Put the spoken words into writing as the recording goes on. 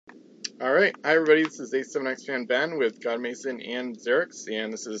All right. Hi, everybody. This is A7X Fan Ben with God Mason and Xerix,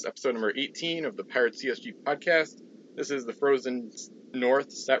 and this is episode number 18 of the Pirate CSG podcast. This is the Frozen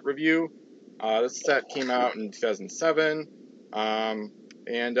North set review. This set came out in 2007, and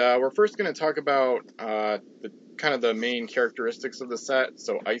we're first going to talk about the main characteristics of the set.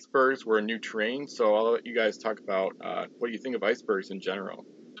 So icebergs were a new terrain, so I'll let you guys talk about what you think of icebergs in general.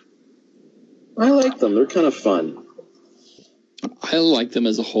 I like them. They're kind of fun. I like them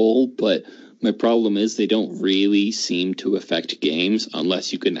as a whole, but my problem is they don't really seem to affect games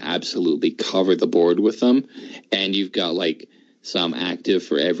unless you can absolutely cover the board with them, and you've got like some active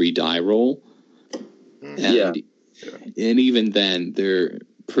for every die roll. And even then, they're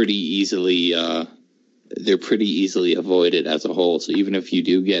pretty easily avoided as a whole. So even if you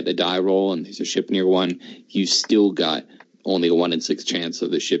do get a die roll and there's a ship near one, you still got only a 1 in 6 chance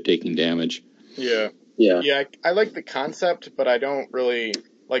of the ship taking damage. Yeah, I like the concept, but I don't really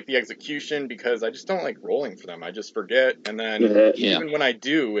like the execution because I just don't like rolling for them. I just forget, and then even when I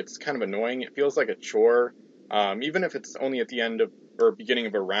do, it's kind of annoying. It feels like a chore, even if it's only at the end of or beginning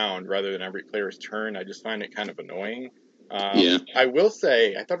of a round rather than every player's turn. I just find it kind of annoying. I will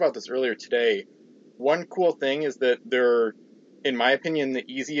say, I thought about this earlier today. One cool thing is that they're, in my opinion, the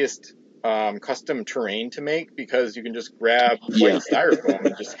easiest custom terrain to make because you can just grab plain styrofoam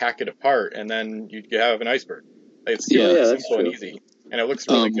and just hack it apart, and then you have an iceberg. It's super simple and easy, and it looks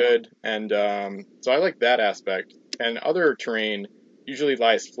really good. And so I like that aspect. And other terrain usually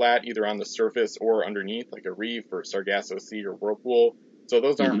lies flat either on the surface or underneath, like a reef or Sargasso Sea or Whirlpool. So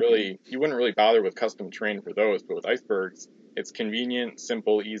those aren't really, you wouldn't really bother with custom terrain for those. But with icebergs, it's convenient,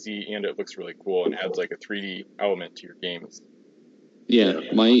 simple, easy, and it looks really cool and adds like a 3D element to your games. Yeah,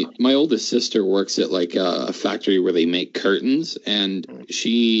 my oldest sister works at like a factory where they make curtains, and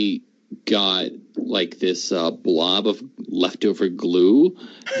she got like this blob of leftover glue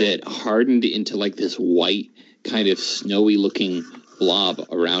that hardened into like this white kind of snowy looking blob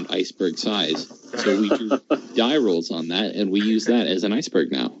around iceberg size. So we do die rolls on that, and we use that as an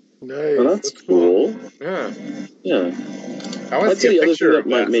iceberg now. Nice. Well, that's cool. Yeah. I want to see a picture of that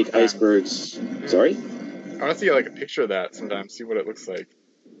might make sometime. Icebergs. Sorry? I want to see like a picture of that sometime, see what it looks like.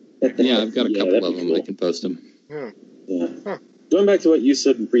 Yeah, I've got a couple of them. Cool. I can post them. Yeah. Huh. Going back to what you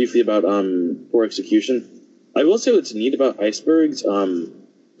said briefly about poor execution, I will say what's neat about icebergs.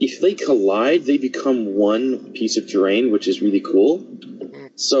 If they collide, they become one piece of terrain, which is really cool.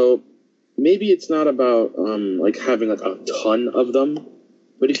 So maybe it's not about like having like a ton of them,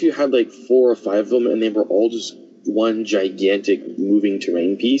 but if you had like 4 or 5 of them and they were all just one gigantic moving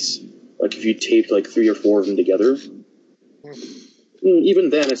terrain piece, like if you taped like 3 or 4 of them together, even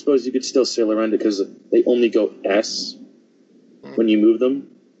then I suppose you could still sail around it because they only go S when you move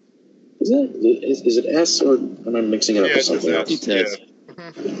them. Is it S, or am I mixing it up with something else? It's S.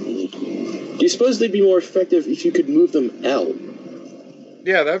 Do you suppose they'd be more effective if you could move them L?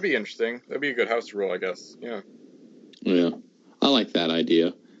 Yeah, that'd be interesting. That'd be a good house rule, I guess. Yeah, I like that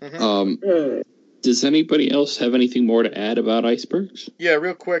idea. Does anybody else have anything more to add about icebergs? Yeah,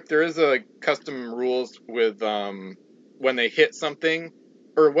 real quick, there is a custom rules with when they hit something,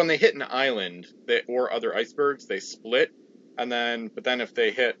 or when they hit an island or other icebergs, they split, but then if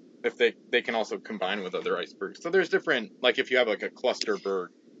they can also combine with other icebergs. So there's different, like if you have like a cluster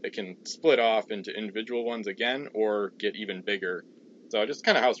berg, it can split off into individual ones again, or get even bigger. So just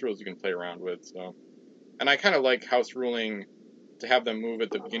kind of house rules you can play around with. So, and I kind of like house ruling to have them move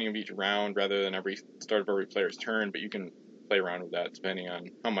at the beginning of each round rather than every start of every player's turn, but you can play around with that depending on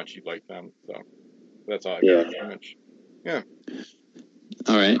how much you like them. So that's all I got pretty much. Yeah.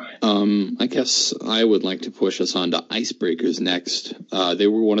 All right. I guess I would like to push us on to icebreakers next. They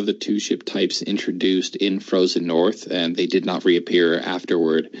were one of the 2 ship types introduced in Frozen North, and they did not reappear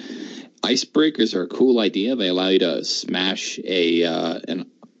afterward. Icebreakers are a cool idea. They allow you to smash an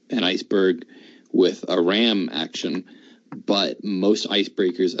iceberg with a ram action, but most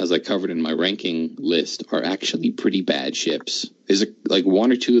icebreakers, as I covered in my ranking list, are actually pretty bad ships. There's like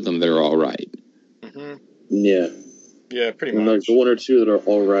 1 or 2 of them that are all right. Yeah, pretty much. Like the 1 or 2 that are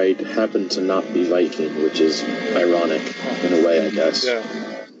all right happen to not be Viking, which is ironic in a way, I guess.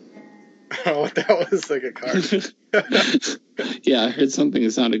 Yeah. Oh, that was like a card. Yeah, I heard something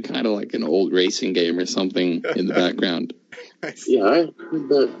that sounded kind of like an old racing game or something in the background. Yeah, I heard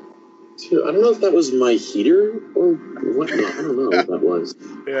that too. I don't know if that was my heater or what. I don't know what that was.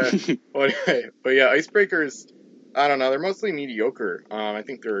 Yeah. Well, anyway, but yeah, icebreakers, I don't know. They're mostly mediocre. I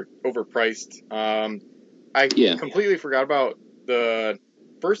think they're overpriced. I completely forgot about the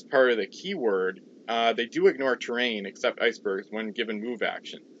first part of the keyword. They do ignore terrain except icebergs when given move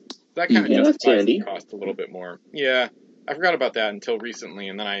action. That kind of justifies the cost a little bit more. Yeah, I forgot about that until recently,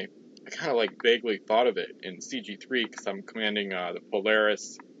 and then I I kind of like vaguely thought of it in CG3 because I'm commanding the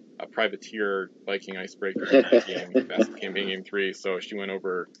Polaris privateer Viking icebreaker in that game, Massive Campaign Game 3. So she went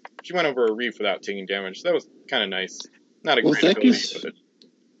over a reef without taking damage. So that was kind of nice. Not a great ability, but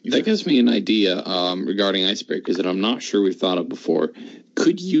that gives me an idea regarding icebreakers that I'm not sure we've thought of before.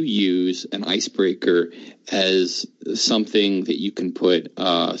 Could you use an icebreaker as something that you can put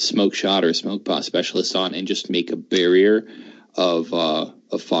smoke shot or smoke pot specialist on and just make a barrier of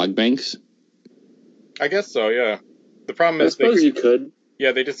fog banks? I guess so, yeah. The problem is I suppose you could.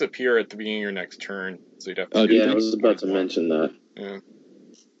 Yeah, they disappear at the beginning of your next turn, so you'd have to... Oh, yeah, I was about to mention that. Yeah.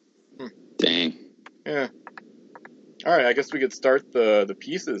 Dang. Yeah. All right, I guess we could start the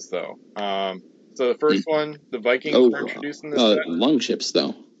pieces, though. So the first one, the Vikings were introduced in this set. Longships,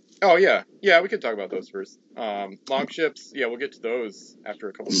 though. Oh, yeah. Yeah, we could talk about those first. Longships, yeah, we'll get to those after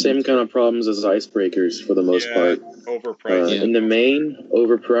a couple Same kind of problems as icebreakers, for the most part. Overpriced. In the main,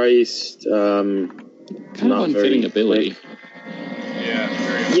 overpriced. Kind of unfitting ability.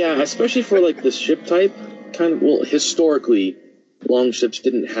 Yeah, especially for, like, the ship type. Historically, longships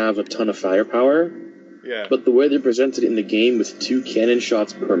didn't have a ton of firepower. Yeah. But the way they're presented in the game with 2 cannon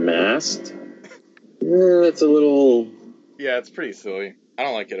shots per mast, that's a little... Yeah, it's pretty silly. I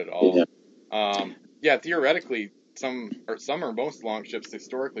don't like it at all. Yeah, theoretically, some or most longships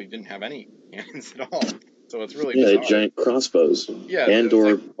historically didn't have any cannons at all. So it's really bizarre. Giant crossbows. Yeah,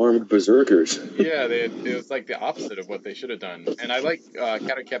 or armed berserkers. Yeah, it was like the opposite of what they should have done. And I like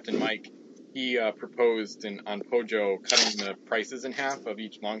Captain Mike. He proposed on Pojo cutting the prices in half of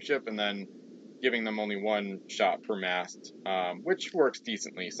each longship and then giving them only 1 shot per mast, which works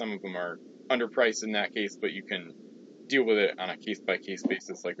decently. Some of them are underpriced in that case, but you can deal with it on a case-by-case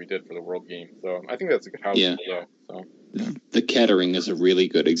basis like we did for the World game. So I think that's a good house though. So. The Kettering is a really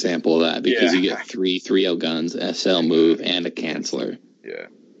good example of that because you get 3 3L guns, SL move, and a canceller. Yeah.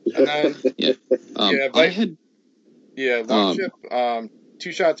 And then, longship,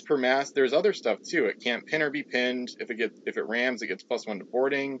 2 shots per mast. There's other stuff too. It can't pin or be pinned. If it rams, it gets +1 to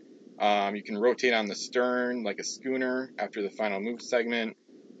boarding. You can rotate on the stern like a schooner after the final move segment.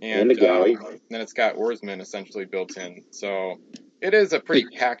 And a galley. Then it's got oarsmen essentially built in. So it is a pretty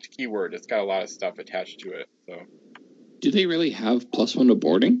packed keyword. It's got a lot of stuff attached to it. So. Do they really have +1 to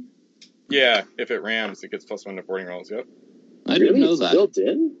boarding? Yeah, if it rams, it gets +1 to boarding rolls, yep. I didn't know that. Built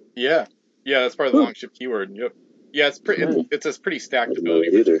in? Yeah. Yeah, that's part of the longship keyword, yep. Yeah, it's a pretty stacked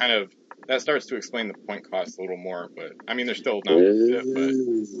ability, which that starts to explain the point cost a little more, but I mean, they're still not fit,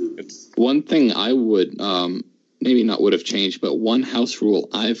 but it's... One thing I would, maybe not would have changed, but one house rule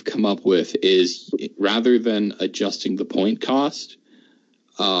I've come up with is rather than adjusting the point cost,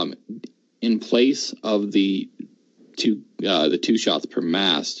 in place of the 2 shots per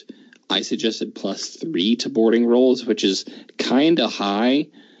mast, I suggested +3 to boarding rolls, which is kind of high,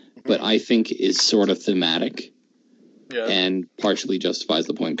 but I think is sort of thematic and partially justifies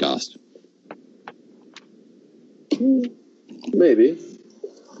the point cost. Maybe.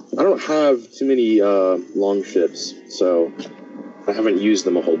 I don't have too many longships, so I haven't used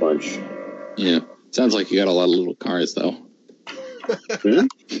them a whole bunch. Yeah. Sounds like you got a lot of little cars, though.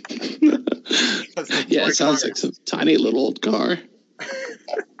 Yeah, it sounds like some tiny little old car.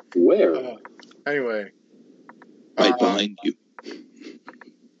 Where? Anyway. Right behind you.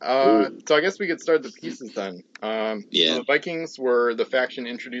 So I guess we could start the pieces then. So the Vikings were the faction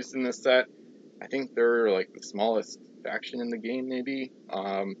introduced in this set. I think they're like the smallest faction in the game, maybe.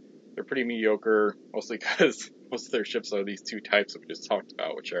 They're pretty mediocre, mostly because most of their ships are these 2 types that we just talked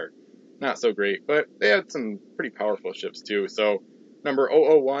about, which are not so great. But they had some pretty powerful ships too. So number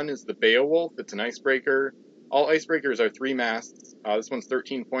 001 is the Beowulf. It's an icebreaker. All icebreakers are 3 masts. This one's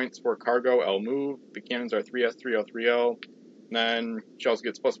 13 points for cargo, L move. The cannons are 3S, 3L, 3L. And then she also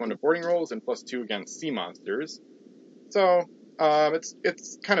gets +1 to boarding rolls and +2 against sea monsters. So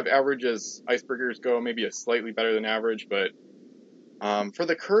it's kind of average as icebreakers go, maybe a slightly better than average, but for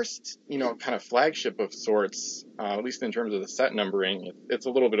the cursed, kind of flagship of sorts, at least in terms of the set numbering, it's a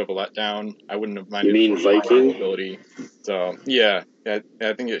little bit of a letdown. I wouldn't have minded. You mean Viking? Ability. So yeah, I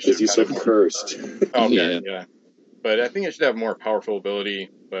think it should. Because you said cursed. Okay, yeah. But I think it should have more powerful ability.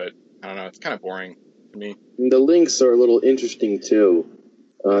 But I don't know, it's kind of boring to me. The links are a little interesting too.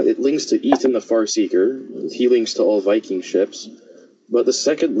 It links to Ethan the Farseeker. He links to all Viking ships. But the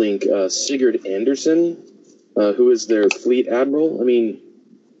second link, Sigurd Anderson, who is their fleet admiral. I mean,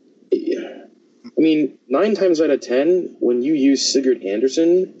 9 times out of 10, when you use Sigurd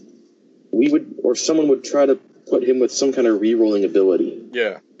Anderson, someone would try to put him with some kind of re-rolling ability.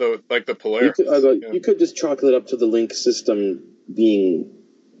 Yeah, like the Polaris. You could just chalk that up to the link system being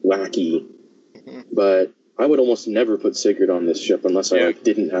wacky. But I would almost never put Sigurd on this ship unless I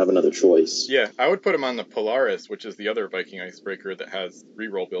didn't have another choice. Yeah, I would put him on the Polaris, which is the other Viking icebreaker that has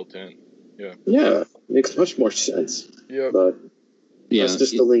reroll built in. Yeah. Yeah, makes much more sense. Yeah. But that's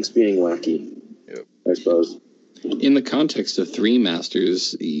just the links being wacky. Yep. I suppose. In the context of Three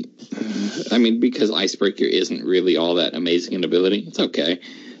Masters, I mean, because Icebreaker isn't really all that amazing in ability, it's okay.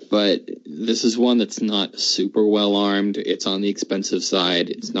 But this is one that's not super well armed. It's on the expensive side.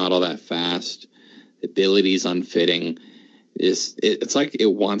 It's not all that fast. The ability's unfitting. It's like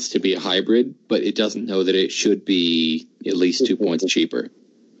it wants to be a hybrid, but it doesn't know that it should be at least 2 points cheaper.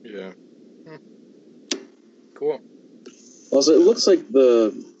 Yeah. Cool. Also, it looks like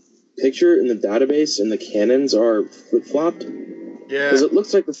the picture in the database and the cannons are flip-flopped. Yeah. Because it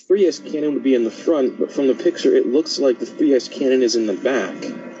looks like the 3S cannon would be in the front, but from the picture, it looks like the 3S cannon is in the back.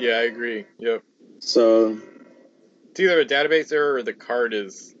 Yeah, I agree. Yep. So it's either a database error or the card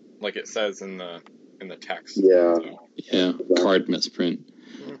is like it says in the text. Yeah. So. Yeah, card misprint.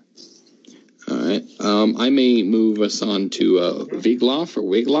 All right. I may move us on to Wiglaf or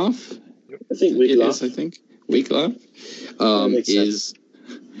Wiglaf. I think Wiglaf. It is, I think. Wiglaf is...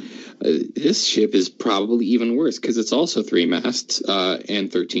 this ship is probably even worse because it's also 3 masts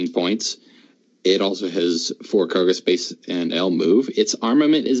and 13 points. It also has 4 cargo space and L move. Its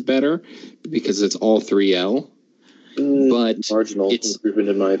armament is better because it's all 3L. But marginal improvement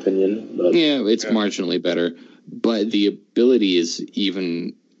in my opinion. But it's marginally better. But the ability is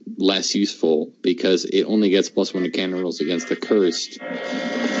even less useful because it only gets +1 to cannon rolls against the cursed.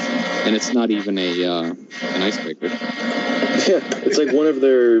 And it's not even an icebreaker. Yeah, it's like one of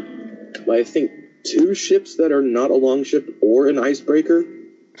their, I think, 2 ships that are not a long ship or an icebreaker.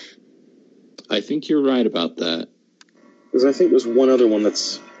 I think you're right about that. Because I think there's one other one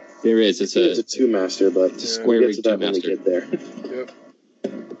that's... There is. It's a 2-master, but it's a square rig 2-master. When we get there. Yep.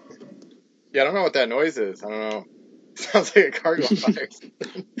 Yeah, I don't know what that noise is. I don't know. Sounds like a cargo fire.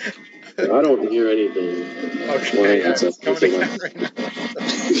 I don't hear anything. Okay, it's coming again right now.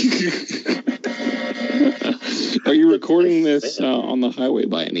 Are you recording this on the highway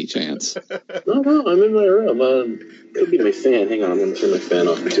by any chance? No, I'm in my room. Could be my fan. Hang on, I'm going to turn my fan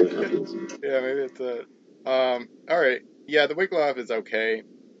off and see what happens. Yeah, maybe it's it. Alright. Yeah, the Wiglaf is okay.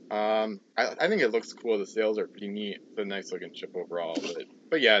 I think it looks cool. The sails are pretty neat. It's a nice looking ship overall.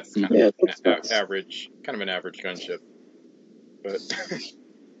 But yeah, it's kind of an average gunship. But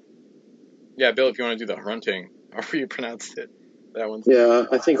yeah, Bill, if you want to do the Hrunting, however you pronounce it, that one's... Yeah,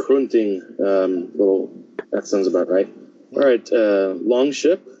 I think Hrunting, that sounds about right. Alright, long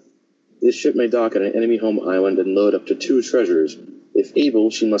ship. This ship may dock at an enemy home island and load up to 2 treasures. If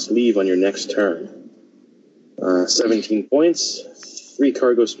able, she must leave on your next turn. 17 points, 3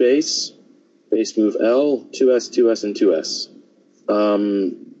 cargo space, base move L, 2S, 2S, and 2S.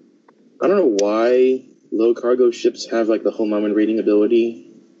 I don't know why low cargo ships have like the home island rating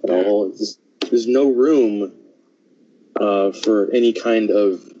ability at all. There's no room for any kind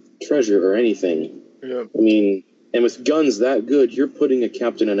of treasure or anything. Yeah. I mean, and with guns that good, you're putting a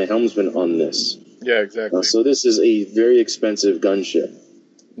captain and a helmsman on this. Yeah, exactly. So this is a very expensive gunship.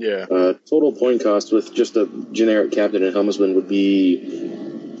 Yeah. Total point cost with just a generic captain and helmsman would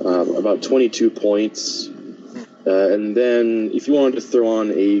be about 22 points. And then if you wanted to throw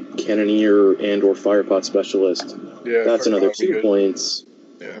on a cannoneer and or firepot specialist, that's another 2 points.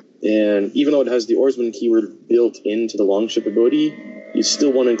 Yeah. And even though it has the oarsman keyword built into the longship ability, you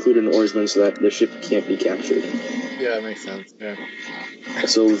still want to include an oarsman so that the ship can't be captured. Yeah, that makes sense. Yeah.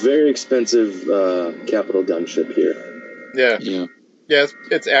 So very expensive capital gunship here. Yeah. Yeah. Yeah,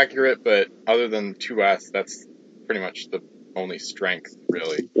 it's accurate, but other than 2S, that's pretty much the only strength,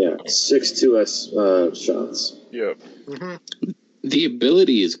 really. Yeah, 6 2S shots. Yep. Mm-hmm. The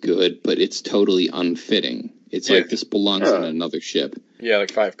ability is good, but it's totally unfitting. It's like this belongs on another ship. Yeah,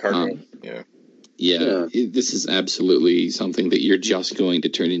 like 5 cargo. Yeah. This is absolutely something that you're just going to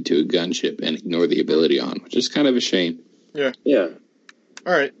turn into a gunship and ignore the ability on, which is kind of a shame. Yeah. Yeah.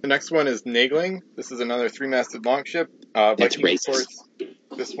 All right, the next one is Nagling. This is another 3-masted longship. That's Viking, racist. of course.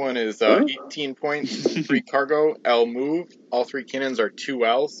 This one is 18 points, 3 cargo, L move. All 3 cannons are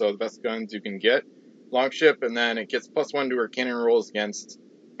 2L, so the best guns you can get. Longship, and then it gets +1 to her cannon rolls against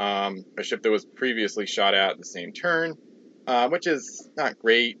a ship that was previously shot at the same turn, which is not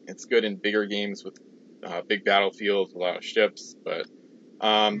great. It's good in bigger games with big battlefields, a lot of ships, but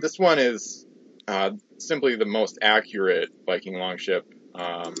this one is simply the most accurate Viking longship,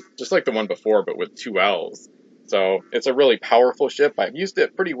 just like the one before, but with 2 Ls. So it's a really powerful ship. I've used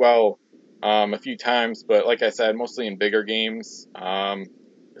it pretty well a few times, but like I said, mostly in bigger games.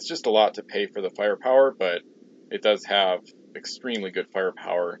 It's just a lot to pay for the firepower, but it does have extremely good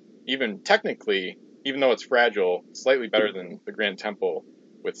firepower. Even technically, even though it's fragile, slightly better than the Grand Temple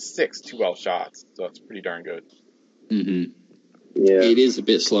with 6 2L shots. So that's pretty darn good. Mm-hmm. Yeah. It is a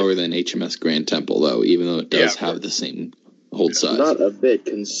bit slower than HMS Grand Temple, though, even though it does have the same hold size. Not a bit,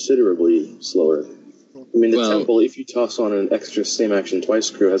 considerably slower. I mean, the Temple, if you toss on an extra same action twice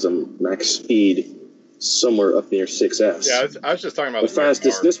crew, has a max speed somewhere up near 6S. Yeah, I was just talking about the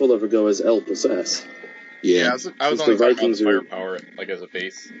fastest this will ever go is L plus S. Yeah, I was only talking about the firepower, like as a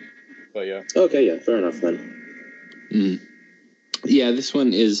base. But yeah. Okay, yeah, fair enough then. Mm. Yeah, this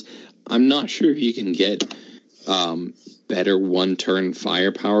one is. I'm not sure if you can get better one-turn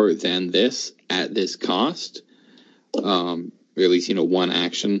firepower than this at this cost. Or at least, one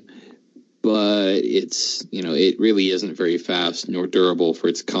action. But it's, it really isn't very fast nor durable for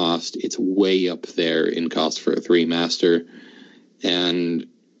its cost. It's way up there in cost for a 3-master. And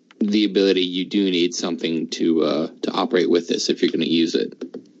the ability, you do need something to operate with this if you're going to use it.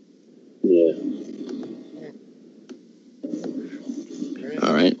 Yeah.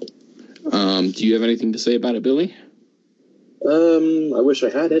 All right. Do you have anything to say about it, Billy? I wish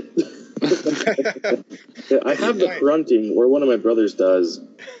I had it. I have the grunting, or one of my brothers does.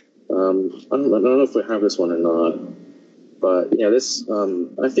 I don't know if we have this one or not. But yeah, this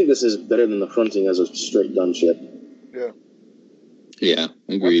I think this is better than the grunting as a straight gunship. Yeah. Yeah,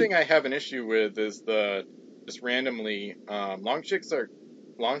 agreed. One thing I have an issue with is just randomly, longships are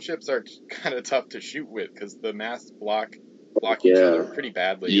kind of tough to shoot with because the masts block each other pretty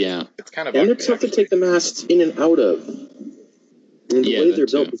badly. Yeah. It's kind of and it's tough to take the masts in and out of. I mean, the way they're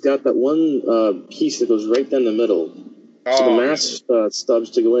built, they've got that one piece that goes right down the middle. So the mast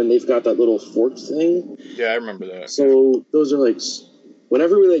stubs to go in, they've got that little fork thing. Yeah, I remember that. So those are like,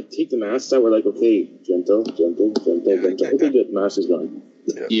 whenever we take the mast out, we're like, okay, gentle. Okay, good, the mast is gone.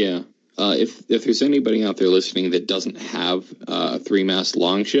 Yeah. If there's anybody out there listening that doesn't have a 3-mast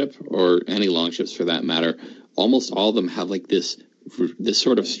longship, or any longships for that matter, almost all of them have like this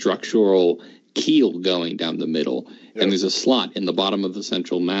sort of structural keel going down the middle, and there's a slot in the bottom of the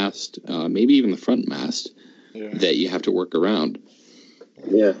central mast, maybe even the front mast, that you have to work around.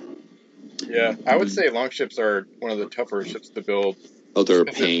 Yeah. Yeah, I would say longships are one of the tougher ships to build. Oh, they're a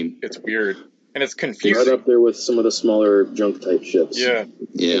pain. It's weird. And it's confusing. Right up there with some of the smaller junk type ships. Yeah.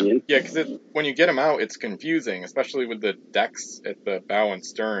 Yeah, because when you get them out, it's confusing, especially with the decks at the bow and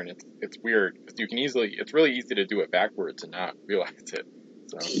stern. It's weird. It's really easy to do it backwards and not realize it.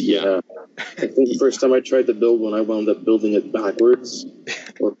 So. Yeah. I think the first time I tried to build one, I wound up building it backwards.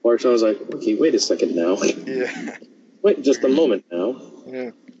 Or partially, I was like, okay, wait a second now. Yeah. Wait just a moment now.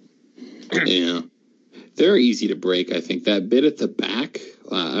 Yeah. Yeah. They're easy to break, I think. That bit at the back,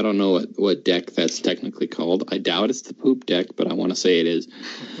 I don't know what deck that's technically called. I doubt it's the poop deck, but I want to say it is.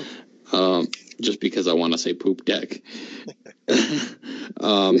 Just because I want to say poop deck.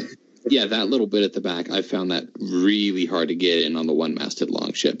 Yeah, that little bit at the back, I found that really hard to get in on the one-masted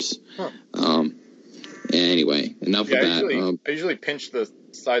longships. Huh. Anyway, enough of that. I usually pinch the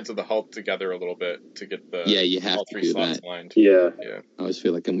sides of the hull together a little bit to get the you have all to 3 do slots that. lined. Yeah. I always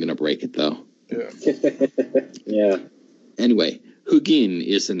feel like I'm going to break it, though. Yeah. Yeah. Anyway, Hugin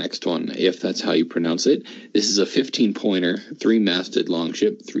is the next one, if that's how you pronounce it. This is a 15-pointer, 3-masted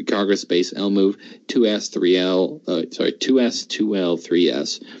longship, 3 cargo space, L move, 2S, 2L,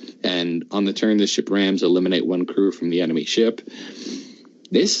 3S. And on the turn, the ship rams, eliminate 1 crew from the enemy ship.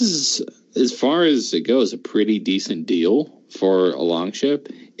 This is, as far as it goes, a pretty decent deal for a longship.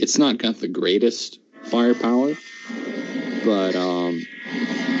 It's not got the greatest firepower, but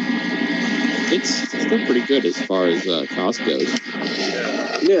it's still pretty good as far as cost goes.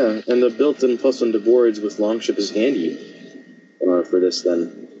 Yeah, and the built-in plus on the boards with longship is handy for this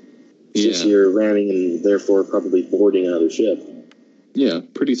then. Since you're ramming and therefore probably boarding another ship. Yeah,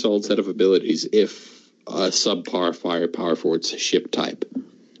 pretty solid set of abilities if a subpar firepower for its ship type.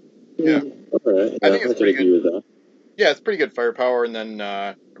 Yeah. All right. I think it's pretty good. With that. Yeah, it's pretty good firepower and then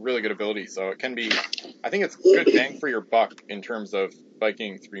really good ability. So it can be, I think it's good bang for your buck in terms of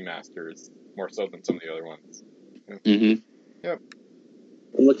Viking 3-masters, more so than some of the other ones. Yeah. Mm-hmm. Yep.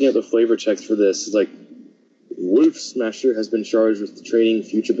 I'm looking at the flavor checks for this. It's like, Wolf Smasher has been charged with training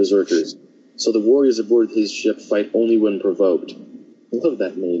future berserkers. So the warriors aboard his ship fight only when provoked. I love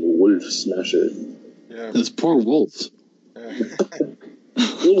that name, Wolf Smasher. Yeah. Those poor wolves.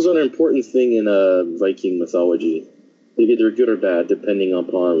 Wolves are an important thing in Viking mythology. They're good or bad, depending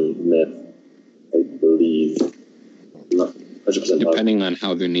upon myth, I believe. Not 100% depending on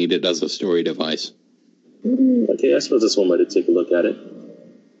how they're needed as a story device. Okay, I suppose this one might take a look at it.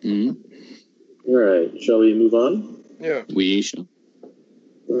 Mm-hmm. All right, shall we move on? Yeah. We shall.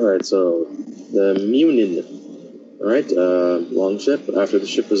 All right, so the Munin. Alright, longship. After the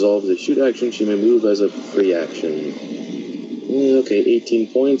ship resolves a shoot action, she may move as a free action. Okay,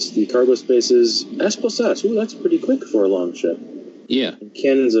 18 points. The cargo space is Esposas. Ooh, that's pretty quick for a longship. Yeah. And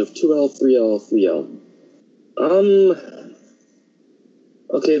cannons of 2L, 3L, 3L.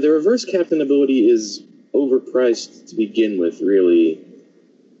 Okay, the reverse captain ability is overpriced to begin with, really.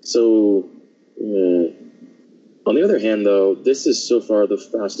 So, on the other hand, though, this is so far the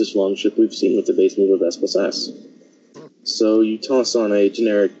fastest longship we've seen with the base move of Esposas. So you toss on a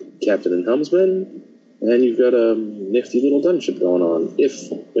generic captain and helmsman, and you've got a nifty little gunship going on,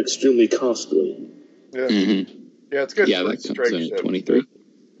 if extremely costly. Yeah, yeah, it's good. Yeah, that comes in at 23.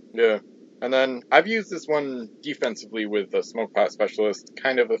 Yeah. And then I've used this one defensively with the smoke pot specialist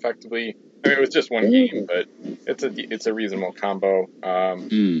kind of effectively. I mean, it was just one game, but it's a reasonable combo.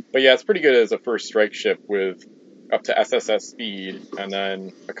 But yeah, it's pretty good as a first strike ship with up to SSS speed, and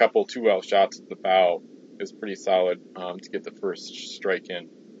then a couple 2L shots at the bow is pretty solid to get the first strike in.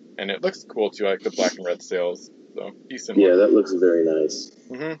 And it looks cool too. I like the black and red sails, so decent. Yeah, that looks very nice.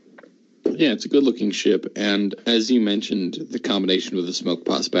 Yeah, it's a good-looking ship, and as you mentioned, the combination with the smoke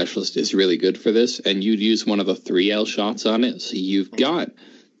pot specialist is really good for this, and you'd use one of the 3L shots on it, so you've got,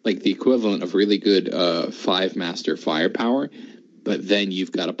 like, the equivalent of really good 5-master firepower, but then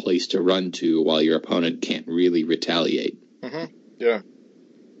you've got a place to run to while your opponent can't really retaliate. Yeah.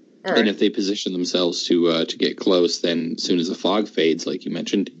 All right. And if they position themselves to get close, then as soon as the fog fades, like you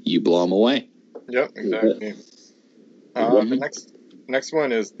mentioned, you blow them away. Yep, exactly. The next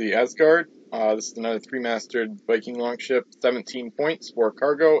one is the Asgard. This is another 3-masted Viking longship, 17 points, 4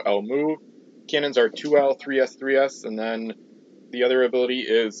 cargo, L move. Cannons are 2L, 3S, 3S, and then the other ability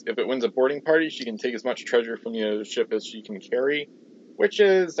is if it wins a boarding party, she can take as much treasure from the other ship as she can carry, which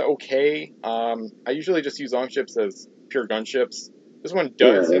is okay. I usually just use longships as pure gunships. This one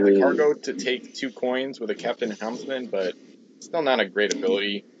does have the cargo to take 2 coins with a captain and helmsman, but still not a great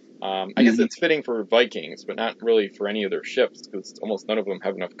ability. I guess it's fitting for Vikings, but not really for any of their ships, because almost none of them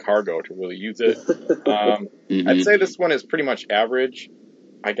have enough cargo to really use it. I'd say this one is pretty much average.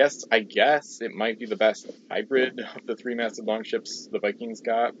 I guess it might be the best hybrid of the 3-masted longships the Vikings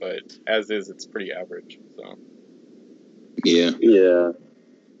got, but as is, it's pretty average. So. Yeah.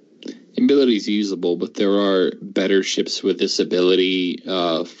 Ability's usable, but there are better ships with this ability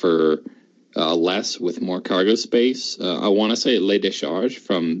for less with more cargo space. I want to say Le Décharge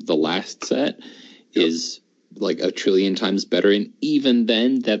from the last set is like 1 trillion times better, and even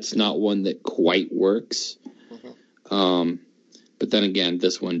then, that's not one that quite works. But then again,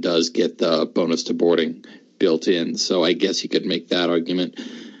 this one does get the bonus to boarding built in, so I guess you could make that argument.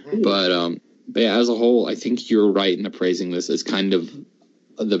 But yeah, as a whole, I think you're right in appraising this as kind of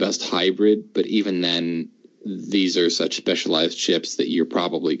the best hybrid, but even then, these are such specialized ships that you're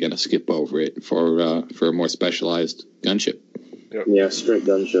probably going to skip over it for a more specialized gunship. Yeah, straight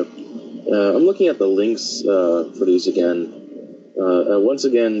gunship. I'm looking at the links for these again. Once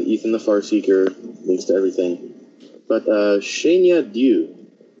again, Ethan the Farseeker, links to everything. But Shania Dew,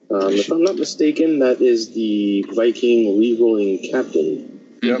 if I'm not mistaken, that is the Viking rerolling captain.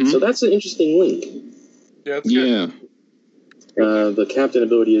 So that's an interesting link. Yeah, that's good. The captain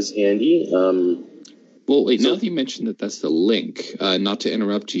ability is handy. Well, wait, now that you mentioned that's the link, not to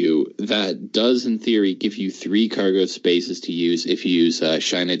interrupt you, that does, in theory, give you 3 cargo spaces to use if you use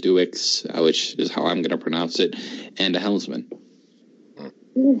Shina Duix, which is how I'm going to pronounce it, and a helmsman.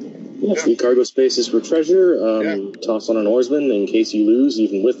 Yeah, 3 cargo spaces for treasure. Toss on an oarsman in case you lose,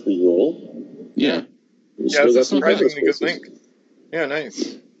 even with reroll. Yeah, it's a surprisingly good link. Yeah,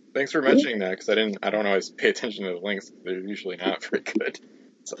 nice. Thanks for mentioning that, because I don't always pay attention to the links. They're usually not very good.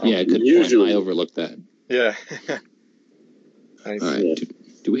 So, good point. I overlooked that. Yeah. Nice. All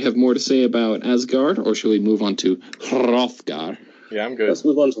right. Do we have more to say about Asgard, or shall we move on to Hrothgar? Yeah, I'm good. Let's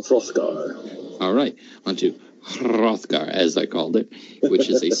move on to Hrothgar. All right. On to Hrothgar, as I called it, which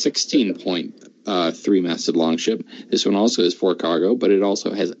is a 16-point 3-masted longship. This one also has 4 cargo, but it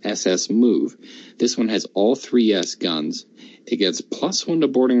also has SS move. This one has all 3S guns. It gets +1 to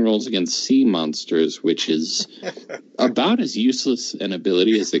boarding rolls against sea monsters, which is about as useless an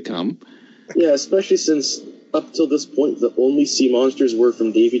ability as they come. Yeah, especially since up till this point, the only sea monsters were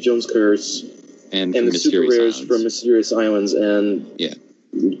from Davy Jones' Curse and the super rares from Mysterious Islands, and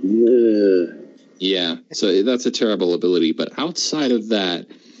yeah, so that's a terrible ability. But outside of that,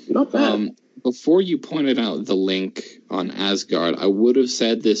 not bad. Before you pointed out the link on Asgard, I would have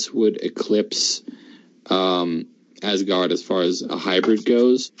said this would eclipse Asgard as far as a hybrid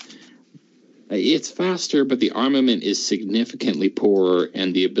goes. It's faster, but the armament is significantly poorer,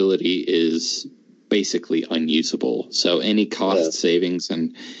 and the ability is basically unusable. So any cost savings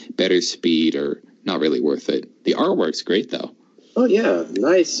and better speed are not really worth it. The artwork's great, though. Oh, yeah.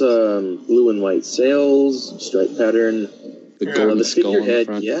 Nice blue and white sails, stripe pattern. The gold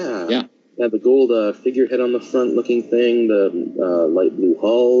figurehead, yeah. Yeah, the gold figurehead on the front looking thing, the light blue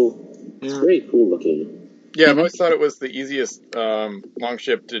hull. It's very cool looking. Yeah, I've always thought it was the easiest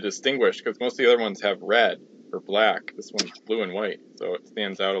longship to distinguish, because most of the other ones have red or black. This one's blue and white, so it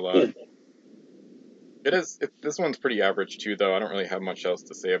stands out a lot. Yeah. This one's pretty average, too, though. I don't really have much else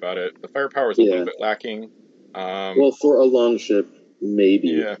to say about it. The firepower is a little bit lacking. Well, for a longship, maybe.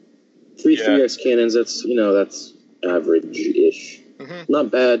 Yeah. 3x cannons, that's average-ish. Mm-hmm. Not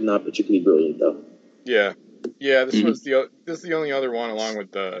bad, not particularly brilliant, though. Yeah. Yeah, this is the only other one, along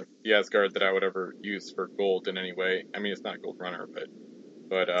with the Asgard, that I would ever use for gold in any way. I mean, it's not Gold Runner,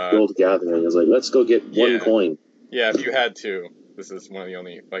 but Gold Gathering is like, let's go get one coin. Yeah, if you had to, this is one of the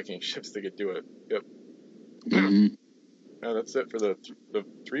only Viking ships that could do it. Yep. Mm-hmm. No, that's it for the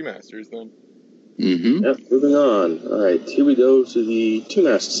Three Masters, then. Mm-hmm. Yep, moving on. All right, here we go to the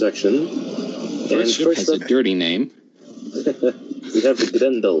two-mast section. First ship has a dirty name. We have the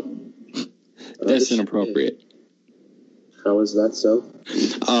Grendel. That's inappropriate. How is that so?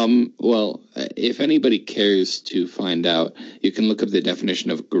 Well, if anybody cares to find out, you can look up the definition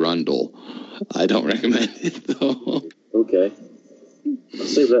of grundle. I don't recommend it, though. Okay. I'll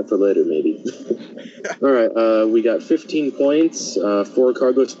save that for later, maybe. All right, we got 15 points, 4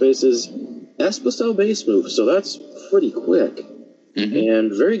 cargo spaces, Esposel base move, so that's pretty quick. Mm-hmm.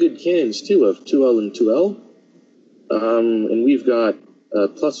 And very good cannons, too, of 2L and 2L. And we've got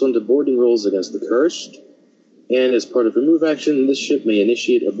 +1 to boarding rolls against the Cursed. And as part of a move action, this ship may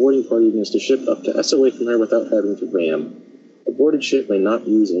initiate a boarding party against a ship up to S away from her without having to ram. A boarded ship may not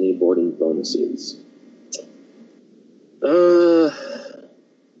use any boarding bonuses. A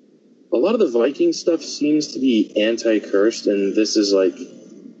lot of the Viking stuff seems to be anti-cursed, and this is like,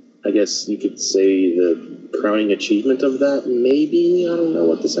 I guess you could say the crowning achievement of that, maybe? I don't know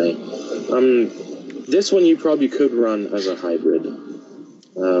what to say. This one you probably could run as a hybrid.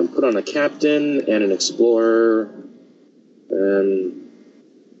 Put on a captain and an explorer, and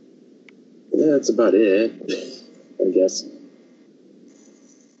yeah, that's about it, I guess.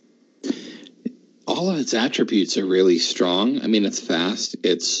 All of its attributes are really strong. I mean, it's fast.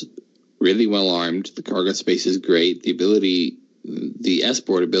 It's really well armed. The cargo space is great. The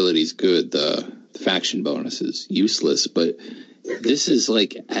S-board ability is good. The faction bonus is useless, but this is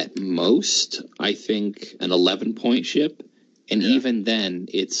like at most, I think, an 11-point ship. And even then,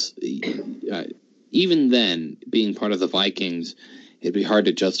 being part of the Vikings, it'd be hard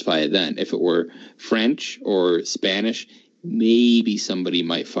to justify it then. If it were French or Spanish, maybe somebody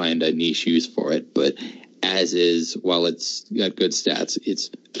might find a niche use for it. But as is, while it's got good stats,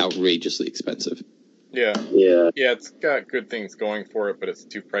 it's outrageously expensive. Yeah, it's got good things going for it, but it's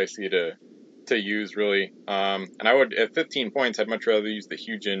too pricey to use, really. And I would, at 15 points, I'd much rather use the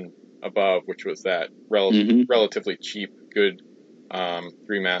Hugin above, which was that relatively cheap, good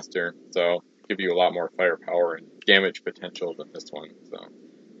 3-master. So give you a lot more firepower and damage potential than this one. So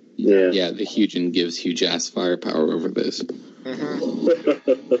yeah, the Hugin gives huge ass firepower over this.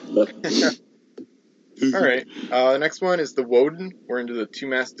 All right. The next one is the Woden. We're into the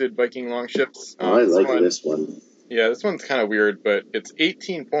 2-masted Viking longships. I like this one. Yeah, this one's kind of weird, but it's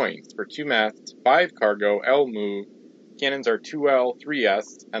 18 points for 2 masts, 5 cargo, L move. Cannons are 2L,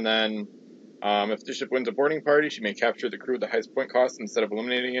 3S, and then if the ship wins a boarding party, she may capture the crew with the highest point cost. Instead of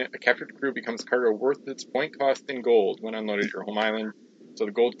eliminating it, a captured crew becomes cargo worth its point cost in gold when unloaded at your home island. So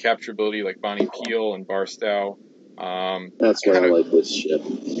the gold capture ability, like Bonnie Peel and Barstow. That's why I like this ship.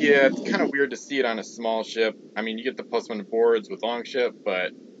 Yeah, it's kind of weird to see it on a small ship. I mean, you get the +1 to boards with longship,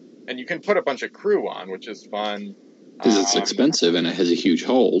 and you can put a bunch of crew on, which is fun. Because it's expensive and it has a huge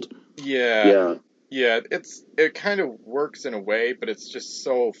hold. Yeah, it kind of works in a way, but it's just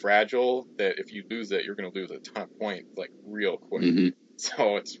so fragile that if you lose it, you're going to lose a ton of points, like, real quick. Mm-hmm.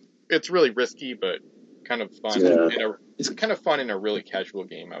 So it's really risky, but kind of fun. Yeah. It's kind of fun in a really casual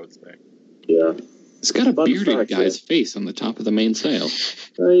game, I would say. Yeah. It's got a bearded guy's face on the top of the main sail.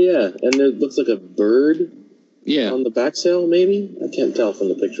 Oh, yeah. And it looks like a bird on the back sail, maybe? I can't tell from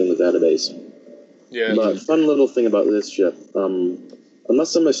the picture in the database. Yeah. But fun little thing about this ship.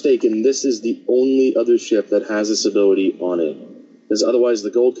 Unless I'm mistaken, this is the only other ship that has this ability on it. Because otherwise,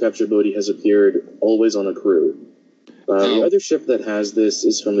 the gold capture ability has appeared always on a crew. The other ship that has this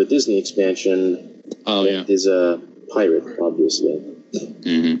is from the Disney expansion. Oh, yeah. Is a pirate, obviously.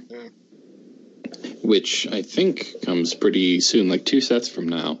 Mm-hmm. Which I think comes pretty soon, like 2 sets from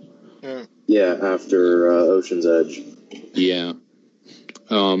now. Yeah, after Ocean's Edge. Yeah.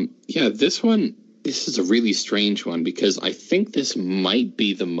 This one, this is a really strange one because I think this might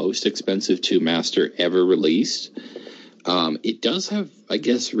be the most expensive 2-master ever released. It does have, I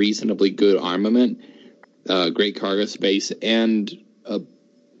guess, reasonably good armament, great cargo space, and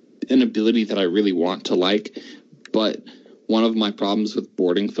an ability that I really want to like. But one of my problems with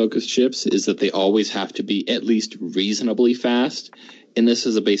boarding-focused ships is that they always have to be at least reasonably fast, and this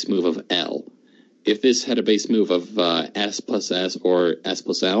is a base move of L. If this had a base move of S plus S or S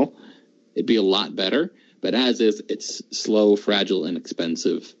plus L, it'd be a lot better. But as is, it's slow, fragile, and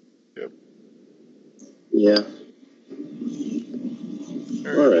expensive. Yep. Yeah.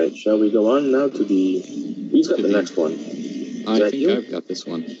 All right. Shall we go on now to the... Who's got the next one? I think I've got this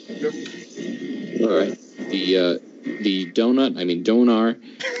one. Yep. All right. The Donar,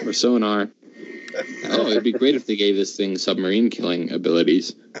 or Sonar. Oh, it'd be great if they gave this thing submarine killing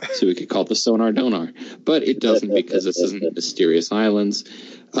abilities, so we could call it the Sonar Donar. But it doesn't because this isn't Mysterious Islands.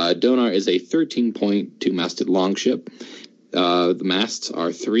 Donar is a 13-point 2-masted longship. The masts are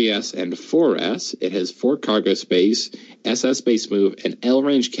 3S and 4S. It has 4 cargo space, SS base move, and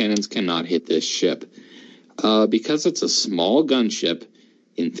L-range cannons cannot hit this ship. Because it's a small gunship,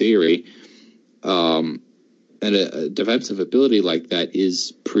 in theory, and a defensive ability like that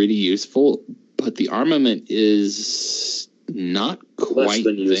is pretty useful, but the armament is not quite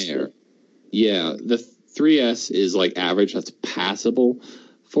there. Useful. Yeah, the 3S is like average, that's passable.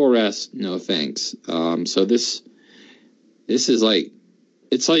 4S, no thanks. So this is like,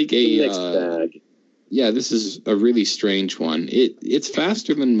 it's like a mixed bag. Yeah, this is a really strange one. It's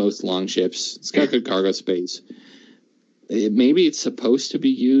faster than most longships. It's got good cargo space. Maybe it's supposed to be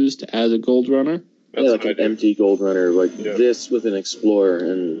used as a Gold Runner. Yeah, like an empty Gold Runner, like this with an Explorer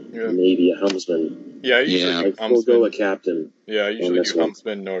and maybe a Helmsman. Yeah, usually we'll go a Captain. Yeah, I usually do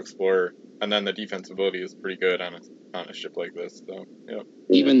Helmsman, no Explorer, and then the defensibility is pretty good on a ship like this. So, yeah.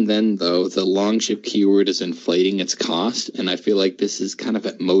 Even then, though, the longship keyword is inflating its cost, and I feel like this is kind of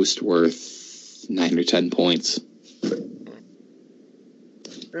at most worth 9 or 10 points.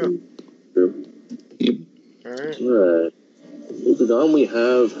 Yeah. True. Yep. All right. Moving on, we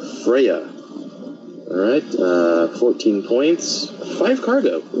have Freya. All right, 14 points, 5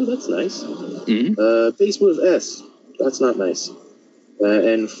 cargo. Ooh, that's nice. Mm-hmm. Base move S. That's not nice.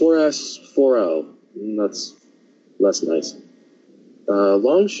 And 4S, 4L. That's less nice.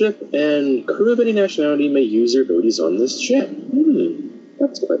 Longship and crew of any nationality may use their abilities on this ship.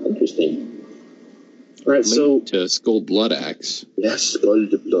 That's quite interesting. All right, so to Skuld Blood Axe. Yes,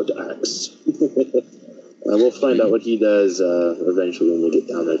 Skuld Blood Axe. We'll find out what he does eventually when we get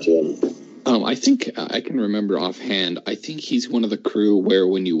down there to him. I think I can remember offhand. I think he's one of the crew where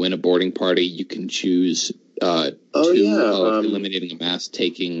when you win a boarding party, you can choose of eliminating a mast,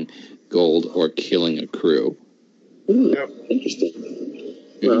 taking gold, or killing a crew. Interesting.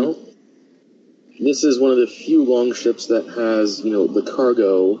 Mm-hmm. Well, this is one of the few longships that has, the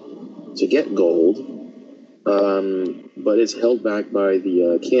cargo to get gold, but it's held back by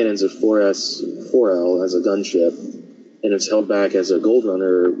the cannons of 4S, 4L as a gunship. And it's held back as a Gold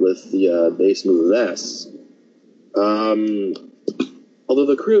Runner with the base move of S. Although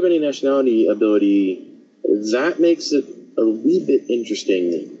the crew of any nationality ability, that makes it a wee bit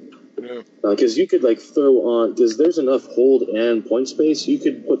interesting. Because you could throw on, because there's enough hold and point space, you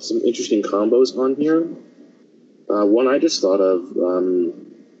could put some interesting combos on here. One I just thought of,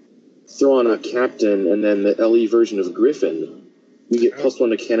 throw on a Captain and then the LE version of Griffin. You get +1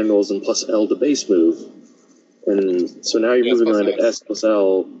 to cannon rolls and +L to base move. And so now you're moving around to S plus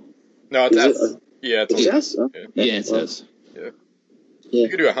L. No, it's S. It's S? Okay. Yeah, it's S. Yeah. You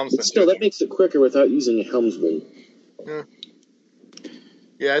could do a helmsman. Still, that makes it quicker without using a helmsman.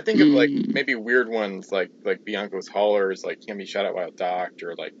 Yeah, I think of maybe weird ones like Bianco's haulers can be shot at while docked,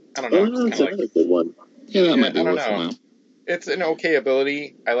 or I don't know. That's another good one. Yeah, that might be worthwhile. It's an okay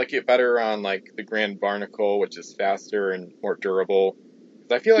ability. I like it better on the Grand Barnacle, which is faster and more durable.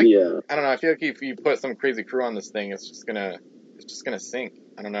 I feel like I don't know. I feel like if you put some crazy crew on this thing, it's just gonna sink.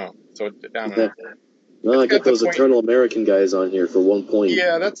 I don't know. So I don't know. Well, I get those Eternal American guys on here for 1 point.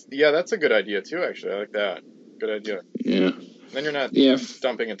 Yeah, that's a good idea too. Actually, I like that. Good idea. Yeah. And then you're not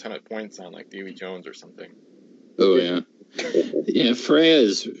dumping a ton of points on Davy Jones or something. Oh yeah. Yeah,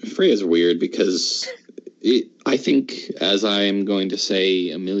 Freya's weird because I think, as I'm going to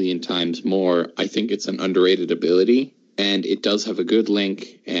say a million times more, I think it's an underrated ability. And it does have a good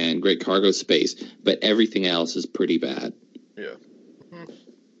link and great cargo space, but everything else is pretty bad. Yeah.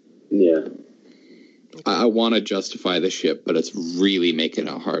 Yeah. I want to justify the ship, but it's really making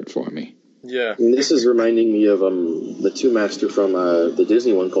it hard for me. Yeah. And this is reminding me of the 2-master from the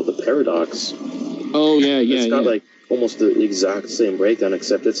Disney one called the Paradox. Oh, yeah. It's got almost the exact same breakdown,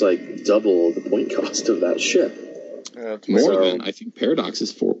 except it's like double the point cost of that ship. It's more than, I think Paradox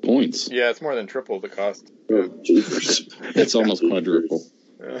is 4 points. Yeah, it's more than triple the cost. Oh, jeepers. It's almost quadruple.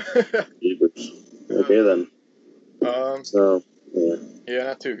 Jeepers. Okay, then. So, yeah. Yeah,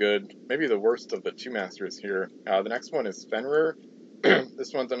 not too good. Maybe the worst of the two masters here. The next one is Fenrir.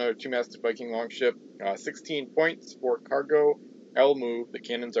 This one's another two-masted Viking longship. 16 points, 4 cargo, L move. The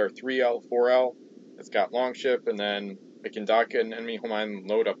cannons are 3L, 4L. It's got longship, and then it can dock an enemy home island,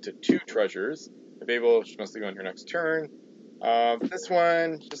 load up to 2 treasures. If able, she must leave on your next turn. This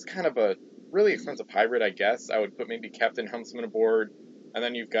one, just kind of a really expensive hybrid, I guess. I would put maybe Captain Helmsman aboard, and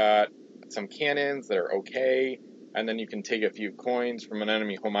then you've got some cannons that are okay, and then you can take a few coins from an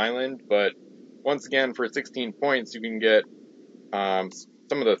enemy home island. But once again, for 16 points, you can get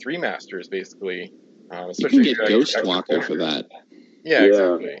some of the three masters, basically. You can get Ghostwalker for that. Yeah,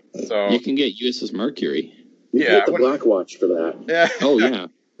 exactly. So you can get USS Mercury. You can get the Blackwatch for that. Yeah. Oh, yeah.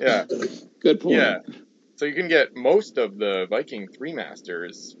 Yeah. Good point. Yeah. So you can get most of the Viking three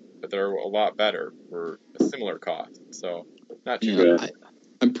masters, but they're a lot better for a similar cost. So not too bad.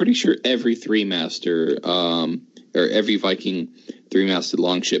 I'm pretty sure every three-master, or every Viking three-masted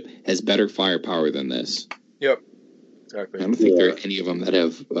longship has better firepower than this. Yep, exactly. I don't think there are any of them that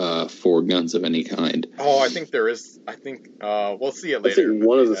have 4 guns of any kind. Oh, I think there is. I think we'll see it later. I think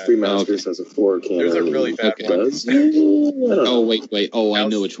one of the three masters has a 4 cannon. There's a really bad one. Oh, wait. Oh, I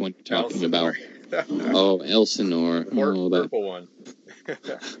know which one you're talking about. Oh, Elsinore. That purple one.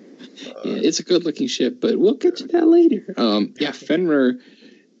 Yeah, it's a good-looking ship, but we'll get to that later. Fenrir.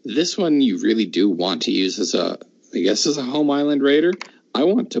 This one you really do want to use as a home island raider. I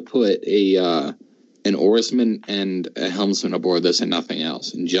want to put an oarsman and a helmsman aboard this and nothing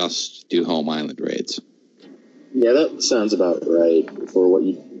else, and just do home island raids. Yeah, that sounds about right for what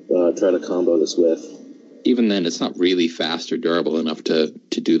you try to combo this with. Even then, it's not really fast or durable enough to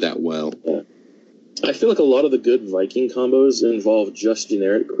do that well. Yeah. I feel like a lot of the good Viking combos involve just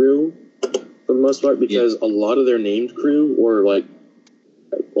generic crew, for the most part, because a lot of their named crew, or like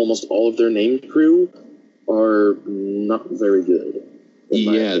almost all of their named crew, are not very good.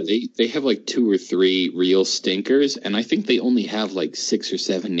 Yeah, they have like 2 or 3 real stinkers, and I think they only have like 6 or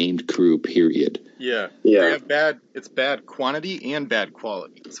 7 named crew, period. Yeah. They have it's bad quantity and bad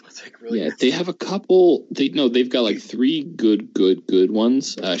quality. So it's like really they have a couple, they've got like 3 good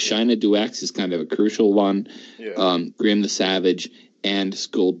ones. Shina Duax is kind of a crucial one. Yeah. Grim the Savage and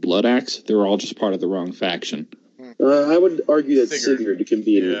Skuld Bloodaxe, they're all just part of the wrong faction. I would argue that Sigurd can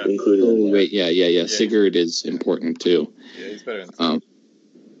be included. Oh, wait, yeah. Sigurd is important too. Yeah, he's better than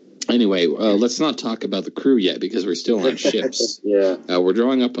Anyway, let's not talk about the crew yet because we're still on ships. We're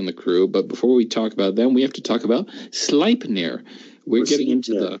drawing up on the crew, but before we talk about them, we have to talk about Sleipnir. We're getting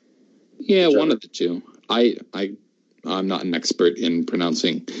into one of the two. I'm not an expert in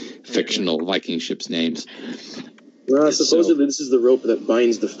pronouncing fictional Viking ships' names. Supposedly this is the rope that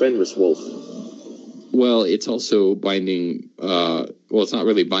binds the Fenris wolf. Well, it's also binding... it's not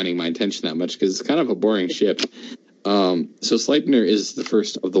really binding my attention that much because it's kind of a boring ship. So Sleipnir is the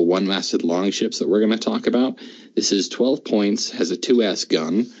first of the one-masted longships that we're going to talk about. This is 12 points, has a 2S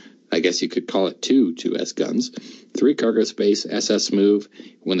gun. I guess you could call it 2 2S guns. 3 cargo space, SS move.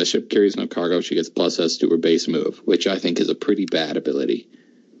 When the ship carries no cargo, she gets plus S to her base move, which I think is a pretty bad ability.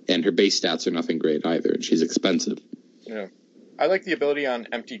 And her base stats are nothing great either, and she's expensive. Yeah. I like the ability on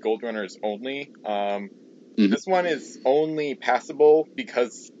empty gold runners only. This one is only passable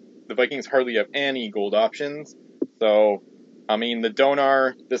because the Vikings hardly have any gold options. So, I mean, the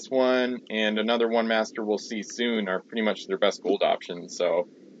Donar, this one, and another one master we'll see soon are pretty much their best gold options. So,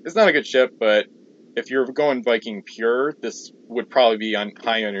 it's not a good ship, but if you're going Viking pure, this would probably be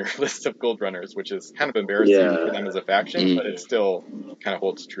high on your list of gold runners, which is kind of embarrassing for them as a faction, but it still kind of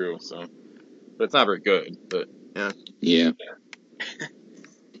holds true. So, but it's not very good, but yeah.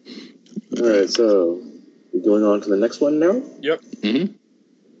 Alright, so we're going on to the next one now? Yep.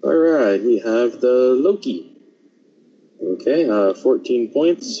 Alright, we have the Loki. Okay, 14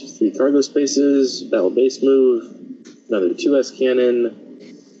 points, 3 cargo spaces, battle base move, another 2S cannon,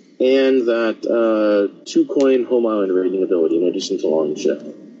 and that 2 coin home island raiding ability in addition to longship.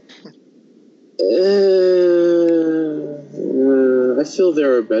 I feel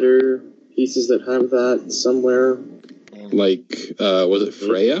there are better pieces that have that somewhere. Like, was it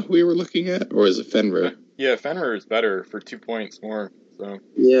Freya we were looking at, or is it Fenrir? Yeah, Fenrir is better for 2 points more. So.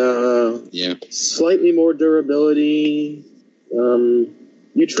 Yeah. Slightly more durability.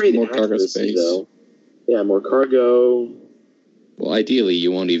 You trade more cargo space, though. Yeah, more cargo. Well, ideally,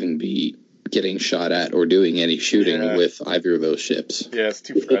 you won't even be getting shot at or doing any shooting with either of those ships. Yeah, it's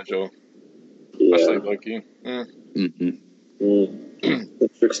too fragile. Especially Loki. The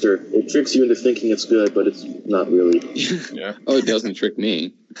trickster. It tricks you into thinking it's good, but it's not really. Yeah. Oh, it doesn't trick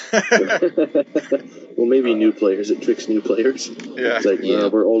me. Well, maybe new players. It tricks new players. Yeah. It's like,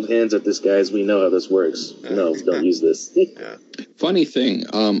 we're old hands at this, guys. We know how this works. No, don't use this. Funny thing,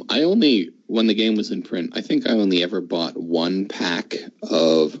 when the game was in print, I think I only ever bought one pack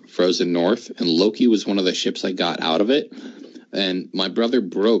of Frozen North, and Loki was one of the ships I got out of it. And my brother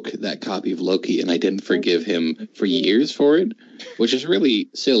broke that copy of Loki, and I didn't forgive him for years for it, which is really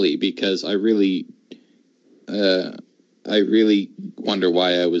silly because I really wonder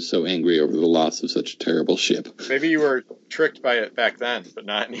why I was so angry over the loss of such a terrible ship. Maybe you were tricked by it back then, but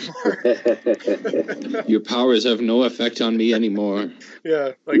not anymore. Your powers have no effect on me anymore.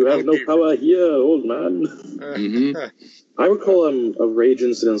 Yeah, you have no power here, old man. I recall a rage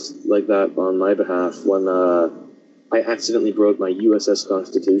incident like that on my behalf when I accidentally broke my USS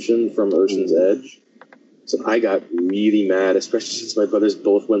Constitution from Ocean's Edge. So I got really mad, especially since my brothers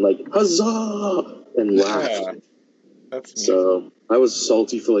both went like, huzzah! And laughed. That's neat. So I was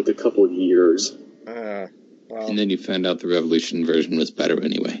salty for like a couple of years. Well. And then you found out the Revolution version was better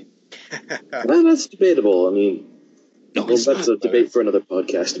anyway. Well, that's debatable. I mean, that's a debate better. for another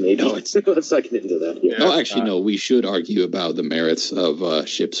podcast, maybe. No, let's not get into that here. No, actually, no. We should argue about the merits of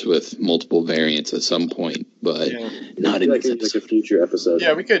ships with multiple variants at some point, but not in this episode. Like a future episode.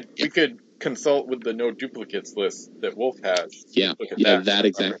 Yeah, we could consult with the no duplicates list that Wolf has. Yeah, that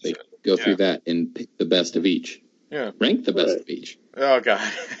exactly. Go through that and pick the best of each. Yeah, rank the best of each. Oh god,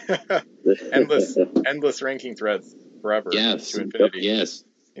 endless ranking threads forever. Yes, to infinity. Yes.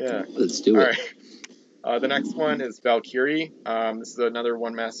 Yeah, let's do it. All right. The next one is Valkyrie. This is another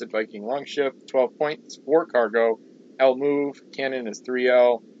one-masted Viking longship, 12 points, 4 cargo, L move, cannon is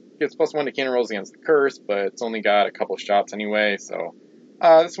 3L, gets +1 to cannon rolls against the curse, but it's only got a couple shots anyway, so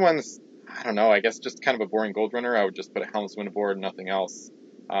this one's, I don't know, I guess just kind of a boring gold runner. I would just put a helmsman aboard and nothing else.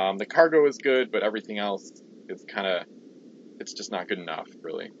 The cargo is good, but everything else is it's just not good enough,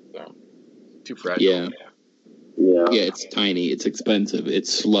 really, so too fragile. Yeah, it's tiny, it's expensive, it's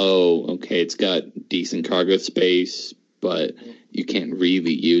slow, okay, it's got decent cargo space, but you can't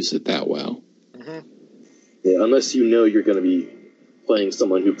really use it that well. Yeah, unless you know you're going to be playing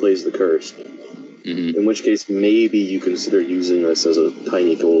someone who plays the curse. In which case, maybe you consider using this as a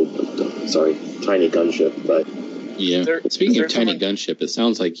tiny gunship, but... Yeah, speaking of tiny gunship, it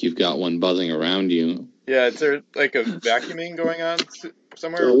sounds like you've got one buzzing around you. Yeah, is there like a vacuuming going on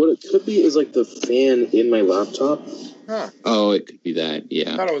somewhere? What it could be is like the fan in my laptop. Huh. Oh, it could be that,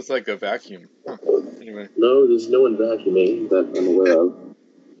 yeah. I thought it was like a vacuum. Anyway. No, there's no one vacuuming that I'm aware of.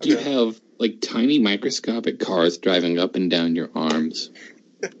 Do you have like tiny microscopic cars driving up and down your arms?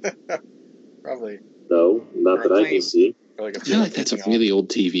 Probably. No, not that I can see. I feel like that's a really old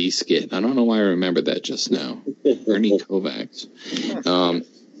TV skit. I don't know why I remembered that just now. Ernie Kovacs.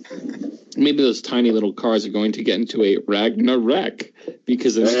 Maybe those tiny little cars are going to get into a Ragnarok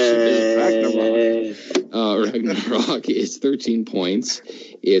because the Ragnarok. Ragnarok is 13 points.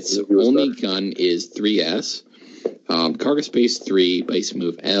 Its only gun is 3S. Cargo space 3, base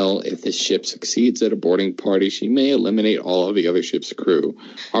move L. If this ship succeeds at a boarding party, she may eliminate all of the other ship's crew.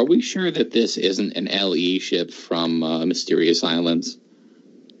 Are we sure that this isn't an LE ship from Mysterious Islands?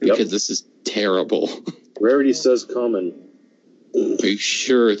 Because this is terrible. Rarity says common. Are you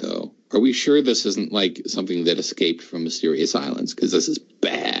sure, though? Are we sure this isn't like something that escaped from Mysterious Islands? Because this is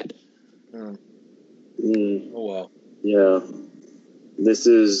bad. Oh, well. Yeah. This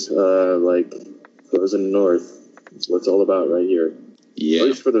is, like, Frozen North. That's what it's all about right here. Yeah. At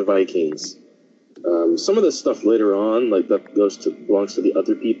least for the Vikings. Some of the stuff later on, like, that belongs to the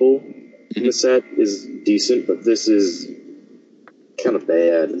other people in the set, is decent, but this is kind of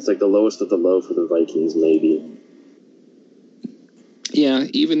bad. It's like the lowest of the low for the Vikings, maybe. Yeah,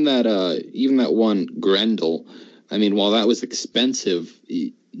 even that one Grendel, I mean, while that was expensive,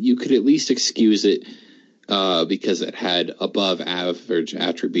 you could at least excuse it because it had above average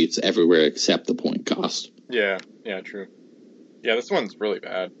attributes everywhere except the point cost. Yeah, true. Yeah, this one's really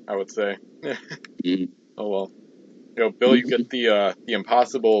bad, I would say. Oh well. Bill, you get the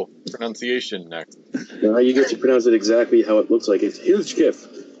impossible pronunciation next. Now you get to pronounce it exactly how it looks like. It's Hildskif.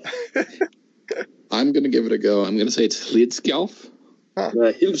 I'm going to give it a go. I'm going to say it's Hlidskjalf.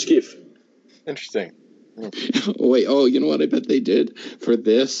 Hildskif. Interesting. Wait, you know what I bet they did for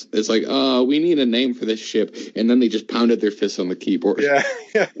this? It's like, we need a name for this ship, and then they just pounded their fists on the keyboard. Yeah.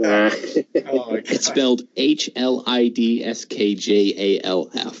 Oh my God. It's spelled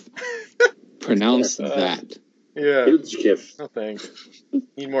HLIDSKJALF. Pronounce that. Yeah. Hildskif. No thanks.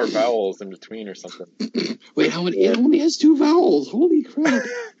 Need more vowels in between or something. Wait, how many? It only has 2 vowels. Holy crap!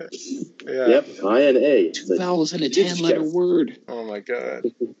 Yeah. Yep, I and A. 2 vowels in a 10-letter word. Oh my god.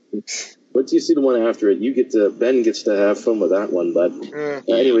 Once you see the one after it, Ben gets to have fun with that one. But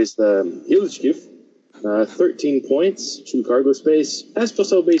anyways, the Hildskif, 13 points, 2 cargo space,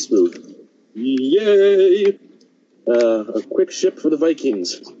 Especial base move. Yay! A quick ship for the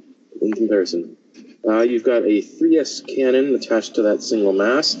Vikings in comparison. You've got a 3S cannon attached to that single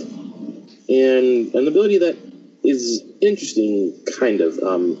mast, and an ability that is interesting, kind of.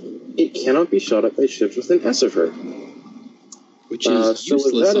 It cannot be shot at by ships with an S of her. Which is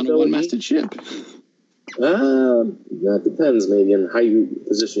useless on a one-masted ship. That depends maybe on how you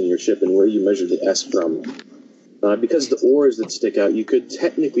position your ship and where you measure the S from. Because the oars that stick out, you could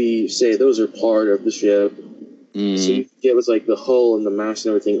technically say those are part of the ship. Mm-hmm. So you get was like the hull and the mast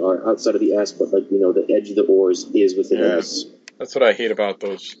and everything are outside of the S, but like the edge of the oars is within S. That's what I hate about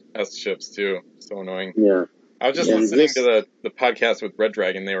those S ships too. So annoying. Yeah. I was just listening to the podcast with Red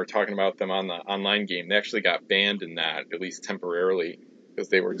Dragon. They were talking about them on the online game. They actually got banned in that, at least temporarily, because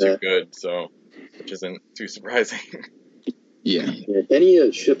they were too good. So, which isn't too surprising. Yeah.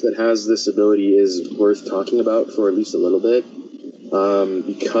 Any ship that has this ability is worth talking about for at least a little bit,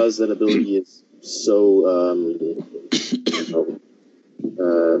 because that ability is so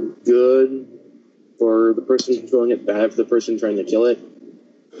good for the person controlling it, bad for the person trying to kill it.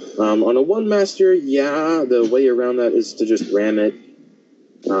 On a one master, the way around that is to just ram it.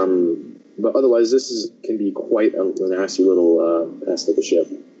 But otherwise, can be quite a nasty little pest of a ship.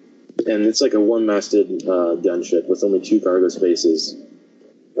 And it's like a one-masted gunship with only 2 cargo spaces.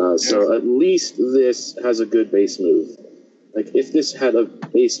 So at least this has a good base move. Like, if this had a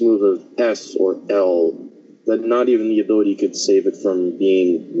base move of S or L, then not even the ability could save it from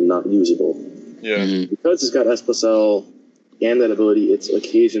being not usable. Yeah. Mm-hmm. Because it's got S plus L and that ability, it's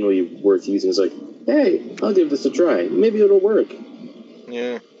occasionally worth using. It's like, hey, I'll give this a try. Maybe it'll work.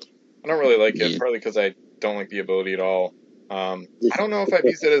 Yeah. I don't really like it, partly because I don't like the ability at all. I don't know if I've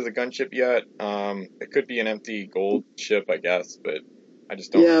used it as a gunship yet. It could be an empty gold ship, I guess, but I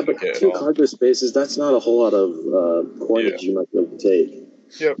just don't like it at all. 2 cargo spaces, that's not a whole lot of coinage you might be able to take.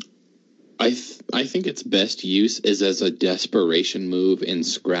 Yep. I think its best use is as a desperation move in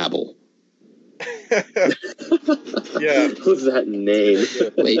Scrabble. Yeah. With that name.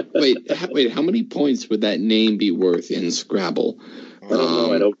 Wait, how many points would that name be worth in Scrabble? I don't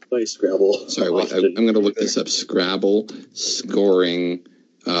know. I don't play Scrabble. Sorry, wait. I'm going to look this up. Scrabble scoring.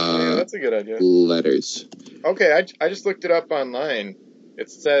 That's a good idea. Letters. Okay, I just looked it up online. It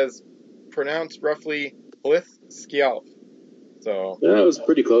says pronounced roughly Hlith Skjalf. So that was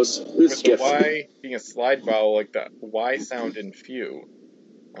pretty close. With the Y being a slide vowel, like the Y sound in few.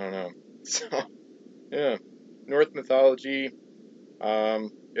 I don't know. So yeah, Norse mythology.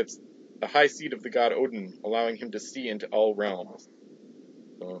 It's the high seat of the god Odin, allowing him to see into all realms.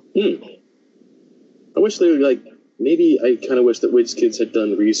 So. I wish they would maybe I kind of wish that WizKids had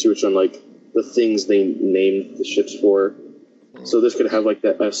done research on the things they named the ships for. So this could have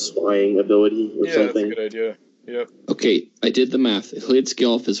that spying ability or something. Yeah, that's a good idea. Yep. Okay, I did the math.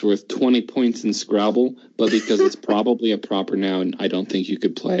 Hlidskjalf is worth 20 points in Scrabble, but because it's probably a proper noun, I don't think you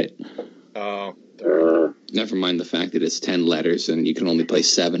could play it. Oh. Never mind the fact that it's 10 letters and you can only play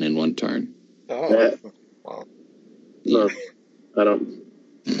 7 in one turn. Oh. Wow. No, I don't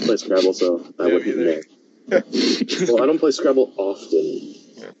play Scrabble, so I wouldn't know. Well, I don't play Scrabble often.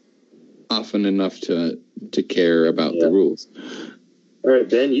 Often enough to care about the rules. All right,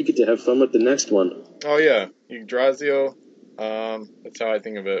 Ben, you get to have fun with the next one. Oh, yeah. Yggdrasil. That's how I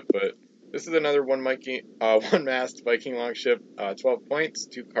think of it. But this is another one-mast Viking longship. 12 points,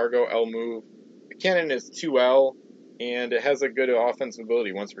 2 cargo, L move. The cannon is 2L, and it has a good offensive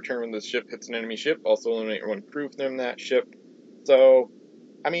ability. Once per turn when this ship hits an enemy ship, also eliminate one crew from that ship. So,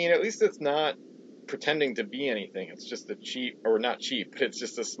 I mean, at least it's not pretending to be anything. It's just a cheap, or not cheap, but it's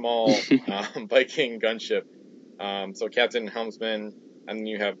just a small Viking gunship. So captain and helmsman, and then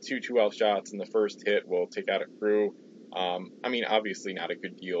you have 2 2L shots, and the first hit will take out a crew. I mean, obviously not a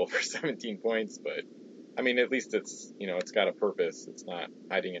good deal for 17 points, but I mean, at least it's got a purpose. It's not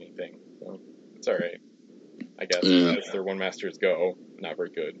hiding anything. So it's all right, I guess. As their one masters go, not very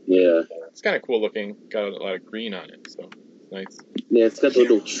good. Yeah. It's kind of cool looking. Got a lot of green on it, so it's nice. Yeah, it's got the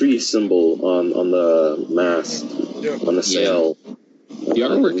little tree symbol on the mast, on the sail. The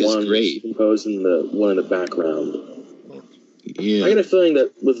artwork is great. Composed in the one in the background. Yeah. I get a feeling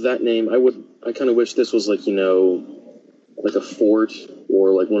that with that name, I kind of wish this was a fort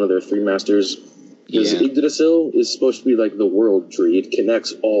or one of their 3 masters. Because Yggdrasil is supposed to be the world tree. It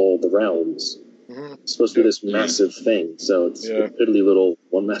connects all the realms. Mm-hmm. supposed to be this massive thing, so it's a piddly little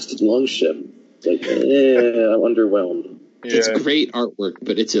one-masted longship. Like, I'm underwhelmed. Yeah. It's great artwork,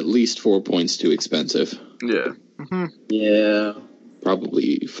 but it's at least 4 points too expensive. Yeah. Mm-hmm. Yeah.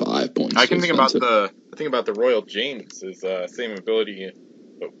 Probably 5 points. I can think about the Royal James is same ability,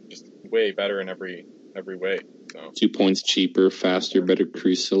 but just way better in every way. So. 2 points cheaper, faster, better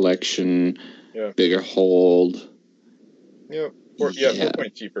crew selection, bigger hold. Yeah. 4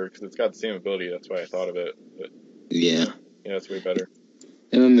 points cheaper because it's got the same ability. That's why I thought of it. But, yeah, it's way better.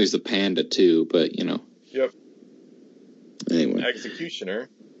 And then there's the Panda too, but you know. Yep. Anyway. Executioner.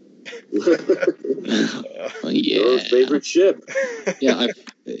 Your favorite ship. Yeah,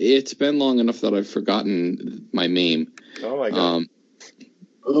 it's been long enough that I've forgotten my meme. Oh my god.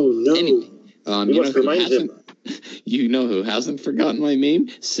 Oh no. Anyway, you know who hasn't forgotten my meme?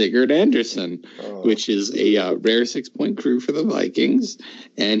 Sigurd Anderson, which is a rare 6-point crew for the Vikings,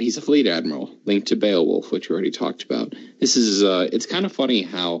 and he's a fleet admiral linked to Beowulf, which we already talked about. This is it's kind of funny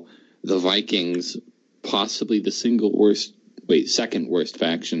how the Vikings, possibly the second worst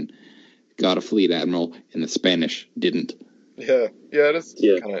faction, got a fleet admiral, and the Spanish didn't. Yeah, that's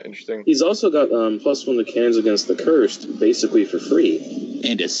kind of interesting. He's also got +1 to cannons against the cursed, basically for free,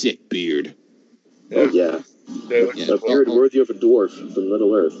 and a sick beard. Oh yeah. A beard worthy of a dwarf from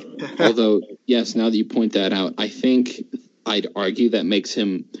Middle Earth. Although, yes, now that you point that out, I think I'd argue that makes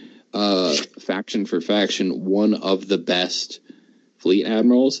him, faction for faction, one of the best fleet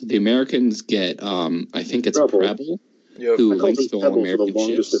admirals. The Americans get, I think it's Preble, who links to all American for the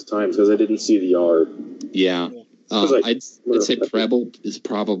longest of times because I didn't see the R. Yeah. I'd say Preble is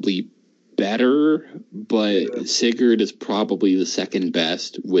probably better, but Sigurd is probably the second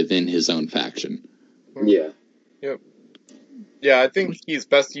best within his own faction. Yeah. Yep. Yeah, I think he's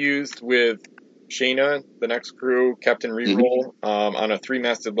best used with Shayna, the next crew, Captain Reroll, on a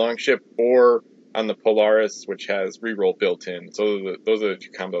 3-masted longship, or on the Polaris, which has Reroll built in. So those are the 2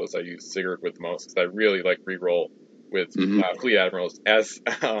 combos I use Sigurd with most, because I really like Reroll with fleet admirals, as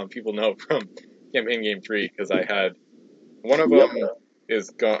people know from Campaign Game 3, because I had one of them is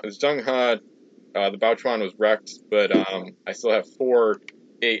Zheng He. The Baochuan was wrecked, but I still have 4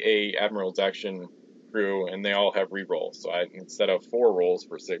 AA Admiral's Action crew, and they all have reroll. So instead of 4 rolls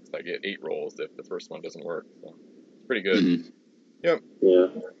for 6, I get 8 rolls if the first one doesn't work. So it's pretty good. Mm-hmm. Yep. Yeah.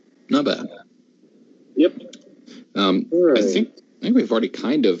 Not bad. Yep. Right. I think we've already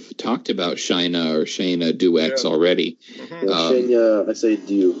kind of talked about Shayna Duex already. Mm-hmm. Shayna, I say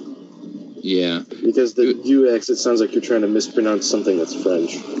Du. Yeah. Because the Duex, it sounds like you're trying to mispronounce something that's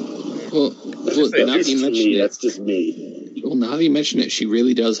French. Well, now that you mention it, that's just me. Well, now that you mention it, she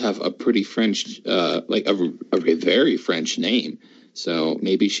really does have a pretty French, like a very French name. So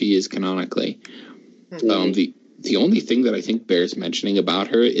maybe she is canonically. Mm-hmm. The only thing that I think bears mentioning about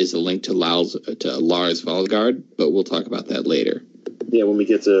her is a link to Lars Valgard, but we'll talk about that later. Yeah, when we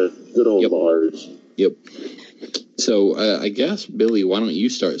get to good old Lars. Yep. So I guess, Billy, why don't you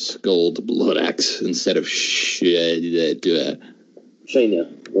start Skuld Bloodaxe instead of Shayna,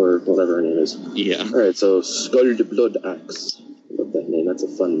 or whatever her name is. Yeah. All right, so Skuld Bloodaxe. Love that name. That's a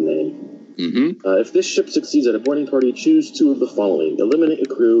fun name. Mm-hmm. If this ship succeeds at a boarding party, choose 2 of the following: eliminate a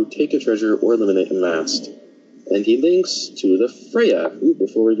crew, take a treasure, or eliminate a mast. And he links to the Freya.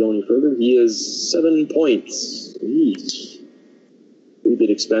 Before we go any further, he is 7 points each. A bit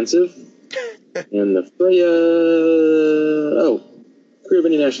expensive. And the Freya... crew of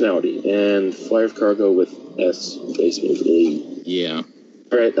any nationality. And flyer of cargo with S, basically. Yeah.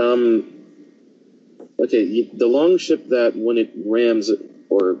 Alright, okay, the longship that when it rams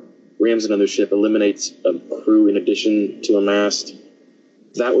another ship, eliminates a crew in addition to a mast,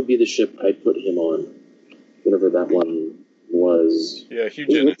 that would be the ship I'd put him on. Whatever that one was. Yeah,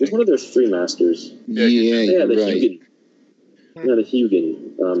 Hugin. It's one of their 3 masters. Yeah, the right. Hugin. Yeah, the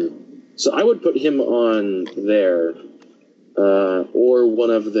Hugin. So I would put him on there, or one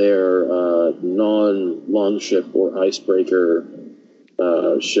of their non-longship or icebreaker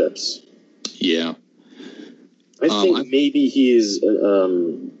ships. Yeah. I think maybe he's a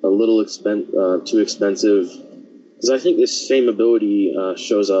little too expensive, because I think this same ability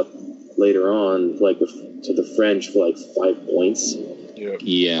shows up later on, like to the French for like 5 points.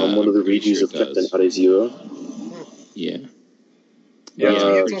 Yeah. On one of the regies of Captain Arezio. Yeah. Yeah,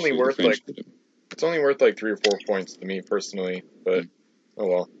 it's only worth like 3 or 4 points to me personally, but oh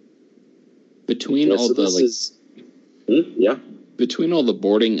well. Between all the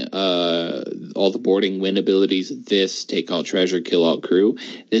boarding win abilities, this take all treasure, kill all crew,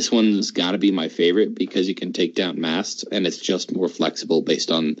 this one's got to be my favorite because you can take down masts and it's just more flexible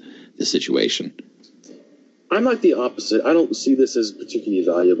based on the situation. I'm like the opposite. I don't see this as particularly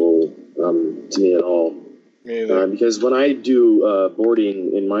valuable to me at all. Me either. Because when I do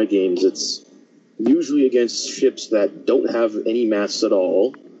boarding in my games, it's usually against ships that don't have any mass at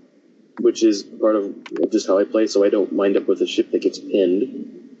all, which is part of just how I play, so I don't wind up with a ship that gets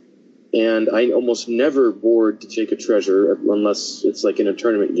pinned. And I almost never board to take a treasure unless it's like in a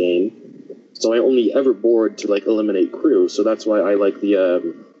tournament game. So I only ever board to like eliminate crew. So that's why I like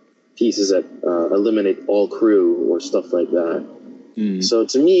the pieces that eliminate all crew or stuff like that. So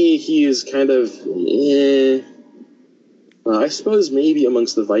to me, he is kind of I suppose maybe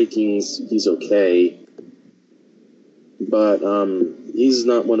amongst the Vikings he's okay, but he's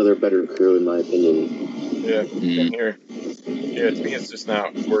not one of their better crew in my opinion. Yeah, here. Yeah, to me it's just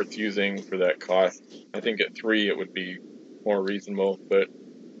not worth using for that cost. I think at 3 it would be more reasonable, but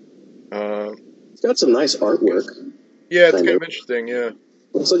it's got some nice artwork. Yeah, it's kind of interesting. Yeah,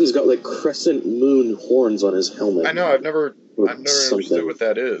 looks like he's got like crescent moon horns on his helmet. I know. I've never understood what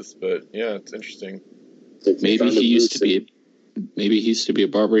that is, but yeah, it's interesting. Maybe he used to be a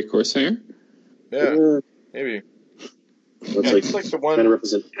Barbary Corsair. Yeah, maybe. It's like the one kind of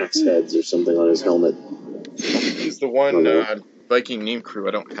represent axe heads or something on his helmet. He's the one Viking name crew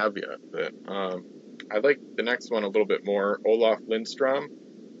I don't have yet, but I like the next one a little bit more. Olaf Lindstrom,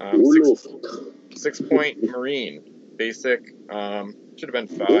 6-point Marine, basic. Should have been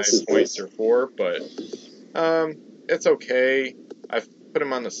 5 points or 4, but it's okay. I've put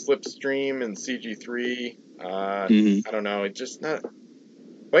him on the Slipstream in CG3. I don't know. It's just not.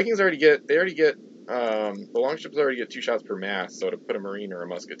 Vikings already get. The longships already get 2 shots per mast, so to put a Marine or a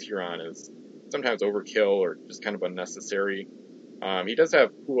Musketeer on is sometimes overkill or just kind of unnecessary. He does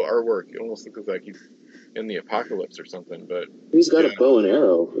have cool artwork. It almost looks like he's in the apocalypse or something, but he's got a bow and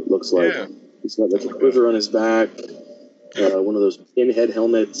arrow. It looks like he's got like a quiver on his back. One of those pinhead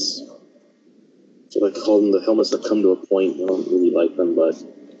helmets. So I call them the helmets that come to a point. I don't really like them, but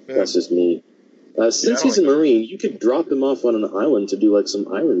that's just me. Since he's a Marine, you could drop him off on an island to do like some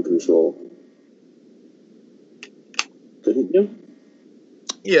island control. Couldn't you?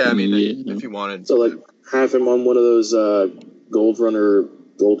 Yeah, I mean, if you wanted. So like have him on one of those gold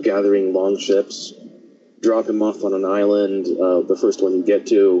gathering long ships, drop him off on an island, the first one you get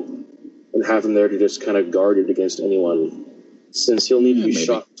to, and have him there to just kind of guard it against anyone. Since he'll need to be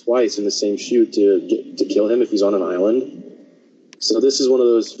shot twice in the same shoot to kill him if he's on an island. So this is one of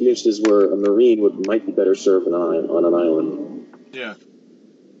those instances where a Marine might be better served on an island. Yeah.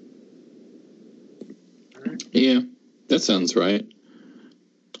 Yeah, that sounds right.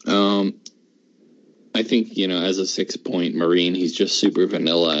 I think, as a 6-point Marine, he's just super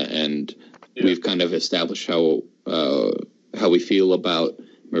vanilla, and we've kind of established how we feel about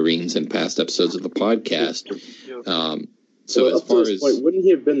Marines in past episodes of the podcast. So as far as point, wouldn't he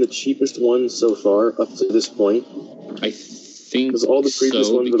have been the cheapest one so far up to this point? I think because all the previous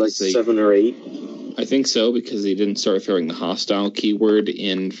ones were like 7 or 8. I think so, because they didn't start throwing the hostile keyword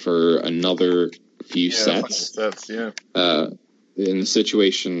in for another few sets. And the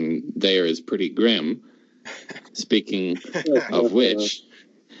situation there is pretty grim. Speaking of which,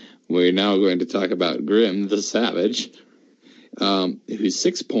 we're now going to talk about Grim the Savage, who's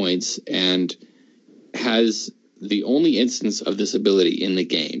 6 points and has the only instance of this ability in the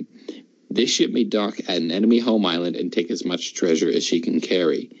game. This ship may dock at an enemy home island and take as much treasure as she can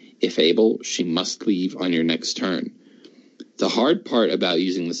carry. If able, she must leave on your next turn. The hard part about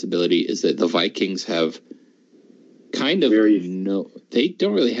using this ability is that the Vikings have kind of they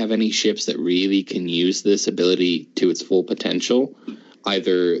don't really have any ships that really can use this ability to its full potential.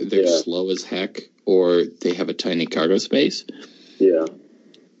 Either they're slow as heck or they have a tiny cargo space. Yeah.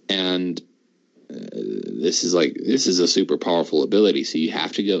 And this is a super powerful ability, so you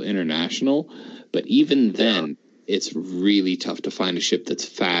have to go international. But even then, it's really tough to find a ship that's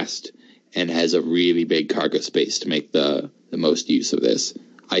fast and has a really big cargo space to make the most use of this.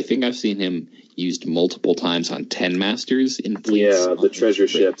 I think I've seen him used multiple times on 10 Masters in fleets. Yeah, the treasure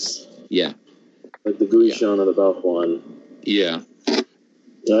ships. Yeah. Like the Guishan or the Balhuan. Yeah.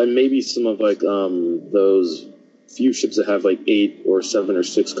 Maybe some of like those few ships that have like 8 or 7 or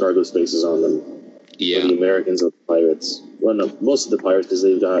 6 cargo spaces on them. Yeah. The Americans or the pirates. Well, no, most of the pirates, because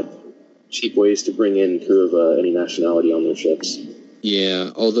they've got cheap ways to bring in crew of any nationality on their ships. Yeah,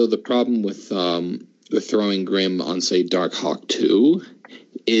 although the problem with throwing Grim on, say, Darkhawk 2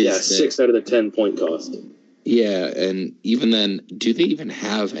 is 6 out of the 10 point cost. Yeah, and even then, do they even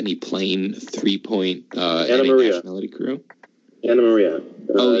have any plain 3-point Anna Maria nationality crew? Anna Maria.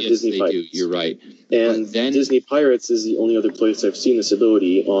 Yes, Disney they Pirates. do. You're right. And then, Disney Pirates is the only other place I've seen this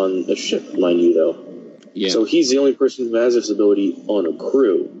ability on a ship, mind you, though. Yeah. So he's the only person who has this ability on a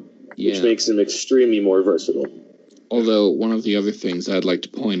crew. which makes him extremely more versatile. Although, one of the other things I'd like to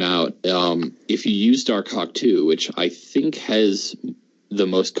point out, if you use Darkhawk 2, which I think has the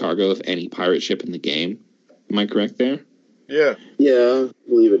most cargo of any pirate ship in the game, am I correct there? Yeah. Yeah, I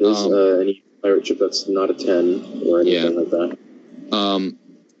believe it is. Any pirate ship that's not a 10 or anything like that.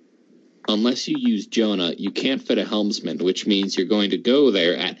 Unless you use Jonah, you can't fit a helmsman, which means you're going to go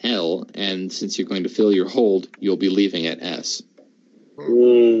there at L, and since you're going to fill your hold, you'll be leaving at S.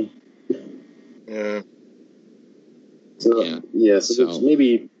 Yeah. So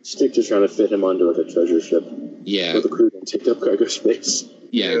maybe stick to trying to fit him onto like a treasure ship. Yeah. Where the crew don't take up cargo space.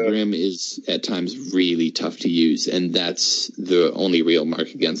 Yeah, Grim is at times really tough to use, and that's the only real mark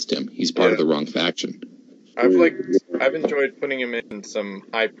against him. He's part of the wrong faction. I've enjoyed putting him in some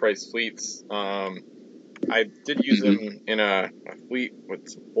high price fleets. I did use him in a fleet with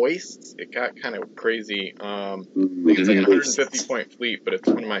some hoists. It got kind of crazy. I think it's like a 150 point fleet, but it's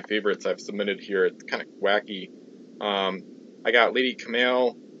one of my favorites I've submitted here. It's kind of wacky. I got Lady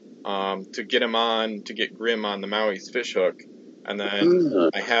Kamel to get him on, to get Grim on the Maui's fishhook. And then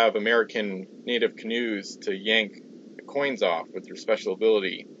I have American native canoes to yank the coins off with their special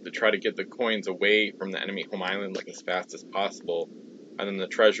ability to try to get the coins away from the enemy home island like as fast as possible. And then the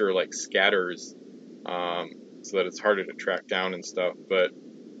treasure like scatters so that it's harder to track down and stuff.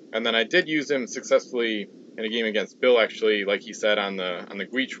 And then I did use him successfully in a game against Bill, actually, like he said, on the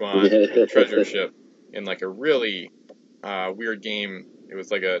Guichuan treasure ship in like a really weird game. It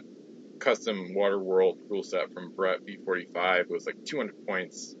was like a custom Waterworld rule set from Brett V45. It was like 200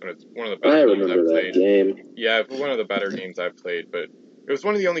 points, and it's one of the better games I've played. Game. Yeah, it was one of the better games I've played, but it was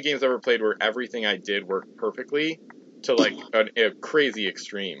one of the only games I ever played where everything I did worked perfectly to like a crazy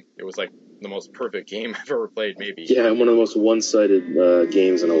extreme. It was like the most perfect game I've ever played, maybe. Yeah, one of the most one-sided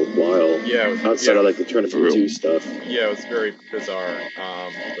games in a while. Yeah, outside of like the Tournament 2 stuff. Yeah, it was very bizarre,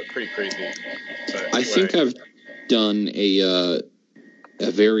 but pretty crazy. But I think I've done a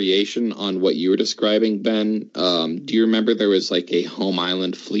variation on what you were describing, Ben. Do you remember there was like a Home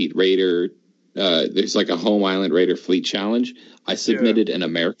Island Fleet Raider? There's like a Home Island Raider Fleet Challenge. I submitted an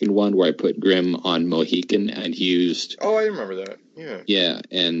American one where I put Grim on Mohican and used... Oh, I remember that. Yeah. Yeah,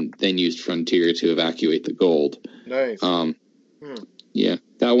 and then used Frontier to evacuate the gold. Nice. Yeah,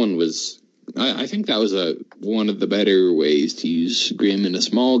 that one was... I think that was one of the better ways to use Grim in a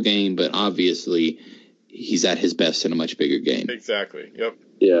small game, but obviously he's at his best in a much bigger game. Exactly, yep.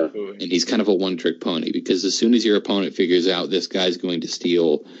 Yeah. Absolutely. And he's kind of a one-trick pony, because as soon as your opponent figures out this guy's going to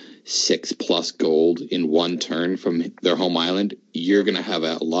steal 6+ gold in one turn from their home island, you're going to have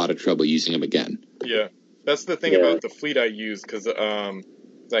a lot of trouble using him again. Yeah, that's the thing about the fleet I used, because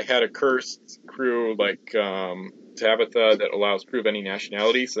I had a cursed crew like Tabitha that allows crew of any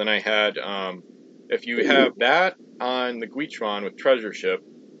nationality. So then I had, if you have that on the Guichuan with treasure ship,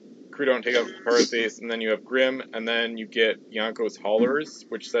 crew don't take up power space, and then you have Grim, and then you get Yanko's haulers,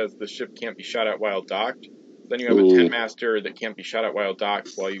 which says the ship can't be shot at while docked. Then you have a 10 master that can't be shot at while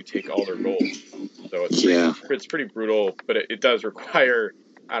docked while you take all their gold. So it's pretty brutal, but it does require,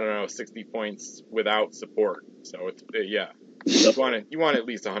 60 points without support. So it's you want at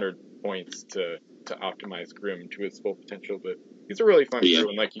least 100 points to optimize Grim to its full potential. But he's a really fun crew,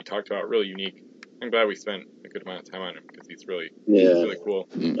 and like you talked about, really unique. I'm glad we spent a good amount of time on him because he's really cool.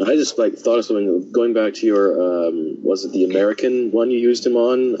 I just thought of something going back to your was it the American one you used him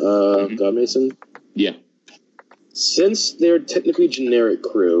on, God Mason? Yeah. Since they're technically generic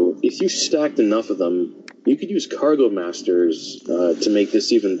crew, if you stacked enough of them, you could use cargo masters to make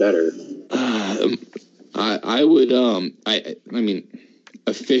this even better. I would I mean,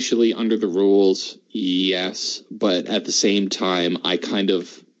 officially under the rules, yes, but at the same time, I kind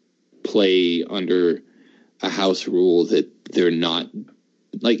of play under a house rule that they're not,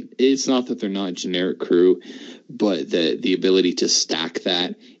 like, it's not that they're not generic crew, but the ability to stack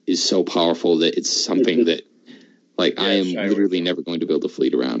that is so powerful that it's something that, like, I am literally never going to build a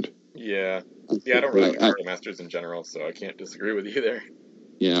fleet around. Yeah, I don't really like cargo masters in general, so I can't disagree with you there.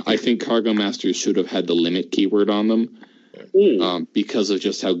 Yeah, I think cargo masters should have had the limit keyword on them. Because of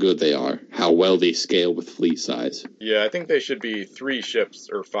just how good they are, how well they scale with fleet size. Yeah, I think they should be 3 ships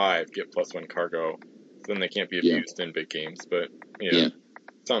or 5 get +1 cargo. Then they can't be abused in big games. But the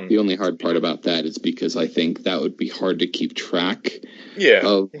only hard part about that is because I think that would be hard to keep track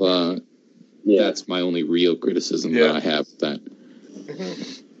of. That's my only real criticism that I have with that.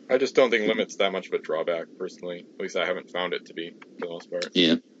 I just don't think limit's that much of a drawback, personally. At least I haven't found it to be, for the most part.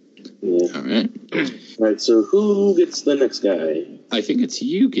 Yeah. All right, so who gets the next guy? I think it's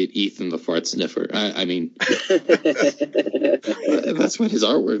you get Ethan the Fart Sniffer. I mean, that's what his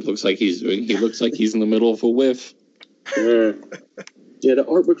artwork looks like he's doing. He looks like he's in the middle of a whiff. Yeah, the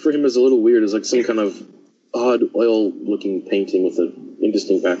artwork for him is a little weird. It's like some kind of odd oil-looking painting with an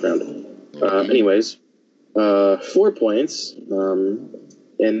indistinct background. Anyways, 4 points.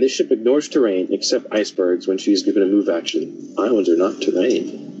 And this ship ignores terrain except icebergs when she's given a move action. Islands are not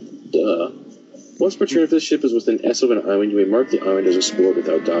terrain. Duh. Once per turn, if this ship is within S of an island, you may mark the island as explored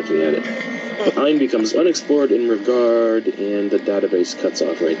without docking at it. The island becomes unexplored in regard, and the database cuts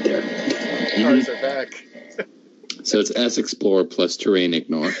off right there. Cars are back. So it's S explore plus terrain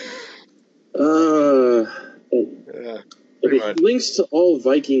ignore. It links to all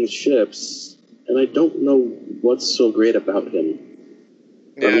Viking ships, and I don't know what's so great about him.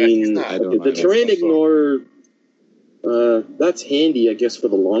 Yeah, I mean, the terrain ignore, that's handy, I guess, for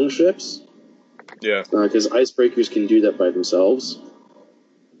the long ships. Yeah. Because icebreakers can do that by themselves.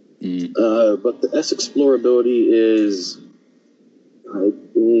 But the S explore ability is...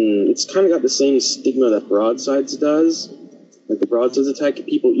 it's kind of got the same stigma that broadsides does. Like the broadsides attack,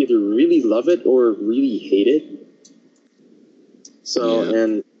 people either really love it or really hate it. So,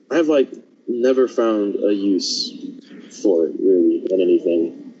 and I've never found a use for it really in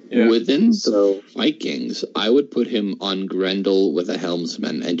anything. Yeah. Within the Vikings, I would put him on Grendel with a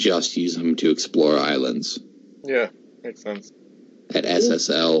helmsman and just use him to explore islands. Yeah, makes sense. At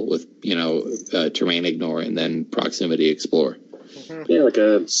SSL with, terrain ignore and then proximity explore. Yeah, like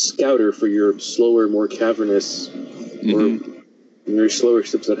a scouter for your slower, more cavernous, or your slower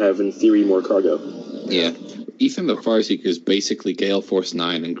ships that have, in theory, more cargo. Yeah. Ethan the Farseeker is basically Gale Force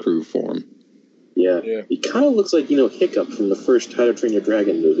 9 in crew form. Yeah. He kind of looks like, Hiccup from the first How to Train Your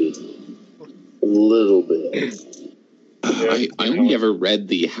Dragon movie. A little bit. I only ever read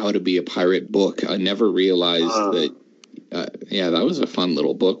the How to Be a Pirate book. I never realized that... that was a fun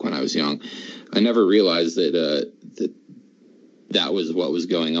little book when I was young. I never realized that that was what was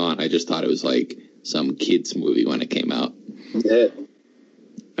going on. I just thought it was like some kids movie when it came out. Yeah.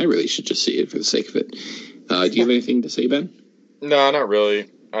 I really should just see it for the sake of it. Do you have anything to say, Ben? No, not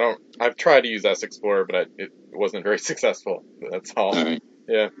really. I've tried to use S Explorer, but it wasn't very successful. That's all. All right.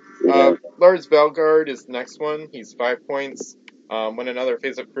 Yeah. Lars Belgard is the next one. He's 5 points. When another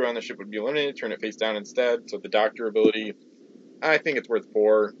face-up crew on the ship would be eliminated, turn it face down instead. So the Doctor ability, I think it's worth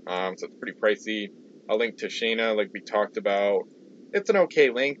 4. So it's pretty pricey. A link to Shayna, like we talked about. It's an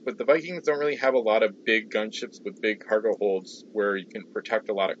okay link, but the Vikings don't really have a lot of big gunships with big cargo holds where you can protect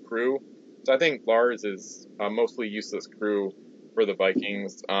a lot of crew. So I think Lars is a mostly useless crew for the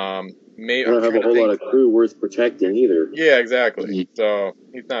Vikings. Don't have a whole lot of crew worth protecting either. Yeah, exactly. So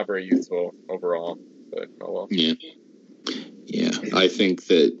he's not very useful overall. But oh well. Yeah, I think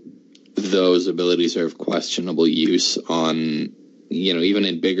that those abilities are of questionable use on, even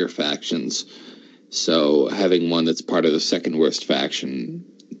in bigger factions. So having one that's part of the second worst faction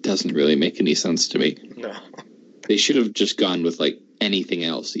doesn't really make any sense to me. No. They should have just gone with anything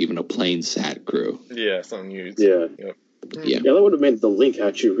else, even a plain SAT crew. Yeah, something used. Yeah. Yep. Yeah, that would have made the link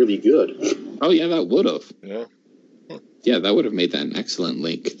actually really good. Oh yeah, that would have. Yeah. Yeah, that would have made that an excellent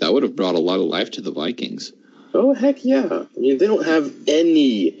link. That would have brought a lot of life to the Vikings. Oh heck yeah! I mean, they don't have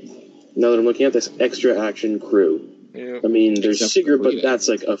any. Now that I'm looking at this extra action crew. Yeah. I mean, there's Sigurd, but that's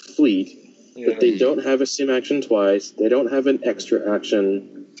like a fleet. Yeah. But they don't have a sim action twice. They don't have an extra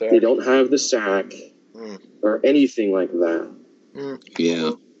action. They don't have the sack or anything like that.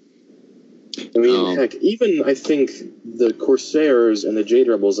 Yeah. I mean, heck, even I think the Corsairs and the Jade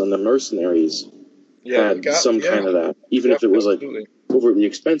Rebels and the Mercenaries had some kind of that, even if it was overtly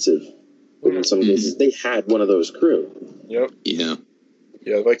expensive. In some cases, they had one of those crew. Yep. Yeah.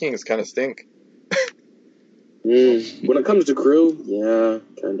 Yeah, the Vikings kind of stink. When it comes to crew, yeah,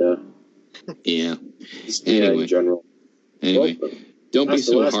 kind of. Yeah. In general. Anyway, don't be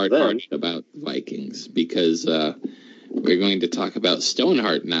so hard-hearted about Vikings, because we're going to talk about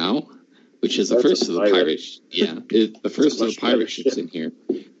Stoneheart now, which is the first of the pirate. The first of the pirate ships in here.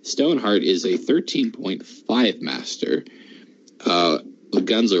 Stoneheart is a 13.5 master. The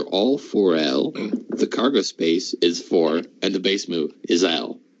guns are all 4L. The cargo space is 4, and the base move is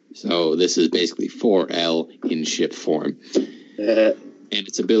L. So this is basically 4L in ship form. And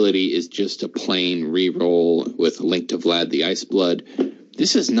its ability is just a plain reroll with a link to Vlad the Iceblood.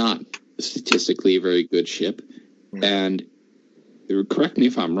 This is not statistically a very good ship. And correct me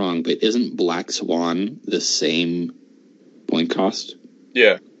if I'm wrong, but isn't Black Swan the same point cost?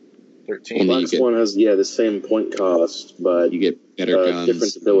 Yeah. 13. Black Swan has, the same point cost, but you get better guns.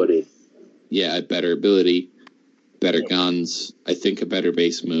 Different ability. Yeah, better ability, better guns, I think a better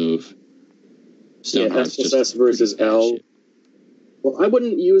base move. Stoneheart's SSS versus L. Ship. Well, I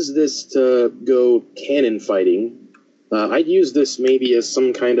wouldn't use this to go cannon fighting. I'd use this maybe as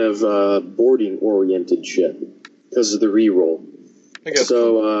some kind of boarding-oriented ship because of the reroll. I guess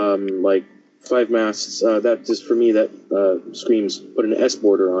so. Like 5 masts. That just for me that screams put an S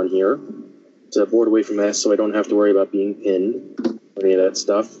border on here to board away from S, so I don't have to worry about being pinned or any of that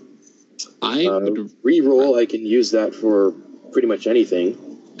stuff. Reroll, I can use that for pretty much anything.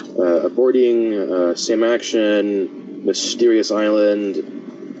 Boarding, same action, mysterious island.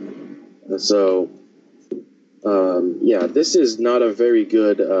 So, yeah, this is not a very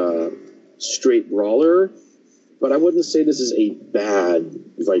good straight brawler, but I wouldn't say this is a bad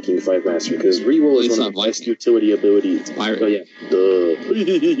Viking 5 master because reroll is one of the best utility abilities. Oh yeah,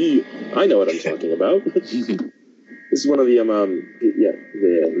 duh. I know what I'm talking about. This is one of the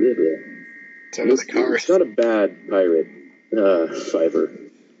It's not a bad pirate fiver.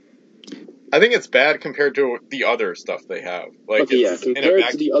 I think it's bad compared to the other stuff they have. Like, okay, yeah,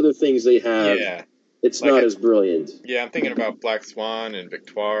 compared to the other things they have, it's like not as brilliant. Yeah, I'm thinking about Black Swan and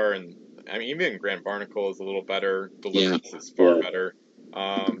Victoire, and I mean even Grand Barnacle is a little better. Deliverance is far better.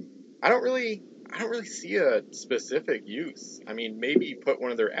 I don't really see a specific use. I mean, maybe put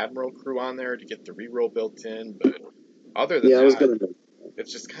one of their Admiral crew on there to get the reroll built in, but other than that,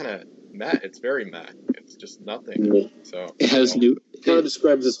 it's just kind of meh. It's very meh. It's just nothing. Meh. So it has new. Kind of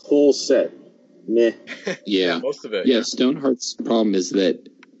describes this whole set. Meh. Yeah, most of it. Yeah, Stoneheart's problem is that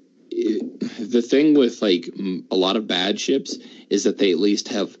the thing with like a lot of bad ships is that they at least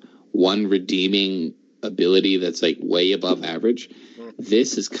have one redeeming ability that's like way above average.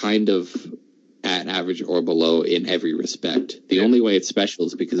 This is kind of at average or below in every respect. The only way it's special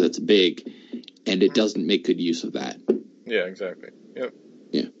is because it's big, and it doesn't make good use of that. Yeah, exactly. Yep.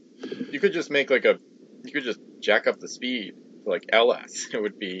 Yeah. You could just make you could just jack up the speed to like LS. It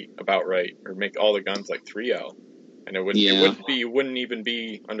would be about right, or make all the guns like 3L, and it wouldn't even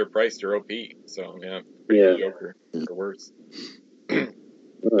be underpriced or OP. So yeah, pretty mediocre or worse. The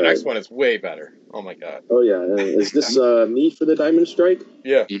next one is way better. Oh my god. Oh yeah, is this me for the Diamond Strike?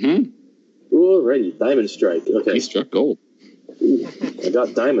 Yeah. Alrighty, Diamond Strike. Okay. He struck gold. I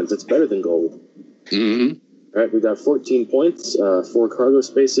got diamonds. It's better than gold. Alright, we got 14 points, 4 cargo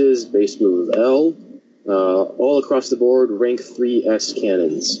spaces, base move of L, all across the board, rank 3 S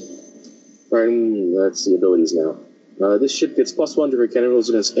cannons. Alright, that's the abilities now. This ship gets +1 to her cannon rolls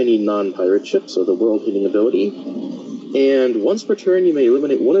against any non-pirate ship, so the world-hitting ability. And once per turn, you may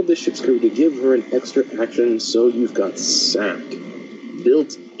eliminate one of the ship's crew to give her an extra action, so you've got Sack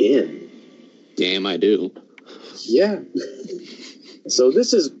built in. Damn, I do. Yeah. So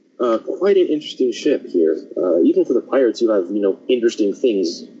this is quite an interesting ship here. Even for the pirates, you have, interesting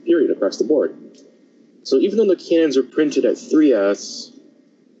things, period, across the board. So even though the cannons are printed at 3S,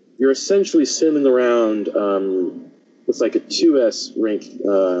 you're essentially sailing around with like a 2S rank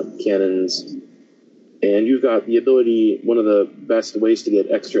cannons. And you've got the ability, one of the best ways to get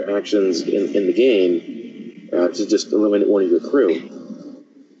extra actions in the game, to just eliminate one of your crew.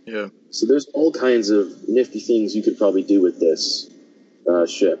 Yeah. So there's all kinds of nifty things you could probably do with this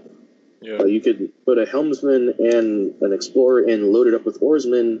ship. Yeah. You could put a helmsman and an explorer and load it up with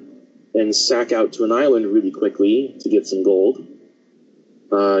oarsmen and sack out to an island really quickly to get some gold.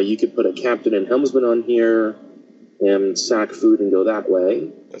 You could put a captain and helmsman on here and sack food and go that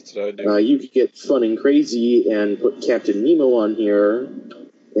way. That's what I do. You could get fun and crazy and put Captain Nemo on here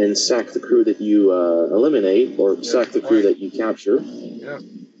and sack the crew that you eliminate, or sack the crew that you capture. Yeah.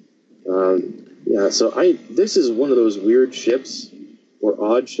 So this is one of those weird ships or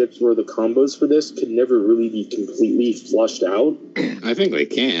odd ships where the combos for this could never really be completely flushed out. I think they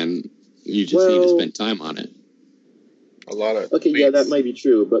can. You just need to spend time on it. A lot of that might be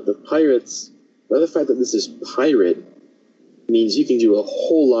true, but the pirates, by the fact that this is pirate, means you can do a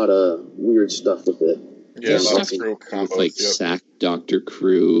whole lot of weird stuff with it. Yeah, lots of crew combos. With like Sack Doctor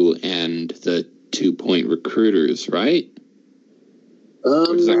Crew and the 2-point recruiters, right?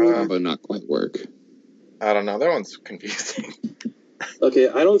 Does that combo not quite work? I don't know. That one's confusing. Okay,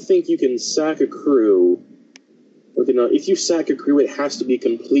 I don't think you can sack a crew. Okay, no, if you sack a crew, it has to be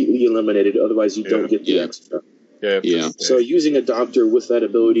completely eliminated, otherwise you don't get the extra. Yeah. So using a doctor with that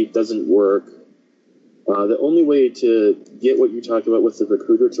ability doesn't work. The only way to get what you're talking about with the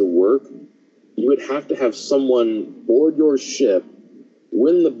recruiter to work, you would have to have someone board your ship,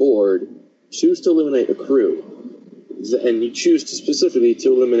 win the board, choose to eliminate a crew, and you choose to specifically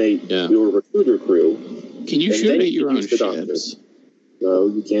to eliminate your recruiter crew. Can you shoot at your own ships? No,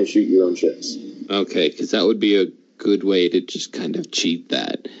 you can't shoot your own ships. Okay, because that would be a good way to just kind of cheat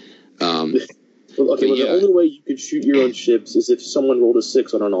that. The only way you could shoot your own ships is if someone rolled a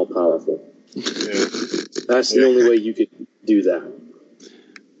 6 on an all-powerful. That's the only way you could do that.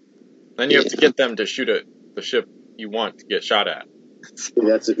 Then you have to get them to shoot at the ship you want to get shot at.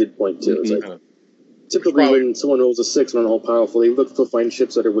 That's a good point too. It's like, typically when someone rolls a 6 on an all-powerful, they look to find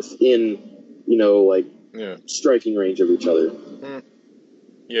ships that are within, striking range of each other.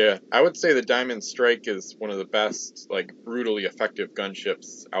 Yeah, I would say the Diamond Strike is one of the best, brutally effective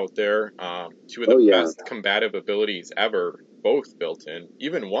gunships out there. Two of the best combative abilities ever, both built in.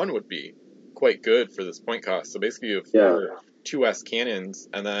 Even one would be quite good for this point cost. So basically you have 4 2S cannons,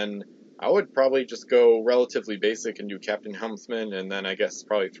 and then I would probably just go relatively basic and do Captain Helmsman, and then I guess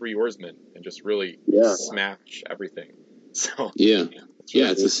probably 3 Oarsmen, and just really smash everything. So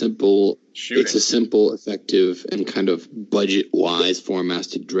it's a simple, effective, and kind of budget-wise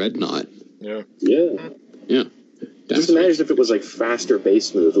 4-masted dreadnought. Yeah. Just imagine if it was faster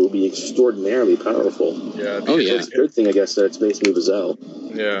base move, it would be extraordinarily powerful. Yeah. It's a good thing, I guess, that its base move is L.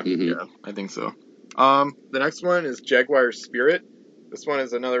 Yeah, yeah, I think so. The next one is Jaguar Spirit. This one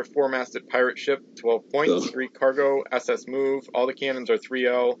is another 4-masted pirate ship, 12 points, 3 cargo, SS move. All the cannons are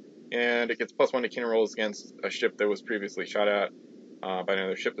 3L, and it gets +1 to cannon rolls against a ship that was previously shot at by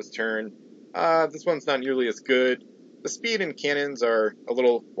another ship this turn. This one's not nearly as good. The speed and cannons are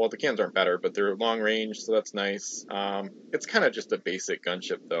the cannons aren't better, but they're long range, so that's nice. It's kind of just a basic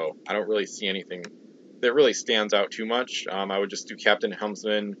gunship, though. I don't really see anything that really stands out too much. I would just do Captain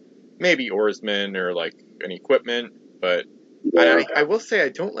Helmsman, maybe Oarsman, or an equipment, but I will say I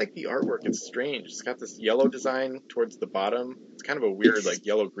don't like the artwork. It's strange. It's got this yellow design towards the bottom. It's kind of a weird,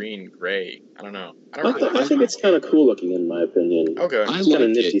 yellow, green, gray. I don't know. I think it's kind of cool looking, in my opinion. Okay. It's kind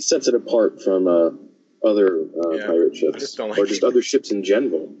of nifty. It sets it apart from other pirate ships. I just don't like or just other ships in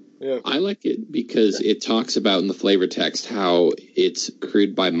general. Yeah. I like it because it talks about in the flavor text how it's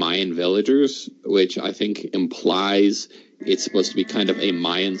crewed by Mayan villagers, which I think implies it's supposed to be kind of a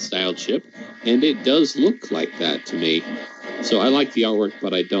Mayan-styled ship, and it does look like that to me. So I like the artwork,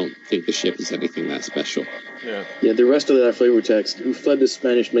 but I don't think the ship is anything that special. Yeah, the rest of that flavor text, who fled the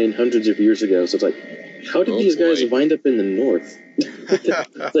Spanish Main hundreds of years ago, so it's how did these guys wind up in the north?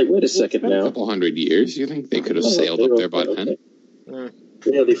 It's wait a second now. A couple hundred years. You think they could have sailed up there by then?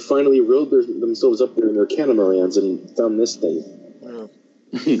 Yeah, they finally rowed themselves up there in their catamarans and found this thing.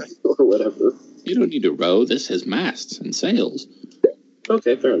 Or whatever. You don't need to row. This has masts and sails.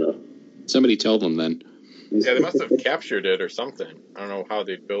 Okay, fair enough. Somebody tell them then. Yeah, they must have captured it or something. I don't know how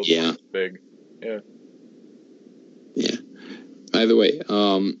they'd build something big. Yeah. By the way,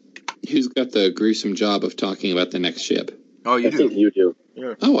 who's got the gruesome job of talking about the next ship? Oh, you do. I think you do.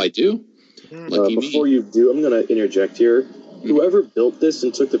 Yeah. Oh, I do? Lucky before you do, I'm going to interject here. Whoever built this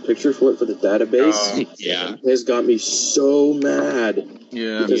and took the picture for it for the database has got me so mad.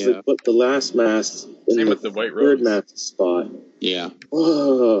 Yeah. Because they put the last mast in the third mast spot. Yeah.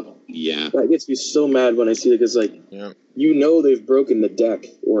 Oh. Yeah. That gets me so mad when I see it, because, they've broken the deck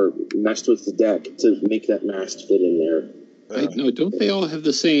or messed with the deck to make that mast fit in there. No, don't they all have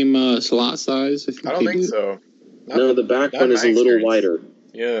the same slot size? I don't think so. No, the back one is a little wider.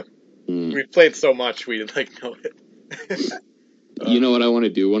 Yeah. We've played so much, we know it. You know what I want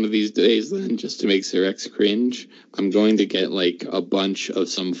to do one of these days then, just to make Cyrex cringe? I'm going to get a bunch of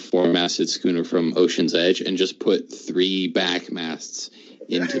some 4-masted schooner from Ocean's Edge and just put 3 back masts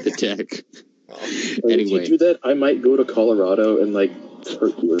into the deck. If Anyway. you do that, I might go to Colorado and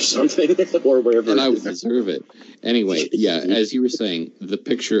hurt you or something, or wherever. And I would deserve it. Anyway, as you were saying, the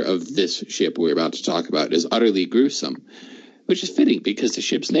picture of this ship we're about to talk about is utterly gruesome. Which is fitting because the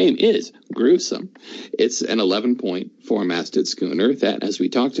ship's name is Gruesome. It's an 11-point 4-masted schooner that, as we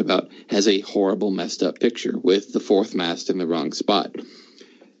talked about, has a horrible messed up picture with the 4th mast in the wrong spot.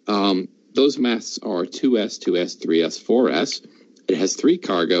 Those masts are 2S, 2S, 3S, 4S. It has 3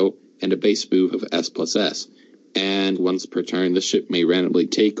 cargo and a base move of S+S. And once per turn, the ship may randomly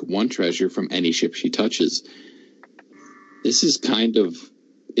take 1 treasure from any ship she touches. This is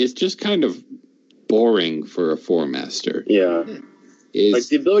it's just kind of boring for a 4-master. Yeah.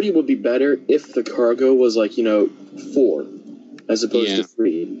 The ability would be better if the cargo was 4 as opposed to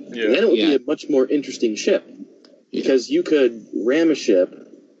 3. Yeah. And then it would be a much more interesting ship. Because you could ram a ship,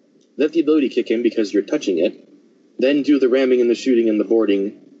 let the ability kick in because you're touching it, then do the ramming and the shooting and the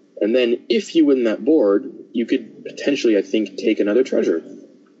boarding, and then if you win that board, you could potentially, I think, take another treasure.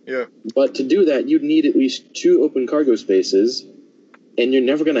 Yeah. But to do that, you'd need at least 2 open cargo spaces, and you're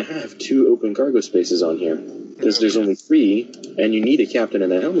never going to have 2 open cargo spaces on here, because there's only 3, and you need a captain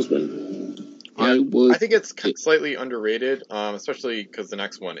and a helmsman. I think it's slightly underrated, especially because the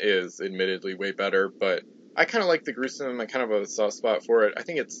next one is admittedly way better, but I kind of like the Gruesome. I kind of have a soft spot for it. I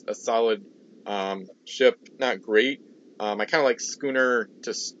think it's a solid ship, not great. I kind of like Schooner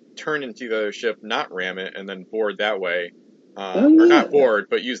to turn into the other ship, not ram it, and then board that way. Or not board,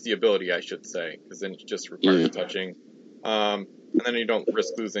 but use the ability, I should say, because then it just requires touching. and then you don't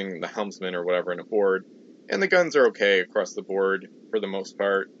risk losing the helmsman or whatever in a board. And the guns are okay across the board for the most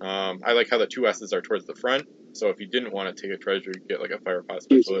part. I like how the 2 S's are towards the front, so if you didn't want to take a treasure, you get like a Firepod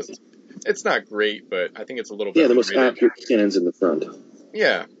Specialist. It's not great, but I think it's a little bit. Yeah, the most accurate cannons in the front.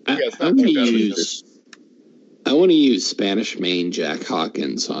 Yeah, it's not too bad. I want to use Spanish Main Jack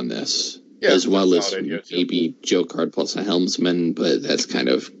Hawkins on this, as well as maybe Joe Card plus a helmsman, but that's kind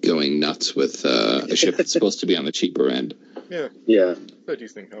of going nuts with a ship that's supposed to be on the cheaper end. Yeah. It's a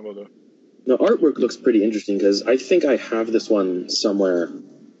decent combo, though. The artwork looks pretty interesting, because I think I have this one somewhere, and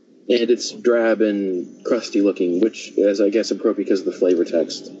it's drab and crusty looking, which is, I guess, appropriate because of the flavor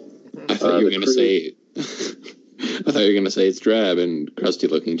text. I thought you were going to say... I thought you were going to say it's drab and crusty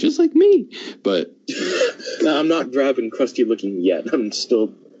looking, just like me, but... No, I'm not drab and crusty looking yet. I'm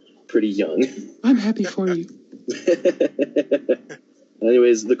still pretty young. I'm happy for you.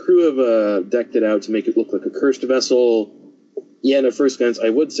 Anyways, the crew have decked it out to make it look like a cursed vessel. Yeah, in a first glance, I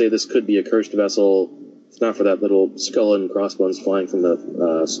would say this could be a cursed vessel. It's not for that little skull and crossbones flying from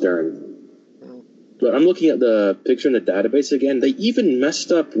the stern. But I'm looking at the picture in the database again. They even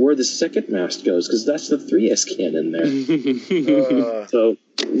messed up where the second mast goes, because that's the 3S cannon there.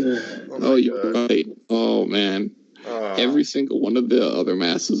 You're right. Oh, man. Every single one of the other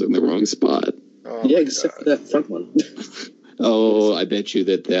masts is in the wrong spot. Except for that front one. I bet you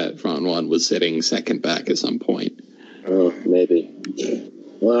that front one was sitting second back at some point. Oh, maybe.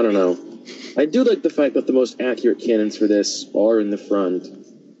 Well, I don't know. I do like the fact that the most accurate cannons for this are in the front.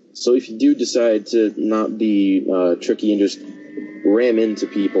 So if you do decide to not be tricky and just ram into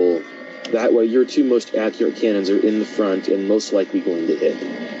people, that way your 2 most accurate cannons are in the front and most likely going to hit.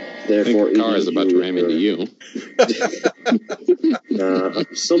 Therefore, I think the car is about to ram into you.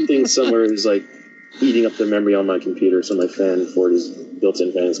 Something somewhere is like eating up the memory on my computer, so my fan for it is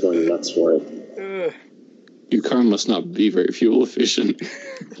built-in fan is going nuts for it. Your car must not be very fuel efficient.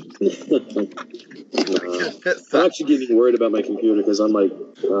 I'm actually getting worried about my computer because I'm like,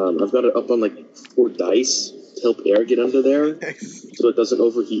 I've got it up on like 4 dice to help air get under there, so it doesn't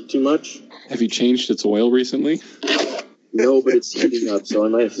overheat too much. Have you changed its oil recently? No, but it's heating up, so I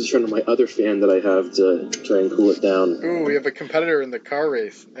might have to turn on my other fan that I have to try and cool it down. Ooh, we have a competitor in the car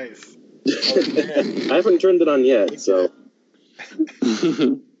race. Nice. I haven't turned it on yet, so.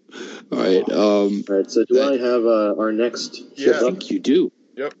 All right. So do I have our next ship up? I think you do.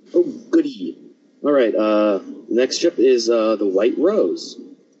 Yep. Oh, goody. All right. Next ship is the White Rose.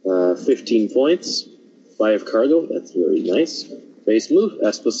 15 points. 5 cargo. That's very nice. Base move.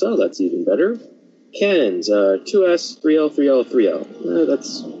 Esposel. That's even better. Cannons. 2S, 3L, 3L, 3L.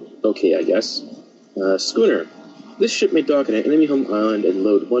 That's okay, I guess. Schooner. This ship may dock at an enemy home island and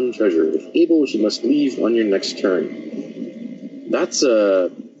load 1 treasure. If able, she must leave on your next turn. That's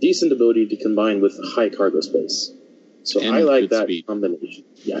a decent ability to combine with high cargo space. So and I like that combination.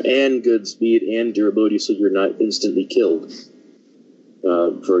 Yeah, and good speed and durability, so you're not instantly killed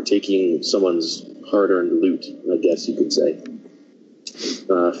for taking someone's hard-earned loot, I guess you could say.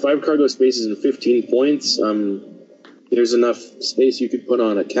 5 cargo spaces and 15 points. There's enough space you could put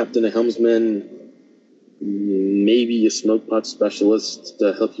on a captain, a helmsman, maybe a smoke pot specialist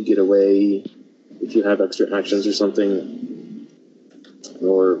to help you get away if you have extra actions or something.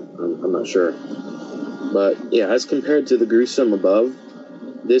 Or, I'm not sure. But, yeah, as compared to the Gruesome above,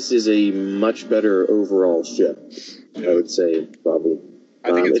 this is a much better overall ship, I would say, probably.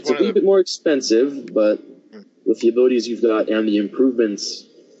 I think it's a little bit more expensive, but with the abilities you've got and the improvements,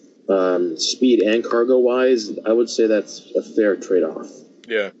 speed and cargo-wise, I would say that's a fair trade-off.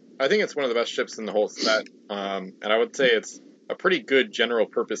 Yeah, I think it's one of the best ships in the whole set, and I would say it's a pretty good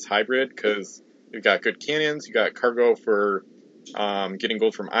general-purpose hybrid, because you've got good cannons, you got cargo for getting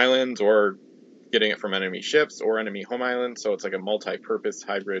gold from islands, or getting it from enemy ships, or enemy home islands, so it's like a multi-purpose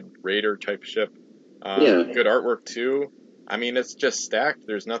hybrid raider-type ship. Good artwork, too. I mean, it's just stacked.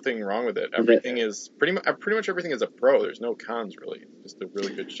 There's nothing wrong with it. Everything is pretty much everything is a pro. There's no cons, really. It's just a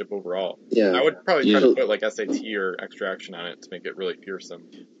really good ship overall. Yeah. I would probably try to put like SAT or extra action on it to make it really fearsome.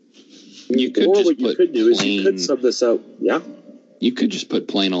 You could you could sub this out. Yeah. You could just put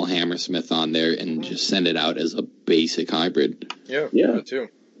plain old Hammersmith on there and just send it out as a basic hybrid. Yeah. That too.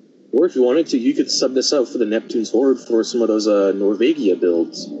 Or if you wanted to, you could sub this out for the Neptune's Horde for some of those Norvegia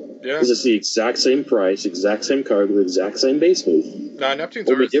builds. Yeah. Because it's the exact same price, exact same cargo, exact same base move. Nah, Neptune's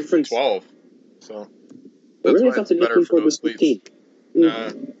Horde is 12. So. That's why it's better for those 15.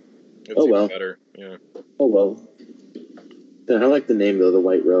 Nah. It's even better. Yeah. Oh, well. I like the name, though, the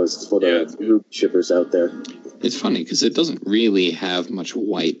White Rose, for the group shippers out there. It's funny, because it doesn't really have much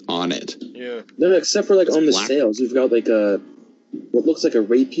white on it. Yeah. No, except for, like, on the sails. You've got, like, what looks like a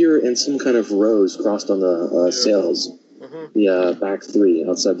rapier and some kind of rose crossed on the sails. the back three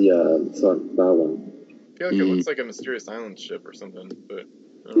outside the front bow one. I feel like it looks like a Mysterious Island ship or something, but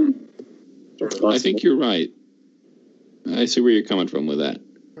I think you're right. I see where you're coming from with that.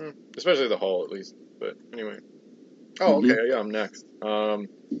 Especially the hull, at least. But anyway. Oh, okay. Yeah, I'm next.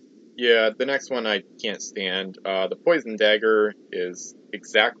 Yeah, the next one I can't stand. The Poison Dagger is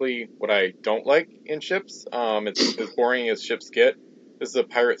exactly what I don't like in ships. It's as boring as ships get. This is a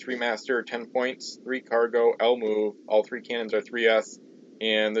Pirate 3-master, 10 points, 3 cargo, L move. All 3 cannons are 3S.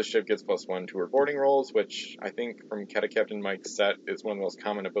 And this ship gets +1 to her boarding rolls, which I think from Captain Mike's set is one of the most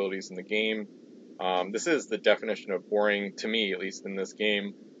common abilities in the game. This is the definition of boring, to me, at least in this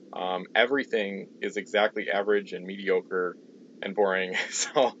game. Everything is exactly average and mediocre and boring,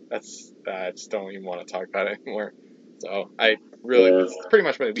 so I just don't even want to talk about it anymore. So it's pretty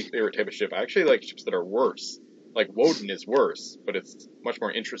much my least favorite type of ship. I actually like ships that are worse. Like Woden is worse, but it's much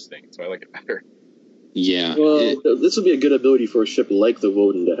more interesting, so I like it better. Yeah. Well, this would be a good ability for a ship like the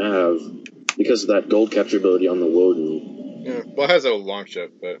Woden to have, because of that gold capture ability on the Woden. Yeah, well, it has a long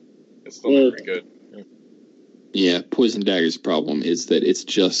ship, but it's still not very good. Yeah, Poison Dagger's problem is that it's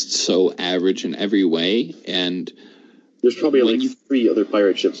just so average in every way, and there's probably 3 other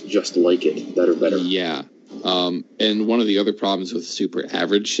pirate ships just like it that are better. Yeah. And one of the other problems with super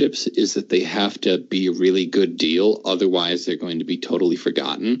average ships is that they have to be a really good deal, otherwise they're going to be totally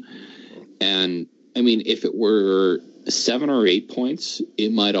forgotten. And, I mean, if it were 7 or 8 points,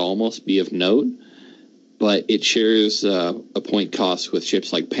 it might almost be of note, but it shares a point cost with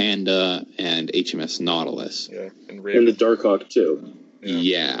ships like Panda and HMS Nautilus. Yeah, and the Darkhawk, too.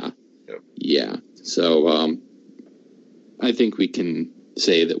 Yeah. Yeah. So, I think we can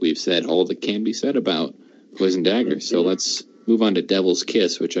say that we've said all that can be said about Poison Dagger. So let's move on to Devil's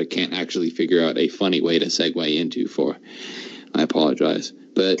Kiss, which I can't actually figure out a funny way to segue into for. I apologize.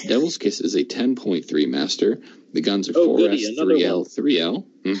 But Devil's Kiss is a 10.3 master. The guns are 4S, 3L,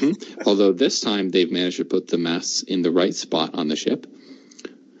 3L. Although this time they've managed to put the masts in the right spot on the ship.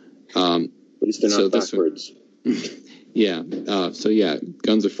 At least they're not backwards. Yeah.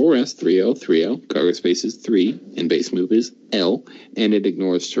 Guns are 4S, 3L, 3L. Cargo space is 3, and base move is L, and it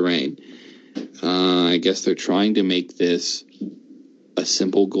ignores terrain. I guess they're trying to make this a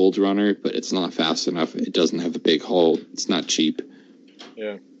simple gold runner, but it's not fast enough. It doesn't have the big hull. It's not cheap.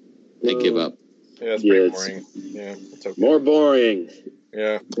 Yeah. They give up. Yeah, it's pretty boring. Yeah, it's okay. More boring.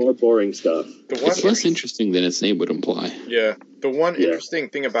 Yeah. More boring stuff. It's less interesting than its name would imply. Yeah. The one interesting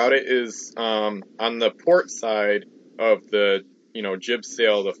thing about it is on the port side of the jib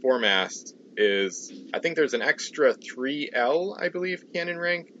sail, the foremast is, I think there's an extra 3L, I believe, cannon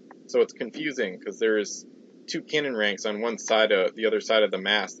rank. So it's confusing because there's 2 cannon ranks on one side of the other side of the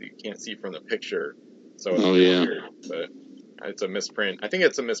mast that you can't see from the picture. So it's weird, but it's a misprint. I think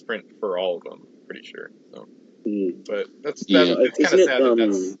it's a misprint for all of them. Pretty sure. So, but it's kind of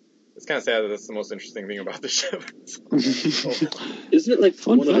sad. It's kind of sad that that's the most interesting thing about the ship. Isn't it like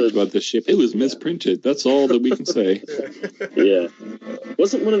fun fact about the ship? It was misprinted. That's all that we can say. Yeah.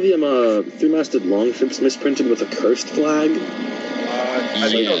 Wasn't one of the 3-masted longships misprinted with a cursed flag? I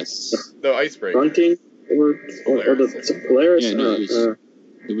think the icebreaker. Fronting or the Polaris? Yeah, no,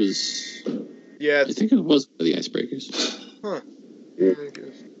 it was. Yeah, I think it was one of the icebreakers. Huh.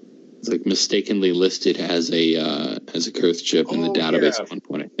 It's like mistakenly listed as a cursed ship in the database at one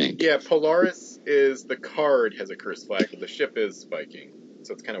point, I think. Yeah, Polaris is the card has a cursed flag, but the ship is Viking,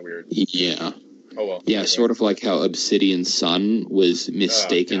 so it's kind of weird. Yeah. Oh well. Yeah, sort of like how Obsidian Sun was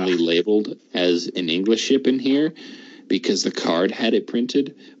mistakenly labeled as an English ship in here because the card had it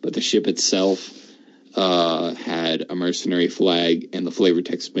printed, but the ship itself had a mercenary flag, and the flavor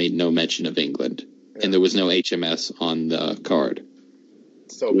text made no mention of England, and there was no HMS on the card.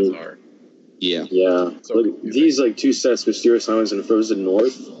 So bizarre. Yeah. Yeah. So these 2 sets, Mysterious Islands and Frozen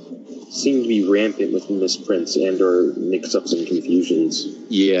North, seem to be rampant with misprints and or mix-ups and confusions.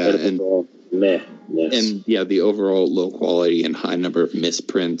 Yeah, and the overall low quality and high number of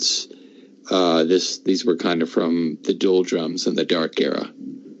misprints. These were kind of from the dual drums and the Dark Era.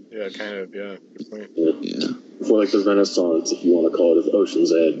 Yeah, kind of. Yeah. Good point. Yeah. Before the Renaissance, if you want to call it, of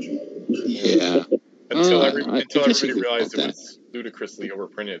Ocean's Edge. Yeah. Until everybody realized it was ludicrously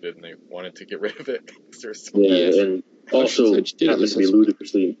overprinted and they wanted to get rid of it. And also happens to be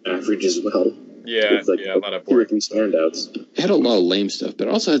ludicrously average as well. Yeah, with a lot of 2 or 3 standouts. It had a lot of lame stuff, but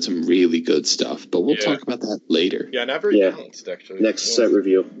it also had some really good stuff. But we'll talk about that later. Yeah, not very balanced, actually. Next set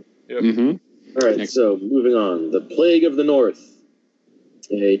review. Yep. Mm-hmm. All right, so moving on. The Plague of the North.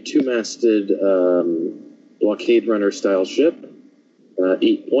 A 2-masted blockade runner style ship.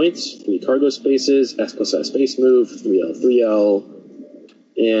 8 points, 3 cargo spaces, S+S space move, 3L, 3L,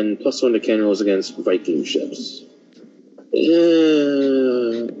 and +1 to cannon rolls against Viking ships.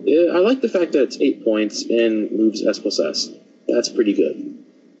 Yeah, I like the fact that it's 8 points and moves S+S. That's pretty good.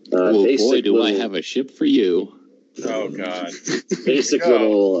 Well, boy, do I have a ship for you. Oh, God. Basic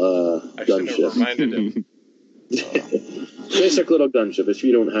little gunship. Reminded him. Basic little gunship if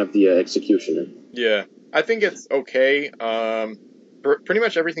you don't have the executioner. Yeah, I think it's okay. Pretty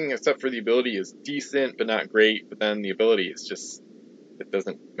much everything except for the ability is decent, but not great. But then the ability is just, it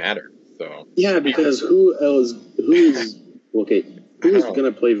doesn't matter. So yeah, because who's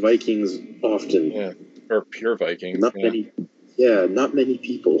gonna play Vikings often? Yeah, or pure Vikings. Not many. Yeah, not many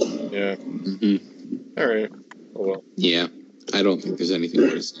people. Yeah. Mm-hmm. All right. Oh, well. Yeah, I don't think there's anything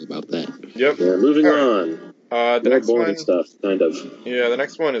more to say about that. Yep. Yeah, moving on. The more next boring one, stuff, kind of. Yeah, the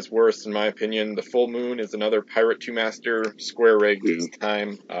next one is worse in my opinion. The Full Moon is another Pirate 2-master, square rig this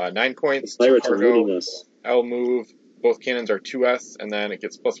time. 9 points, the 2 pirates cargo, are looting us. L move. Both cannons are 2S, and then it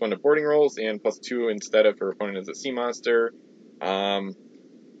gets +1 to boarding rolls and +2 instead if her opponent is a sea monster.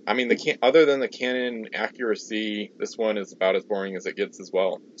 I mean, other than the cannon accuracy, this one is about as boring as it gets as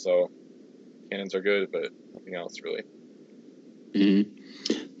well. So, cannons are good, but nothing else really. Mm-hmm.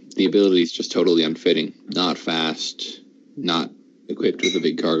 The ability is just totally unfitting. Not fast, not equipped with a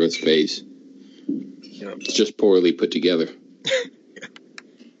big cargo space. Yep. It's just poorly put together.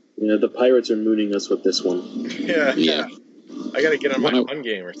 Yeah, the pirates are mooning us with this one. Yeah. I gotta get on my fun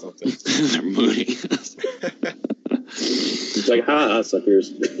game or something. They're mooning us. It's like,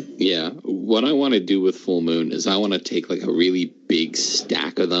 suckers. Yeah. What I want to do with Full Moon is I want to take like a really big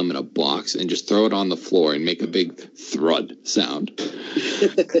stack of them in a box and just throw it on the floor and make a big thud sound.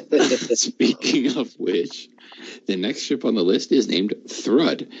 Speaking of which, the next ship on the list is named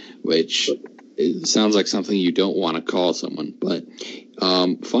Thrud, which sounds like something you don't want to call someone. But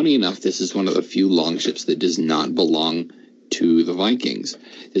funny enough, this is one of the few longships that does not belong to the Vikings.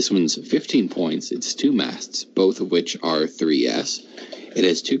 This one's 15 points. It's 2 masts, both of which are 3S. It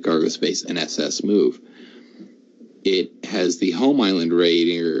has 2 cargo space and SS move. It has the Home Island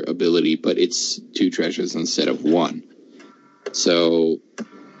Raider ability, but it's 2 treasures instead of 1. So,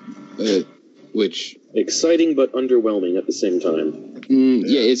 which... exciting but underwhelming at the same time.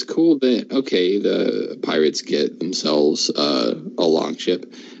 Yeah, it's cool that, okay, the pirates get themselves a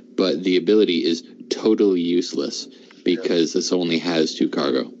longship, but the ability is totally useless because this only has 2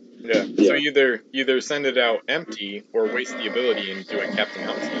 cargo. Yeah, so either send it out empty or waste the ability and do a Captain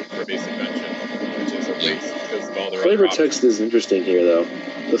Helmsman for base invention, which is a waste because of all the flavor text is interesting here, though.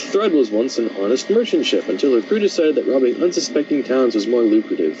 The Thrud was once an honest merchant ship until her crew decided that robbing unsuspecting towns was more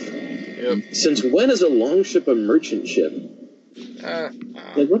lucrative. Yep. Since when is a longship a merchant ship?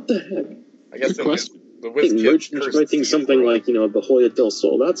 Like, what the heck? I guess the merchant ship, I think something like, the Hoya del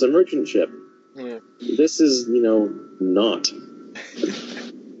Sol. That's a merchant ship. Yeah. This is, not.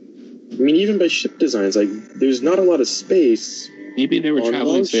 I mean, even by ship designs, like, there's not a lot of space. Maybe they were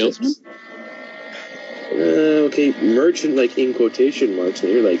traveling salesmen? Okay, merchant, like, in quotation marks,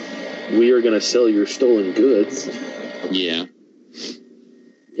 and you're like, we are going to sell your stolen goods. Yeah.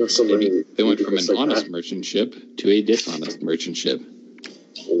 Or something. Maybe they went from an honest merchant ship to a dishonest merchant ship.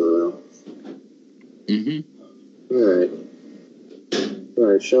 I don't know. Mm-hmm. All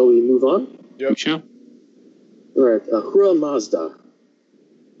right, shall we move on? Yep. We shall. All right, Hura Mazda.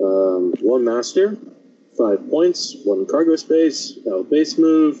 1 master, 5 points, 1 cargo space, base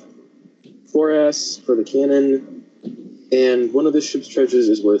move, 4S for the cannon, and one of the ship's treasures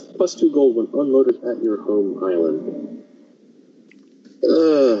is worth +2 gold when unloaded at your home island.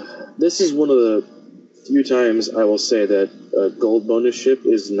 This is one of the few times I will say that a gold bonus ship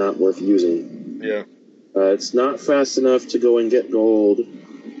is not worth using. Yeah. It's not fast enough to go and get gold.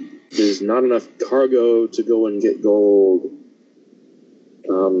 There's not enough cargo to go and get gold.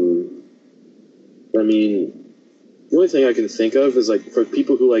 I mean, the only thing I can think of is, like, for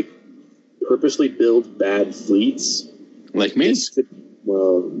people who, like, purposely build bad fleets. Like me?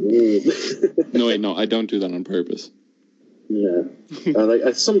 No, wait, no, I don't do that on purpose. Yeah.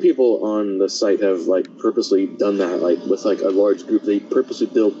 Some people on the site have, like, purposely done that, like, with, like, a large group. They purposely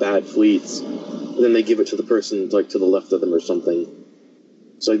build bad fleets, and then they give it to the person, like, to the left of them or something.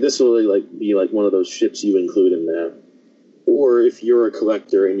 So, like, this will, like, be, like, one of those ships you include in that. Or if you're a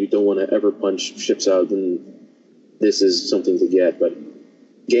collector and you don't want to ever punch ships out, then this is something to get. But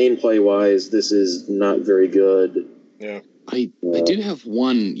gameplay-wise, this is not very good. Yeah. I do have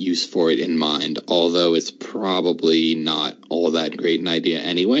one use for it in mind, although it's probably not all that great an idea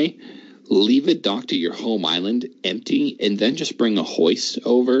anyway. Leave it docked at your home island empty, and then just bring a hoist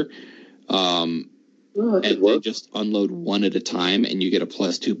over. And they just unload 1 at a time, and you get a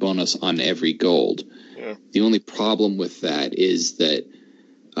 +2 bonus on every gold. Yeah. The only problem with that is that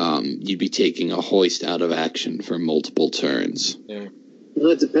you'd be taking a hoist out of action for multiple turns. Yeah. Well,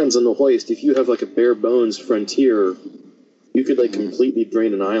 that depends on the hoist. If you have like a bare bones frontier, you could like completely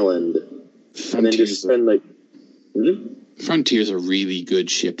drain an island and then just spend like. Frontier's a really good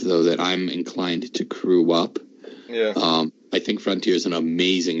ship, though, that I'm inclined to crew up. Yeah. I think Frontier's an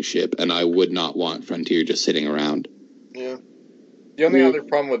amazing ship, and I would not want Frontier just sitting around. Yeah. The only other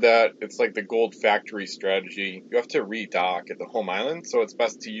problem with that, it's like the gold factory strategy. You have to redock at the home island, so it's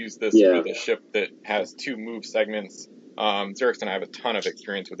best to use this with a ship that has 2 move segments. Xerix and I have a ton of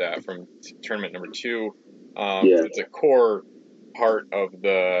experience with that from tournament number 2. It's a core part of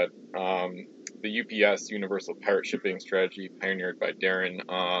the UPS Universal Pirate Shipping strategy pioneered by Darren.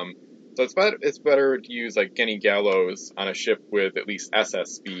 So it's better to use like Genny Gallows on a ship with at least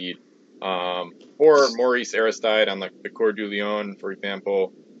SS speed, or Maurice Aristide on like the Coeur du Lion, for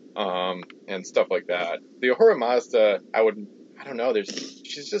example, and stuff like that. The Ahura Mazda, I don't know,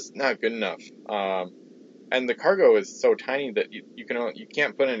 she's just not good enough. And the cargo is so tiny that you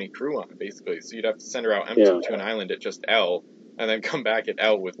can't put any crew on it, basically. So you'd have to send her out empty to an island at just L, and then come back at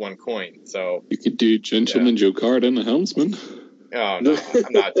L with 1 coin. So you could do Gentleman Jocard and a helmsman. Oh no,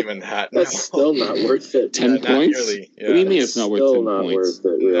 I'm not doing that. That's still not worth it. 10 points? Really, What do you mean it's not worth 10 points? Worth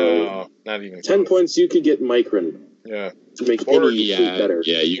it, really. No, not even 10 close. points you could get Micron. Yeah. To make any fleet better.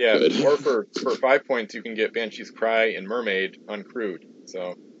 Yeah, you could. Or for 5 points you can get Banshee's Cry and Mermaid uncrewed.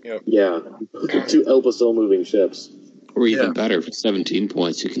 So, yep. Yeah. 2 Elpasol moving ships. Or even better, for 17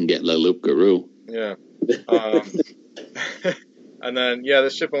 points you can get La Loup Garou. Yeah. And then,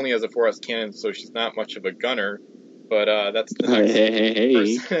 this ship only has a 4S cannon, so she's not much of a gunner. But that's the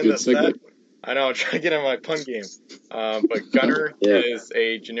next person. Good segue. I know, I'm trying to get in my pun game. But Gunner is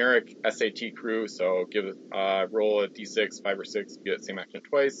a generic SAT crew, so roll a d6, 5 or 6, you get the same action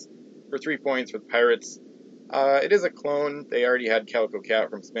twice. For 3 points for the Pirates. It is a clone. They already had Calico Cat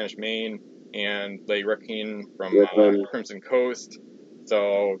from Spanish Main and Le Requin from Crimson Coast.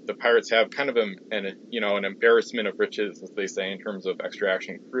 So the Pirates have kind of an embarrassment of riches, as they say, in terms of extra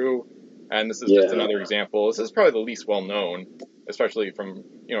action crew. And this is just another example. This is probably the least well known, especially from,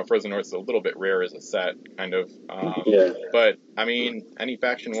 Frozen North is a little bit rare as a set, kind of. But, I mean, any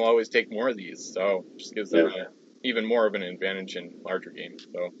faction will always take more of these, so it just gives them even more of an advantage in larger games.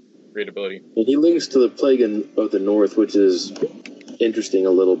 So, great ability. And he links to the Plague of the North, which is interesting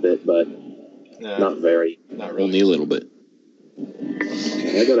a little bit, but not very. Not really. Only a little bit.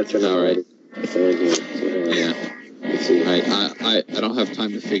 I gotta check out I don't have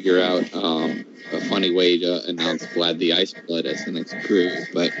time to figure out a funny way to announce Vlad the Iceblood as the next crew,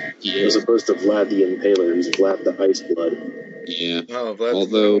 but as opposed to Vlad the Impaler, he's Vlad the Iceblood. Yeah. Oh,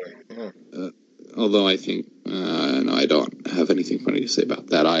 Vlad's although I think no, I don't have anything funny to say about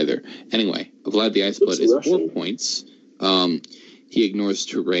that either. Anyway, Vlad the Iceblood is Russian. 4 points. He ignores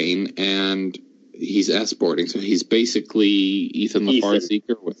terrain and he's escorting, so he's basically Ethan the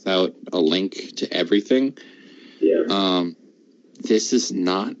Farseeker without a link to everything. Yeah. This is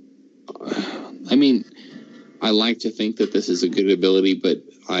not. I mean, I like to think that this is a good ability, but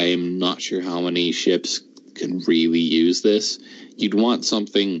I'm not sure how many ships can really use this. You'd want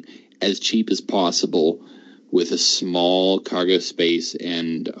something as cheap as possible with a small cargo space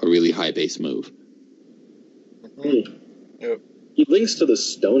and a really high base move. Yep. He links to the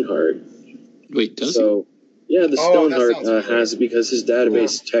Stoneheart. Wait, does he? Yeah, the Stoneheart has it because his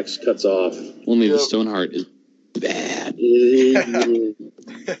database text cuts off. Only the Stoneheart is bad.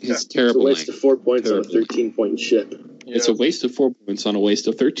 It's terrible. It's a waste of 4 points on a 13-point ship. Yeah. It's a waste of 4 points on a waste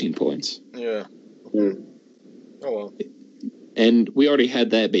of 13 points. Yeah. Oh well. And we already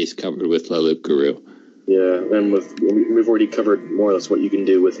had that base covered with La Loup Garou. Yeah, and we've already covered more or less what you can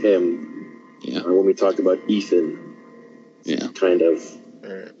do with him. Yeah. When we talked about Ethan. Yeah. Kind of.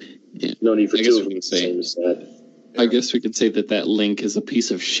 Yeah. No need for two of them in the same set. I guess we could say that link is a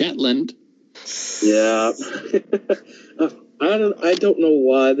piece of Shetland. Yeah. I don't know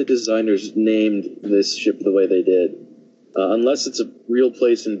why the designers named this ship the way they did. Unless it's a real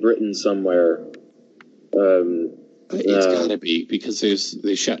place in Britain somewhere. It's gotta be, because there's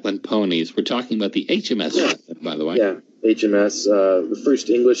the Shetland ponies. We're talking about the HMS Shetland, by the way. Yeah, HMS, the first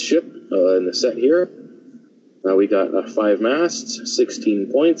English ship in the set here. We got 5 masts,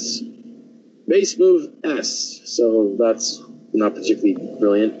 16 points. Base move S, so that's not particularly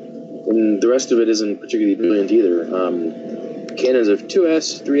brilliant. And the rest of it isn't particularly brilliant either. Cannons of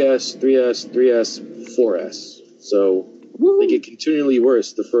 2S, 3S, 3S, 3S, 4S. So they get continually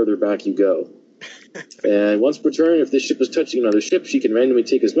worse the further back you go. And once per turn, if this ship is touching another ship, she can randomly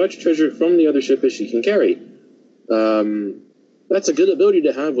take as much treasure from the other ship as she can carry. That's a good ability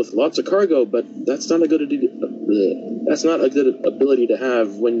to have with lots of cargo, but that's not a good ability to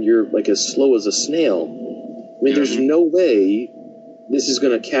have when you're like as slow as a snail. I mean, there's no way this is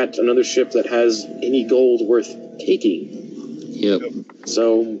going to catch another ship that has any gold worth taking. Yep.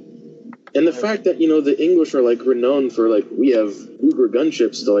 So, and the fact that, the English are, like, renowned for, like, we have Uber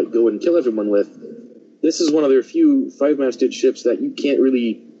gunships to, like, go and kill everyone with. This is one of their few 5-masted ships that you can't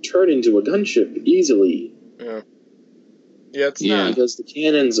really turn into a gunship easily. Yeah. Yeah, it's not. Because the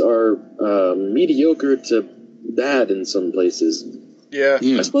cannons are mediocre to bad in some places. Yeah.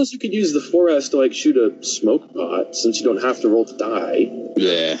 I suppose you could use the 4S to, like, shoot a smoke pot, since you don't have to roll to die.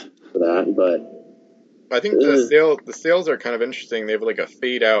 Yeah. For that, but... I think the sails are kind of interesting. They have, like, a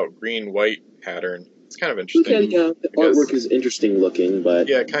fade-out green-white pattern. It's kind of interesting. Okay, yeah, the artwork is interesting looking, but...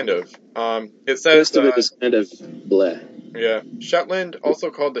 Yeah, kind of. It says... The rest of it is kind of bleh. Yeah. Shetland,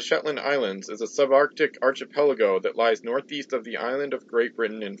 also called the Shetland Islands, is a subarctic archipelago that lies northeast of the island of Great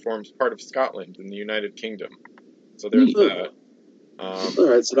Britain and forms part of Scotland in the United Kingdom. So there's that.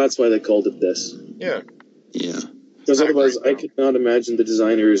 Alright, so that's why they called it this. Yeah. Yeah. Because otherwise, I could not imagine the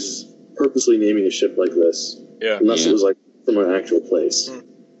designers purposely naming a ship like this. Yeah. Unless it was, like, from an actual place.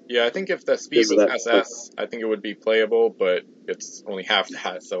 Yeah, I think if the speed was SS, I think it would be playable, but it's only half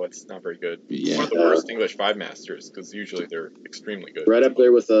that, so it's not very good. Yeah. One of the worst English 5-masters, because usually they're extremely good. Right up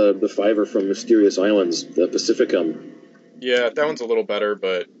there with the 5er from Mysterious Islands, the Pacificum. Yeah, that one's a little better,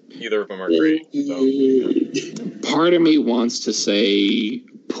 but neither of them are great. So. Part of me wants to say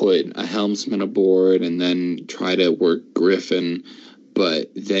put a helmsman aboard and then try to work Griffin,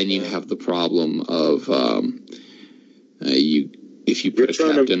 but then you have the problem of if you put a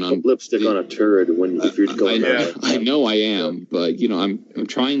captain on lipstick on a turd if you're going. I know I am, but I'm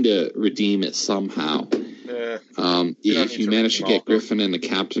trying to redeem it somehow. If you manage to get Griffin and the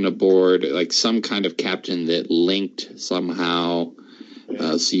captain aboard, like some kind of captain that linked somehow,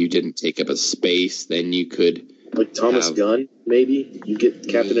 so you didn't take up a space, then you could. Like Thomas Gunn, maybe? You get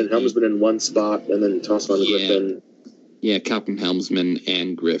Captain and Helmsman in one spot and then toss on the Griffin. Yeah, Captain Helmsman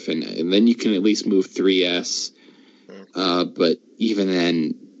and Griffin. And then you can at least move 3S. But even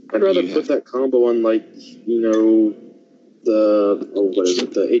then... I'd rather put that combo on, like, the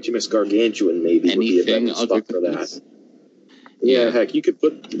HMS Gargantuan, maybe, would be a better spot for that. Yeah, heck, you could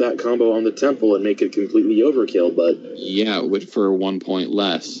put that combo on the Temple and make it completely overkill, but... Yeah, for 1 point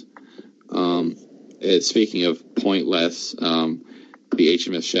less. Speaking of point less, the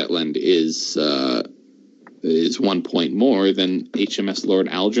HMS Shetland is 1 point more than HMS Lord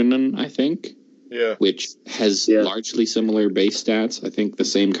Algernon, I think. Yeah. Which has largely similar base stats. I think the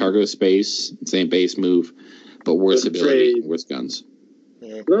same cargo space, same base move, but worse ability, worse guns.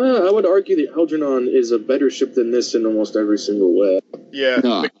 Yeah. I would argue the Algernon is a better ship than this in almost every single way. Yeah.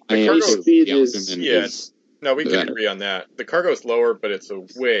 No, the cargo speed is... No, we can agree on that. The cargo is lower, but it's a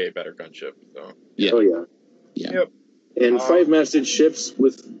way better gunship. So. Yeah. Oh, yeah. Yep. And 5-masted ships,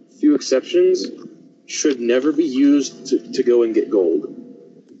 with few exceptions, should never be used to go and get gold.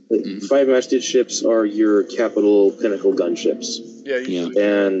 5-masted ships are your capital pinnacle gunships. Yeah, usually.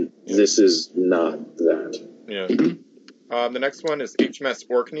 And this is not that. Yeah. The next one is HMS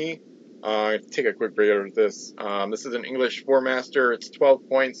Orkney. Take a quick break out of this. This is an English 4-master. It's 12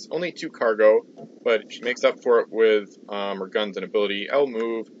 points, only 2 cargo, but she makes up for it with her guns and ability. L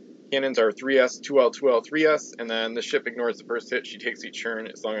move. Cannons are 3S, 2L, 2L, 3S, and then the ship ignores the first hit. She takes each turn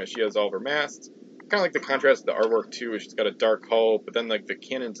as long as she has all of her masts. Kind of like the contrast of the artwork too, she's got a dark hull, but then like the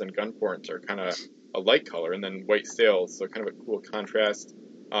cannons and gun ports are kind of a light color, and then white sails, so kind of a cool contrast.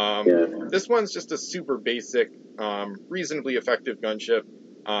 This one's just a super basic, reasonably effective gunship.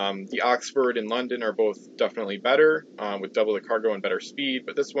 The Oxford and London are both definitely better, with double the cargo and better speed,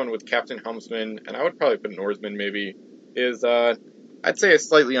 but this one with Captain Helmsman, and I would probably put an oarsman maybe, is, I'd say a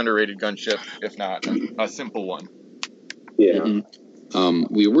slightly underrated gunship, if not a simple one. Yeah.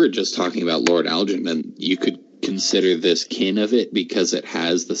 We were just talking about Lord Algernon. You could consider this kin of it because it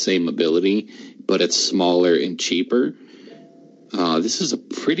has the same ability, but it's smaller and cheaper. This is a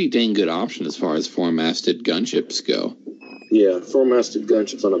pretty dang good option as far as 4-masted gunships go. Yeah, 4-masted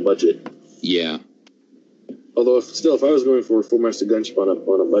gunships on a budget. Yeah. Although, if I was going for a 4-masted gunship on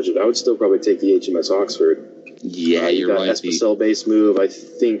a budget, I would still probably take the HMS Oxford. Yeah, you're right. Espacel base move, I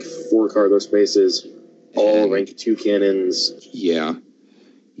think 4 cargo spaces, all rank 2 cannons. Yeah.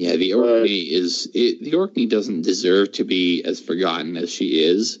 Yeah, the Orkney doesn't deserve to be as forgotten as she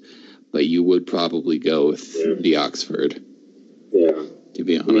is, but you would probably go with the Oxford. Yeah. To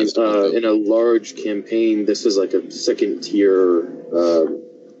be honest. In a large campaign, this is like a 2nd-tier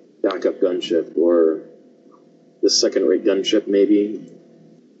backup gunship, or the 2nd-rate gunship, maybe.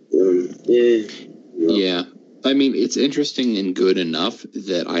 Yeah. I mean, it's interesting and good enough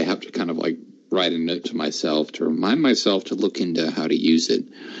that I have to kind of like write a note to myself to remind myself to look into how to use it.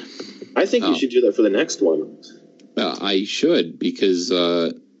 I think you should do that for the next one. I should, because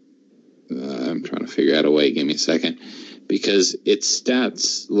I'm trying to figure out a way. Give me a second. Because its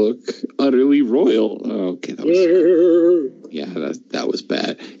stats look utterly royal. Okay, that was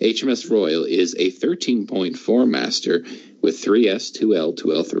bad. HMS Royal is a 13.4 master with 3S, 2L,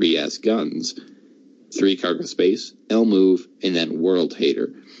 2L, 3S guns, 3 cargo space, L move, and then World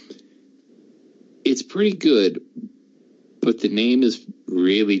Hater. It's pretty good, but the name is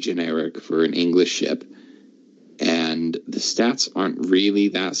really generic for an English ship, and the stats aren't really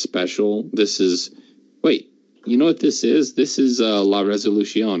that special. You know what this is? This is La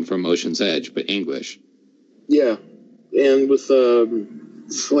Resolution from Ocean's Edge, but English. Yeah, and with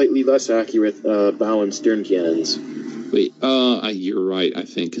slightly less accurate bow and stern cannons. Wait, you're right, I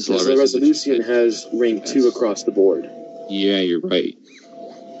think. Because La Resolution has rank 2 across the board. Yeah, you're right.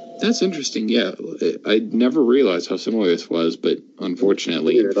 That's interesting, yeah. I never realized how similar this was, but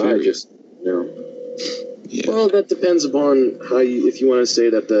unfortunately inferior. Yeah. Well, that depends upon if you want to say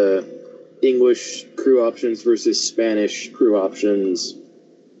that the English crew options versus Spanish crew options.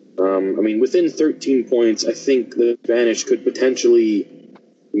 Within 13 points, I think the Spanish could potentially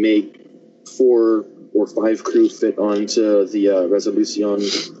make 4 or 5 crew fit onto the Resolution,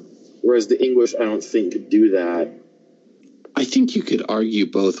 whereas the English, I don't think, could do that. I think you could argue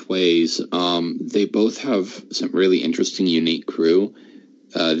both ways. They both have some really interesting, unique crew.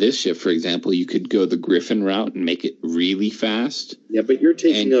 This ship, for example, you could go the Griffin route and make it really fast. Yeah, but you're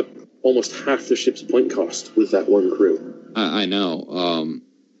taking up almost half the ship's point cost with that one crew. I know,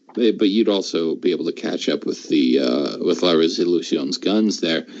 but you'd also be able to catch up with with La Resolucion's guns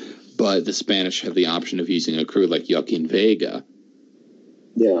there. But the Spanish have the option of using a crew like Joaquin Vega.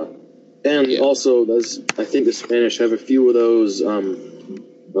 Yeah, and also I think the Spanish have a few of those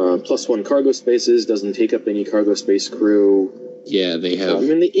 +1 cargo spaces. Doesn't take up any cargo space crew. Yeah, they have.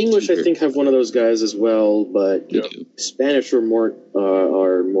 The English, I think, have one of those guys as well, but Spanish are more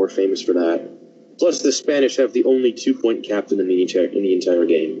famous for that. Plus, the Spanish have the only 2-point captain in the entire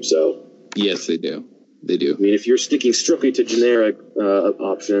game. So yes, they do. They do. If you're sticking strictly to generic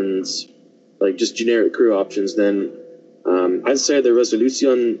options, like just generic crew options, then I'd say the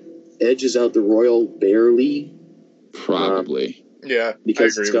Resolution edges out the Royal barely. Probably.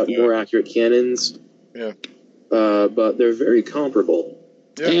 Because it's got more accurate cannons. Yeah. But they're very comparable.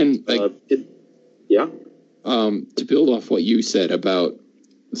 Yeah. And to build off what you said about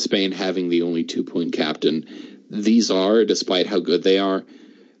Spain having the only 2-point captain, these are, despite how good they are,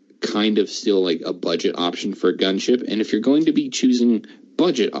 kind of still like a budget option for a gunship. And if you're going to be choosing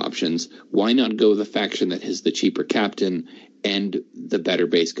budget options, why not go with the faction that has the cheaper captain and the better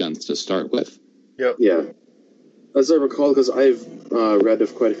base guns to start with? Yep. Yeah. As I recall, because I've read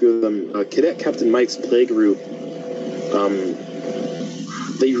of quite a few of them, Cadet Captain Mike's play group,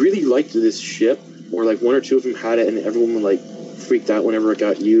 they really liked this ship, or like 1 or 2 of them had it, and everyone freaked out whenever it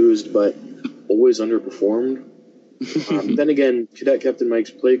got used, but always underperformed. Then again, Cadet Captain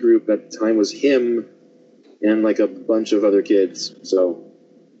Mike's play group at the time was him and a bunch of other kids, so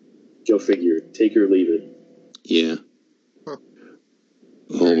go figure. Take or leave it. Yeah.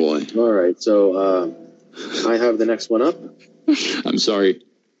 Oh boy. All right, so I have the next one up. I'm sorry.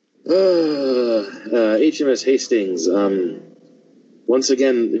 HMS Hastings. Once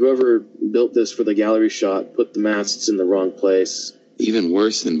again, whoever built this for the gallery shot put the masts in the wrong place. Even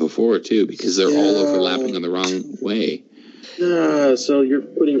worse than before, too, because they're all overlapping on the wrong way. So you're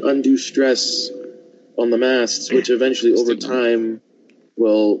putting undue stress on the masts, which eventually, over time,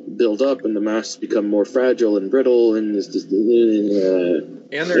 will build up, and the masts become more fragile and brittle, and it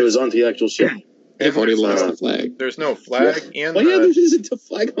was onto the actual ship. They've already lost the flag. There's no flag. Yeah. And there isn't a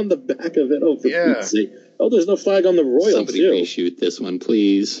flag on the back of it. Oh, for Pete's sake. Oh, there's no flag on the Royal, Somebody reshoot this one,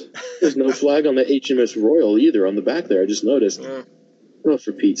 please. There's no flag on the HMS Royal either on the back there. I just noticed. Oh,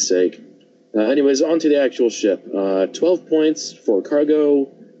 for Pete's sake. Anyways, on to the actual ship. 12 points for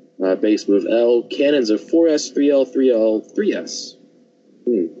cargo, base move L, cannons of 4S, 3L, 3L, 3S.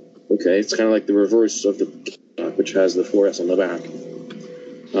 Okay, it's kind of like the reverse of the which has the 4S on the back.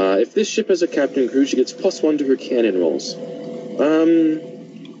 If this ship has a captain crew, she gets +1 to her cannon rolls.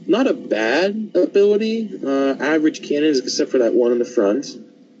 Not a bad ability. Average cannons, except for that one in the front.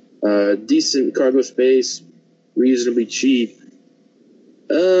 Decent cargo space, reasonably cheap.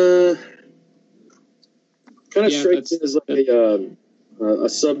 Kind of strikes me as like a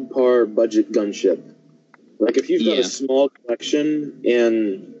subpar budget gunship. Like if you've got a small collection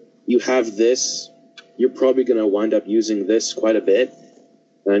and you have this, you're probably going to wind up using this quite a bit.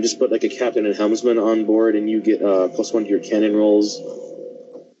 And just put like a captain and helmsman on board, and you get +1 to your cannon rolls.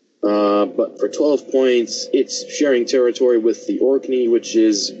 But for 12 points, it's sharing territory with the Orkney, which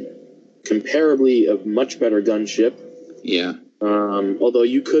is comparably a much better gunship. Yeah. Although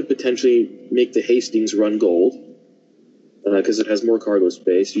you could potentially make the Hastings run gold, because it has more cargo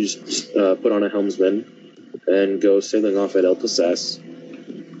space. You just put on a helmsman and go sailing off at El Posses.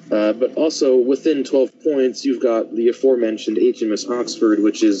 But also, within 12 points, you've got the aforementioned HMS Oxford,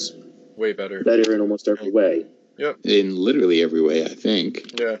 which is way better in almost every way. Yep. In literally every way, I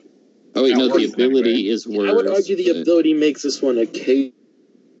think. Yeah. Oh, wait, no, the ability is worse. I would argue the ability makes this one a case.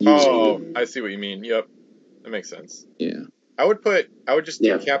 Oh, I see what you mean. Yep. That makes sense. Yeah. I would just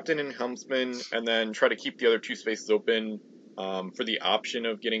do captain and helmsman, and then try to keep the other 2 spaces open for the option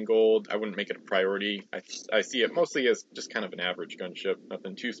of getting gold. I wouldn't make it a priority. I see it mostly as just kind of an average gunship,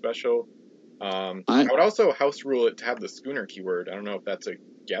 nothing too special. I would also house rule it to have the schooner keyword. I don't know if that's a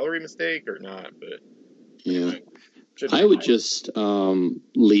gallery mistake or not, but yeah. I would just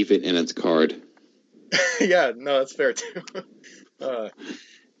leave it in its card. Yeah, no, that's fair too.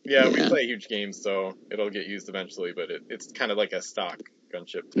 We play huge games, so it'll get used eventually, but it's kind of like a stock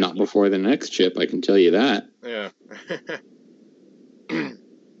gunship. Not before the next ship, I can tell you that. Yeah.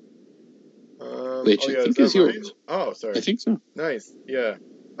 Which I think is yours. Oh, sorry. I think so. Nice, yeah.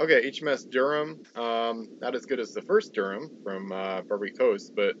 Okay, HMS Durham. Not as good as the first Durham from Barbary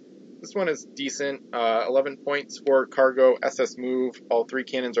Coast, but this one is decent. 11 points for cargo, SS move. All 3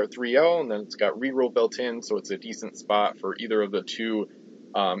 cannons are 3L, and then it's got reroll built in, so it's a decent spot for either of the 2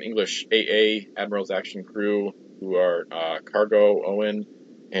 English AA Admiral's Action Crew, who are Cargo Owen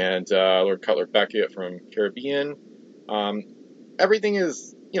and Lord Cutler Beckett from Caribbean. Everything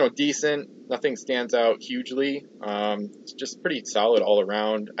is, decent. Nothing stands out hugely. It's just pretty solid all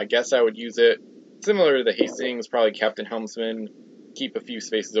around. I guess I would use it similar to the Hastings, probably Captain Helmsman. Keep a few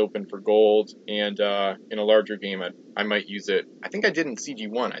spaces open for gold, and in a larger game, I might use it. I think I did in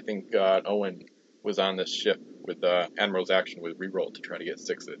CG1. I think Owen was on this ship with Admiral's Action with reroll to try to get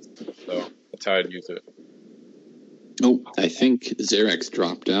 6s. So that's how I'd use it. Oh, I think Xerex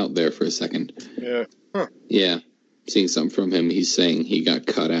dropped out there for a second. Yeah. Huh. Yeah. Seeing something from him, he's saying he got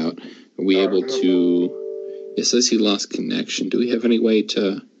cut out. Are we able to... It says he lost connection. Do we have any way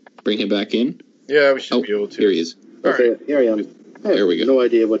to bring him back in? Yeah, we should be able to. Here he is. Okay, here I am. There we go. No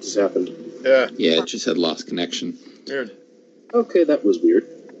idea what just happened. Yeah. Yeah, it just had lost connection. Weird. Okay, that was weird.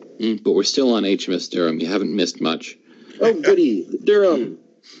 But we're still on HMS Durham. You haven't missed much. Oh, goody. Durham.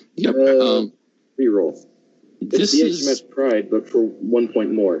 Yep. Reroll. It's the HMS Pride, but for 1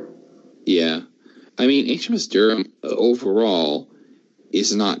 point more. Yeah. I mean, HMS Durham overall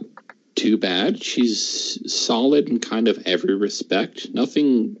is not too bad. She's solid in kind of every respect.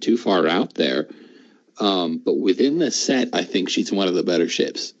 Nothing too far out there. But within the set, I think she's one of the better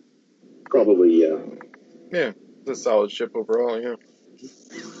ships. Probably, yeah. Yeah, it's a solid ship overall, yeah.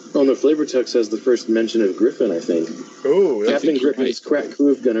 Oh, no, Flavor Text has the first mention of Griffin, I think. Oh, Captain Griffin's crack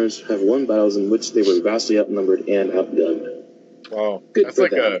crew of gunners have won battles in which they were vastly outnumbered and outgunned. Wow. Good that's for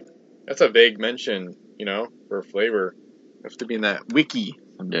like them. That's a vague mention, for Flavor. Have to be in that wiki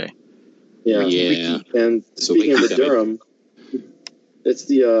someday. Yeah. And speaking of the Durham, it's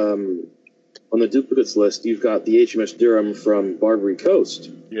the, on the duplicates list, you've got the HMS Durham from Barbary Coast.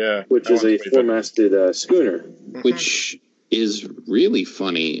 Yeah. Which is a 4-masted schooner. Which is really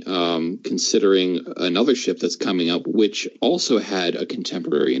funny, considering another ship that's coming up, which also had a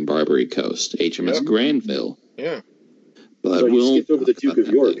contemporary in Barbary Coast, HMS Granville. Yeah. But we'll skip over the Duke of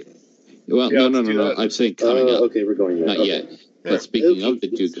York. Well, no. I'm saying coming up. Okay, we're going there. Not yet. Yeah. But speaking of the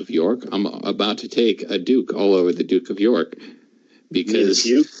Duke of York, I'm about to take a Duke all over the Duke of York.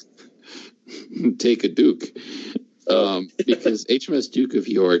 Because... take a Duke. Because HMS Duke of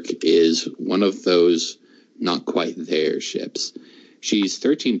York is one of those not quite there ships. She's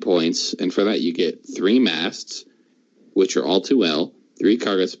 13 points, and for that you get 3 masts, which are all 2L, 3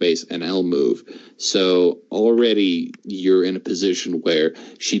 cargo space, and L move. So already you're in a position where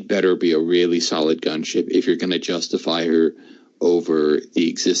she'd better be a really solid gunship if you're going to justify her over the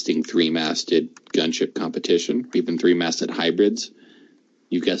existing 3-masted gunship competition, even 3-masted hybrids.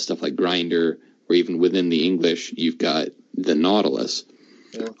 You've got stuff like Grinder, or even within the English, you've got the Nautilus.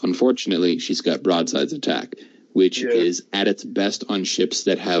 Yeah. Unfortunately, she's got broadsides attack, which is at its best on ships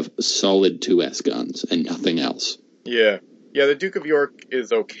that have solid 2S guns and nothing else. Yeah. Yeah, the Duke of York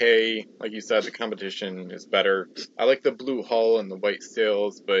is okay. Like you said, the competition is better. I like the blue hull and the white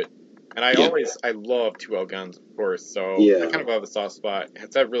sails, and I love 2L guns, of course, so I kind of have a soft spot.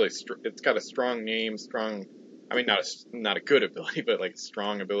 It's got a strong name, not a good ability, but like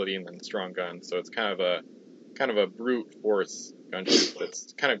strong ability and then strong gun. So it's kind of kind of a brute force gunship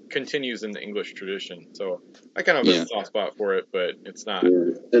that's kind of continues in the English tradition. So I kind of have a soft spot for it, but it's not.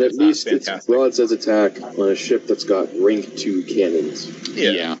 Yeah. And at least it's broadside's attack on a ship that's got rank 2 cannons.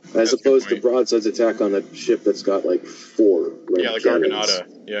 Yeah. As opposed to broadside's attack on a ship that's got like 4 rank cannons. Argonauta.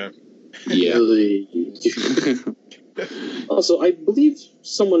 Also, I believe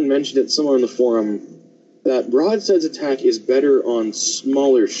someone mentioned it somewhere on the forum that broadside's attack is better on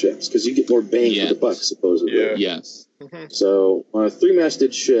smaller ships because you get more bang for the buck, supposedly. Yeah. Yes. So on a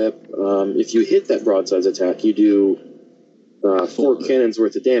 3-masted ship, if you hit that broadside's attack, you do 4 cannons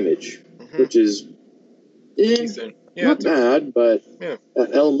worth of damage, which is decent. Not bad, but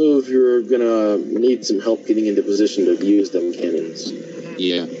at L move, you're gonna need some help getting into position to use them cannons.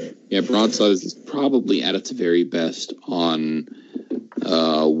 Yeah, broadside is probably at its very best on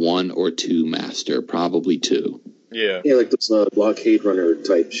 1 or 2 master, probably 2. Yeah, like those blockade runner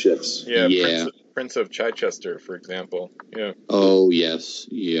type ships. Yeah. Prince of Chichester, for example. Yeah. Oh yes,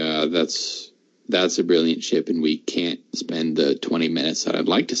 yeah, that's a brilliant ship, and we can't spend the 20 minutes that I'd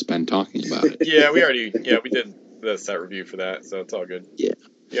like to spend talking about it. we did the set review for that, so it's all good. Yeah,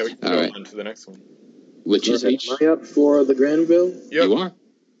 we can go on to the next one. Which is Am I up for the Granville? Yep. You are.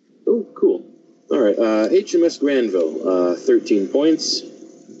 Oh, cool. All right, HMS Granville, 13 points,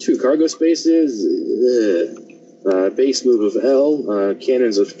 2 cargo spaces, base move of L,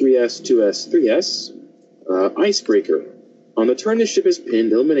 cannons of 3S, 2S, 3S, icebreaker. On the turn the ship is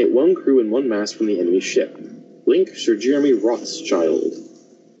pinned, eliminate 1 crew and 1 mast from the enemy ship. Link, Sir Jeremy Rothschild.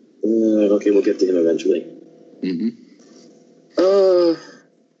 Okay, we'll get to him eventually.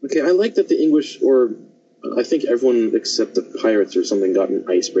 Okay, I like that the English, or I think everyone except the pirates or something, got an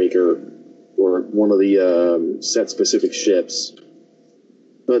icebreaker or one of the set-specific ships.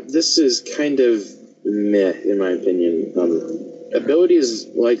 But this is kind of meh, in my opinion. Abilities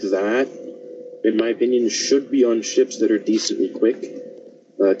like that, in my opinion, should be on ships that are decently quick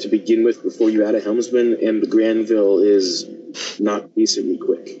to begin with before you add a helmsman, and the Granville is not decently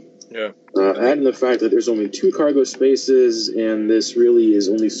quick. Yeah. Adding the fact that there's only 2 cargo spaces, and this really is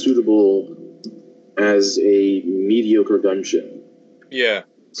only suitable as a mediocre gunship. Yeah,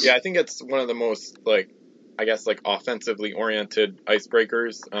 I think it's one of the most, offensively oriented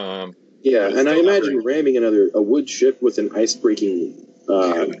icebreakers. And I imagine ramming a wood ship with an ice-breaking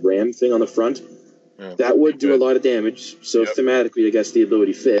ram thing on the front, that would do a lot of damage, so thematically, I guess the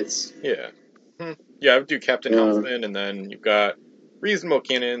ability fits. Yeah. Yeah, I would do Captain Helmsman, and then you've got reasonable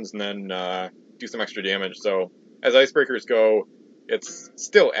cannons, and then do some extra damage. So, as icebreakers go, it's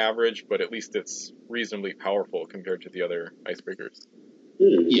still average, but at least it's reasonably powerful compared to the other icebreakers.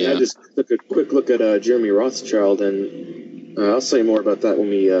 I just took a quick look at Jeremy Rothschild, and I'll say more about that when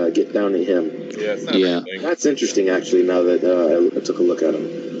we get down to him. Yeah, it's not everything. That's interesting, actually, now that I took a look at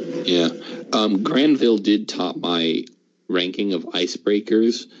him. Yeah. Granville did top my ranking of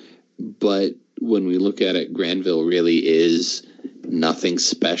icebreakers, but when we look at it, Granville really is nothing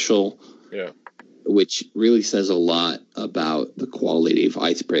special. Yeah. Which really says a lot about the quality of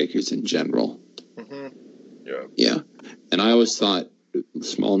icebreakers in general. Yeah. And I always thought,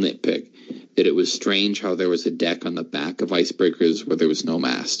 small nitpick, that it was strange how there was a deck on the back of icebreakers where there was no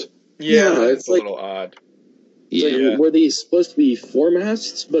mast. Yeah, it's a little odd. Yeah. Were these supposed to be 4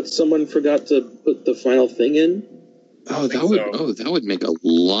 masts, but someone forgot to put the final thing in? That would make a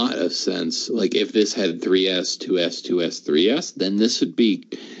lot of sense. Like, if this had 3S, 2S, 2S, 3S, then this would be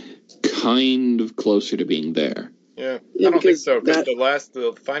kind of closer to being there. Yeah, I don't think so, because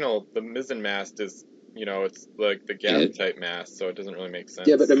the mizzen mast is, it's like the gap type mast, so it doesn't really make sense.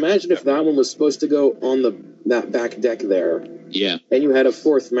 Yeah, but imagine if that one was supposed to go on that back deck there. Yeah. And you had a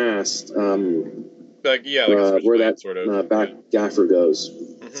 4th mast, where that sort of back gaffer goes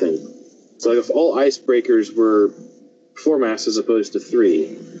thing. So if all icebreakers were 4 masts as opposed to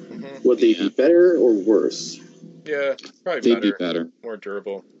 3, would they be better or worse? Yeah, probably They'd be better. More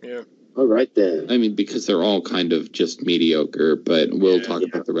durable, yeah. All right, then. I mean, because they're all kind of just mediocre, but we'll talk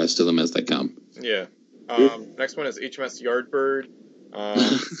about the rest of them as they come. Yeah. Next one is HMS Yardbird,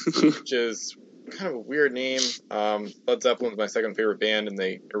 which is kind of a weird name. Led Zeppelin's my second favorite band, and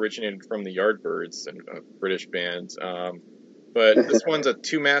they originated from the Yardbirds, a British band. But this one's a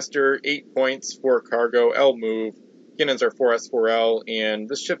 2-master, 8 points, 4 cargo, L move. Cannons are 4S, 4L, and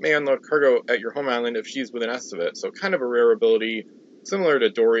this ship may unload cargo at your home island if she's within S of it. So kind of a rare ability, similar to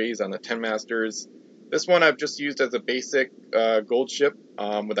Dory's on the 10 Masters. This one I've just used as a basic gold ship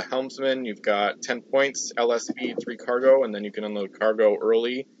with a helmsman. You've got 10 points, LS speed, 3 cargo, and then you can unload cargo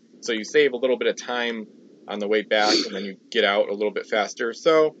early. So you save a little bit of time on the way back, and then you get out a little bit faster.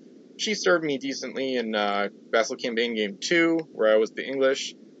 So she served me decently in Vassal Campaign Game 2, where I was the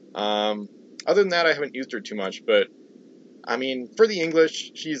English. Other than that, I haven't used her too much, but I mean, for the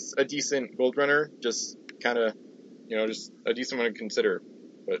English, she's a decent gold runner, just kind of, just a decent one to consider.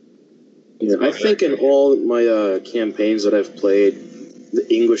 But yeah, I think in all my campaigns that I've played, the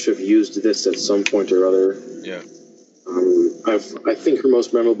English have used this at some point or other. Yeah. I think her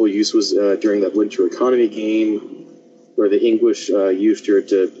most memorable use was during that Winter Economy game, where the English used her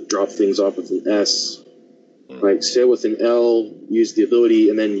to drop things off with an S. Like, sail with an L, use the ability,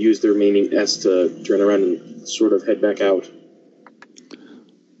 and then use the remaining S to turn around and sort of head back out.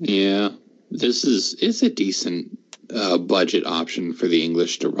 Yeah, it's a decent budget option for the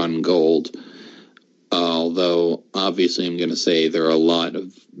English to run gold. Although, obviously, I'm going to say there are a lot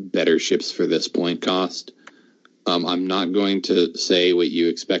of better ships for this point cost. I'm not going to say what you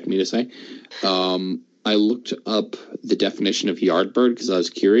expect me to say. I looked up the definition of Yardbird because I was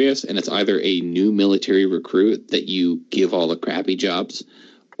curious, and it's either a new military recruit that you give all the crappy jobs,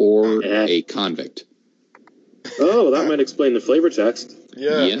 or a convict. Oh, that might explain the flavor text.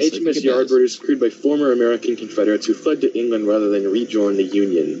 Yeah. Yes, HMS Yardbird is crewed by former American Confederates who fled to England rather than rejoin the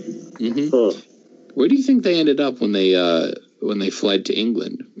Union. Mm-hmm. Huh. Where do you think they ended up when they fled to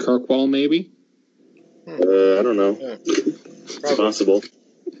England? Kirkwall, maybe? I don't know. Yeah. It's possible.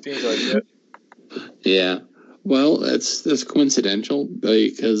 Seems like it. Yeah. Well, that's coincidental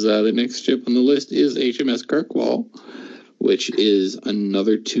because the next ship on the list is HMS Kirkwall, which is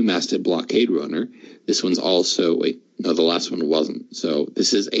another two-masted blockade runner. This one's also the last one wasn't. So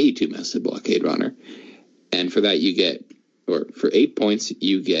this is a two-masted blockade runner, and for that for 8 points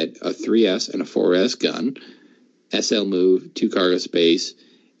you get a 3S and a 4S gun, SL move, 2 cargo space,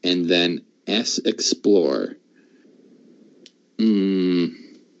 and then S Explore.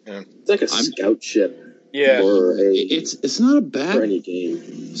 It's like a scout ship. Yeah, it's not a bad for any game.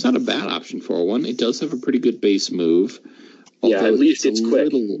 It's not a bad option for one. It does have a pretty good base move. Yeah, at least it's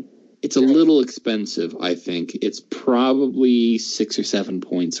quick. It's a little expensive, I think. It's probably 6 or 7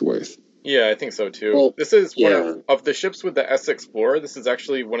 points worth. Yeah, I think so too. Well, this is one of the ships with the S Explorer. This is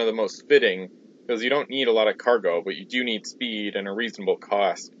actually one of the most fitting because you don't need a lot of cargo, but you do need speed and a reasonable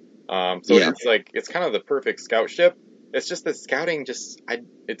cost. It's kind of the perfect scout ship. It's just that scouting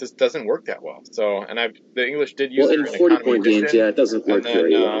it just doesn't work that well. So, and the English did use it in 40-point games. Yeah, it doesn't work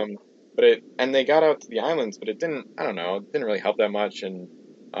very well. But they got out to the islands, but it didn't really help that much. And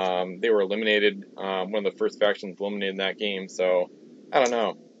they were eliminated. One of the first factions eliminated in that game. So, I don't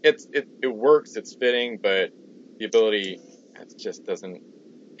know. It works. It's fitting, but the ability just doesn't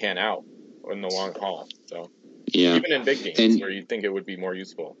pan out in the long haul. So, even in big games where you'd think it would be more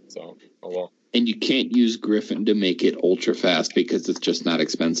useful. So, oh well. And you can't use Griffin to make it ultra fast because it's just not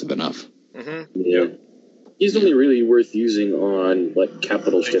expensive enough. Mm-hmm. Yeah. He's only really worth using on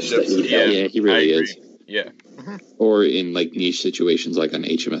capital ships that need help. Yeah, he really is. Yeah. Mm-hmm. Or in niche situations like on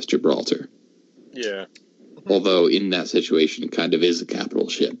HMS Gibraltar. Yeah. Mm-hmm. Although in that situation, it kind of is a capital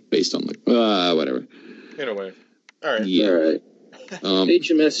ship based on whatever. In a way. All right. Yeah. All right.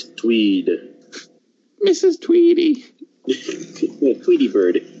 HMS Tweed. Mrs. Tweedy. Tweety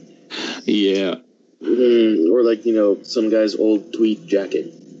Bird. Yeah. Or some guy's old tweed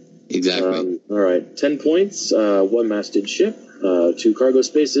jacket. Exactly. All right. 10 points, 1-masted ship, 2 cargo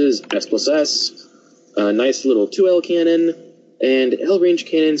spaces, S+S, a nice little 2L cannon, and L-range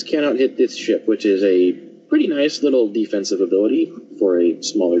cannons cannot hit this ship, which is a pretty nice little defensive ability for a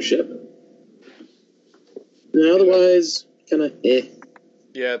smaller ship. Otherwise, kind of eh.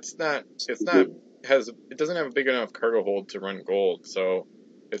 Yeah, it doesn't have a big enough cargo hold to run gold, so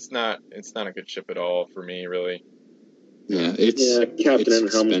it's not a good ship at all for me, really. Yeah, captain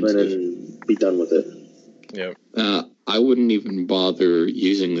and helmsman and be done with it. Yeah. I wouldn't even bother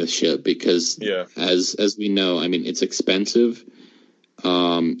using this ship because, as we know, I mean, it's expensive,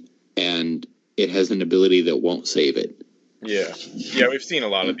 and it has an ability that won't save it. Yeah, we've seen a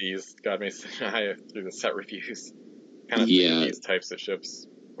lot of these. Got me through the set reviews. Kind of these types of ships,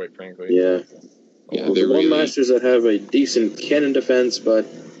 quite frankly. Yeah. They're one masters that have a decent cannon defense, but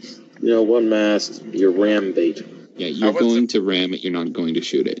one mast, you're ram bait. Yeah, you're going to ram it. You're not going to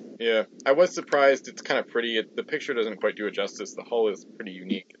shoot it. Yeah, I was surprised. It's kind of pretty. The picture doesn't quite do it justice. The hull is pretty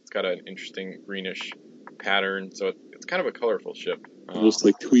unique. It's got an interesting greenish pattern, so it's kind of a colorful ship. Almost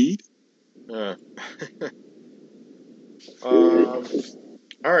like tweed. All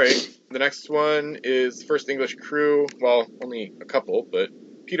right. The next one is First English Crew. Well, only a couple, but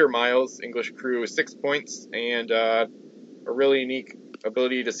Peter Miles, English Crew, is 6 points, and a really unique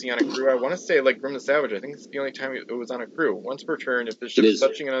ability to see on a crew. I want to say, like Grim the Savage, I think it's the only time it was on a crew. Once per turn, if the ship is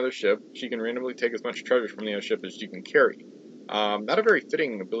touching another ship, she can randomly take as much treasure from the other ship as she can carry. Not a very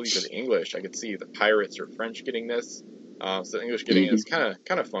fitting ability for the English. I could see the pirates or French getting this. So the English getting it is kind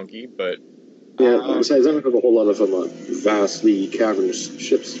of funky, but Yeah, besides, I don't have a whole lot of vastly cavernous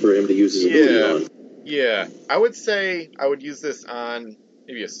ships for him to use his ability on. Yeah, I would say I would use this on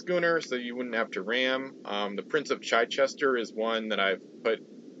maybe a schooner, so you wouldn't have to ram. The Prince of Chichester is one that I've put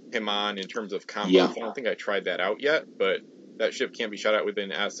him on in terms of combos. Yeah. I don't think I tried that out yet, but that ship can't be shot at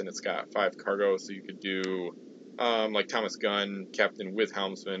within S, and it's got 5 cargo, so you could do like Thomas Gunn, captain with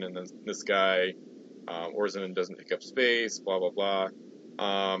helmsman, and then this guy, oarsman doesn't take up space, blah, blah, blah.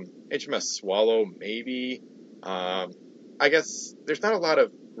 HMS Swallow, maybe. I guess there's not a lot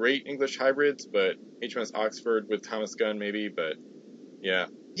of great English hybrids, but HMS Oxford with Thomas Gunn, maybe. But yeah,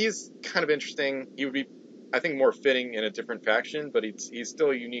 he's kind of interesting. He would be, I think, more fitting in a different faction, but he's still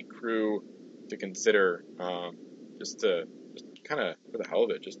a unique crew to consider, just kind of for the hell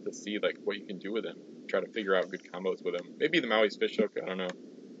of it, just to see like what you can do with him. Try to figure out good combos with him. Maybe the Maui's Fishhook, I don't know.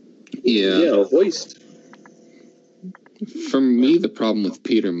 Yeah, hoist. For me, the problem with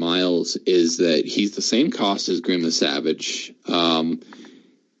Peter Miles is that he's the same cost as Grim the Savage.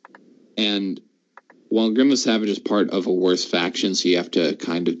 And while Grim the Savage is part of a worse faction, so you have to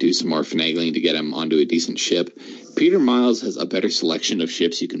kind of do some more finagling to get him onto a decent ship, Peter Miles has a better selection of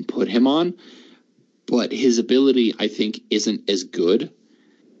ships you can put him on, but his ability, I think, isn't as good.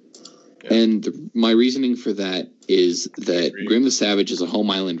 Yeah. And my reasoning for that is that Grim the Savage is a home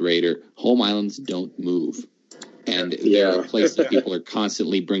island raider. Home islands don't move. And they're a place that people are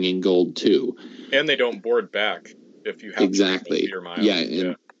constantly bringing gold to. And they don't board back if you have exactly. Peter Miles.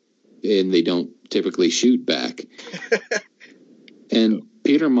 Yeah, and they don't typically shoot back. And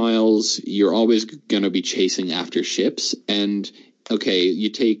Peter Miles, you're always going to be chasing after ships. And, okay, you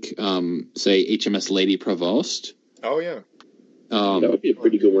take, say, HMS Lady Provost. Oh, yeah. That would be a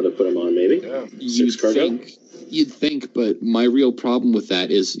pretty good one to put him on, maybe. Yeah. You'd think, but my real problem with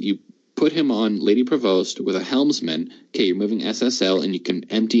that is you put him on Lady Provost with a helmsman. Okay, you're moving SSL, and you can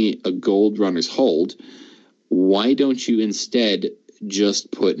empty a Gold Runner's hold. Why don't you instead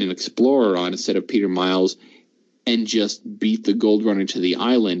just put an Explorer on instead of Peter Miles and just beat the Gold Runner to the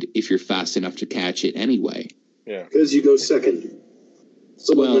island if you're fast enough to catch it anyway? Yeah. Because you go second.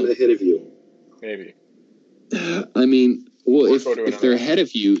 Someone went ahead of you. Maybe. I mean, well, if they're ahead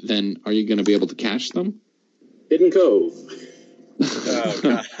of you, then are you going to be able to catch them? Hidden Cove. Oh,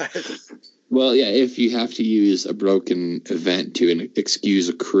 God. Well, yeah, if you have to use a broken event to excuse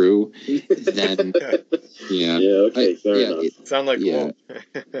a crew, then, yeah. Yeah, okay, fair enough. Sound like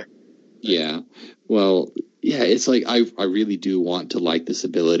Yeah. Well, yeah, it's like, I really do want to like this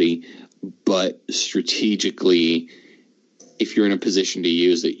ability, but strategically, if you're in a position to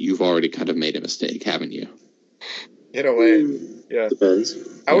use it, you've already kind of made a mistake, haven't you? In a way, yeah. Depends.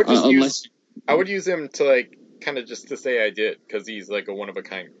 I would use him to, like, kind of just to say I did, because he's like a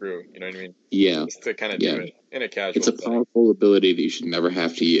one-of-a-kind crew, you know what I mean? Yeah. Just to kind of do it in a casual It's a powerful ability that you should never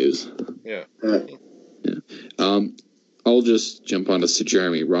have to use. Yeah. I'll just jump onto Sir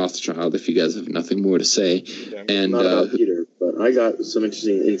Jeremy Rothschild if you guys have nothing more to say. Yeah, and not about Peter, but I got some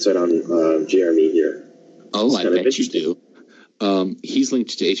interesting insight on Jeremy here. Oh, I bet you do. He's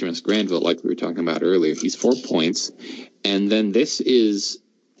linked to HMS Granville, like we were talking about earlier. He's 4 points. And then this is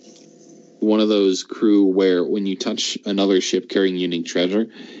one of those crew where when you touch another ship carrying unique treasure,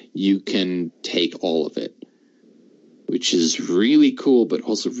 you can take all of it, which is really cool, but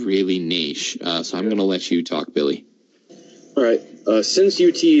also really niche. So I'm going to let you talk, Billy. All right. Since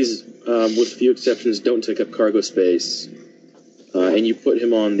UTs, with few exceptions, don't take up cargo space, and you put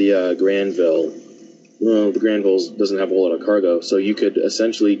him on the Granville, well, the Granville doesn't have a whole lot of cargo, so you could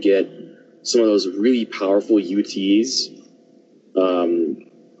essentially get some of those really powerful UTs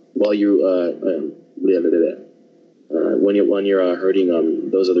while you when you're hurting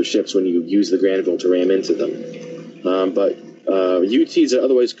those other ships when you use the Granville to ram into them. But UTs that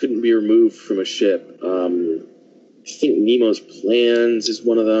otherwise couldn't be removed from a ship. I think Nemo's Plans is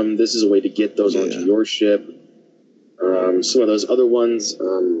one of them. This is a way to get those onto your ship. Some of those other ones.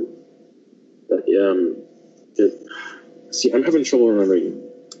 See, I'm having trouble remembering.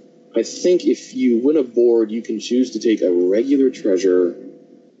 I think if you win a board, you can choose to take a regular treasure,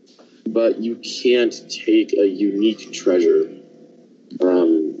 but you can't take a unique treasure,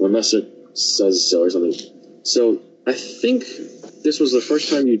 unless it says so or something. So I think this was the first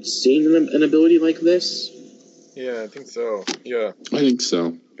time you'd seen an ability like this. Yeah, I think so. Yeah, I think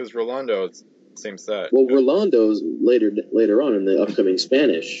so. Because Rolando, it's the same set. Well, Rolando's later on in the upcoming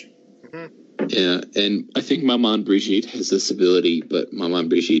Spanish. Mm-hmm. Yeah, and I think Maman Brigitte has this ability, but Maman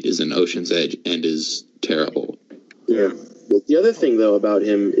Brigitte is an Ocean's Edge and is terrible. Yeah. Well, the other thing, though, about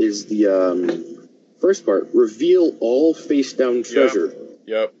him is the first part, reveal all face-down treasure.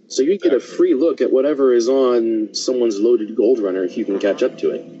 Yep. So you get a free look at whatever is on someone's loaded Gold Runner if you can catch up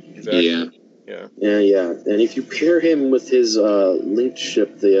to it. Exactly. Yeah. Yeah. Yeah. And if you pair him with his linked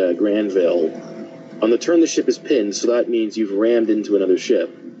ship, the Granville, on the turn the ship is pinned, so that means you've rammed into another ship.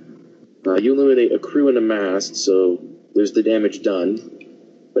 You eliminate a crew and a mast, so there's the damage done.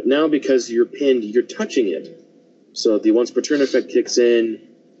 But now because you're pinned, you're touching it. So the once per turn effect kicks in,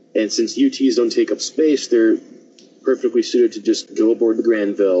 and since UTs don't take up space, they're perfectly suited to just go aboard the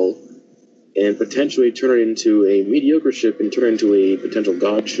Granville and potentially turn it into a mediocre ship and turn it into a potential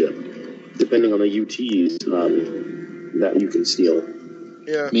god ship, depending on the UTs that you can steal.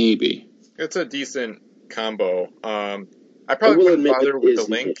 Yeah. Maybe. It's a decent combo. I probably wouldn't bother with the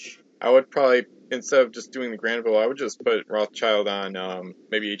link. I would probably, instead of just doing the Granville, I would just put Rothschild on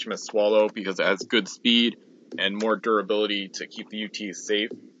maybe HMS Swallow because it has good speed and more durability to keep the UTs safe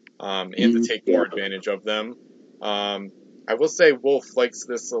and to take more advantage of them. I will say Wolf likes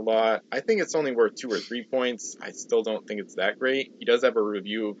this a lot. I think it's only worth 2 or 3 points. I still don't think it's that great. He does have a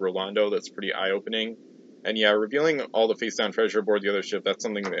review of Rolando that's pretty eye-opening. And yeah, revealing all the face-down treasure aboard the other ship, that's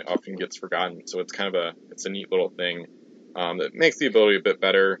something that often gets forgotten. So it's kind of it's a neat little thing that makes the ability a bit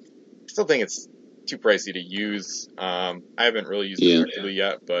better. I still think it's too pricey to use. I haven't really used it effectively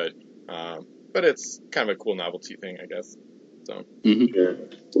yet, but it's kind of a cool novelty thing, I guess. So. Yeah.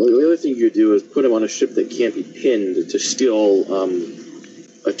 Well, the other thing you do is put him on a ship that can't be pinned to steal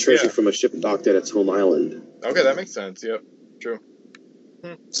a treasure from a ship docked at its home island. Okay, that makes sense. Yep, true.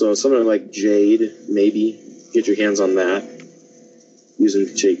 So something like Jade, maybe get your hands on that. Use him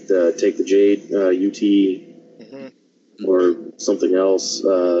to take the Jade UT or something else.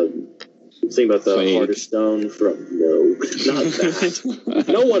 Think about the Heart of Stone. No, not that.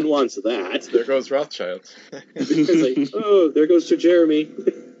 No one wants that. There goes Rothschild. It's like, there goes to Jeremy.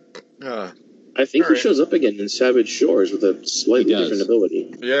 I think he shows up again in Savage Shores with a slightly different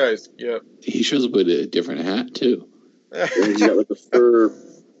ability. Yeah, He shows up with a different hat, too. And he's got like a fur...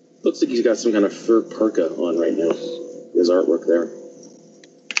 Looks like he's got some kind of fur parka on right now. His artwork there.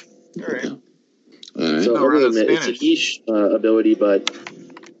 All right. So I will admit, it's a niche ability, but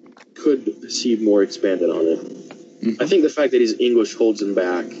could see more expanded on it. I think the fact that he's English holds him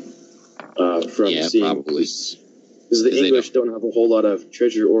back from seeing... probably. Because the English don't have a whole lot of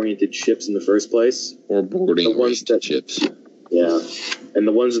treasure-oriented ships in the first place. Or boarding-oriented ships. Yeah. And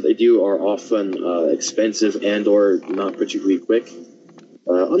the ones that they do are often expensive and or not particularly quick.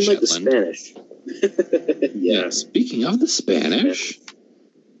 Unlike the Spanish. Yeah. Speaking of the Spanish.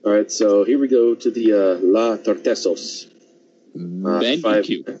 All right, so here we go to the La Tortesos.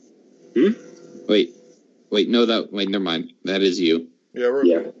 Wait, never mind. That is you.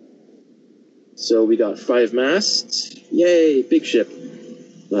 Yeah. So we got 5 masts. Yay, big ship.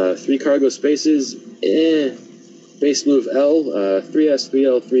 3 cargo spaces. Base move L. 3S,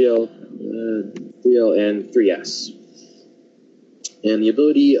 3L, 3L, 3L, and 3S. And the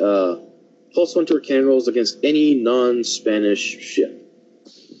ability, Pulse 1 cannon rolls against any non-Spanish ship.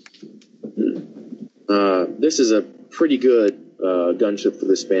 This is a pretty good gunship for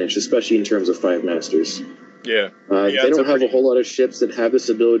the Spanish, especially in terms of 5 masters. Yeah. They don't have a whole lot of ships that have this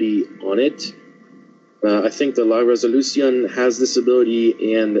ability on it. I think the La Resolución has this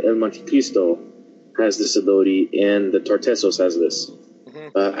ability, and the El Montecristo has this ability, and the Tortesos has this.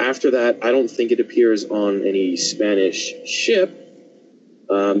 After that, I don't think it appears on any Spanish ship.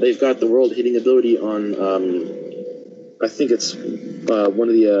 They've got the world-hitting ability on, I think it's one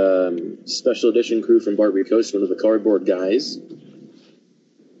of the special edition crew from Barbary Coast, one of the cardboard guys,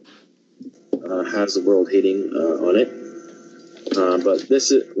 has the world-hitting on it. But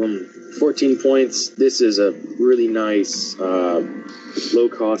this is 14 points. This is a really nice,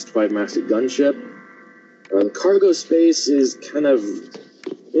 low-cost 5-masted gunship. The cargo space is kind of,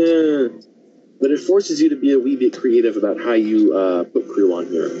 but it forces you to be a wee bit creative about how you put crew on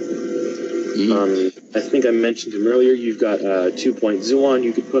here. I think I mentioned him earlier. You've got 2-point Zuon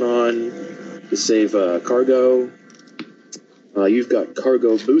you could put on to save cargo. You've got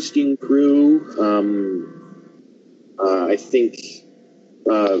cargo boosting crew. I think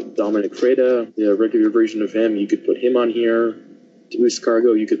Dominic Freda, the regular version of him, you could put him on here to boost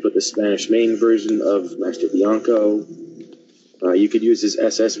cargo. You could put the Spanish main version of Master Bianco. You could use his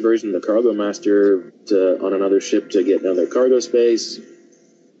SS version, the Cargo Master, on another ship to get another cargo space.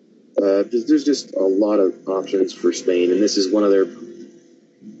 There's just a lot of options for Spain, and this is one of their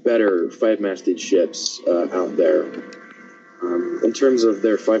better 5-masted ships out there. In terms of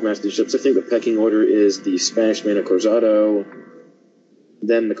their 5-masted ships, I think the pecking order is the Spanish main Cruzado,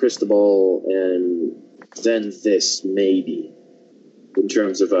 then the Cristobal, and then this, maybe, in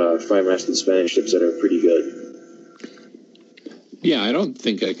terms of 5-masted Spanish ships that are pretty good. Yeah, I don't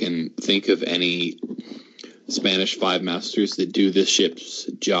think I can think of any Spanish 5 masters that do this ship's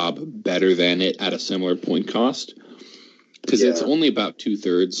job better than it at a similar point cost. Because it's only about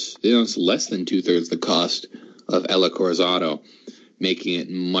 2/3, it's less than 2/3 the cost of El Acorazado, making it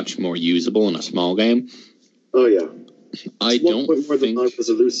much more usable in a small game. Oh, yeah. I don't think... The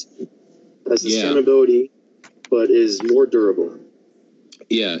non-resolution has the same ability, but is more durable.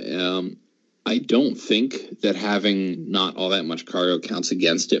 Yeah, I don't think that having not all that much cargo counts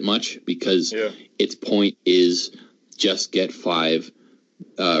against it much, because its point is just get 5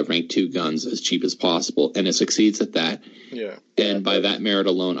 rank 2 guns as cheap as possible, and it succeeds at that. Yeah. And by that merit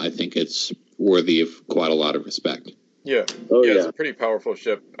alone, I think it's worthy of quite a lot of respect. Yeah. It's a pretty powerful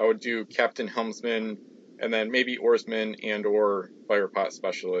ship. I would do Captain Helmsman, and then maybe Oarsman and or Firepot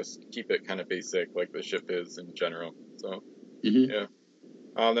Specialist. Keep it kind of basic like the ship is in general. So, yeah.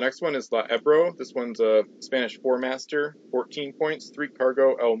 The next one is La Ebro. This one's a Spanish 4-master, 14 points, 3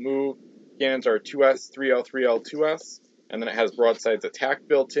 cargo, L move. Cannons are 2S, 3L, 3L, 2S. And then it has broadsides attack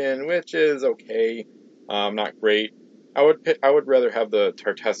built in, which is okay, not great. I would rather have the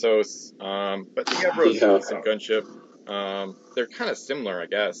Tartessos, but the Ebro is a decent gunship. They're kind of similar, I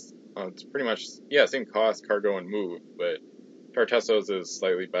guess. It's pretty much, same cost, cargo, and move, but Tartessos is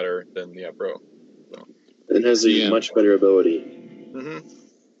slightly better than the Ebro. So. And has a much better ability. Mm-hmm.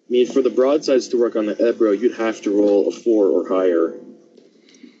 I mean, for the broadsides to work on the Ebro, you'd have to roll a 4 or higher.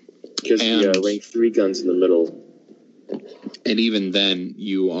 Because the rank 3 guns in the middle. And even then,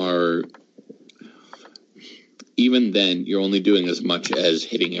 you're only doing as much as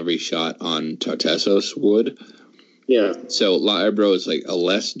hitting every shot on Tartessos would. Yeah. So La Ebro is like a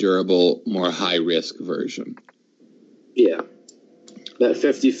less durable, more high-risk version. Yeah. That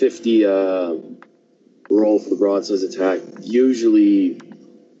 50-50 roll for the broadsides attack, usually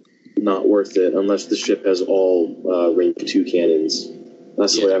not worth it unless the ship has all rank 2 cannons.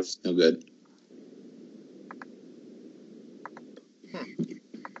 That's the way I've... No good.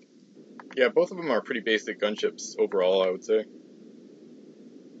 Yeah, both of them are pretty basic gunships overall, I would say.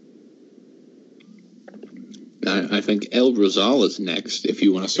 I think El Rosal is next, if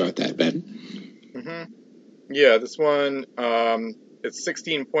you want to start that, Ben. Mm-hmm. Yeah, this one, it's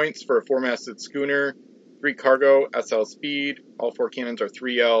 16 points for a 4-masted schooner, 3 cargo, SL speed, all 4 cannons are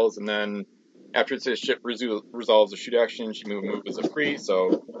 3Ls, and then after the ship resolves a shoot action, she move as a free,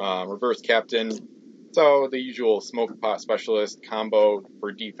 so reverse captain. So the usual smoke pot specialist combo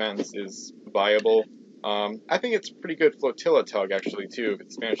for defense is viable. I think it's a pretty good flotilla tug, actually, too.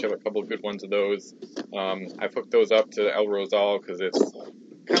 Spanish have a couple of good ones of those. I've hooked those up to El Rosal because it's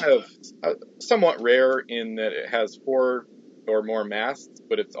kind of somewhat rare in that it has 4 or more masts,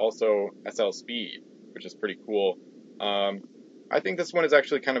 but it's also SL speed, which is pretty cool. I think this one is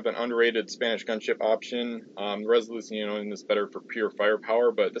actually kind of an underrated Spanish gunship option. The Resolution is better for pure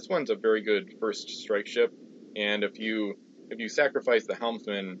firepower, but this one's a very good first strike ship. And if you sacrifice the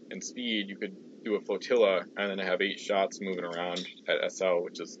helmsman and speed, you could do a flotilla and then have 8 shots moving around at SL,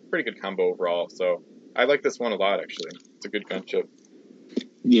 which is a pretty good combo overall. So I like this one a lot, actually. It's a good gunship.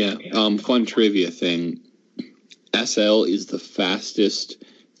 Yeah, fun trivia thing. SL is the fastest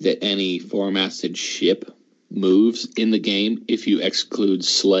that any 4-masted ship moves in the game if you exclude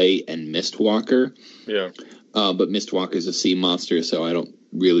Slay and Mistwalker. Yeah. But Mistwalker is a sea monster, so I don't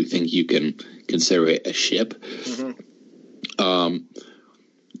really think you can consider it a ship. Mm-hmm.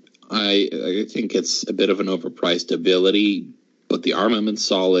 I think it's a bit of an overpriced ability, but the armament's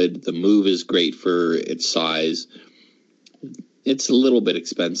solid. The move is great for its size. It's a little bit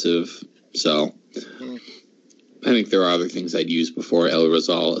expensive, so I think there are other things I'd use before El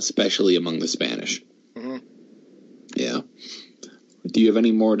Rosal, especially among the Spanish. Mm-hmm. Yeah. Do you have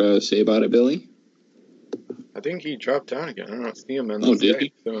any more to say about it, Billy? I think he dropped down again. I don't see him in this did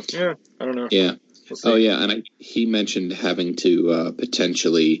he? So, yeah, I don't know. Yeah. We'll yeah, and he mentioned having to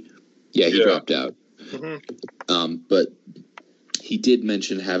potentially... Yeah, he dropped out. Mm-hmm. But he did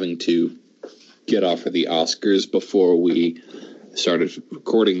mention having to get off of the Oscars before we started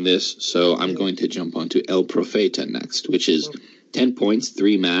recording this, so I'm going to jump onto El Profeta next, which is 10 points,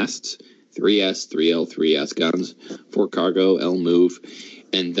 3 masts, 3S, 3L, 3S guns, 4 cargo, L move,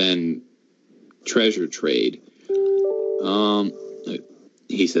 and then treasure trade.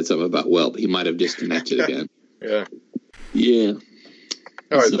 He said something about Whelp. He might have disconnected again. Yeah. Yeah.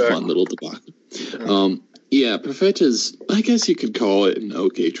 It's a back. fun little debacle. Yeah, Profeta's, I guess you could call it an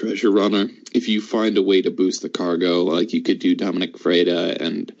okay treasure runner. If you find a way to boost the cargo, like you could do Dominic Freda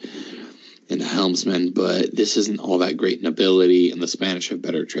and Helmsman, but this isn't all that great in ability, and the Spanish have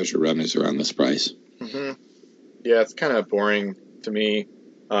better treasure runners around this price. Mm-hmm. Yeah, it's kind of boring to me.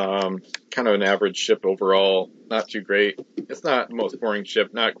 Kind of an average ship overall, not too great. It's not the most boring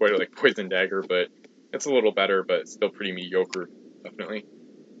ship, not quite like Poison Dagger, but It's a little better, but still pretty mediocre, definitely.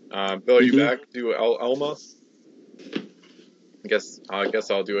 Bill, are you back? Do Elma? I guess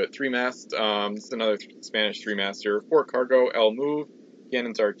I'll do it. 3-mast. This is another Spanish 3-master. 4 cargo, El Move.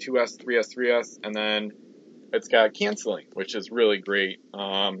 Cannons are 2S, 3S, 3S, and then it's got canceling, which is really great.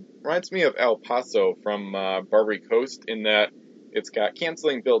 Reminds me of El Paso from Barbary Coast in that it's got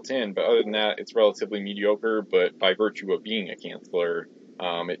canceling built in, but other than that, it's relatively mediocre. But by virtue of being a canceller,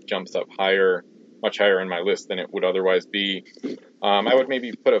 it jumps up higher, much higher on my list than it would otherwise be. I would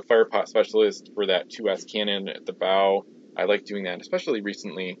maybe put a Firepot Specialist for that 2S cannon at the bow. I like doing that, especially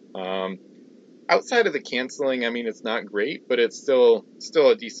recently. Outside of the canceling, I mean, it's not great, but it's still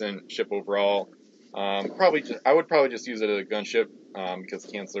a decent ship overall. I would probably just use it as a gunship because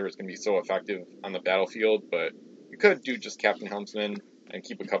Canceller is going to be so effective on the battlefield. But you could do just Captain Helmsman and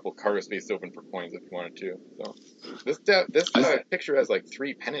keep a couple cargo space open for coins if you wanted to. So this picture has like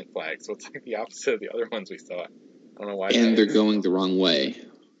 3 pennant flags, so it's like the opposite of the other ones we saw. I don't know why. And they're going the wrong way.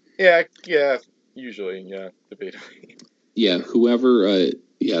 Yeah, usually, debatably.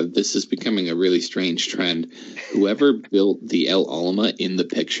 Yeah, this is becoming a really strange trend. Whoever built the El Alma in the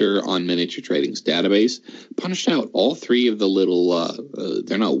picture on Miniature Trading's database punched out all 3 of the little,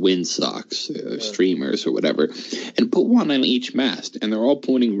 they're not windsocks, streamers or whatever, and put one on each mast, and they're all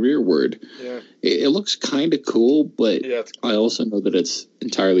pointing rearward. Yeah. It looks kind of cool, but I also know that it's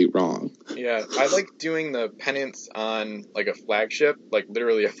entirely wrong. Yeah, I like doing the pennants on, like, a flagship, like,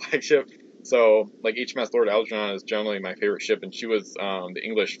 literally a flagship. So, like, HMS Lord Algernon is generally my favorite ship, and she was the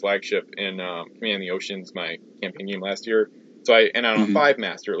English flagship in Command of the Oceans, my campaign game last year. So and on a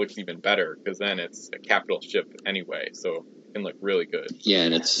 5-master, it looks even better, because then it's a capital ship anyway, so it can look really good. Yeah,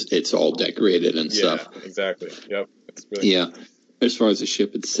 and it's all decorated and stuff. Yeah, exactly. Yep. It's really cool. As far as the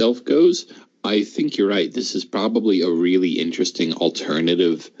ship itself goes, I think you're right. This is probably a really interesting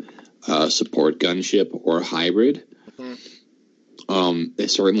alternative support gunship or hybrid.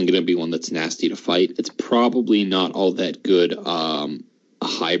 It's certainly going to be one that's nasty to fight. It's probably not all that good a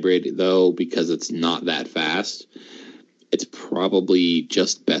hybrid, though, because it's not that fast. It's probably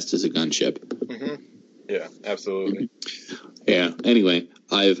just best as a gunship. Yeah, absolutely. Yeah, anyway,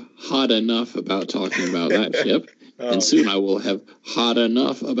 I've had enough about talking about that ship. And soon I will have had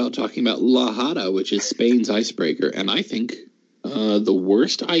enough about talking about La Hada, which is Spain's icebreaker. And I think the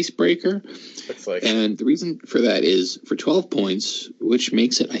worst icebreaker. And the reason for that is for 12 points, which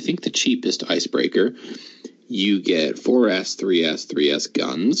makes it, I think, the cheapest icebreaker, you get 4S, 3S, 3S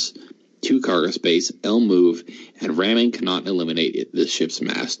guns, 2 cargo space, L move, and ramming cannot eliminate the ship's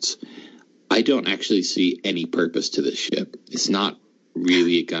masts. I don't actually see any purpose to this ship. It's not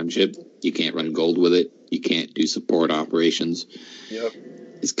really a gunship. You can't run gold with it. You can't do support operations. Yep.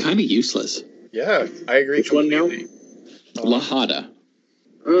 It's kind of useless. Yeah, I agree. Which completely. One now? La Hada.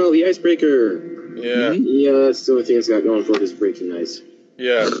 Oh, the icebreaker. Yeah. Yeah, that's the only thing it's got going for it is breaking ice.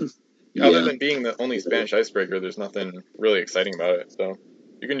 Yeah. Other than being the only Spanish icebreaker, there's nothing really exciting about it. So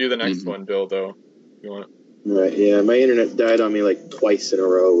you can do the next one, Bill, though, if you want. Right, yeah. My internet died on me like twice in a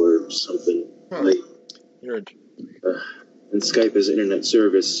row or something. And Skype is internet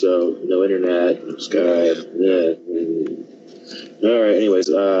service, so no internet, no Skype. Yeah. All right, anyways,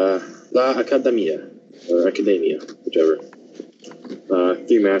 La Academia, or Academia, whichever.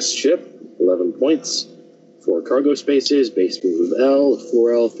 3-mast ship, 11 points, 4 cargo spaces, base move of L,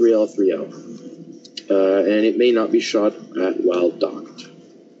 4L, 3L, 3L. And it may not be shot at while docked.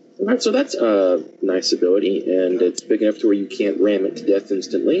 All right, so that's a nice ability, and it's big enough to where you can't ram it to death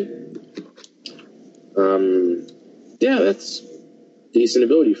instantly. Yeah, that's decent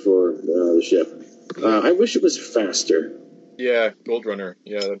ability for the ship. I wish it was faster. Yeah, Gold Runner.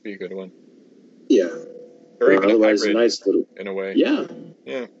 Yeah, that'd be a good one. Yeah. Or even otherwise, a hybrid, nice little. In a way. Yeah.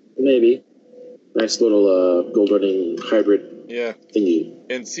 Yeah. Maybe. Nice little gold running hybrid. Yeah.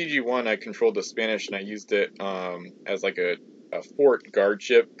 Thingy. In CG1, I controlled the Spanish, and I used it as like a fort guard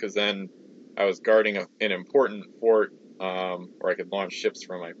ship, because then I was guarding an important fort where I could launch ships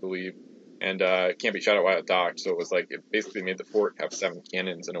from, I believe. And it can't be shot at while it docked, so it was like, it basically made the fort have 7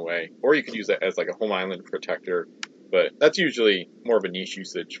 cannons in a way. Or you could use it as like a home island protector, but that's usually more of a niche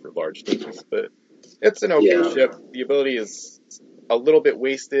usage for large things. But it's an okay ship. The ability is a little bit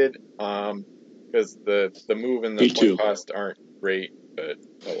wasted, because the move and the point cost aren't great, but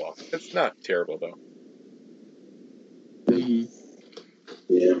oh well. It's not terrible, though.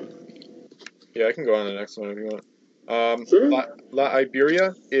 Yeah. Yeah, I can go on to the next one if you want. Sure. La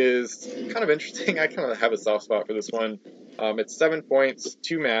Iberia is kind of interesting. I kind of have a soft spot for this one. It's 7 points,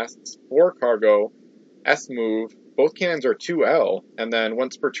 2 masts, 4 cargo, S move. Both cannons are 2L, and then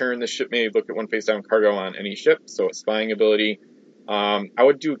once per turn, this ship may look at 1 face down cargo on any ship, so a spying ability. I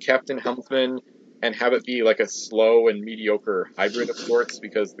would do Captain Helmsman and have it be like a slow and mediocre hybrid of sorts,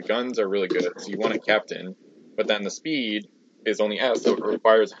 because the guns are really good, so you want a captain, but then the speed is only S, so it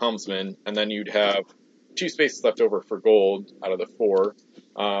requires a helmsman, and then you'd have 2 spaces left over for gold out of the 4.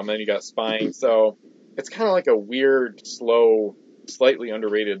 Then you got spying, so it's kind of like a weird, slow, slightly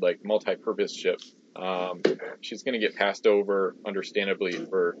underrated, like, multi-purpose ship. She's going to get passed over, understandably,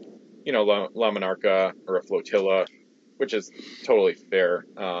 for, you know, La Monarca or a flotilla, which is totally fair.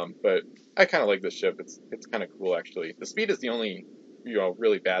 But I kind of like this ship. It's kind of cool, actually. The speed is the only, you know,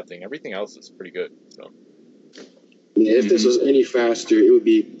 really bad thing. Everything else is pretty good. So. Yeah, if this was any faster, it would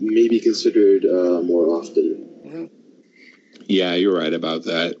be maybe considered more often. Mm-hmm. Yeah, you're right about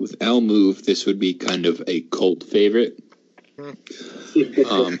that. With L-Move, this would be kind of a cult favorite.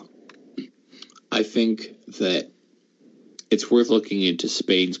 I think that it's worth looking into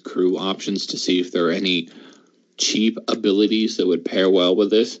Spain's crew options to see if there are any cheap abilities that would pair well with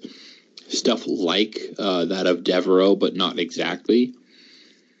this. Stuff like that of Devereaux, but not exactly.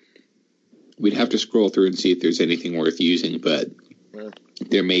 We'd have to scroll through and see if there's anything worth using, but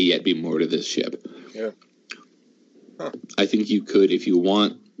there may yet be more to this ship. Yeah. Huh. I think you could, if you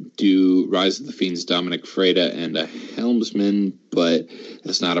want, do Rise of the Fiends Dominic Freda and a helmsman, but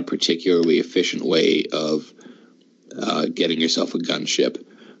that's not a particularly efficient way of getting yourself a gunship.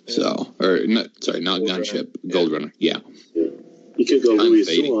 So, or not gunship, Gold Runner. Yeah. You could go Louis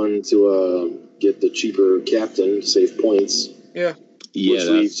Suon to get the cheaper captain, save points. Yeah. Which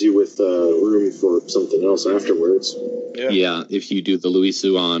leaves you with room for something else afterwards. Yeah, if you do the Louis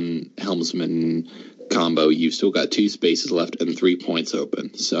Suon helmsman combo, you've still got 2 spaces left and 3 points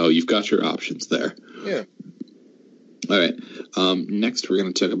open. So you've got your options there. Yeah. All right. Next, we're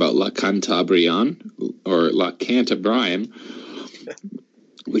going to talk about La Cantabrian, or La Cantabrian,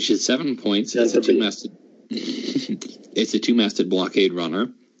 which is 7 points. It's a two-masted blockade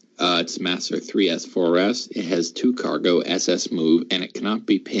runner. It's Master 3S 4S. It has 2 cargo, SS move, and it cannot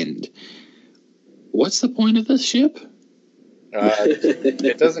be pinned. What's the point of this ship?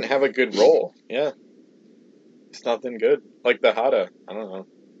 It doesn't have a good roll. Yeah. It's nothing good. Like the Hada. I don't know.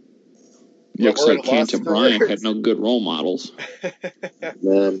 Looks like Cantabrian had no good role models.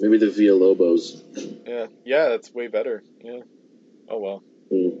 Maybe the Villalobos. Yeah, that's way better. Yeah. Oh, well.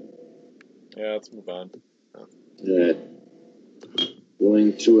 Yeah, let's move on. Alright.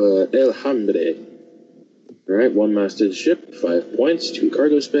 Going to El Hambre. Alright, 1-masted ship, 5 points, 2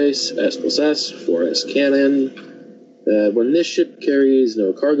 cargo space, S+S, 4S cannon. When this ship carries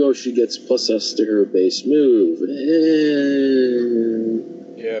no cargo, she gets +S to her base move.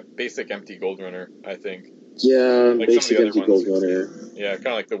 Yeah, basic empty Gold Runner, I think. Yeah, like basic empty Gold Runner. Yeah, kind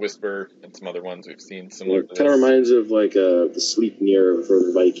of like the Whisper and some other ones we've seen similar to this. Kind of reminds of like the Sleipnir for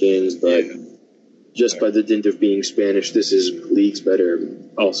the Vikings, but just by the dint of being Spanish, this is leagues better.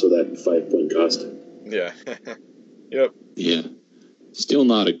 Also that 5-point cost. Yeah. Yep. Yeah. Still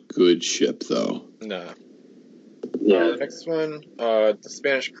not a good ship, though. Nah. Yeah. Next one, the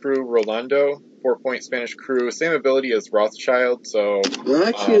Spanish crew, Rolando. 4-point Spanish crew. Same ability as Rothschild, so... Well,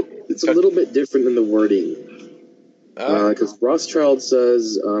 actually, it's a little bit different in the wording. Because Rothschild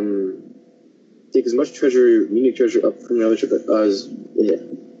says, take as much unique treasure up from the other ship as...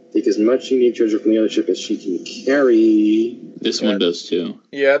 Take as much unique treasure from the other ship as she can carry. This one does, too.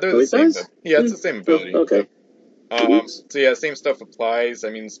 Yeah, they're the same. Yeah, it's the same ability. Okay. So yeah, same stuff applies. I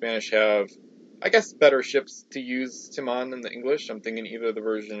mean, the Spanish have, I guess, better ships to use Timon than the English. I'm thinking either the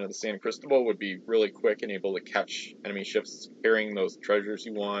version of the San Cristobal would be really quick and able to catch enemy ships carrying those treasures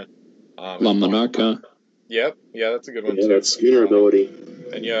you want. La Monarca. Yep, yeah, that's a good one too. Yeah, that's schooner ability.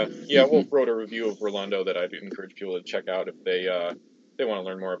 And Wolf wrote a review of Rolando that I'd encourage people to check out if they want to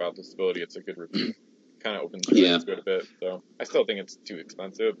learn more about this ability. It's a good review. Kind of opens your eyes to it a bit. So I still think it's too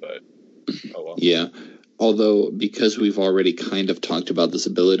expensive, but oh well. Yeah. Although, because we've already kind of talked about this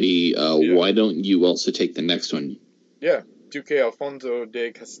ability, why don't you also take the next one? Yeah. Duque Alfonso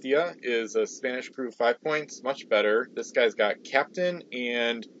de Castilla is a Spanish crew, 5 points, much better. This guy's got captain,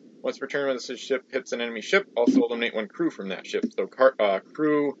 and once per turn when this ship hits an enemy ship, also eliminate 1 crew from that ship. So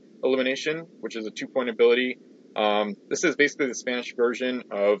crew elimination, which is a 2-point ability. This is basically the Spanish version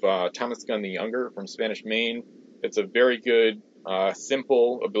of Thomas Gunn the Younger from Spanish Main. It's a very good,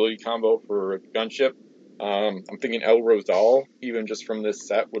 simple ability combo for a gunship. I'm thinking El Rosal, even just from this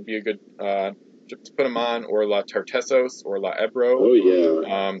set, would be a good ship to put him on, or La Tartessos, or La Ebro. Oh,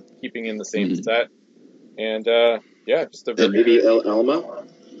 yeah. Keeping in the same set. And, just a very and maybe El Alma?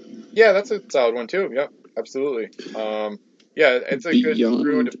 Yeah, that's a solid one, too. Yep, absolutely. It's a good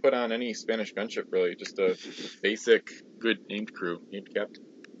crew to put on any Spanish gunship, really. Just a basic, good named crew, named captain.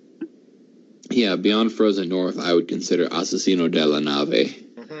 Yeah, beyond Frozen North, I would consider Asesino de la Nave.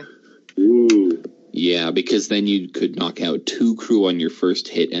 Ooh. Yeah, because then you could knock out 2 crew on your first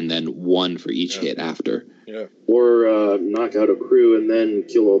hit and then 1 for each hit after. Yeah. Or knock out a crew and then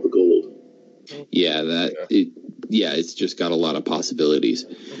kill all the gold. Yeah, it's just got a lot of possibilities.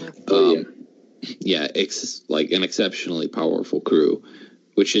 It's like an exceptionally powerful crew,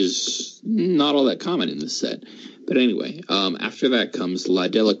 which is not all that common in this set. But anyway, after that comes La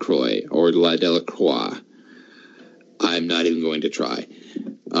Delacroix or La Delacroix. I'm not even going to try.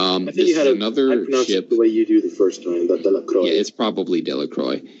 I think you had another ship. The way you do the first time, La Delacroix. Yeah, it's probably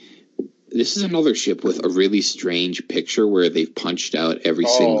Delacroix. This is another ship with a really strange picture where they've punched out every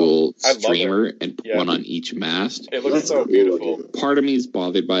single streamer and put one on each mast. It looks so beautiful. Part of me is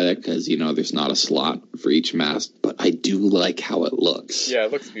bothered by that because, there's not a slot for each mast, but I do like how it looks. Yeah,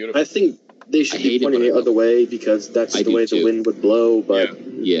 it looks beautiful. I think they should be pointing the other way because that's the way the wind would blow, but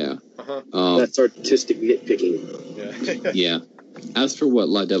that's artistic nitpicking. Yeah. As for what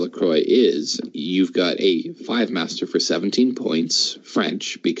La Delacroix is, you've got a 5-master for 17 points,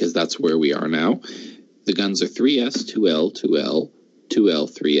 French, because that's where we are now. The guns are 3S, 2L, 2L, 2L,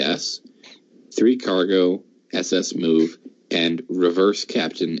 3S, 3 cargo, SS move, and reverse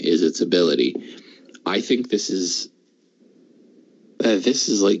captain is its ability. I think this is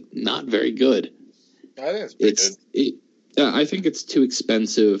like not very good. I think it's pretty good. I think it's too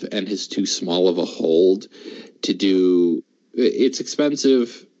expensive and is too small of a hold to do. It's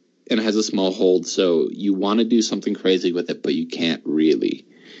expensive and has a small hold, so you want to do something crazy with it, but you can't really.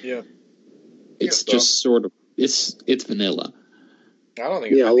 Yeah. It's just sort of it's vanilla. I don't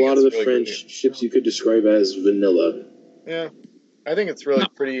think. Yeah, a lot of the really French ships you could describe as vanilla. Yeah, I think it's really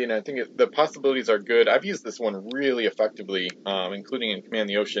pretty, and I think the possibilities are good. I've used this one really effectively, including in Command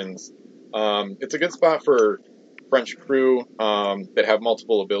the Oceans. It's a good spot for French crew that have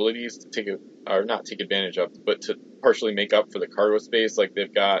multiple abilities to not take advantage of, but to partially make up for the cargo space. Like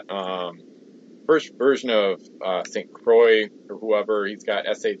they've got first version of St. Croix or whoever. He's got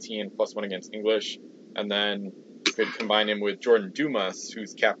SAT and +1 against English, and then you could combine him with Jordan Dumas,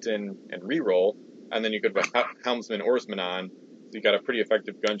 who's captain and reroll, and then you could put helmsman, oarsman on. So you got a pretty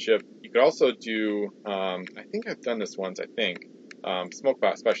effective gunship. You could also do, I think I've done this once.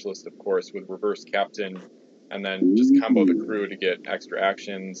 Smokebot specialist, of course, with reverse captain. And then just combo the crew to get extra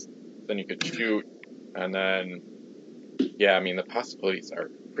actions. Then you could shoot. And then, the possibilities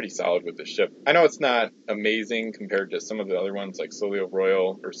are pretty solid with this ship. I know it's not amazing compared to some of the other ones like Solio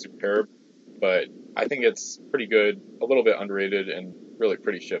Royal or Superb, but I think it's pretty good, a little bit underrated, and really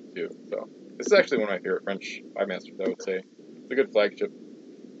pretty ship too. So this is actually one of my favorite French 5-masters, I would say. It's a good flagship.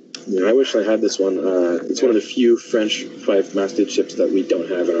 Yeah, I wish I had this one. It's one of the few French 5-masted ships that we don't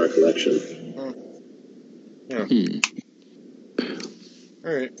have in our collection. Yeah.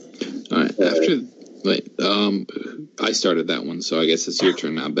 All right. I started that one, so I guess it's your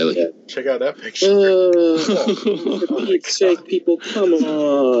turn now, Billy. Yeah. Check out that picture. For Pete's sake, people, come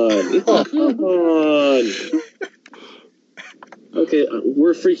on. Come on. Okay,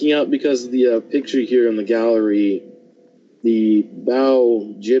 we're freaking out because the picture here in the gallery, the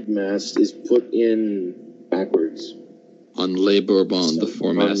bow jib mast is put in backwards. On Le Bourbon, the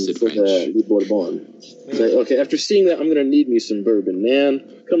 4-masted French. Le Bourbon. Okay, after seeing that, I'm going to need me some bourbon, man.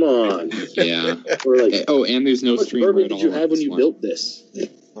 Come on. Yeah. And there's no streamer bourbon at all. Did you have when you built this?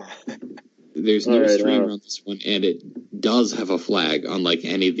 There's no streamer on this one, and it does have a flag, unlike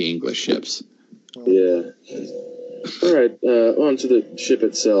any of the English ships. Yeah. All right, on to the ship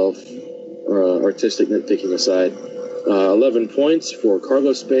itself. Artistic nitpicking aside. 11 points for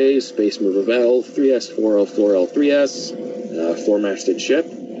cargo space move of L, 3S, 4L, 4L, 3S, 4-masted ship,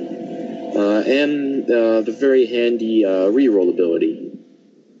 and the very handy reroll ability.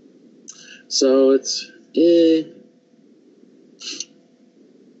 So it's the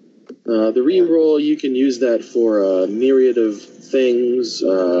reroll, you can use that for a myriad of things,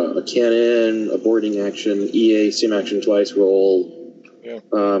 a cannon, a boarding action, EA, same action twice roll. Yeah.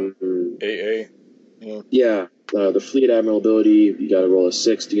 AA. Yeah. The fleet admiral ability, you got to roll a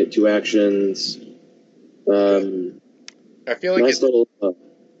 6 to get 2 actions. I feel like I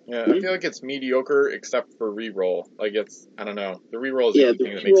feel like it's mediocre except for reroll. Like I don't know. The reroll is the only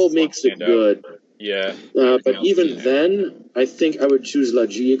thing that makes it good. Yeah. But even then, I think I would choose La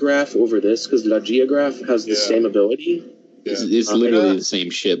Geographe over this because La Geographe has the same ability. Yeah. It's literally the same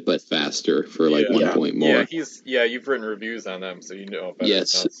ship, but faster for 1 point more. Yeah, you've written reviews on them, so you know better.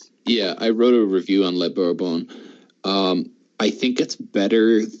 Yes. Yeah, I wrote a review on Le Bourbon. I think it's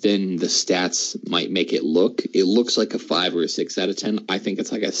better than the stats might make it look. It looks like a 5 or a 6 out of 10. I think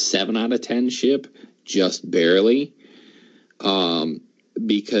it's like a 7 out of 10 ship, just barely.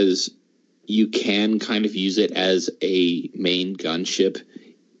 Because you can kind of use it as a main gunship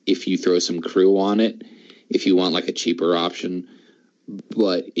if you throw some crew on it, if you want like a cheaper option,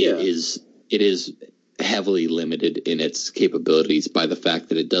 but it is heavily limited in its capabilities by the fact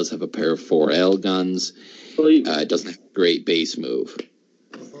that it does have a pair of 4L guns. It doesn't have a great base move.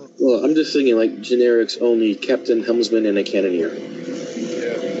 Well, I'm just thinking like generics only Captain Helmsman and a Cannoneer.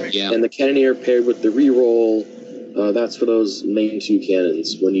 Yeah. And the Cannoneer paired with the reroll, that's for those main 2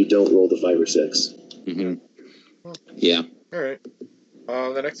 cannons when you don't roll the 5 or 6. Mm-hmm. Yeah. All right.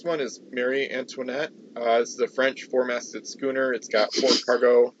 The next one is Marie Antoinette. This is a French 4-masted schooner. It's got 4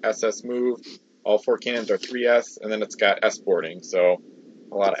 cargo, SS move. All 4 cannons are 3S, and then it's got S boarding. So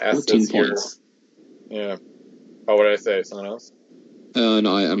a lot of S's here. Points. Yeah. Oh, what did I say? Someone else? No,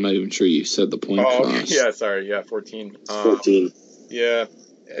 I'm not even sure you said the point. Oh, okay. Yeah, sorry. Yeah, 14. 14. Yeah,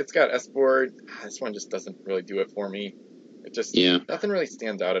 it's got S board. This one just doesn't really do it for me. It just nothing really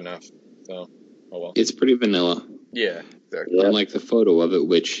stands out enough. So, oh well. It's pretty vanilla. Yeah, exactly. Unlike the photo of it,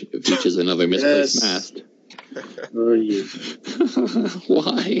 which features another misplaced mast. Oh, yeah.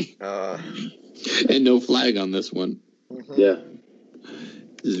 Why? And no flag on this one. Mm-hmm. Yeah.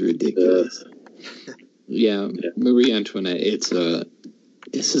 This is ridiculous. Yeah, Marie Antoinette,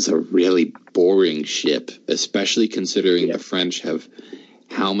 this is a really boring ship, especially considering the French have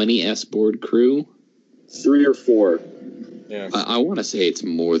how many S-board crew? 3 or 4. Yeah. I want to say it's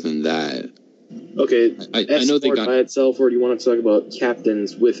more than that. Okay, I know they got by itself, or do you want to talk about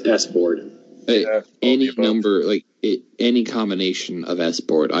captains with S-board? Any number, like any combination of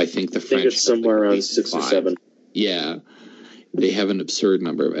S-board, I think the French it's somewhere around 6 or 7. Yeah. They have an absurd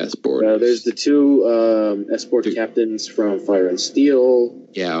number of S-board. There's the 2 S-board captains from Fire and Steel.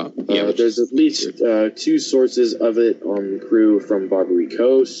 Yeah. There's at least 2 sources of it on crew from Barbary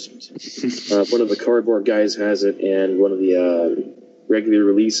Coast. One of the cardboard guys has it, and one of the regular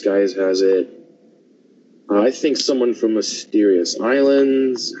release guys has it. I think someone from Mysterious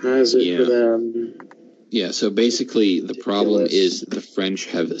Islands has it for them. Yeah, so basically the problem is the French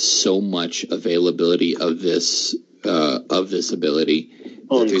have so much availability of this ability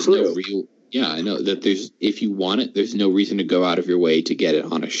that there's no real I know that if you want it, there's no reason to go out of your way to get it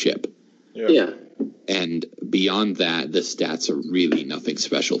on a ship. Yeah. And beyond that, the stats are really nothing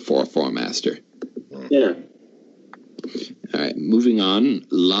special for a 4-master. Yeah. All right, moving on.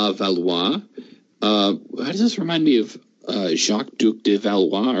 La Valois. How does this remind me of Jacques Duc de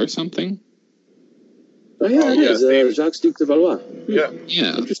Valois or something? Oh yeah, it is. Jacques Duc de Valois. Yeah.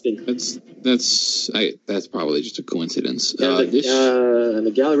 Interesting. That's probably just a coincidence. And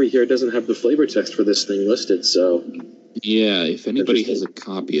the gallery here doesn't have the flavor text for this thing listed, so. Yeah, if anybody has a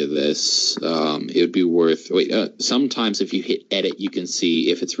copy of this, it would be worth. Sometimes if you hit edit, you can see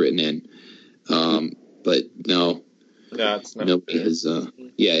if it's written in. But no. No, it's not. Nobody has.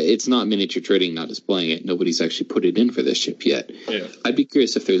 It's not Miniature Trading not displaying it. Nobody's actually put it in for this ship yet. Yeah. I'd be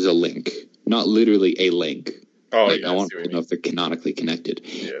curious if there's a link. Not literally a link. Oh, I want to know if they're canonically connected.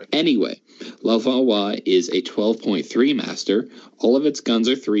 Yeah. Anyway, La Valois is a 12.3 master. All of its guns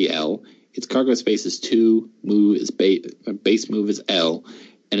are 3L. Its cargo space is 2. Base move is L.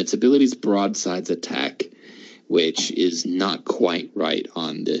 And its ability is broadsides attack, which is not quite right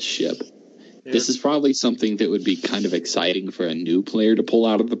on this ship. Yeah. This is probably something that would be kind of exciting for a new player to pull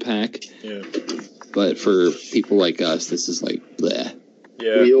out of the pack. Yeah. But for people like us, this is like bleh.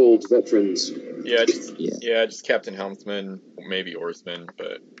 Yeah. The old veterans. Yeah, just Captain Helmsman, maybe Oarsman,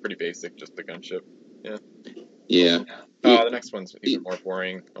 but pretty basic, just the gunship. Yeah. Yeah. The next one's even more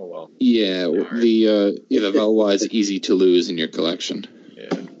boring. Oh well. Yeah, the Valois is easy to lose in your collection.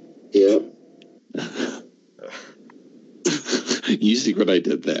 Yeah. You see what I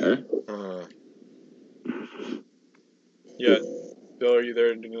did there? Yeah. Bill, are you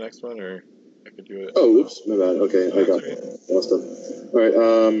there to do the next one, or I could do it? Oh, oops, my bad. Okay, I got it. Lost them. All right,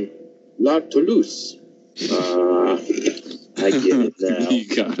 La Toulouse. I get it now.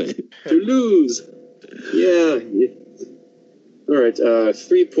 You got it. Toulouse. Yeah. All right,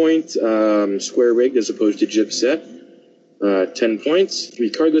 3-point square rigged as opposed to jib set. 10 points, 3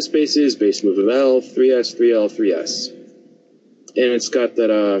 cargo spaces, base move of L, 3S, 3L, 3S. And it's got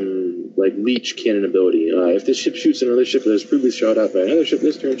that, leech cannon ability. If this ship shoots another ship that is previously shot out by another ship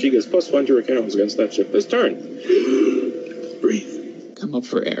this turn, she gets +1 to her cannons against that ship this turn. Breathe. Come up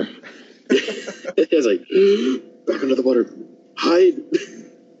for air. It's like, back under the water. Hide.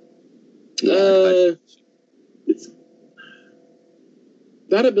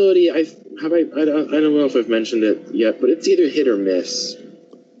 That ability, I don't know if I've mentioned it yet, but it's either hit or miss.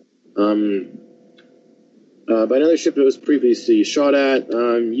 By another ship that was previously shot at,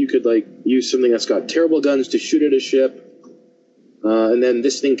 you could use something that's got terrible guns to shoot at a ship, and then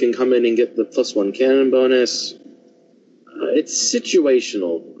this thing can come in and get the +1 cannon bonus. It's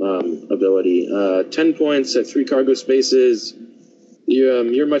situational ability. 10 points at 3 cargo spaces.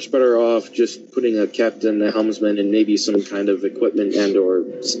 You're much better off just putting a captain, a helmsman, and maybe some kind of equipment and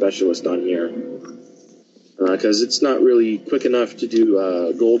or specialist on here. Because it's not really quick enough to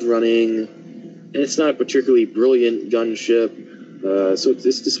do gold running, and it's not a particularly brilliant gunship. So it's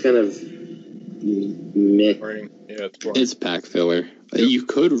just kind of meh. Yeah, it's pack filler. Yep. You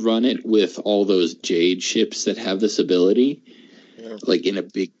could run it with all those Jade ships that have this ability, like in a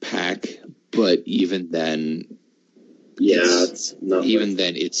big pack, but even then... it's not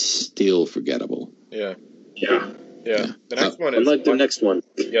then it's still forgettable. Yeah. The next one is unlike the next one.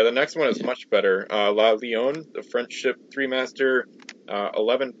 Yeah, the next one is much better. La Lyon, the French ship 3-master,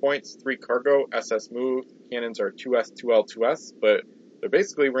 11 points, 3 cargo, SS move. Cannons are 2S, 2L, 2S, but they're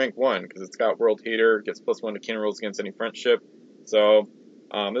basically rank 1 because it's got World Hater, gets +1 to cannon rolls against any French ship. So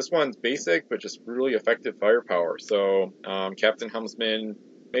this one's basic, but just really effective firepower. So Captain Helmsman,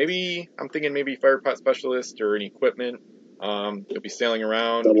 maybe I'm thinking maybe Firepot Specialist or any equipment. You'll be sailing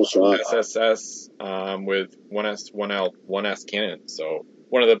around double shot SSS with 1S, 1L, 1S cannon. So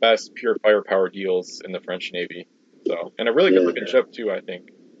one of the best pure firepower deals in the French Navy. So and a really good looking ship too, I think.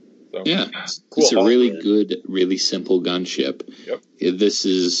 So cool. It's a really good, really simple gunship. Yep.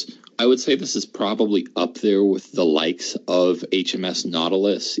 I would say this is probably up there with the likes of HMS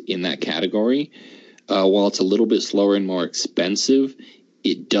Nautilus in that category. While it's a little bit slower and more expensive,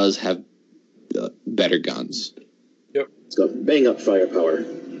 it does have better guns. Yep. It's got bang up firepower.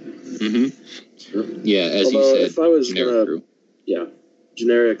 Mm-hmm. Yeah, as you said, if I was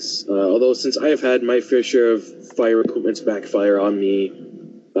generics. Although since I have had my fair share of fire equipment's backfire on me,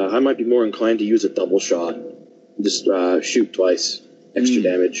 I might be more inclined to use a double shot. Just shoot twice, extra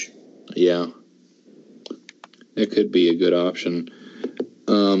damage. Yeah, it could be a good option.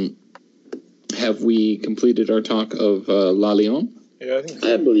 Have we completed our talk of La Lyon? Yeah, I think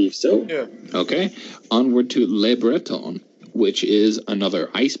so. I believe so. Yeah. Okay. Onward to Le Breton, which is another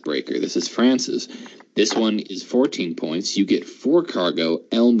icebreaker. This is France's. This one is 14 points. You get 4 cargo,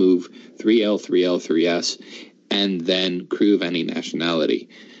 L move, 3L, 3L, 3S, and then crew of any nationality.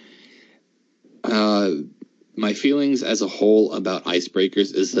 My feelings as a whole about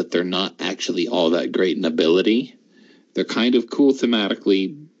icebreakers is that they're not actually all that great in ability. They're kind of cool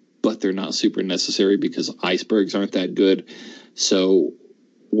thematically, but they're not super necessary because icebergs aren't that good. So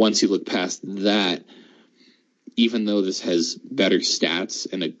once you look past that, even though this has better stats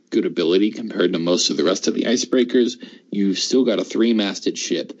and a good ability compared to most of the rest of the icebreakers, you've still got a 3-masted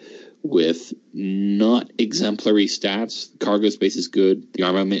ship with not exemplary stats. Cargo space is good. The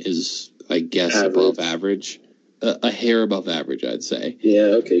armament is, I guess, above average. A hair above average, I'd say.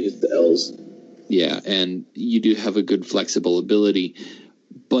 Yeah, okay, just the L's. Yeah, and you do have a good flexible ability,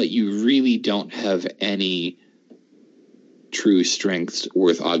 but you really don't have any true strengths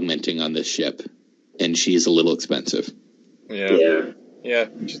worth augmenting on this ship, and she's a little expensive. Yeah,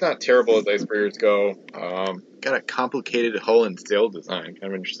 she's not terrible as icebreakers go. Got a complicated hull and sail design,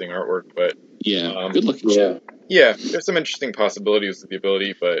 kind of interesting artwork, but good looking ship. Yeah, there's some interesting possibilities with the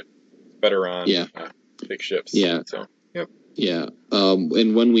ability, but it's better on big ships. Yeah. So Yeah. And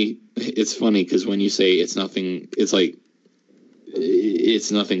it's funny because when you say it's nothing, it's like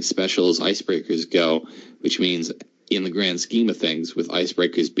it's nothing special as icebreakers go, which means in the grand scheme of things, with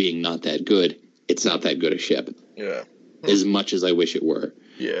icebreakers being not that good, it's not that good a ship. Yeah. As much as I wish it were.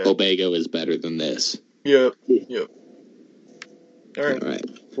 Yeah. Obago is better than this. Yep. All right.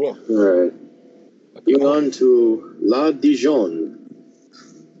 Cool. All right. Moving on to La Dijon.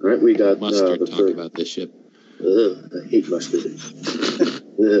 All right, we got Mustard. Talk about this ship. I hate mustard.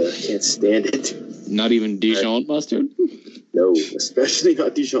 I can't stand it. Not even Dijon mustard? No, especially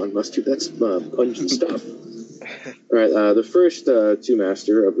not Dijon mustard. That's pungent stuff. All right, the first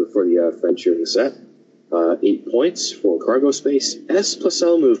 2-master for the French here in the set. 8 points for cargo space. S plus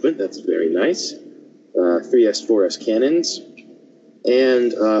L movement, that's very nice. 3S, 4S cannons.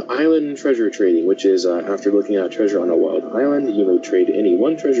 And island treasure trading, which is after looking at a treasure on a wild island, you may trade any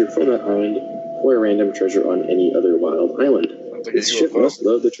one treasure from that island or a random treasure on any other wild island. This ship must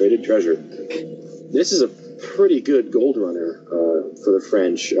love the traded treasure. This is a pretty good gold runner for the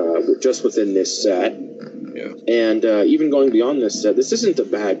French, just within this set. Yeah. And even going beyond this set, this isn't a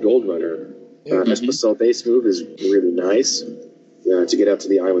bad gold runner. Espacel base move is really nice to get out to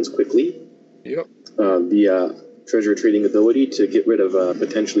the islands quickly. Yep. The treasure trading ability to get rid of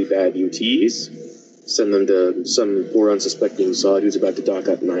potentially bad UTs, send them to some poor unsuspecting sod who's about to dock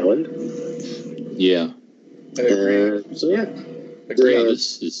at an island. Yeah. So yeah.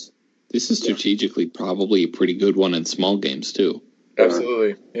 This is strategically probably a pretty good one in small games too.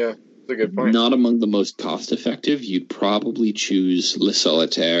 Absolutely. Yeah. a good point. Not among the most cost-effective. You'd probably choose Le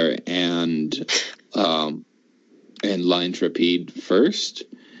Solitaire and L'Intrépide first.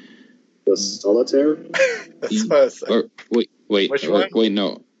 The Solitaire? That's what I was saying. Wait,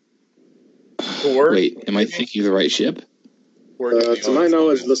 no. Wait, am I thinking of the right ship? To my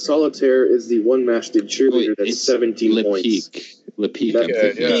knowledge, Le Solitaire is the one-masted cheerleader that's 17 points. Le Pique, I'm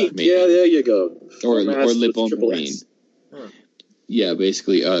thinking. Yeah, there you go. Or Le Bon Marine. Yeah,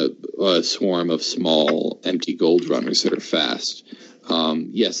 basically a swarm of small, empty gold runners that are fast.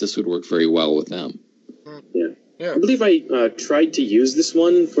 Yes, this would work very well with them. Yeah. I believe I tried to use this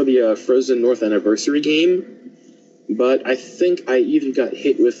one for the Frozen North Anniversary game, but I think I either got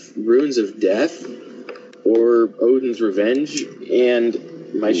hit with Runes of Death or Odin's Revenge,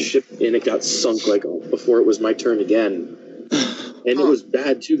 and my ship in it got sunk before it was my turn again. And it was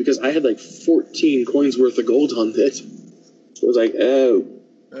bad too because I had 14 coins worth of gold on it. So I was like,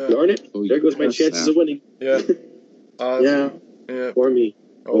 darn it! There goes my chances of winning. Yeah. For me.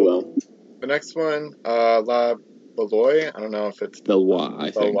 Oh well. The next one, La Beloy. I don't know if it's Beloy,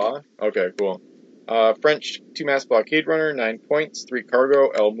 I think. Beloy? Okay, cool. French 2-mast blockade runner, 9 points, 3 cargo,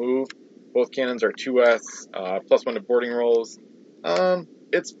 L move. Both cannons are 2S, +1 to boarding rolls.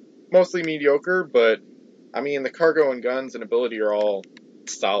 It's mostly mediocre, but I mean the cargo and guns and ability are all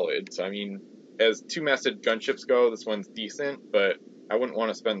solid. So I mean, as 2-masted gunships go, this one's decent, but I wouldn't want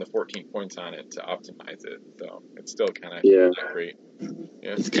to spend the 14 points on it to optimize it. So it's still kind of not great.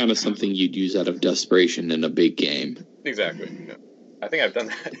 Yeah. It's kind of something you'd use out of desperation in a big game. Exactly. Yeah. I think I've done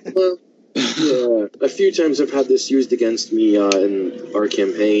that. Well, a few times I've had this used against me in our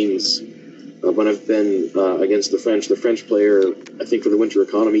campaigns. When I've been against the French player, I think for the Winter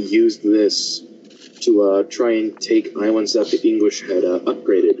Economy, used this to try and take islands that the English had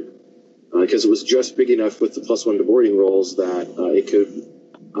upgraded. Because it was just big enough with the +1 to boarding rolls that it could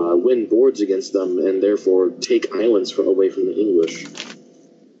win boards against them and therefore take islands away from the English.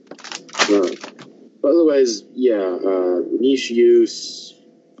 But otherwise, niche use,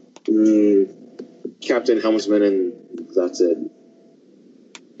 Captain Helmsman, and that's it.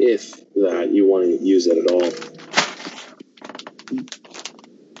 If that you want to use it at all.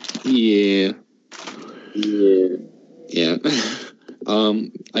 Yeah.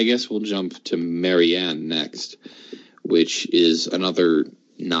 I guess we'll jump to Marianne next, which is another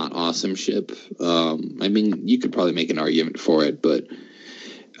not awesome ship. I mean, you could probably make an argument for it, but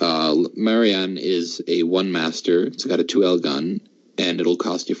Marianne is a 1-master. It's got a 2L gun, and it'll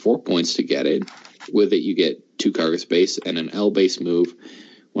cost you 4 points to get it. With it, you get 2 cargo space and an L base move.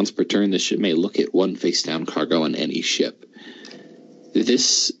 Once per turn, this ship may look at 1 face-down cargo on any ship.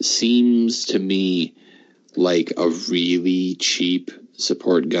 This seems to me like a really cheap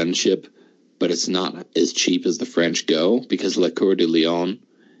support gunship, but it's not as cheap as the French go, because Le Coeur de Lion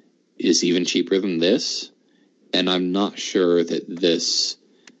is even cheaper than this, and I'm not sure that this,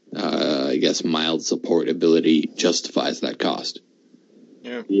 mild support ability justifies that cost.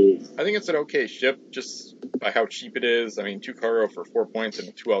 Yeah. I think it's an okay ship, just by how cheap it is. I mean, 2 cargo for 4 points and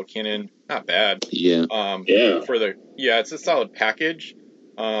a 2L cannon, not bad. Yeah. It's a solid package.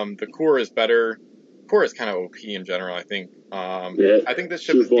 The core is better. Core is kind of OP in general, I think. I think this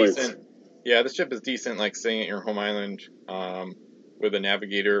ship is decent. Yeah, this ship is decent, like staying at your home island with a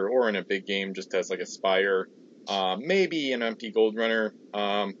navigator, or in a big game just as like a spire. Maybe an empty gold runner.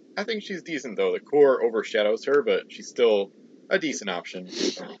 I think she's decent though. The core overshadows her, but she's still a decent option.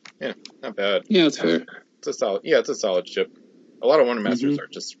 Yeah, not bad. Yeah, it's fair. It's a solid ship. A lot of Wonder Masters are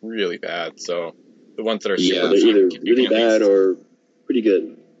just really bad, so the ones that are super they're either really bad or pretty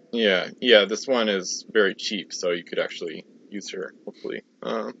good. Yeah, this one is very cheap, so you could actually use her, hopefully,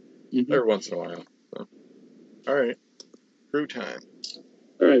 every once in a while. So. Alright, crew time.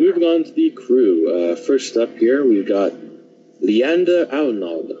 Alright, moving on to the crew. First up here, we've got Leander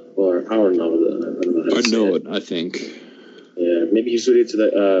Arnold, or Arnold, I don't know how to say it. I think. Yeah, maybe he's related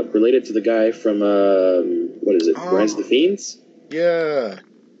to the guy from, what is it, Rise of the Fiends? Yeah.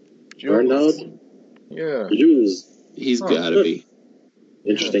 Jules. Arnold? Yeah. Jules. He's gotta be.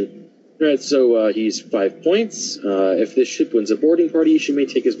 Interesting. Alright, so he's 5 points. If this ship wins a boarding party, she may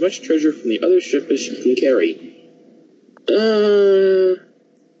take as much treasure from the other ship as she can carry.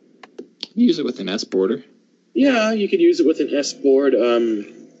 Use it with an S boarder. Yeah, you could use it with an S board.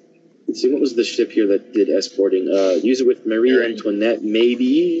 Let's see, what was the ship here that did S boarding? Use it with Marie Antoinette,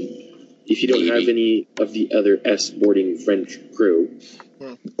 maybe, if you don't have any of the other S boarding French crew.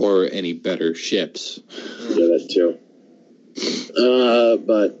 Or any better ships. Yeah, that too.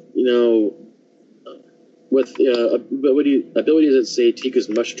 But, with abilities that say take as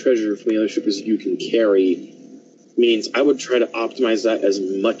much treasure from the other ship as you can carry, means I would try to optimize that as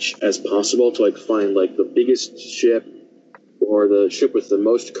much as possible to like find like the biggest ship or the ship with the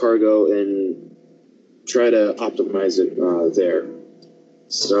most cargo and try to optimize it there.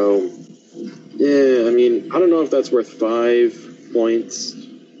 So, yeah, I mean, I don't know if that's worth 5 points.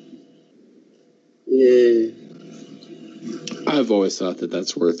 Yeah. I've always thought that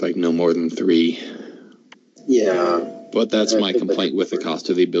that's worth like no more than 3. Yeah. But that's my complaint with the cost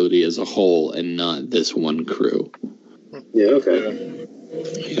of the ability as a whole and not this one crew. Yeah, okay.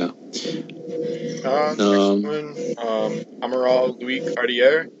 Yeah. Amiral Louis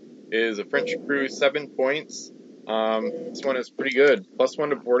Cartier is a French crew, 7 points. This one is pretty good. +1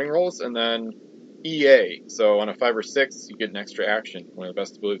 to boarding rolls, and then EA. So on a 5 or 6, you get an extra action. One of the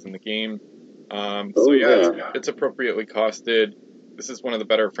best abilities in the game. It's appropriately costed. This is one of the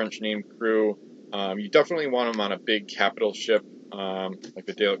better French named crew. You definitely want them on a big capital ship, like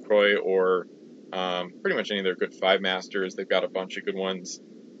the Delacroix or pretty much any of their good 5 masters. They've got a bunch of good ones.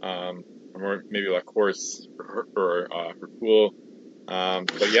 Or maybe La Course or Hercule.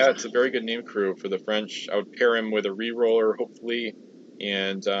 But yeah, it's a very good name crew for the French. I would pair him with a reroller, hopefully.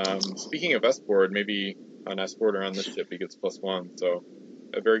 And speaking of S-board, maybe an S-boarder on this ship, he gets +1. So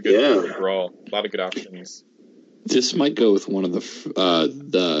a very good overall. A lot of good options. This might go with one of the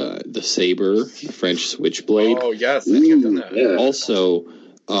Saber, the French Switchblade. Oh yes, I think I've done that. Yeah. Also,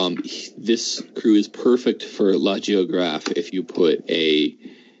 this crew is perfect for La Géographe if you put a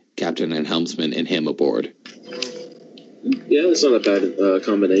captain and helmsman and him aboard. Yeah, that's not a bad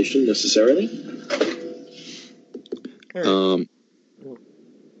combination necessarily.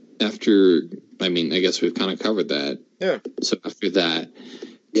 I guess we've kind of covered that. Yeah. So after that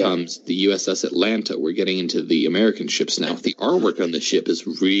comes the USS Atlanta. We're getting into the American ships now. The artwork on the ship is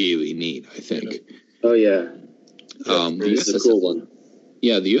really neat, I think. Oh, yeah. This is a cool one.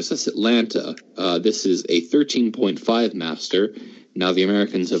 Yeah, the USS Atlanta. This is a 13.5 master. Now, the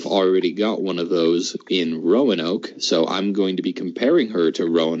Americans have already got one of those in Roanoke, so I'm going to be comparing her to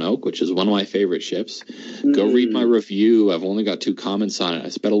Roanoke, which is one of my favorite ships. Go read my review. I've only got 2 comments on it. I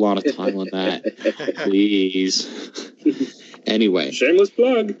spent a lot of time on that. Please. Anyway. Shameless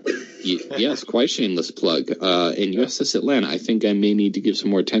plug. Yes, quite shameless plug. In USS Atlanta, I think I may need to give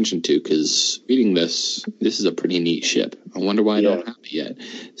some more attention to, because reading this is a pretty neat ship. I wonder why I don't have it yet.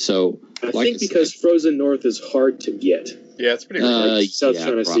 So, I think because Frozen North is hard to get. Yeah, it's pretty hard. South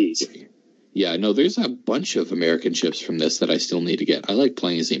China Seas. Yeah, no, there's a bunch of American ships from this that I still need to get. I like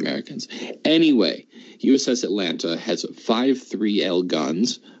playing as the Americans. Anyway, USS Atlanta has 5 3L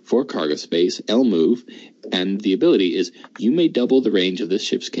guns, 4 cargo space, L move, and the ability is you may double the range of this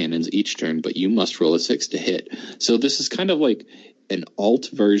ship's cannons each turn, but you must roll a 6 to hit. So this is kind of like an alt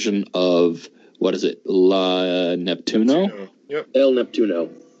version of, what is it, La Neptuno? Yep. El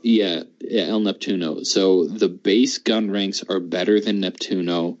Neptuno. Yeah, El Neptuno. So the base gun ranks are better than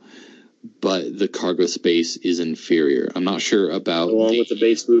Neptuno, but the cargo space is inferior. I'm not sure about... Along with the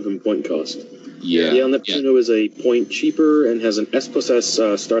base move and point cost. Yeah. The El Neptuno is a point cheaper and has an S+S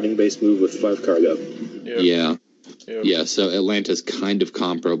starting base move with 5 cargo. Yep. Yeah, so Atlanta's kind of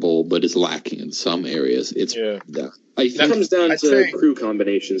comparable, but is lacking in some areas. It comes down to crew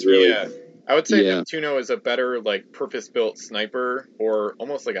combinations, really. Yeah. I would say Neptuno is a better, purpose-built sniper, or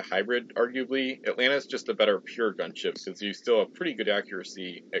almost like a hybrid, arguably. Atlanta's just a better pure gunship, because you still have pretty good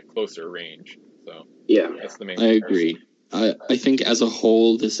accuracy at closer range. So, that's the main I agree. I think as a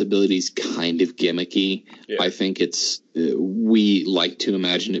whole, this ability is kind of gimmicky. Yeah. I think we like to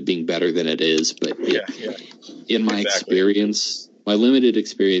imagine it being better than it is, but in my experience, my limited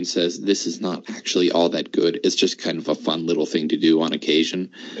experience says this is not actually all that good. It's just kind of a fun little thing to do on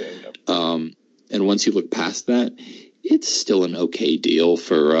occasion. And once you look past that, it's still an okay deal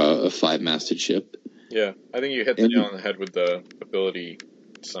for a 5-masted ship. Yeah, I think you hit the nail on the head with the ability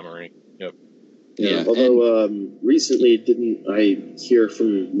summary. Yep. Yeah, although recently didn't I hear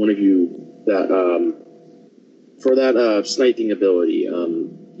from one of you that for that sniping ability,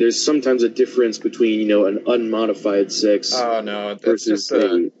 there's sometimes a difference between, an unmodified 6 versus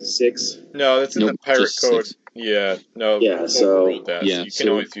a 6. No, that's in the pirate code. 6. Yeah, no. Yeah, so you can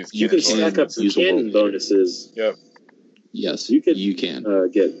always use. You can stack up the cannon bonuses. Yep. Yes, you can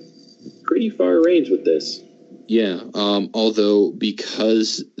get pretty far range with this. Yeah, although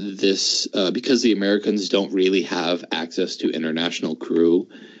because the Americans don't really have access to international crew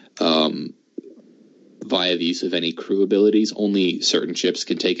via the use of any crew abilities, only certain ships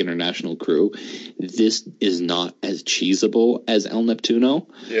can take international crew. This is not as cheesable as El Neptuno.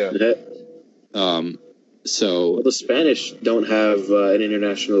 Yeah. So the Spanish don't have an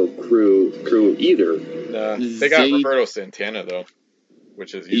international crew either. Nah, they got Roberto Santana though.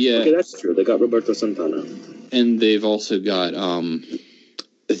 which is useful. Okay, that's true. They got Roberto Santana. And they've also got,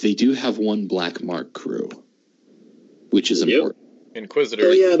 they do have one Black Mark crew, which is important. Inquisitor.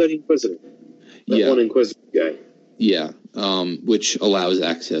 Oh, yeah, that Inquisitor. That one Inquisitor guy. Yeah, which allows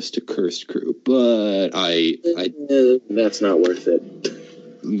access to Cursed crew, but that's not worth it.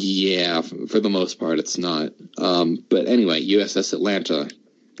 Yeah, for the most part, it's not. But anyway, USS Atlanta,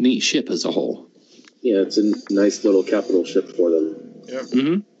 neat ship as a whole. Yeah, it's a nice little capital ship for them. Yeah.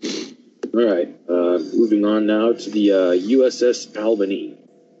 Mm-hmm. All right, moving on now to the USS Albany.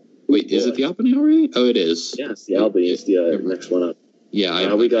 Wait, is it the Albany already? Oh, it is. Yeah, it's the Albany. It's the next one up.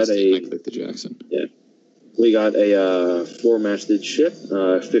 Yeah, we got I clicked the Jackson. Yeah. We got a 4-masted ship,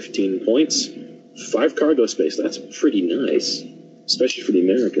 15 points, 5 cargo space. That's pretty nice, especially for the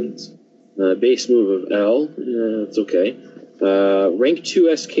Americans. Base move of L, it's okay. Rank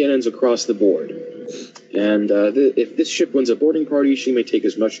 2S cannons across the board. And if this ship wins a boarding party, she may take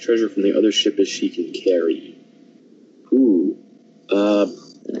as much treasure from the other ship as she can carry. Ooh.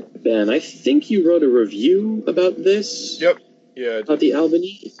 Ben, I think you wrote a review about this. Yep. Yeah. About the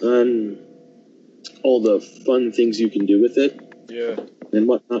Albany, on all the fun things you can do with it. Yeah. And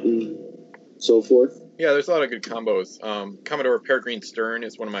whatnot and so forth. Yeah, there's a lot of good combos. Commodore Peregrine Stern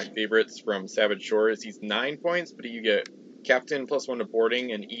is one of my favorites from Savage Shores. He's 9 points, but you get Captain +1 to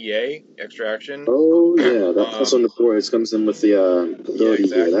boarding and EA, extra action. Oh, yeah, that +1 to boards comes in with the ability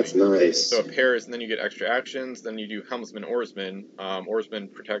here. That's nice. So it pairs, and then you get extra actions. Then you do Helmsman Oarsman.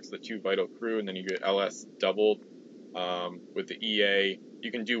 Oarsman protects the 2 vital crew, and then you get LS doubled with the EA.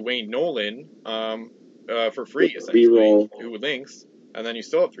 You can do Wayne Nolan for free, essentially. Reroll. Who links. And then you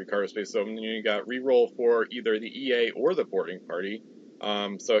still have 3 cargo space, so then you got reroll for either the EA or the boarding party.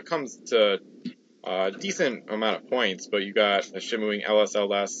 So it comes to a decent amount of points, but you got a ship moving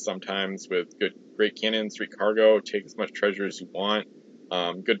LSLS sometimes with great cannons, 3 cargo, take as much treasure as you want.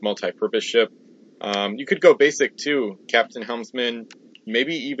 Good multi-purpose ship. You could go basic too, Captain Helmsman,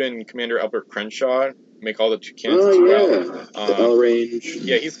 maybe even Commander Albert Crenshaw. Make all the 2 cannons as well. The L range.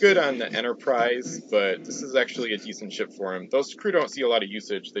 Yeah, he's good on the Enterprise, but this is actually a decent ship for him. Those crew don't see a lot of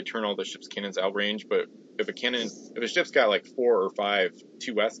usage. They turn all the ship's cannons L range, but if a ship's got like 4 or 5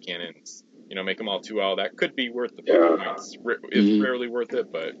 2S cannons, make them all 2L, that could be worth the points. It's rarely worth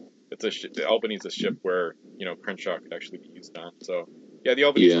it, but the Albany's a ship where, Crenshaw could actually be used on. So, yeah, the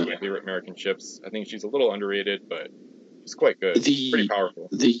Albany's one of my favorite American ships. I think she's a little underrated, but it's quite good. Pretty powerful.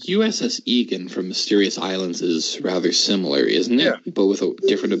 The USS Egan from Mysterious Islands is rather similar, isn't it? Yeah. But with a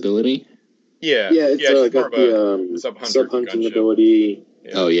different ability? Yeah, it's got the sub-hunting ability.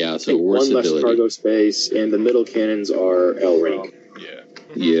 Yeah. Oh, yeah, so worse one ability. Less cargo space, and the middle cannons are L rank. Yeah.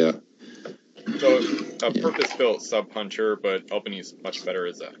 Yeah. So a purpose-built sub-hunter, but Albany's much better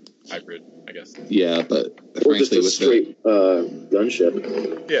as a hybrid, I guess. Yeah, but or just a straight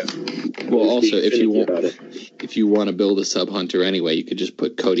gunship. Yeah. Well, also, if you want to build a sub-hunter anyway, you could just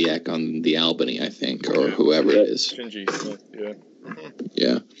put Kodiak on the Albany, I think, or whoever it is. Shinji Smith, yeah.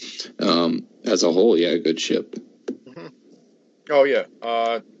 Yeah. As a whole, a good ship. Oh, yeah.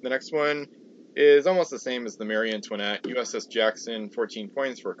 The next one is almost the same as the Mary Antoinette. USS Jackson, 14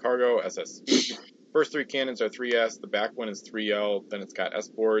 points for cargo, SS Speed. First 3 cannons are 3S, the back one is 3L, then it's got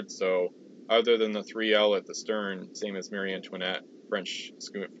S-board, so other than the 3L at the stern, same as Mary Antoinette, French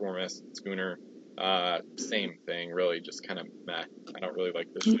 4-mast schooner, same thing, really, just kind of meh. I don't really like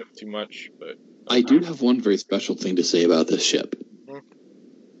this ship too much, but... I do have one very special thing to say about this ship.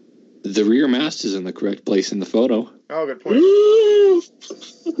 The rear mast is in the correct place in the photo. Oh, good point.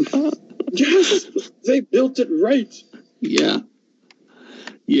 Yes! They built it right! Yeah.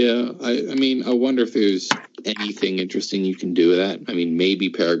 Yeah, I mean, I wonder if there's anything interesting you can do with that. I mean, maybe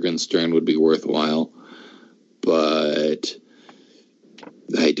Peregrine Stern would be worthwhile, but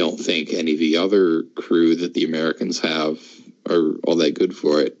I don't think any of the other crew that the Americans have are all that good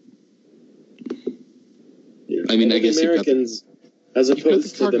for it. Yeah. I mean, I guess Americans, as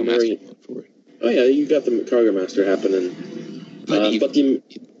opposed to the Mary... Oh yeah, you got the Cargo Master happening.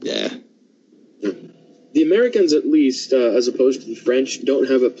 The Americans, at least, as opposed to the French, don't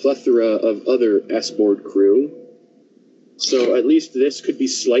have a plethora of other S-board crew. So at least this could be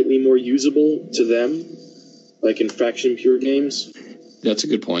slightly more usable to them, like in Faction Pure games. That's a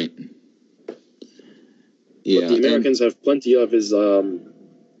good point. Yeah, what the Americans have plenty of is the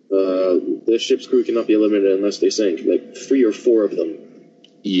ship's crew cannot be eliminated unless they sink, like 3 or 4 of them.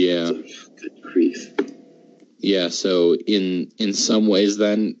 Yeah. So, good grief. Yeah, so in some ways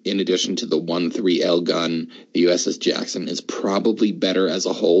then, in addition to the 1-3L gun, the USS Jackson is probably better as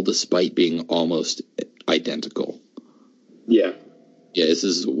a whole despite being almost identical. Yeah. Yeah, this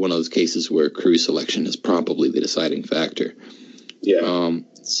is one of those cases where crew selection is probably the deciding factor. Yeah.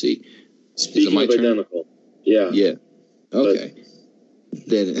 Let's see. Speaking of identical. Yeah. Yeah. Okay.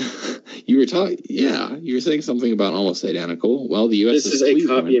 Then you were saying something about almost identical. Well, the USS This is a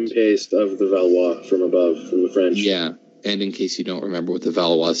copy and paste of the Valois from above, from the French. Yeah. And in case you don't remember what the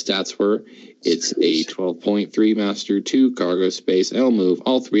Valois stats were, it's a 12.3 master, 2 cargo space, L move,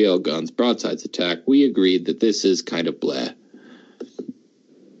 all 3 L guns, broadsides attack. We agreed that this is kind of bleh.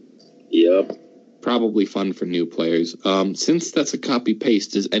 Yep. Probably fun for new players. Since that's a copy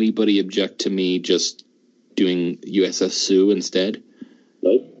paste, does anybody object to me just doing USS Sioux instead?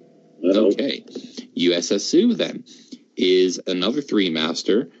 Nope. Okay. USS Sioux then is another 3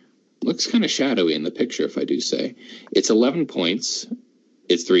 master. Looks kind of shadowy in the picture, if I do say. It's 11 points.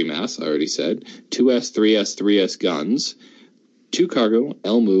 It's 3 mass, I already said. 2S, 3S, 3S guns. 2 cargo,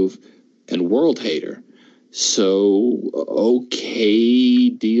 L move, and world hater. So, okay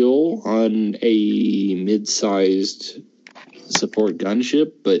deal on a mid-sized support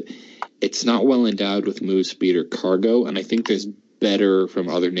gunship, but it's not well endowed with move, speed, or cargo, and I think there's better from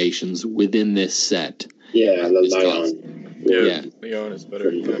other nations within this set. Yeah, the Lion. Yeah, Leon is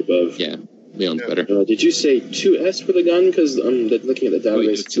better. Yeah, Leon's better. Did you say 2S for the gun? Because I'm looking at the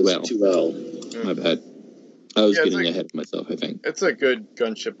database. It's 2L. 2L. Yeah. My bad. I was getting ahead of myself, I think. It's a good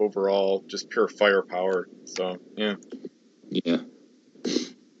gunship overall, just pure firepower. So, yeah. Yeah.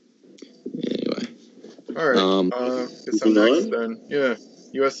 Anyway. All right. Guess I'm next then. Yeah.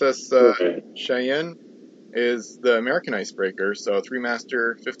 USS Cheyenne is the American icebreaker. So 3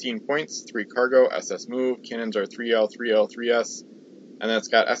 master, 15 points, 3 cargo, SS move. Cannons are 3L, 3L, 3S. And then it's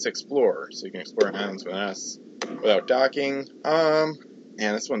got S Explorer, so you can explore an island with an S without docking. Man,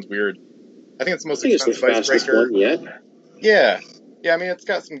 this one's weird. I think it's the most expensive icebreaker. Yeah. I mean, it's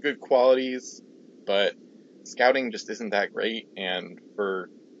got some good qualities, but scouting just isn't that great. And for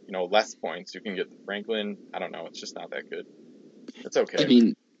less points, you can get the Franklin. I don't know. It's just not that good. It's okay. I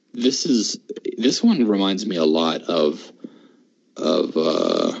mean, this one reminds me a lot of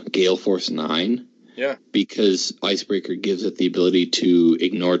Gale Force 9. Yeah. Because Icebreaker gives it the ability to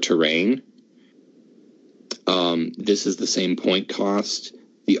ignore terrain. This is the same point cost.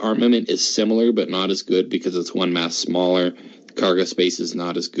 The armament is similar, but not as good because it's 1 mass smaller. The cargo space is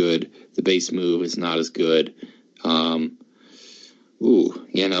not as good. The base move is not as good.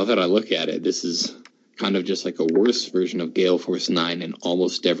 Now that I look at it, this is kind of just like a worse version of Gale Force 9 in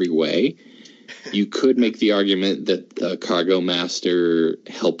almost every way. You could make the argument that the Cargo Master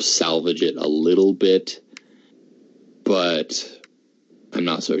helps salvage it a little bit, but I'm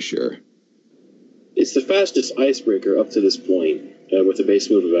not so sure. It's the fastest icebreaker up to this point with the base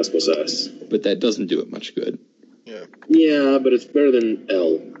move of S+S. But that doesn't do it much good. Yeah, but it's better than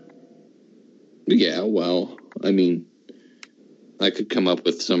L. Yeah, well, I mean, I could come up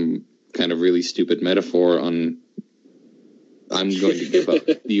with some kind of really stupid metaphor on... I'm going to give up.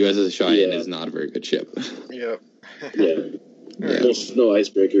 The USS Cheyenne is not a very good ship. Yep. Most no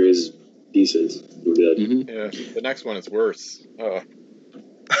icebreaker is decent. Good. Mm-hmm. Yeah. The next one is worse. Even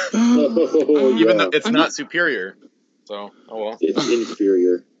though it's not superior. So, oh well. It's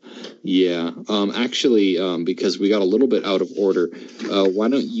inferior. Yeah. Actually, because we got a little bit out of order, why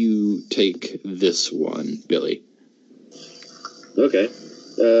don't you take this one, Billy? Okay.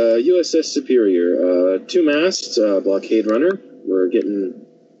 USS Superior, 2 masts, blockade runner. We're getting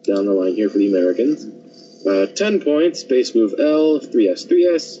down the line here for the Americans. 10 points, base move L,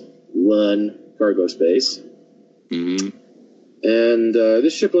 3S, 1 cargo space. Mm-hmm. And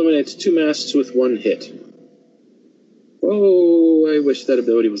this ship eliminates 2 masts with 1 hit. Oh, I wish that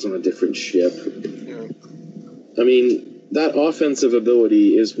ability was on a different ship. Yeah. I mean, that offensive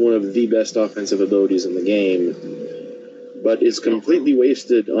ability is one of the best offensive abilities in the game. But it's completely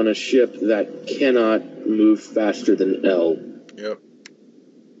wasted on a ship that cannot move faster than L. Yep.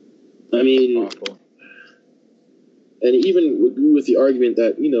 I mean, and even with the argument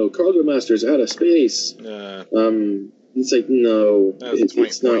that, Cargo Master's out of space, it's like, no,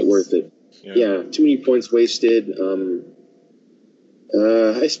 it's not worth it. Yeah, too many points wasted.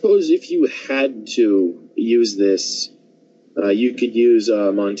 I suppose if you had to use this, you could use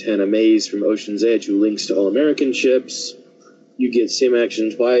Montana Maze from Ocean's Edge, who links to all American ships. You get same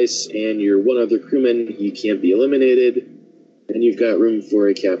action twice, and you're 1 other crewman. You can't be eliminated, and you've got room for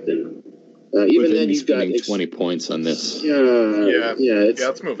a captain. Even then, you've got 20 points on this. Yeah.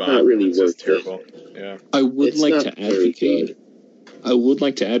 Let's move on. Not really it's worth terrible. it. Yeah. I would like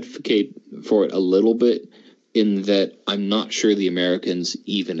to advocate for it a little bit, in that I'm not sure the Americans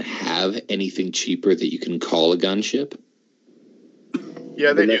even have anything cheaper that you can call a gunship.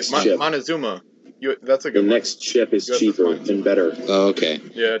 Yeah, they do. Montezuma. That's a good one. The next ship is cheaper and better. Oh, okay.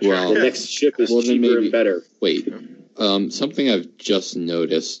 Yeah, true. The next ship is cheaper and better. Wait. Something I've just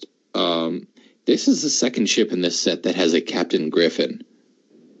noticed. This is the second ship in this set that has a Captain Griffin.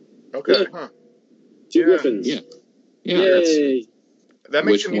 Okay. Yeah. Huh. Two Griffins. Yeah. Yay. That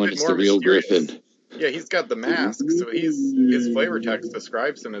makes Which him one even is more the real mysterious. Griffin? Yeah, he's got the mask, so his flavor text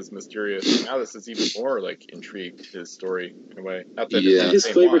describes him as mysterious. Now this is even more intrigued his story in a way. Not that his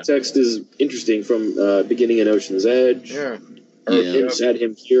flavor text is interesting from beginning in Ocean's Edge. Yeah. Had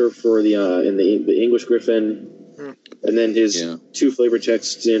him here for the in the English Griffin, and then his two flavor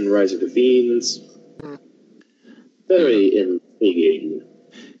texts in Rise of the Fiends. Very intriguing.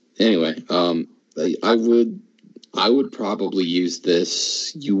 Anyway, I would probably use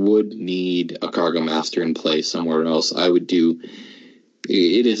this. You would need a cargo master in place somewhere else. I would do.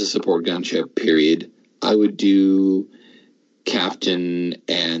 It is a support gunship, period. I would do captain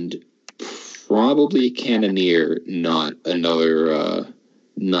and probably a cannoneer, not a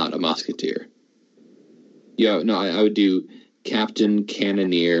musketeer. Yeah, no, I would do captain,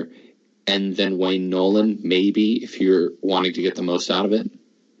 cannoneer, and then Wayne Nolan, maybe, if you're wanting to get the most out of it.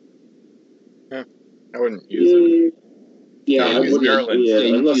 Yeah, I wouldn't use it. Yeah, I would Maryland.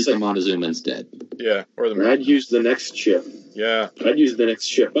 You'd use the Montezuma instead. Yeah, or the I'd use the next ship. Yeah. I'd use the next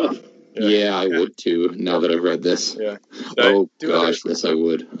ship up. Yeah, I would too, now that I've read this. Yeah. Yes, I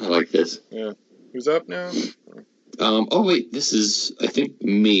would. I like this. Yeah. Who's up now? Oh, wait, this is, I think,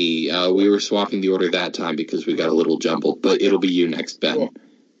 me. We were swapping the order that time because we got a little jumbled, but it'll be you next, Ben. Cool.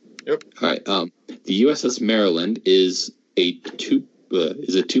 Yep. All right. The USS Maryland is a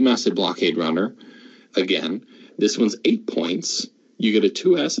two-masted blockade runner. Again, this one's 8 points. You get a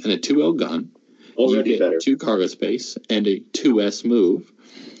 2S and a 2L gun. Already you get better. 2 cargo space and a 2S move.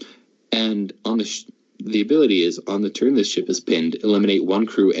 And on the ability is, on the turn this ship is pinned, eliminate 1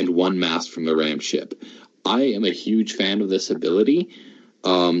 crew and 1 mast from the ram ship. I am a huge fan of this ability.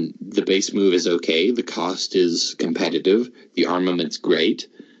 The base move is okay. The cost is competitive. The armament's great.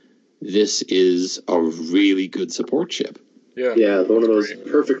 This is a really good support ship. Yeah, one of those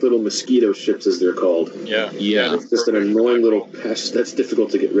perfect little mosquito ships, as they're called. Yeah. It's just an annoying little pest that's difficult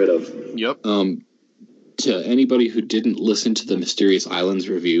to get rid of. Yep. To anybody who didn't listen to the Mysterious Islands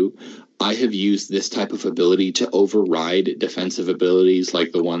review, I have used this type of ability to override defensive abilities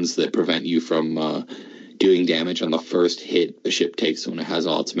like the ones that prevent you from doing damage on the first hit a ship takes when it has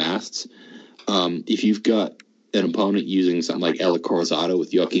all its masts. If you've got an opponent using something like El Corazado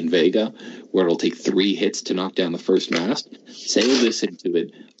with Joaquin Vega, where it'll take 3 hits to knock down the first mast, sail this into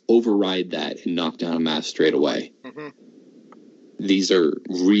it, override that, and knock down a mast straight away. Mm-hmm. These are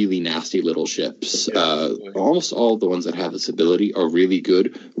really nasty little ships. Almost all the ones that have this ability are really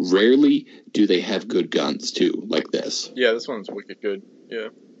good. Rarely do they have good guns, too, like this. Yeah, this one's wicked good. Yeah.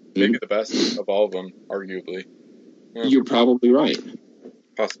 Maybe the best of all of them, arguably. Yeah. You're probably right.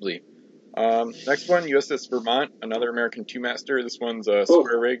 Possibly. Next one, USS Vermont, another American 2-master. This one's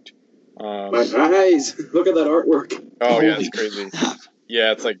square-rigged. My eyes! Look at that artwork. Oh, yeah, it's crazy.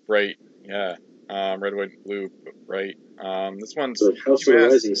 Yeah, it's bright. Yeah. Red, white, and blue, but bright. This one's like House of the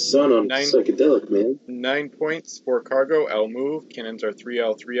Rising Sun on psychedelic, man. 9 points for cargo. L move. Cannons are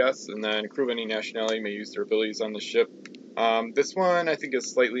 3L, 3S, and then crew of any nationality may use their abilities on the ship. This one I think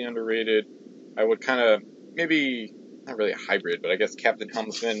is slightly underrated. I would kind of maybe not really a hybrid, but I guess Captain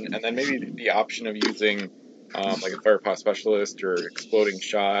Helmsman, and then maybe the option of using like a firepower specialist or exploding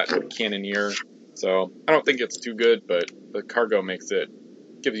shot or cannoneer. So I don't think it's too good, but the cargo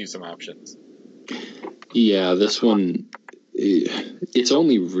gives you some options. Yeah, this one, its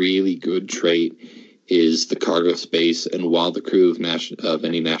only really good trait is the cargo space, and while the crew of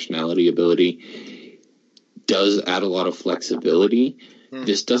any nationality ability does add a lot of flexibility,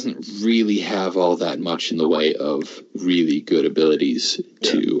 this doesn't really have all that much in the way of really good abilities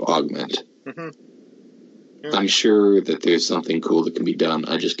to augment. Mm-hmm. Yeah. I'm sure that there's something cool that can be done,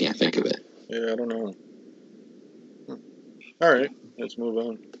 I just can't think of it. Yeah, I don't know. Alright, let's move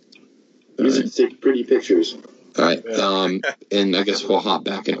on. Use it to take pretty pictures. All right, and I guess we'll hop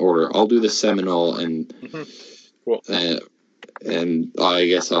back in order. I'll do the Seminole, and cool. And I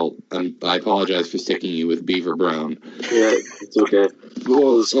guess I apologize for sticking you with Beaver Brown. Yeah, it's okay.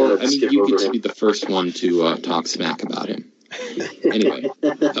 Well, I mean, you get to be the first one to talk smack about him. Anyway,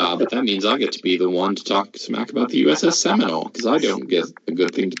 but that means I get to be the one to talk smack about the USS Seminole, because I don't get a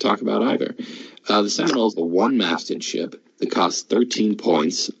good thing to talk about either. The Seminole is a 1-masted ship that costs 13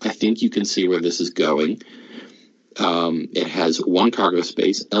 points. I think you can see where this is going. It has 1 cargo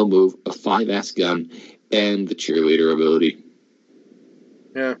space, L move, a 5S gun, and the cheerleader ability.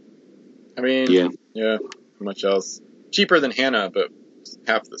 Yeah. I mean, yeah, how much else? Cheaper than Hannah, but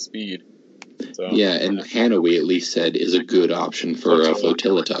half the speed. So, yeah, and Hannah, we at least said, is a good option for a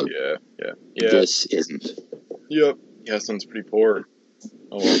flotilla tug. Yeah. This isn't. Yep. Yeah, sounds pretty poor.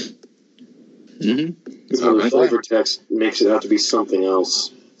 Oh well. Mm-hmm. So the flavor text makes it out to be something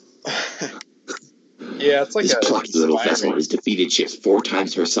else. Yeah, it's like this plucky little vessel has defeated ships 4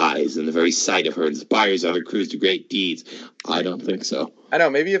 times her size, and the very sight of her inspires other crews to great deeds. I don't think so. I know,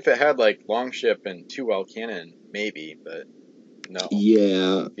 maybe if it had, like, Longship and 2L cannon, maybe, but no.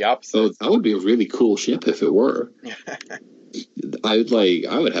 Yeah. The opposite. Oh, that would be a really cool ship if it were. I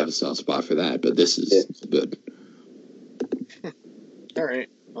would have a soft spot for that, but this is good. All right,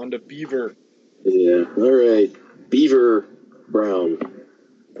 on to Beaver. Yeah, all right. Beaver Brown.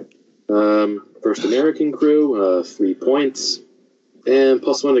 First American crew, 3 points. And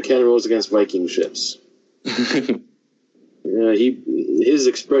 +1 to cannon rolls against Viking ships. His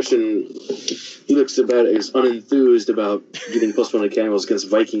expression, he looks about as unenthused about getting +1 to cannon rolls against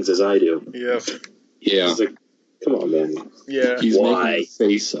Vikings as I do. Yeah. Yeah. He's like, come on, man. Yeah. He's making the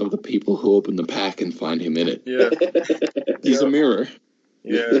face of the people who open the pack and find him in it. Yeah. He's a mirror.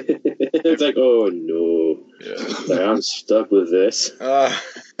 Yeah. It's like, oh no. Yeah. Like, I'm stuck with this.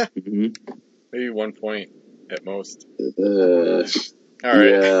 Maybe 1 point at most. All right.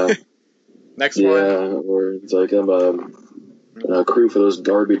 Yeah. Next one. Yeah, or it's like I'm a crew for those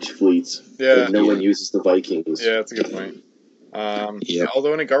garbage fleets. Yeah. And no one uses the Vikings. Yeah, that's a good point. Yeah,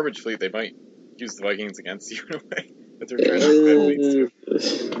 although in a garbage fleet, they might use the Vikings against you in a way. If they're trying to fit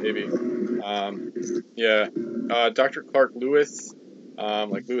fleets too. Maybe. Yeah. Dr. Clark Lewis,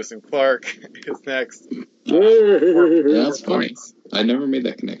 like Lewis and Clark, is next. Yeah, that's funny. I never made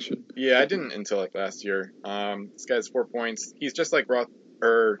that connection. Yeah, I didn't until like last year. This guy's 4 points. He's just like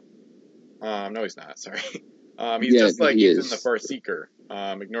no, he's not. Sorry. He's just like he's in the Far Seeker.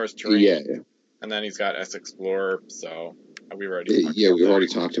 Ignores terrain. Yeah. And then he's got S Explorer. So we've already. We've already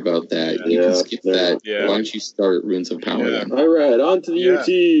talked about that. Yeah. You can skip that. Yeah. Why don't you start Runes of Power then? All right, on to the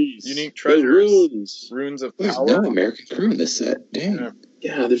UTs. Unique treasures. Runes of There's Power. no American crew in this set. Damn.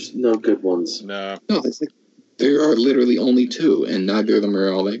 Yeah, there's no good ones. No. There are literally only 2, and neither of them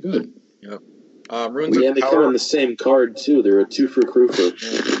are all that good. Yep. Runes of Power. They come on the same card too. They're a 2 for crew for.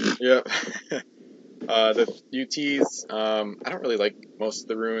 Yep. The UTs, I don't really like most of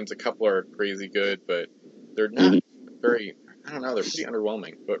the runes. A couple are crazy good, but they're not very, I don't know, they're pretty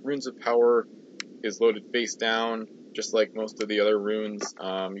underwhelming. But Runes of Power is loaded face down, just like most of the other runes.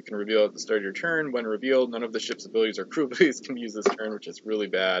 You can reveal at the start of your turn. When revealed, none of the ship's abilities or crew abilities can be used this turn, which is really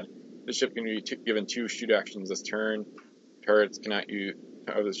bad. The ship can be given 2 shoot actions this turn. Turrets cannot use,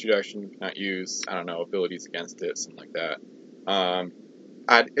 the shoot action cannot use, I don't know, abilities against it, something like that.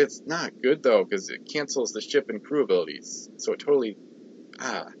 It's not good though, because it cancels the ship and crew abilities. So it totally,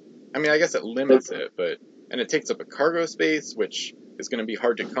 I mean, I guess it limits it, and it takes up a cargo space, which is going to be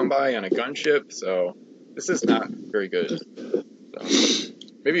hard to come by on a gunship. So this is not very good. So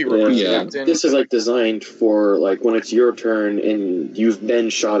maybe Captain. This is like designed for like when it's your turn and you've been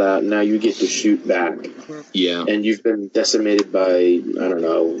shot at, and now you get to shoot back. Yeah, and you've been decimated by I don't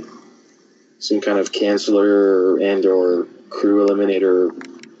know, some kind of canceller and or crew eliminator,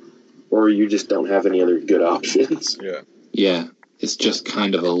 or you just don't have any other good options. Yeah, it's just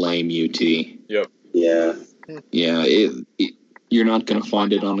kind of a lame UT. Yep. Yeah. Yeah, you're not going to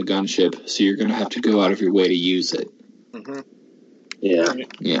find it on a gunship, so you're going to have to go out of your way to use it. Yeah.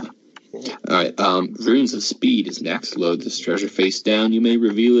 Yeah. Alright, Runes of Speed is next. Load this treasure face down. You may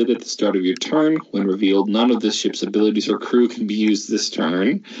reveal it at the start of your turn. When revealed, none of this ship's abilities or crew can be used this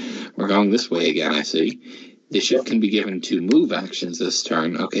turn. We're going this way again, I see. The ship can be given 2 move actions this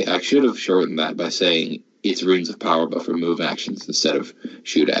turn. Okay, I should have shortened that by saying it's Runes of Power, but for move actions instead of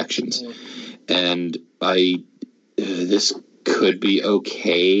shoot actions. And this could be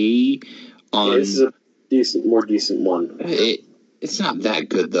okay on... this is a more decent one. It's not that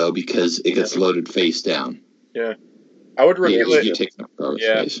good, though, because it gets loaded face down. Yeah. I would reveal it. You take up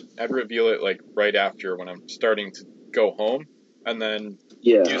space. I'd reveal it, like, right after when I'm starting to go home, and then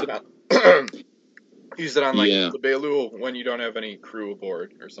use it on... the Beilul when you don't have any crew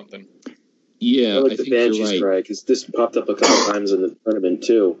aboard or something. Yeah, I like the Banshee Strike, because this popped up a couple times in the tournament,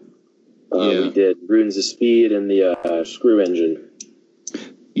 too. We did Runes of Speed and the Screw Engine.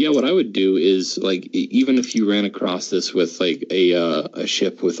 Yeah, what I would do is, like, even if you ran across this with, like, a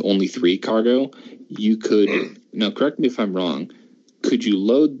ship with only 3 cargo, you could... Now, correct me if I'm wrong. Could you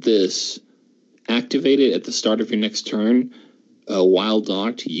load this, activate it at the start of your next turn, while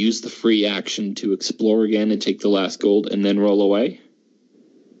docked, use the free action to explore again and take the last gold, and then roll away?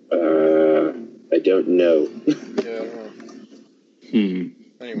 I don't know.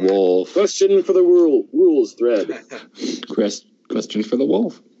 Anyway. Wolf. Question for the rules thread. Question for the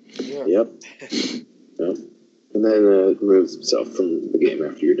wolf. Yeah. Yep. And then removes himself from the game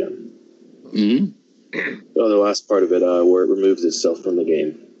after you're done. the last part of it, where it removes itself from the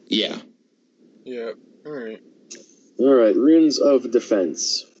game. Yeah. Yeah. All right. All right. Runes of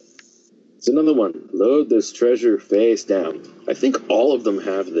Defense. It's another one. Load this treasure face down. I think all of them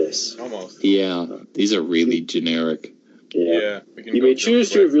have this. Almost. Yeah. These are really generic. Yeah. You may choose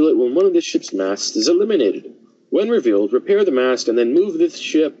to reveal it when one of the ship's masts is eliminated. When revealed, repair the mast and then move this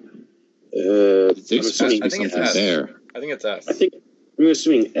ship. There's supposed to be something there. I think it's S. I'm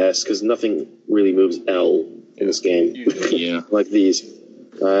assuming S because nothing really moves L in this game. Yeah. Like these.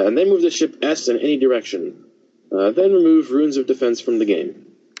 And then move the ship S in any direction. Then remove Runes of Defense from the game.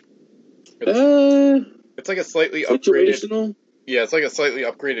 It's like a slightly upgraded. Yeah, it's like a slightly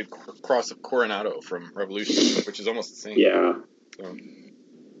upgraded Cross of Coronado from Revolution, which is almost the same. Yeah. So.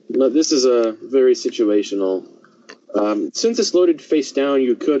 But this is a very situational. Since it's loaded face down,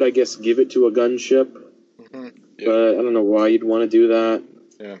 you could, I guess, give it to a gunship. Mm-hmm. Yeah. But I don't know why you'd want to do that.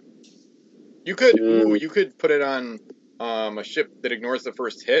 Yeah. You could. You could put it on a ship that ignores the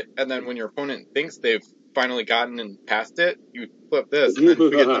first hit, and then when your opponent thinks they've finally gotten and passed it, you flip this, and then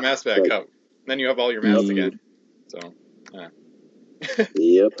we get the mass back up. And then you have all your mass again. So. Yeah.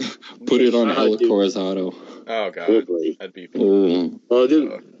 Yep. Put it on El Corazado. Oh god, that'd be fun.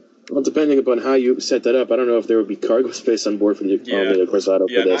 Well, depending upon how you set that up, I don't know if there would be cargo space on board for the Corazado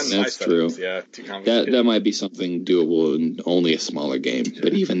for this. That's true. Yeah, too complicated. That might be something doable in only a smaller game. Yeah.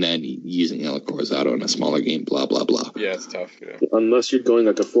 But even then, using El Corazado in a smaller game, blah blah blah. Yeah, it's tough. Yeah. Unless you're going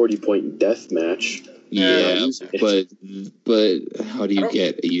like a 40-point death match. Yeah, but how do you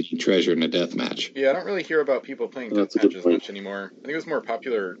get a unique treasure in a death match? Yeah, I don't really hear about people playing death matches much anymore. I think it was more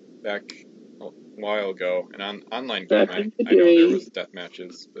popular back a while ago, and on online game, I know there was death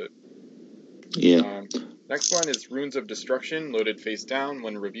matches, but yeah. Next one is Runes of Destruction, loaded face down.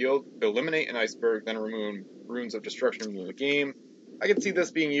 When revealed, eliminate an iceberg, then remove Runes of Destruction from the game. I can see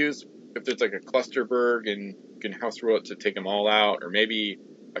this being used if there's like a clusterberg and you can house rule it to take them all out, or maybe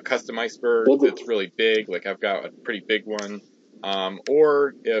a custom iceberg that's really big, like I've got a pretty big one.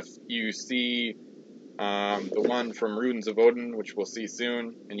 Or if you see the one from Runes of Odin, which we'll see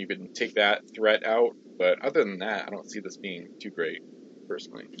soon, and you can take that threat out. But other than that, I don't see this being too great,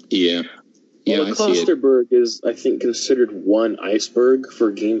 personally. Yeah. Well, the clusterberg is, I think, considered one iceberg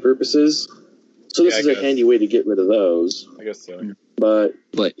for game purposes. So this is a handy way to get rid of those. I guess so. But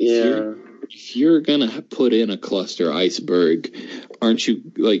yeah. If you're gonna put in a cluster iceberg, aren't you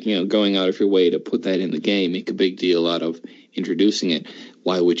going out of your way to put that in the game, make a big deal out of introducing it?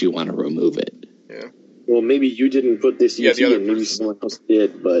 Why would you want to remove it? Yeah. Well, maybe you didn't put this ET in, maybe someone else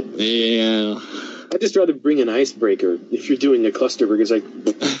did, but yeah. I'd just rather bring an icebreaker if you're doing a clusterberg. It's like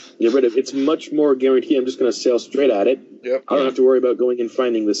get rid of it. It's much more guaranteed. I'm just going to sail straight at it. Yep. I don't have to worry about going and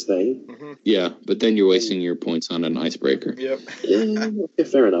finding this thing. Mm-hmm. Yeah, but then you're wasting your points on an icebreaker. Yep. Yeah,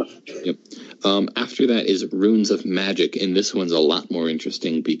 fair enough. Yep. After that is Runes of Magic, and this one's a lot more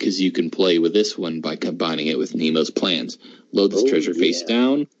interesting because you can play with this one by combining it with Nemo's plans. Load this treasure face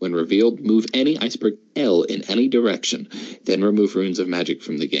down. When revealed, move any iceberg L in any direction. Then remove Runes of Magic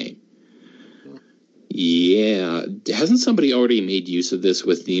from the game. Yeah, hasn't somebody already made use of this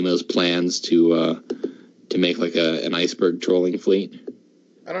with Nemo's plans to make like an iceberg trolling fleet?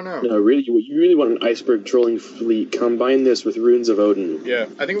 I don't know. No, really, you really want an iceberg trolling fleet? Combine this with Runes of Odin. Yeah,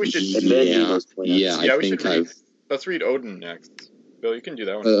 I think we should. Let's read Odin next. Bill, you can do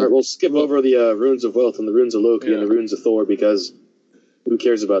that one. All right, we'll skip over the Runes of Wealth and the Runes of Loki and the Runes of Thor because who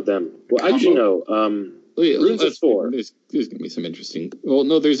cares about them? Well, actually, no. Runes of Thor. There's going to be some interesting... Well,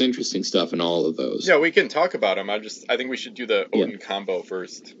 no, there's interesting stuff in all of those. Yeah, we can talk about them. I think we should do the Odin combo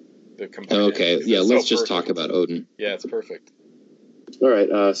first. Okay, yeah, let's just talk about Odin. Yeah, it's perfect. All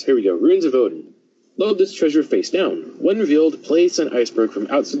right, so here we go. Runes of Odin. Load this treasure face down. When revealed, place an iceberg from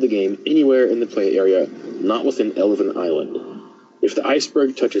outside the game anywhere in the play area, not within Elven Island. If the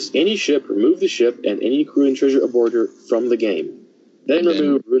iceberg touches any ship, remove the ship and any crew and treasure aboard her from the game. Then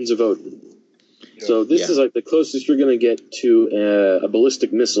remove Runes of Odin. So this is like the closest you're going to get to a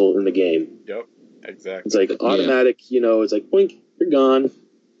ballistic missile in the game. Yep, exactly. It's like automatic, it's like, boink, you're gone.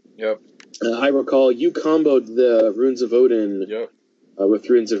 Yep. I recall you comboed the Runes of Odin with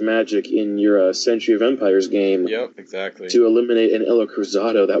Runes of Magic in your Century of Empires game. Yep, exactly. To eliminate an El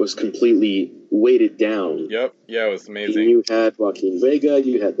Cruzado that was completely weighted down. Yep, yeah, it was amazing. And you had Joaquin Vega,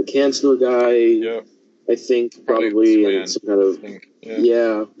 you had the Chancellor guy. Yep. I think probably and some kind of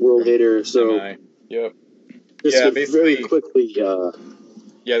world hater. So yep. Basically very quickly.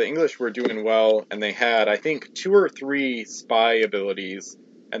 Yeah, the English were doing well, and they had I think 2 or 3 spy abilities,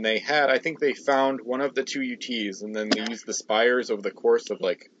 and they found one of the 2 UTs, and then they used the spires over the course of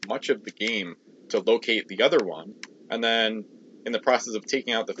like much of the game to locate the other one, and then in the process of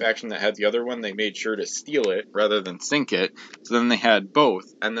taking out the faction that had the other one, they made sure to steal it rather than sink it. So then they had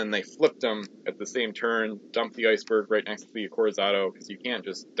both, and then they flipped them at the same turn, dumped the iceberg right next to the Acorazado, because you can't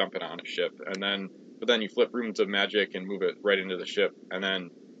just dump it on a ship. But then you flip Runes of Magic and move it right into the ship, and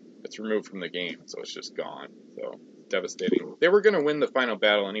then it's removed from the game, so it's just gone. So devastating. They were going to win the final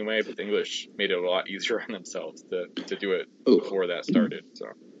battle anyway, but the English made it a lot easier on themselves to do it before that started. So.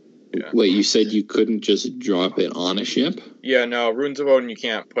 Yeah. Wait, you said you couldn't just drop it on a ship? Yeah, no, Runes of Odin, you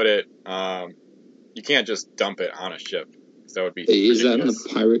can't put it, you can't just dump it on a ship, because that would be Is ridiculous. that in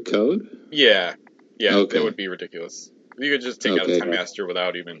the pirate code? Yeah, okay. That would be ridiculous. You could just take out the Time Master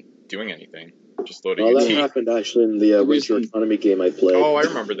without even doing anything, just loading UT. That happened actually in the Winter Economy game I played. Oh, I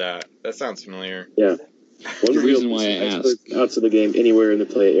remember that. That sounds familiar. Yeah. The reason why I asked. Out to the game anywhere in the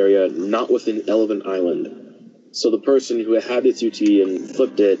play area, not within Elven Island. So the person who had its UT and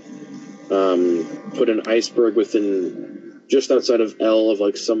flipped it, put an iceberg within just outside of L of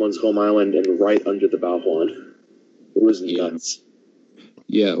like someone's home island and right under the Balhuan. It was nuts.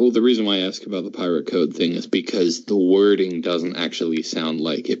 Yeah, well, the reason why I ask about the pirate code thing is because the wording doesn't actually sound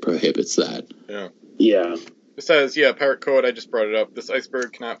like it prohibits that. Yeah. It says, pirate code, I just brought it up. This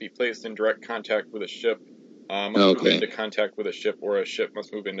iceberg cannot be placed in direct contact with a ship. Must move into contact with a ship, or a ship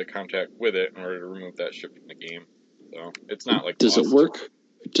must move into contact with it in order to remove that ship from the game. So it's not like. Does it work?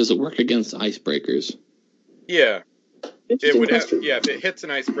 Does it work against icebreakers? Yeah. It would have, if it hits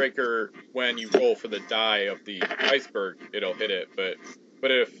an icebreaker when you roll for the die of the iceberg, it'll hit it. But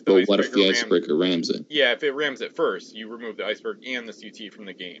if the what if the icebreaker rams it? Yeah, if it rams it first, you remove the iceberg and the CT from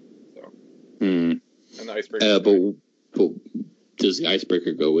the game. So. And the icebreaker. But does the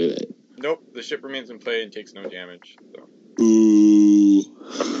icebreaker go with it? Nope. The ship remains in play and takes no damage. So. Ooh.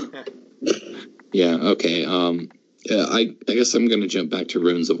 Yeah. Okay. I guess I'm going to jump back to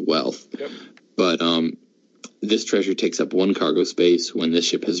Runes of Wealth. Yep. But this treasure takes up 1 cargo space. When this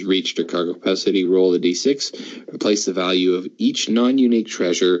ship has reached her cargo capacity, roll a d6. Replace the value of each non-unique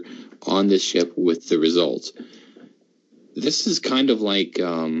treasure on this ship with the results. This is kind of like...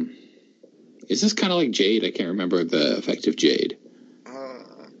 is this kind of like Jade? I can't remember the effect of Jade.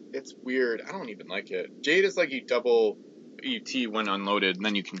 It's weird. I don't even like it. Jade is like you double UT when unloaded, and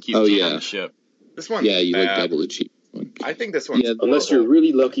then you can keep it on the ship. This one's you bad. like double the cheap one. I think this one's horrible. Unless you're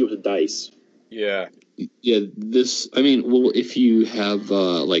really lucky with the dice. Yeah. Yeah, if you have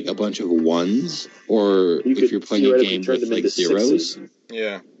like a bunch of ones, or if you're playing a game with like zeros.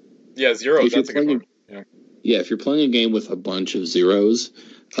 Yeah, zeros. That's a good one. Yeah, if you're playing a game with a bunch of zeros,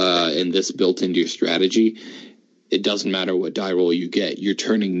 and this built into your strategy, it doesn't matter what die roll you get. You're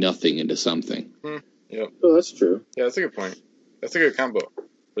turning nothing into something. Yep. Oh, that's true. Yeah, that's a good point. That's a good combo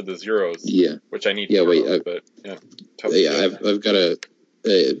for the zeros. Yeah. Which I need. Yeah, tough I've got to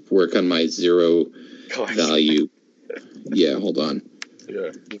work on my zero collection. Value. Yeah, hold on.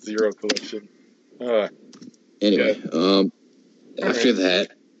 Yeah, the zero collection. Anyway, after that,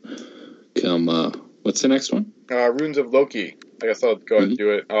 come, what's the next one? Runes of Loki. I guess I'll go ahead and do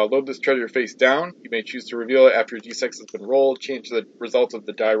it. Load this treasure face down. You may choose to reveal it after D6 has been rolled. Change the result of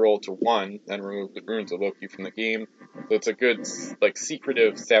the die roll to 1, then remove the Runes of Loki from the game. So it's a good,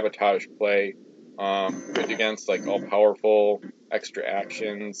 secretive sabotage play. Good against, all-powerful extra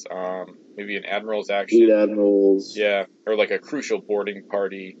actions. Maybe an Admiral's action. Fleet Admirals. Yeah, or a crucial boarding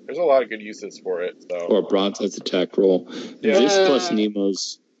party. There's a lot of good uses for it. So. Or broadside's attack roll. Yeah.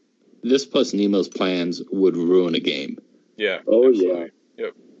 This plus Nemo's plans would ruin a game. Yeah. Oh, absolutely. Yeah.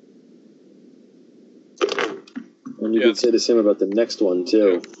 Yep. And you could say the same about the next one,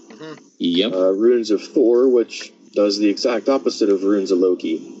 too. Yeah. Mm-hmm. Yep. Runes of Thor, which does the exact opposite of Runes of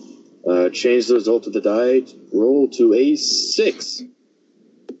Loki. Change the result of the die roll to a 6.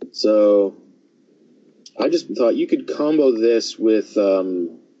 So, I just thought you could combo this with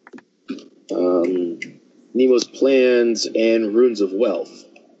Nemo's plans and Runes of Wealth.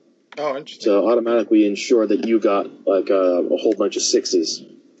 Oh, interesting. So automatically ensure that you got a whole bunch of 6s.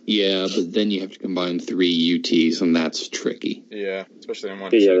 Yeah, but then you have to combine 3 UTs, and that's tricky. Yeah, especially in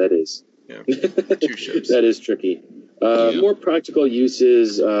one ship. Yeah, that is. Yeah, 2 ships. That is tricky. More practical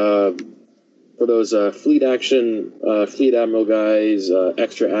uses for those fleet action, fleet admiral guys,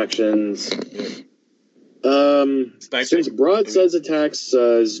 extra actions. Since broadsides attacks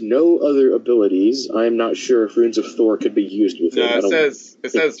has no other abilities, I'm not sure if Runes of Thor could be used with it.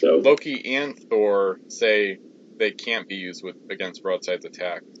 It says so. Loki and Thor say they can't be used against broadsides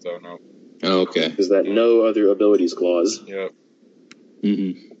attack, so no. Oh, okay. Is that no other abilities clause? Yep.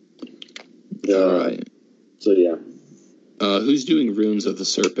 All right. So yeah. Who's doing Runes of the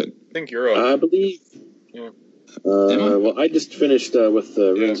Serpent? I think you're up. I believe. Yeah. Well, I just finished with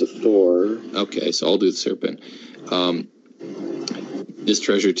Runes of Thor. Okay, so I'll do the Serpent. This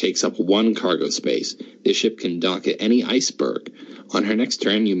treasure takes up 1 cargo space. This ship can dock at any iceberg. On her next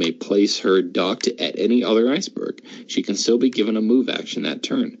turn, you may place her docked at any other iceberg. She can still be given a move action that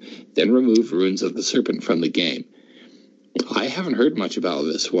turn. Then remove Runes of the Serpent from the game. I haven't heard much about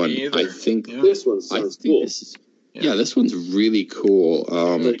this one. I think this one sounds cool. This one's really cool.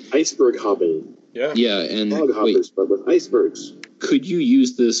 Like iceberg hopping. Yeah, and fog hoppers, but with icebergs. Could you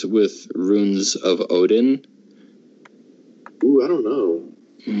use this with Runes of Odin? Ooh, I don't know.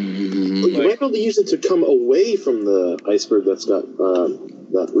 Well, you might be able to use it to come away from the iceberg that's got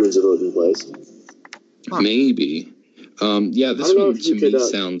that Runes of Odin placed. Maybe. This one to me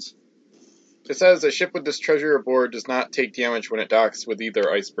sounds... It says a ship with this treasure aboard does not take damage when it docks with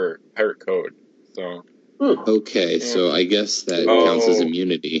either iceberg pirate code. So. Okay, so I guess that counts as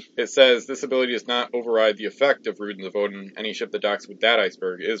immunity. It says this ability does not override the effect of Runes of Odin. Any ship that docks with that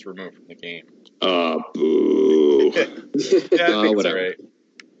iceberg is removed from the game. Boo. Whatever. Right.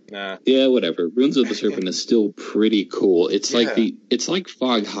 Nah. Yeah, whatever. Runes of the Serpent is still pretty cool. It's like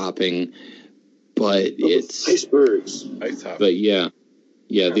fog hopping, but it's icebergs. Ice hopping. But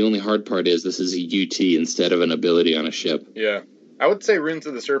the only hard part is this is a UT instead of an ability on a ship. Yeah. I would say Runes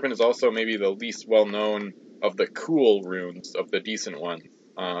of the Serpent is also maybe the least well-known of the cool runes, of the decent ones.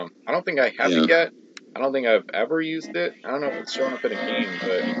 I don't think I have it yet. I don't think I've ever used it. I don't know if it's showing up in a game,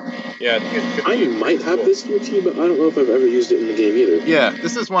 but yeah, I think it could be might have this UT, but I don't know if I've ever used it in the game either. Yeah,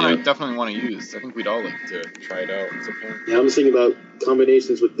 this is one I definitely want to use. I think we'd all like to try it out. Yeah, I'm thinking about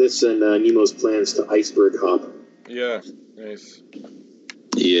combinations with this and Nemo's plans to iceberg hop. Yeah, nice.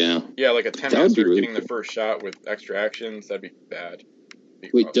 Yeah. Yeah, like a 10-master really getting the first shot with extra actions, that'd be bad.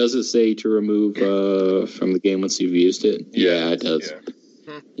 Wait, does it say to remove from the game once you've used it? Yeah, it does.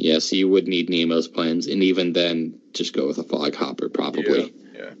 Yeah, so you would need Nemo's plans, and even then, just go with a fog hopper, probably.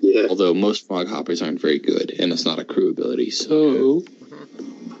 Yeah. Although most fog hoppers aren't very good, and it's not a crew ability, so...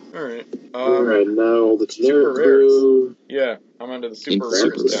 Alright. Alright, now the generic crew. Yeah, I'm onto the super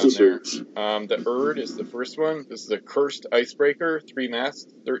rares down there. The Erd is the first one. This is a cursed icebreaker, 3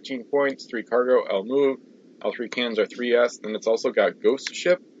 masts, 13 points, 3 cargo, L move. All 3 cannons are 3S, and it's also got Ghost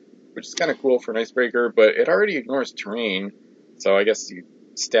Ship, which is kind of cool for an icebreaker, but it already ignores terrain, so I guess you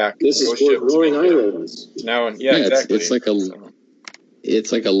stack This Ghost is for Ship. Roaring Islands. Now, exactly.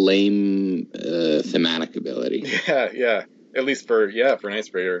 It's like a lame thematic ability. Yeah. At least for an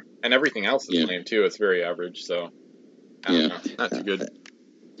icebreaker. And everything else is lame, too. It's very average, so... I don't know. Not too good.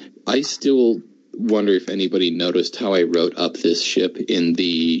 I still wonder if anybody noticed how I wrote up this ship in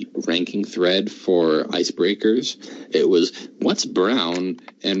the ranking thread for icebreakers. It was, what's brown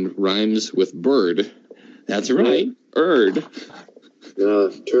and rhymes with bird? That's right, Erd.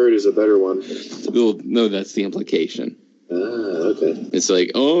 Turd is a better one. Well, no, that's the implication. Okay. It's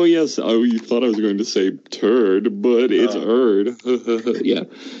like, oh yes, you thought I was going to say turd, but it's Erd. Yeah,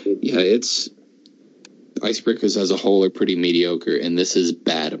 it's... Icebreakers as a whole are pretty mediocre, and this is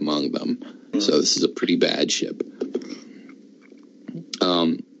bad among them. So this is a pretty bad ship.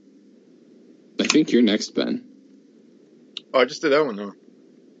 I think you're next, Ben. Oh, I just did that one, though.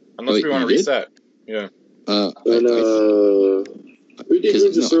 Unless we want to reset. Yeah. We did Runes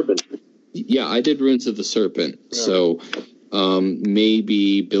of the Serpent. Yeah, I did Runes of the Serpent. Yeah. So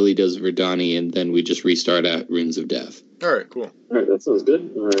maybe Billy does Verdani, and then we just restart at Runes of Death. All right, cool. All right, that sounds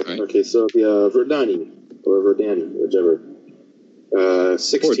good. All right. Okay, so the Verdani, or Verdani, whichever.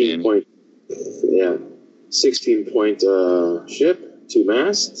 16 point. Yeah. 16 point ship, 2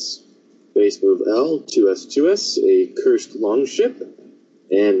 masts, base move L, 2S, a cursed longship,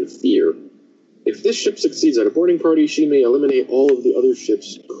 and fear. If this ship succeeds at a boarding party, she may eliminate all of the other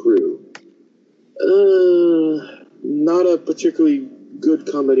ship's crew. Not a particularly good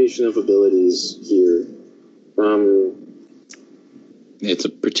combination of abilities here. It's a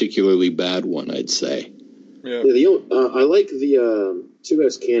particularly bad one, I'd say. Yeah. I like the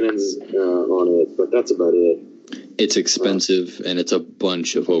 2S cannons on it, but that's about it. It's expensive, and it's a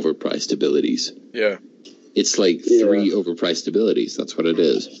bunch of overpriced abilities. Yeah. It's like 3 overpriced abilities. That's what it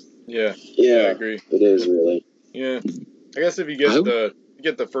is. Yeah. Yeah, I agree. It is, really. Yeah. I guess if you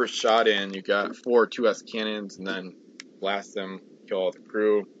get the first shot in, you got 4 2S cannons, and then blast them, kill all the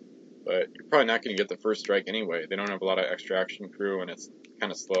crew. But you're probably not going to get the first strike anyway. They don't have a lot of extraction crew, and it's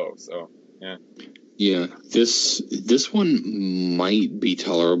kind of slow, so, yeah. Yeah, this one might be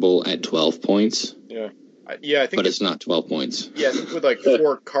tolerable at 12 points. Yeah. I think... But it's not 12 points. Yeah, I think with,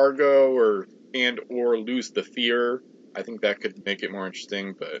 4 cargo or lose the fear, I think that could make it more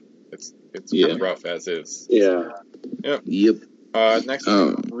interesting, but it's kind of rough as is. Yeah. Yep. Next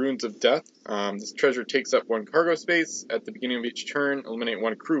one, Runes of Death. This treasure takes up 1 cargo space. At the beginning of each turn, eliminate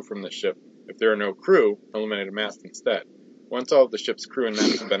 1 crew from the ship. If there are no crew, eliminate a mast instead. once all of the ship's crew and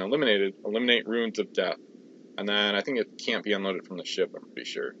men have been eliminated, eliminate Runes of Death. And then I think it can't be unloaded from the ship, I'm pretty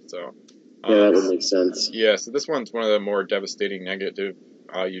sure. So yeah, that would make sense. Yeah, so this one's one of the more devastating negative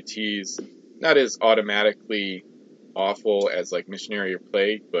UTs. Not as automatically awful as like Missionary or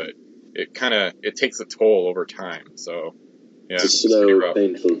Plague, but it takes a toll over time. So yeah, it's a slow,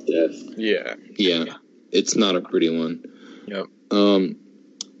 painful death. Yeah. Yeah, it's not a pretty one. Yep.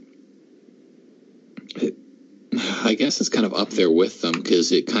 I guess it's kind of up there with them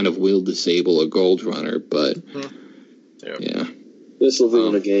because it kind of will disable a Gold Runner, but yeah. This will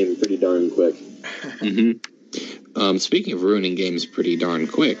ruin a game pretty darn quick. Speaking of ruining games pretty darn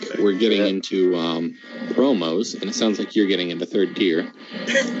quick, we're getting into promos, and it sounds like you're getting into third tier.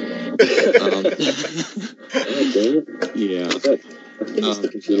 Yeah.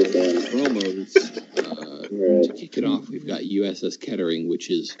 Promos. To kick it off, we've got USS Kettering, which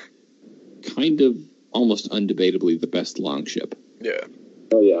is kind of almost undebatably the best longship. Yeah.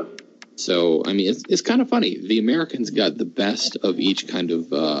 Oh, yeah. So, I mean, it's kind of funny. The Americans got the best of each kind of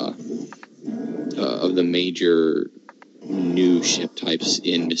the major new ship types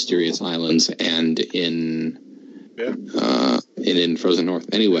in Mysterious Islands and in Frozen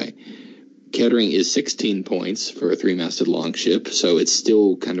North. Anyway, Kettering is 16 points for a 3-masted longship, so it's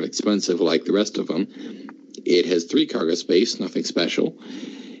still kind of expensive like the rest of them. It has 3 cargo space, nothing special.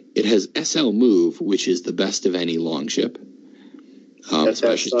 It has SL Move, which is the best of any longship.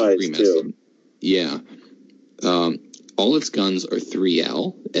 Especially 3-masted. Yeah. All its guns are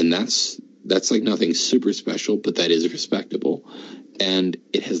 3L, and that's like nothing super special, but that is respectable. And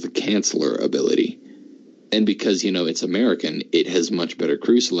it has the Canceller ability. And because, it's American, it has much better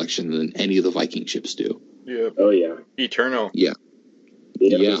crew selection than any of the Viking ships do. Yeah. Oh, yeah. Eternal. Yeah.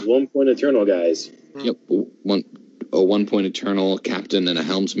 There's 1 point Eternal, guys. Yep. 1 point Eternal, captain, and a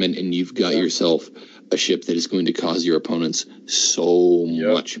helmsman, and you've got yourself a ship that is going to cause your opponents so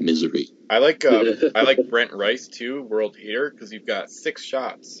much misery. I like Brent Rice too, World Hater, because you've got 6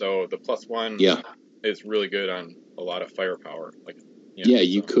 shots, so the +1 is really good on a lot of firepower.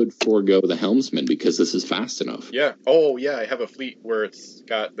 You could forego the helmsman because this is fast enough. Yeah. Oh, yeah. I have a fleet where it's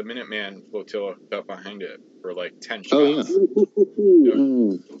got the Minuteman flotilla up behind it for like 10 shots. Oh yeah.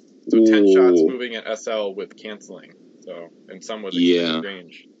 So 10 shots moving at SL with canceling. So and some with extended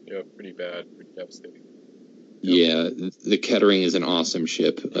range. Yeah, pretty bad, pretty devastating. Yeah, the Kettering is an awesome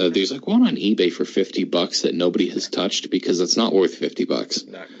ship. There's like one on eBay for $50 that nobody has touched because it's not worth $50.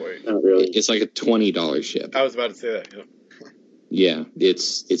 Not quite. Not really. It's like a $20 ship. I was about to say that. Yeah,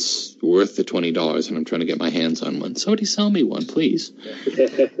 it's worth the $20, and I'm trying to get my hands on one. Somebody sell me one, please.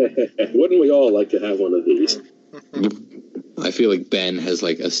 Wouldn't we all like to have one of these? I feel like Ben has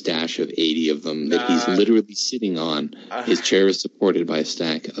like a stash of 80 of them that he's literally sitting on. His chair is supported by a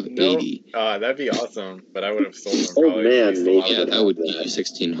stack of 80. That'd be awesome, but I would have sold them. Oh man, yeah, that would be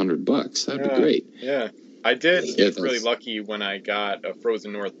 $1,600. That'd be great. Yeah, I did get really lucky when I got a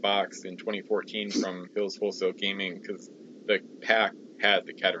Frozen North box in 2014 from Hills Wholesale Gaming because the pack had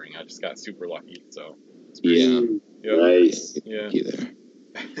the Kettering. I just got super lucky. So nice. Yeah.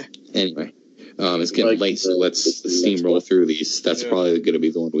 Anyway. It's getting late, so let's steamroll through these. That's probably going to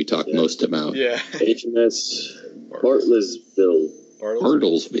be the one we talk most about. Yeah. HMS Bartlesville.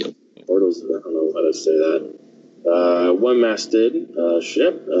 Bartlesville. I don't know how to say that. 1-masted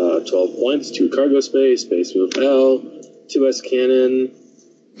ship, 12 points, 2 cargo space, base move L, 2S cannon,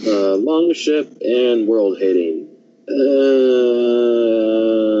 long ship, and world hating.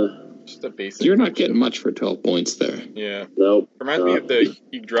 Just a basic. You're not getting much for 12 points there. Yeah. Nope. Reminds me of the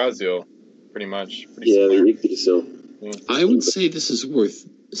Yggdrasil, pretty much. The Yggdrasil. Yeah. I would say this is worth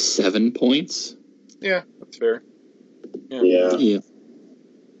 7 points. Yeah, that's fair. Yeah.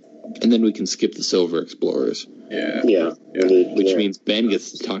 And then we can skip the Silver Explorers. Yeah. Which means Ben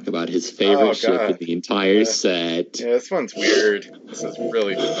gets to talk about his favorite ship in the entire set. Yeah, this one's weird. This is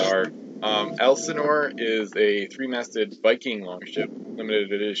really bizarre. Elsinore is a 3-masted Viking longship,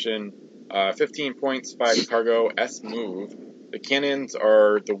 limited edition. 15 points, 5 cargo, S move. The cannons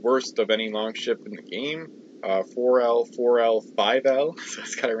are the worst of any longship in the game. 4L, 4L, 5L, so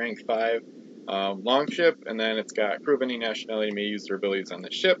it's got a rank 5. Longship, and then it's got crew of any nationality may use their abilities on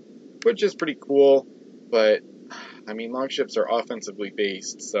the ship, which is pretty cool, but, I mean, longships are offensively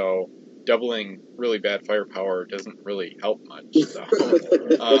based, so doubling really bad firepower doesn't really help much, so,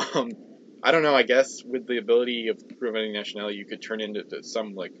 I don't know, I guess with the ability of crew of any nationality, you could turn into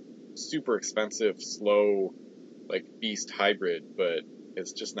some, like, super expensive, slow, like, beast hybrid, but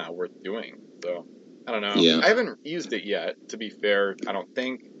it's just not worth doing, so, I don't know. Yeah. I haven't used it yet, to be fair, I don't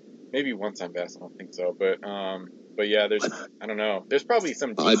think. Maybe once on Bass, I don't think so, but But yeah, I don't know. There's probably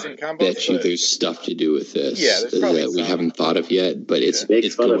some decent combos. I bet you there's stuff to do with this that we haven't thought of yet, but it's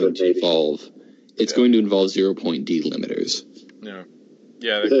going to involve. It's going to involve 0-point delimiters. Yeah.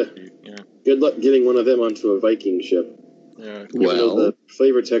 Yeah, that could be, yeah. Good luck getting one of them onto a Viking ship. Yeah. Well, the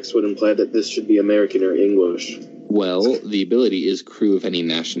flavor text would imply that this should be American or English. Well, the ability is crew of any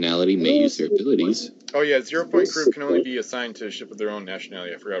nationality may use their abilities. Oh yeah, 0-point crew can only be assigned to a ship of their own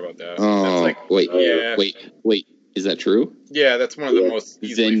nationality. I forgot about that. Oh, that's wait. Is that true? Yeah, that's one of the most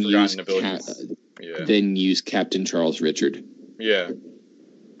easily forgotten abilities. Then use Captain Charles Richard. Yeah.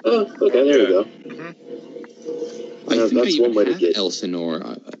 Oh, okay, there we go. Mm-hmm. I think that's one way to get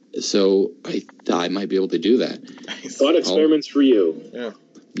Elsinore, so I might be able to do that. Thought experiments for you. Yeah.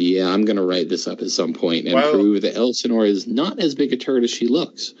 Yeah, I'm going to write this up at some point and prove that Elsinore is not as big a turret as she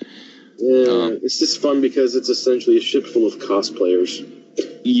looks. Yeah, it's just fun because it's essentially a ship full of cosplayers.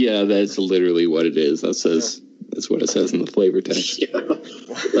 Yeah, that's literally what it is. That's what it says in the flavor text. Yeah.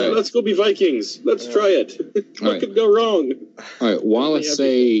 Let's go be Vikings. Let's try it. What could go wrong? All right, while I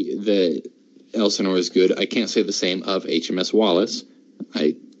say that Elsinore is good, I can't say the same of HMS Wallace.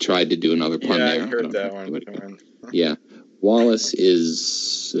 I tried to do another pun there. I heard that one. Yeah. Wallace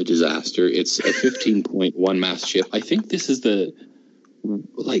is a disaster. It's a 15-point one-mast ship. I think this is the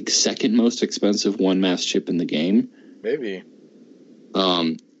second most expensive one-mast ship in the game. Maybe.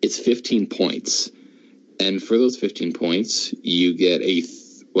 It's 15 points. And for those 15 points, you get 2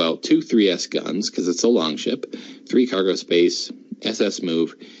 3S guns, because it's a long ship, 3 cargo space, SS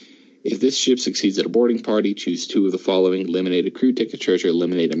move. If this ship succeeds at a boarding party, choose 2 of the following: eliminate a crew, take a treasure,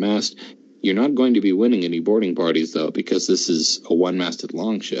 eliminate a mast. You're not going to be winning any boarding parties, though, because this is a one-masted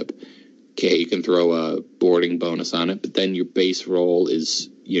longship. Okay, you can throw a boarding bonus on it, but then your base roll is,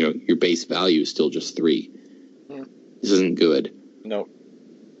 your base value is still just 3. This isn't good. Nope.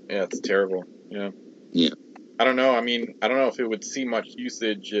 Yeah, it's terrible. Yeah. Yeah. I don't know. I mean, I don't know if it would see much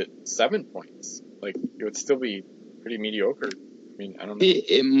usage at 7 points. Like, it would still be pretty mediocre. I mean, I don't know.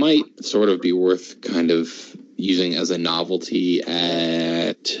 It might sort of be worth kind of using as a novelty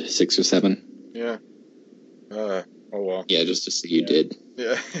at 6 or 7. Yeah. Oh, well. Yeah, just to see you did.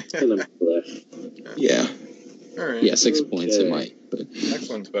 Yeah. Yeah. All right. Yeah, 6 points it might. But next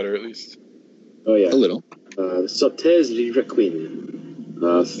one's better, at least. Oh, yeah. A little. Sotez Requin.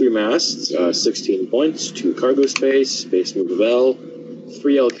 3 masts, 16 points, 2 cargo space, base move of L,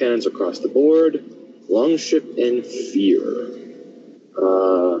 3 L cannons across the board, longship and fear.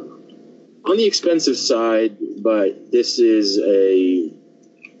 On the expensive side, but this is a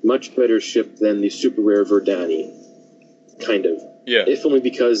much better ship than the super rare Verdani. Kind of. Yeah. If only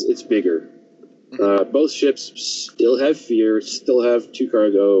because it's bigger. Both ships still have fear, still have 2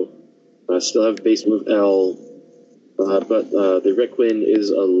 cargo, still have base move L, but the Requin is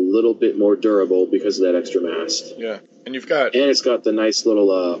a little bit more durable because of that extra mast. Yeah, and it's got the nice little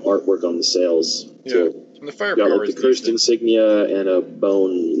artwork on the sails. Yeah, too. and the firepower is the cursed insignia and a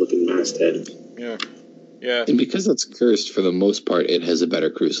bone-looking masthead. Yeah, yeah. And because it's cursed, for the most part, it has a better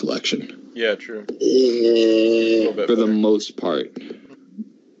crew selection. Yeah, true. For the most part.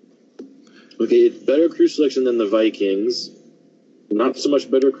 Okay, it's better crew selection than the Vikings. Not so much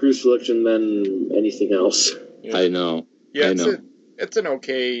better crew selection than anything else. Yeah. I know. Yeah, I know. It's an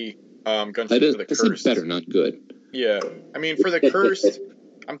okay gunship for the cursed. Better, not good. Yeah, I mean for the cursed,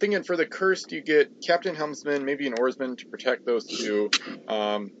 I'm thinking for the cursed you get Captain Helmsman, maybe an oarsman to protect those 2.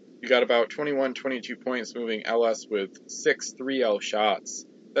 You got about 21, 22 points moving LS with 6 3L shots.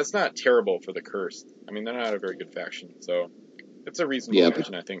 That's not terrible for the cursed. I mean they're not a very good faction, so it's a reasonable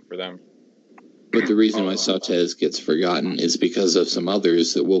option I think for them. But the reason why Sotez gets forgotten is because of some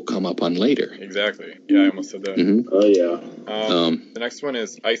others that will come up on later. Exactly. Yeah, I almost said that. Mm-hmm. Oh, yeah. The next one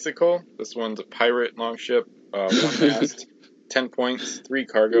is Icicle. This one's a pirate longship, 1 mast, 10 points, 3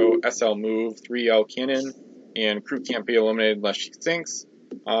 cargo, SL move, 3L cannon, and crew can't be eliminated unless she sinks.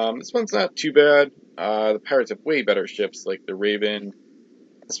 This one's not too bad. The pirates have way better ships like the Raven.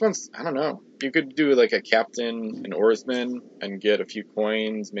 This one's, I don't know. You could do like a captain, an oarsman, and get a few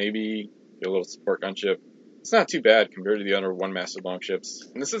coins, maybe. A little support gunship. It's not too bad compared to the other one-masted longships.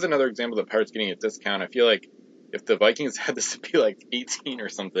 And this is another example of the pirates getting a discount. I feel like if the Vikings had this to be like 18 or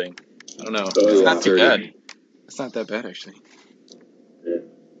something, I don't know. It's not too bad. It's not that bad, actually.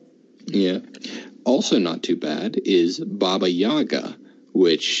 Yeah. Also not too bad is Baba Yaga,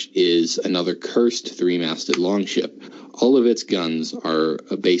 which is another cursed 3-masted longship. All of its guns are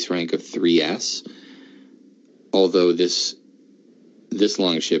a base rank of 3S, although this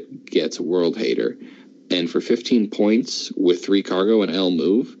longship gets World Hater. And for 15 points with 3 cargo and L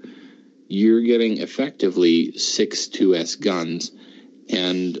move, you're getting effectively 6 2S guns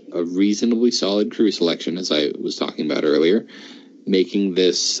and a reasonably solid crew selection, as I was talking about earlier, making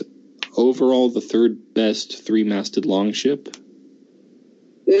this overall the third best three-masted longship.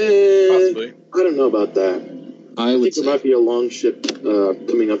 Possibly. I don't know about that. I think there might be a longship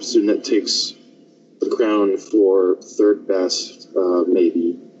coming up soon that takes the crown for third best,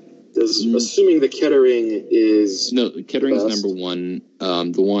 maybe. Assuming the Kettering is... No, Kettering's number one.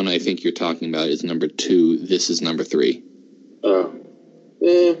 The one I think you're talking about is number 2. This is number 3. Oh.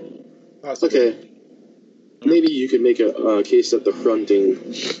 Okay. Maybe you could make a case that the fronting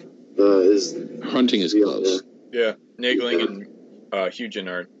is... Fronting is close. Yeah. Nagling and Hugen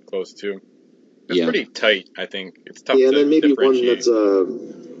are close, too. It's pretty tight, I think. It's tough to then maybe one that's...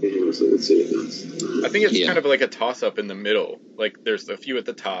 let's see. I think it's kind of like a toss-up in the middle. Like, there's a few at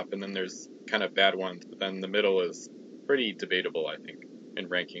the top, and then there's kind of bad ones. But then the middle is pretty debatable, I think, in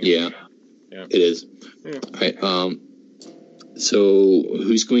ranking. Yeah. It is. Yeah. All right. So,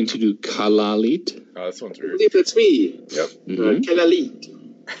 who's going to do Kalalit? Oh, this one's weird. I believe that's me. Yep. Kalalit.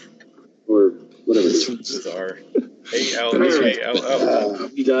 Or whatever. This one's bizarre. A-L-A-L-L.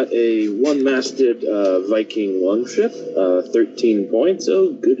 We got a one-masted Viking longship, 13 points.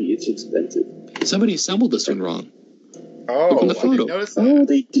 Oh, goody, it's expensive. Somebody assembled this one wrong. Oh, look on the photo. I didn't notice that. Oh,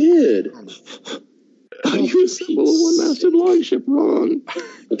 they did. How do you assemble a one-masted longship wrong?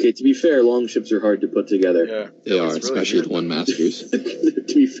 Okay, to be fair, longships are hard to put together. Yeah, they are, especially really the one-masters. To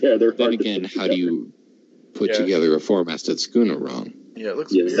be fair, they're then hard again, to put how do you put together a four-masted schooner wrong? Yeah, it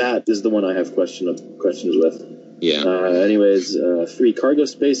looks weird. That is the one I have questions with. Yeah. Anyways, 3 cargo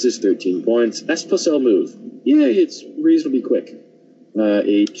spaces, 13 points. S plus L move. Yeah, it's reasonably quick.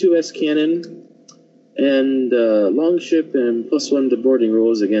 A 2S cannon, and longship, and +1 to boarding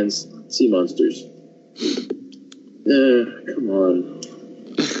rules against sea monsters. Come on.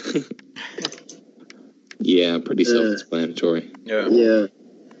 Yeah, pretty self-explanatory. Yeah.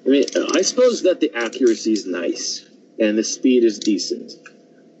 I mean, I suppose that the accuracy is nice, and the speed is decent.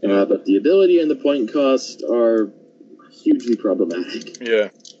 But the ability and the point cost are hugely problematic. Yeah.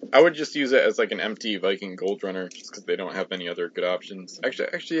 I would just use it as like an empty Viking Gold Runner, just because they don't have any other good options.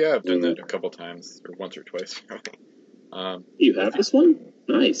 Actually, yeah, I've done that a couple times, or once or twice. You have this one?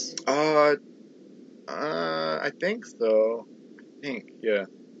 Nice. I think so. Yeah.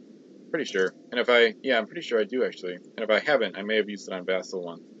 Pretty sure. And I'm pretty sure I do, actually. And if I haven't, I may have used it on Vassal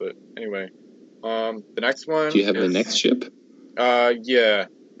once. But anyway, the next one... Do you have the next ship? Yeah.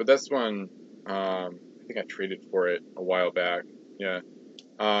 But this one, I think I traded for it a while back. Yeah.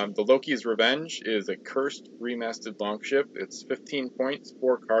 The Loki's Revenge is a cursed 3-masted longship. It's 15 points,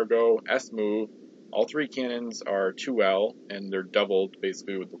 4 cargo, S move. All 3 cannons are 2L, and they're doubled,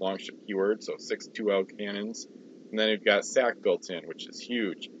 basically, with the longship keyword, so 6 2L cannons. And then you've got SAC built in, which is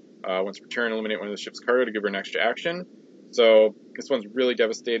huge. Once return, eliminate one of the ship's cargo to give her an extra action. So this one's really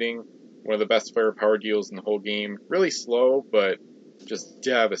devastating. One of the best firepower deals in the whole game. Really slow, but just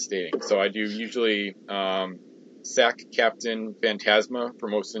devastating. So I do usually SAC Captain Phantasma for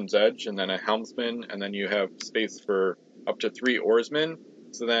Mosin's Edge, and then a helmsman, and then you have space for up to 3 oarsmen.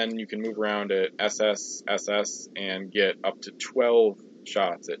 So then you can move around at SS, and get up to 12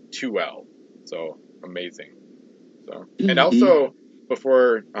 shots at 2L. So amazing. So and also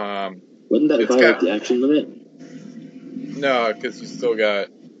before wouldn't that violate the action limit? No, because you still got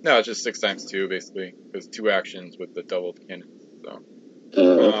it's just 6 times 2 basically. Because 2 actions with the doubled cannon. So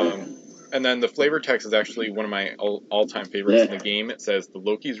okay. And then the flavor text is actually one of my all-time favorites in the game. It says, the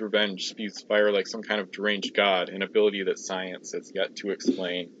Loki's Revenge spews fire like some kind of deranged god, an ability that science has yet to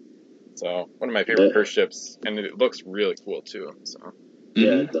explain. So, one of my favorite curse ships, and it looks really cool, too. So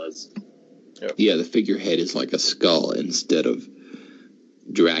yeah, it does. Yep. Yeah, the figurehead is like a skull instead of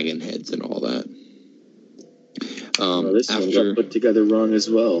dragon heads and all that. This one got put together wrong as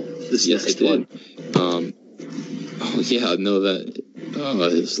well. This next one.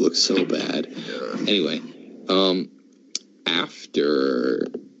 This looks so bad. Anyway, after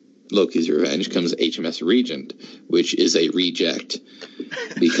Loki's Revenge comes HMS Regent, which is a reject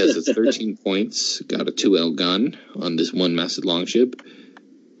because it's 13 points, got a 2L gun on this one-masted longship,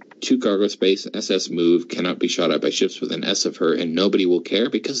 2 cargo space, SS move, cannot be shot at by ships with an S of her, and nobody will care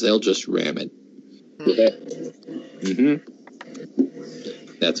because they'll just ram it. Yeah.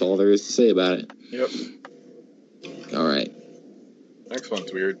 That's all there is to say about it. Yep. All right. Next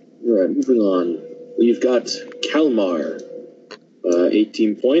one's weird. All right, moving on. We've got Kalmar.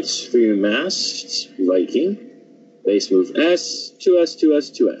 18 points, 3 masts, Viking. Base move S, 2S,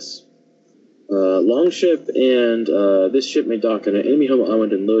 2S, 2S. Longship, and this ship may dock on an enemy home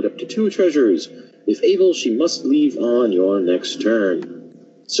island and load up to 2 treasures. If able, she must leave on your next turn.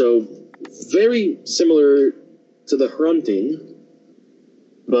 So, very similar to the Hrunting,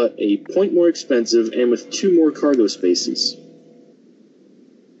 but a point more expensive and with 2 more cargo spaces.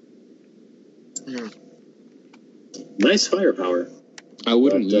 Nice firepower. I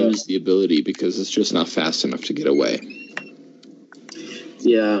wouldn't use the ability because it's just not fast enough to get away.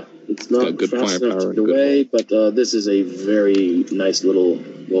 Yeah, it's not good fast enough to get away, but this is a very nice little,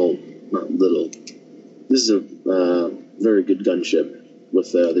 well, not little. This is a very good gunship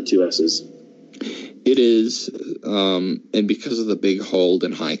with the 2 S's. It is, and because of the big hold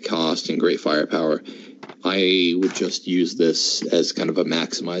and high cost and great firepower, I would just use this as kind of a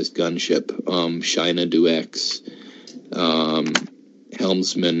maximized gunship. Shina Duex,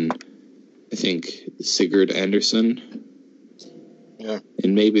 helmsman, I think Sigurd Anderson. Yeah.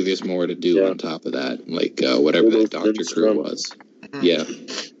 And maybe there's more to do on top of that, like whatever that Dr. Crew was. Yeah.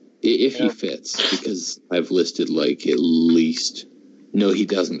 If he fits, because I've listed like at least... No, he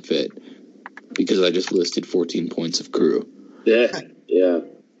doesn't fit, because I just listed 14 points of crew. Yeah.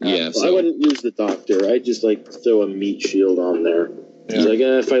 So I wouldn't use the Doctor. I'd just throw a meat shield on there. Yeah. Like,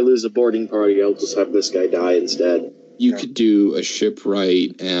 if I lose a boarding party, I'll just have this guy die instead. You could do a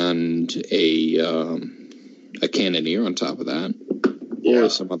shipwright and a cannoneer on top of that. Or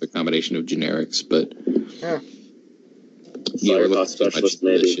some other combination of generics, but... Fire bot specialist,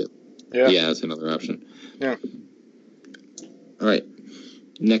 maybe. Yeah, that's another option. Yeah. All right.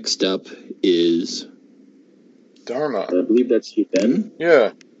 Next up is... Dharma. I believe that's you, Ben.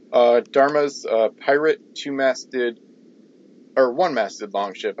 Yeah. Dharma's pirate, 2-masted... Or 1-masted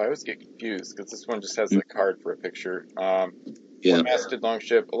longship. I always get confused, because this one just has the card for a picture. 1-masted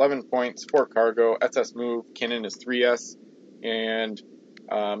longship, 11 points, 4 cargo, SS move, cannon is 3S, and...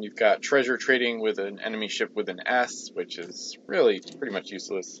 you've got treasure trading with an enemy ship with an S, which is really pretty much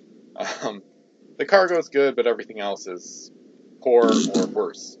useless. The cargo is good, but everything else is poor or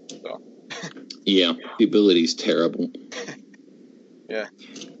worse. So. Yeah, the ability's terrible. Yeah.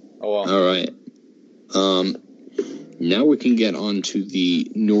 Oh well. All right. Now we can get on to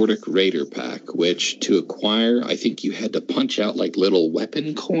the Nordic Raider pack, which to acquire, I think you had to punch out like little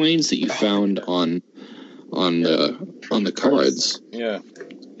weapon coins that you found on the cards. Yeah.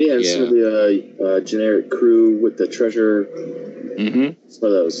 Yeah, and some of the generic crew with the treasure. Mm-hmm. Some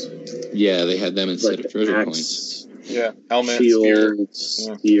of those. Yeah, they had them instead of treasure points. Yeah, helmet, shield,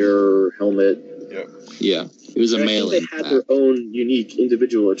 spear, helmet. Yep. Yeah, it was a mailing. They had their own unique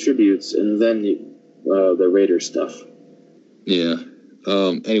individual attributes, and then the Raider stuff. Yeah.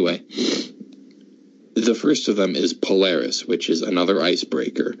 Anyway, the first of them is Polaris, which is another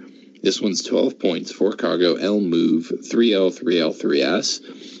icebreaker. This one's 12 points, 4 cargo, L move, 3L, 3L, 3S,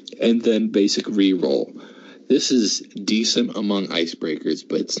 and then basic reroll. This is decent among icebreakers,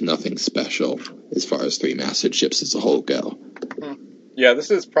 but it's nothing special as far as 3-masted ships as a whole go. Yeah,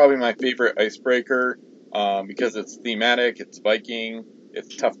 this is probably my favorite icebreaker because it's thematic, it's Viking,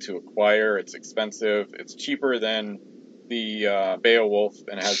 it's tough to acquire, it's expensive, it's cheaper than the Beowulf,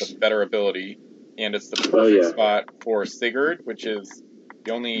 and it has a better ability, and it's the perfect spot for Sigurd, which is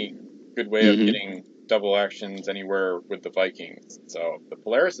the only good way of getting double actions anywhere with the Vikings. So the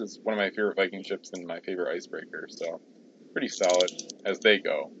Polaris is one of my favorite Viking ships and my favorite icebreaker. So pretty solid as they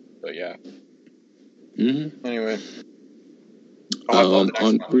go. But yeah. Mm-hmm. Anyway. I love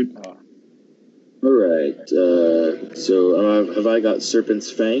the next one. All right. So have I got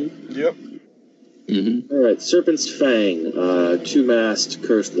Serpent's Fang? Yep. Mm-hmm. All right. Serpent's Fang, 2-mast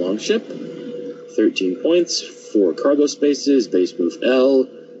cursed longship, 13 points, 4 cargo spaces, base move L,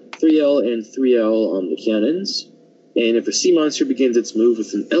 3L and 3L on the cannons. And if a sea monster begins its move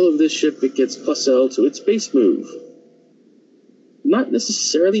with an L of this ship, it gets plus L to its base move. Not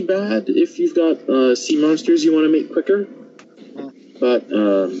necessarily bad if you've got sea monsters you want to make quicker, but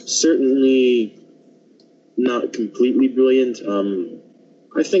certainly not completely brilliant.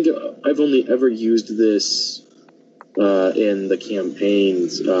 I think I've only ever used this in the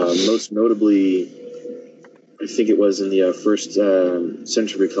campaigns, most notably I think it was in the first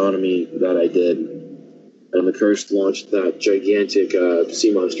Century Economy that I did. And the Cursed launched that gigantic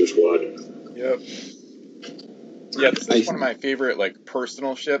sea monster squad. Yep. Yeah, this is one of my favorite,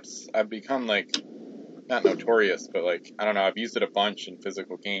 personal ships. I've become, not notorious, but, I don't know, I've used it a bunch in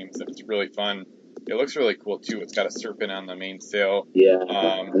physical games, and it's really fun. It looks really cool, too. It's got a serpent on the main sail. Yeah,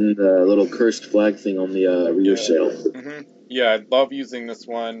 and the little cursed flag thing on the rear sail. Mm-hmm. Yeah, I love using this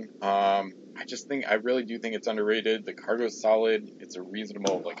one. I really do think it's underrated. The cargo's solid. It's a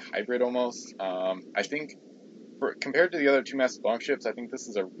reasonable, hybrid almost. I think, compared to the other 2-masted longships, I think this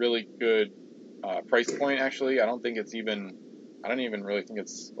is a really good price point, actually. I don't even really think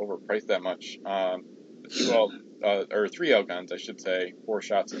it's overpriced that much. The 3L guns, I should say. 4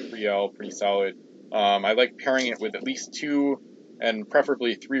 shots of 3L, pretty solid. I like pairing it with at least 2 and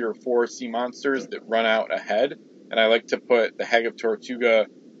preferably 3 or 4 sea monsters that run out ahead. And I like to put the Hag of Tortuga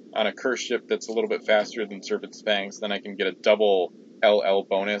on a curse ship that's a little bit faster than Serpent's Fangs. Then I can get a double LL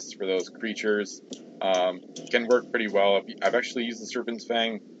bonus for those creatures. Can work pretty well. I've actually used the Serpent's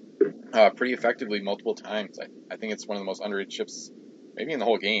Fang pretty effectively multiple times. I think it's one of the most underrated ships, maybe in the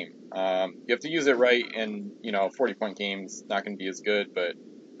whole game. You have to use it right, and 40-point games not going to be as good. But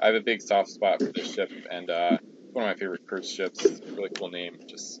I have a big soft spot for this ship, and it's one of my favorite curse ships. It's a really cool name.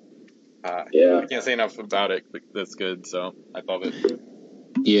 Just I can't say enough about it. That's good. So I love it.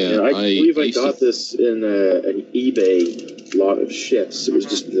 Yeah, I believe I got this in an eBay lot of ships. It was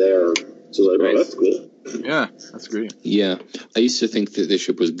just there. So I was like, oh, that's cool. Yeah, that's great. Yeah, I used to think that this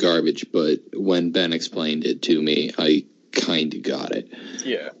ship was garbage, but when Ben explained it to me, I kind of got it.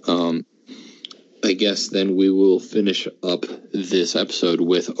 Yeah. I guess then we will finish up this episode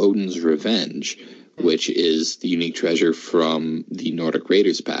with Odin's Revenge, which is the unique treasure from the Nordic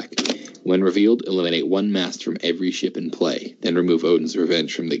Raiders pack. When revealed, eliminate 1 mast from every ship in play, then remove Odin's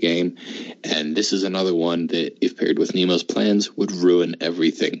Revenge from the game. And this is another one that, if paired with Nemo's plans, would ruin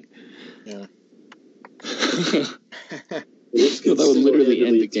everything. Yeah. That would literally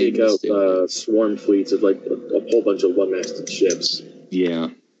end the game. Take out swarm fleets of like a whole bunch of one-masted ships. Yeah.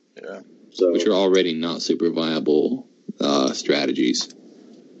 Yeah. So, which are already not super viable strategies.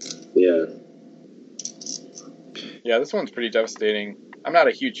 Yeah. Yeah, this one's pretty devastating. I'm not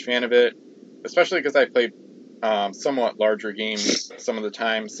a huge fan of it, especially because I play somewhat larger games some of the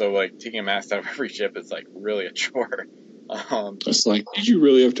time, so like taking a mast out of every ship is like really a chore. It's like, did you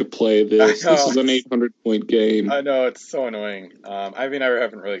really have to play this? This is an 800-point game. I know, it's so annoying. I mean, I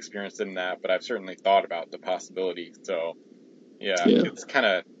haven't really experienced it in that, but I've certainly thought about the possibility. So, yeah. It's kind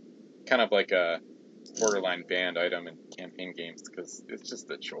of like a borderline banned item in campaign games because it's just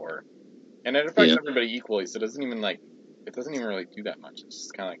a chore, and it affects everybody equally. So it doesn't even really do that much. It's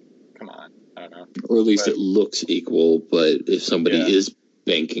just kind of like, come on, I don't know. Or at least it looks equal, but if somebody is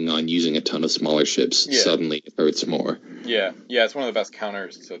banking on using a ton of smaller ships, suddenly it hurts more. Yeah, it's one of the best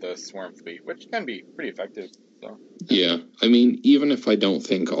counters to the Swarm Fleet, which can be pretty effective. So. Yeah, I mean, even if I don't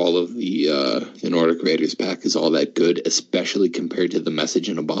think all of the Nordic Raiders pack is all that good, especially compared to the Message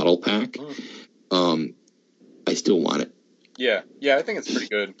in a Bottle pack, I still want it. Yeah, I think it's pretty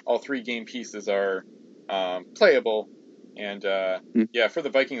good. All 3 game pieces are playable. And, for the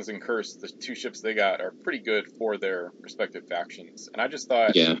Vikings and Curse, the 2 ships they got are pretty good for their respective factions. And I just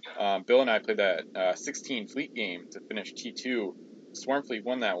thought, Bill and I played that 16 fleet game to finish T2. Swarm Fleet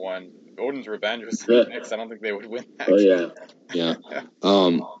won that one. If Odin's Revenge was in the mix, I don't think they would win that. Yeah.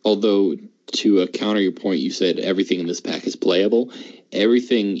 Although, to counter your point, you said everything in this pack is playable.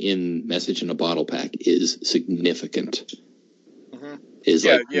 Everything in Message in a Bottle pack is significant. Is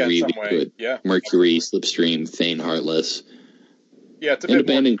really good. Yeah. Mercury, Slipstream, Thane Heartless. Yeah, it's a bit more...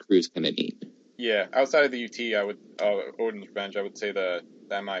 Abandoned Crew is kind of neat. Yeah, outside of the UT, I would Odin's Revenge. I would say the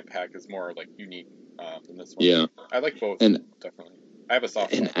MI pack is more like unique than this one. Yeah, I like both. Definitely, I have a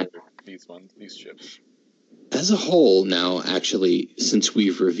soft spot for these ships. As a whole, now actually, since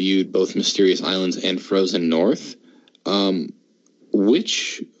we've reviewed both Mysterious Islands and Frozen North,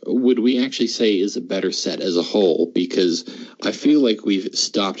 which would we actually say is a better set as a whole? Because I feel like we've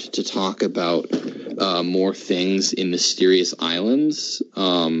stopped to talk about more things in Mysterious Islands.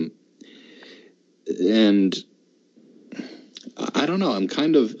 And I don't know, I'm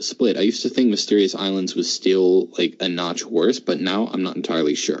kind of split. I used to think Mysterious Islands was still like a notch worse, but now I'm not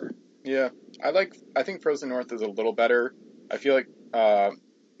entirely sure. Yeah, I think Frozen North is a little better. I feel like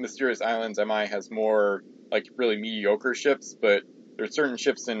Mysterious Islands MI has more like really mediocre ships, but there's certain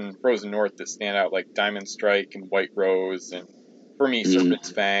ships in Frozen North that stand out, like Diamond Strike and White Rose, and for me,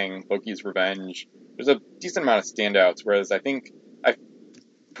 Serpent's Fang, Loki's Revenge. There's a decent amount of standouts, whereas I think,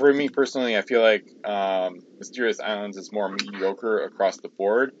 for me personally, I feel like Mysterious Islands is more mediocre across the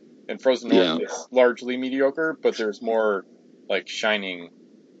board, and Frozen North is largely mediocre, but there's more like shining,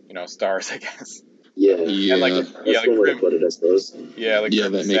 stars, I guess. Yeah, and like one way to put it, I suppose. Yeah, like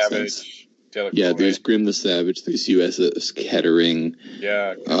Grim the makes Savage. Sense. There's Grim the Savage, there's USS Kettering.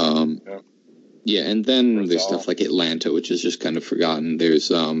 Yeah. Yeah, and then there's stuff like Atlanta, which is just kind of forgotten. There's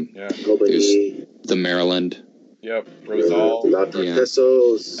there's the Maryland. Yep, Rosal.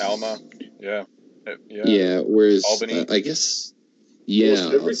 Alma. Yeah, whereas Albany. I guess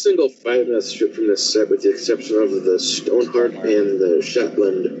almost every single 5S ship from this set, with the exception of the Stoneheart and the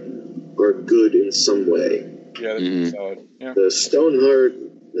Shetland, are good in some way. Yeah, they're pretty solid. Yeah. The Stoneheart,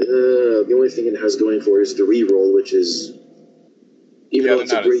 the only thing it has going for it is the reroll, which is, even though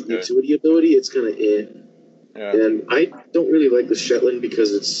it's a great utility ability, it's kind of Yeah. And I don't really like the Shetland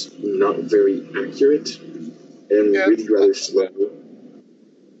because it's not very accurate. and really rather slow.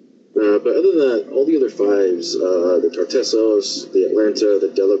 But other than that, all the other fives, the Tartessos, the Atlanta, the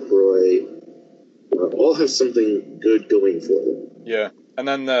Delacroix, all have something good going for them. Yeah, and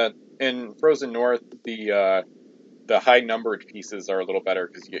then in Frozen North, the high-numbered pieces are a little better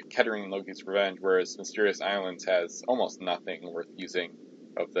because you get Kettering and Loki's Revenge, whereas Mysterious Islands has almost nothing worth using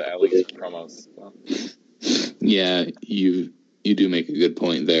of the at least promos. So. Yeah, you do make a good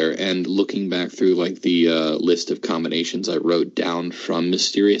point there. And looking back through like the list of combinations I wrote down from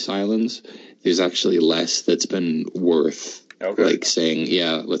Mysterious Islands, there's actually less that's been worth like saying,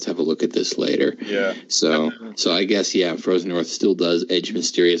 yeah, let's have a look at this later. Yeah. So I guess Frozen North still does edge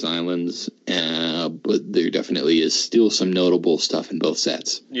Mysterious Islands, but there definitely is still some notable stuff in both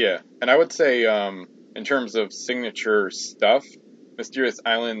sets. Yeah, and I would say in terms of signature stuff, Mysterious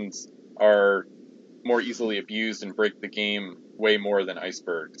Islands are more easily abused and break the game way more than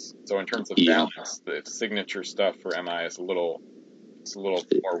icebergs. So in terms of balance, the signature stuff for MI is a little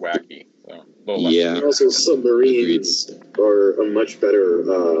more wacky. So and also submarines are a much better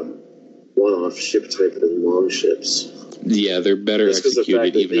one-off ship type than long ships. Yeah, they're better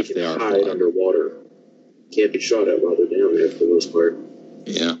executed even if they are hide underwater. Can't be shot at while they're down there for the most part.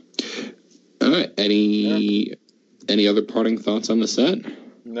 Yeah. All right. Any other parting thoughts on the set?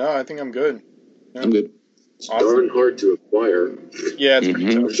 No, I think I'm good. Yeah. I'm good. It's darn hard to acquire. Yeah, it's pretty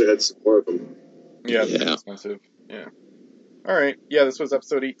tough. I wish I had some more of them. Yeah, it's expensive. Yeah. All right. Yeah, this was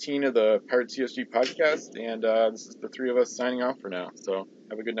episode 18 of the Pirates CSG podcast, and this is the three of us signing off for now. So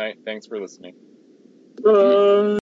have a good night. Thanks for listening.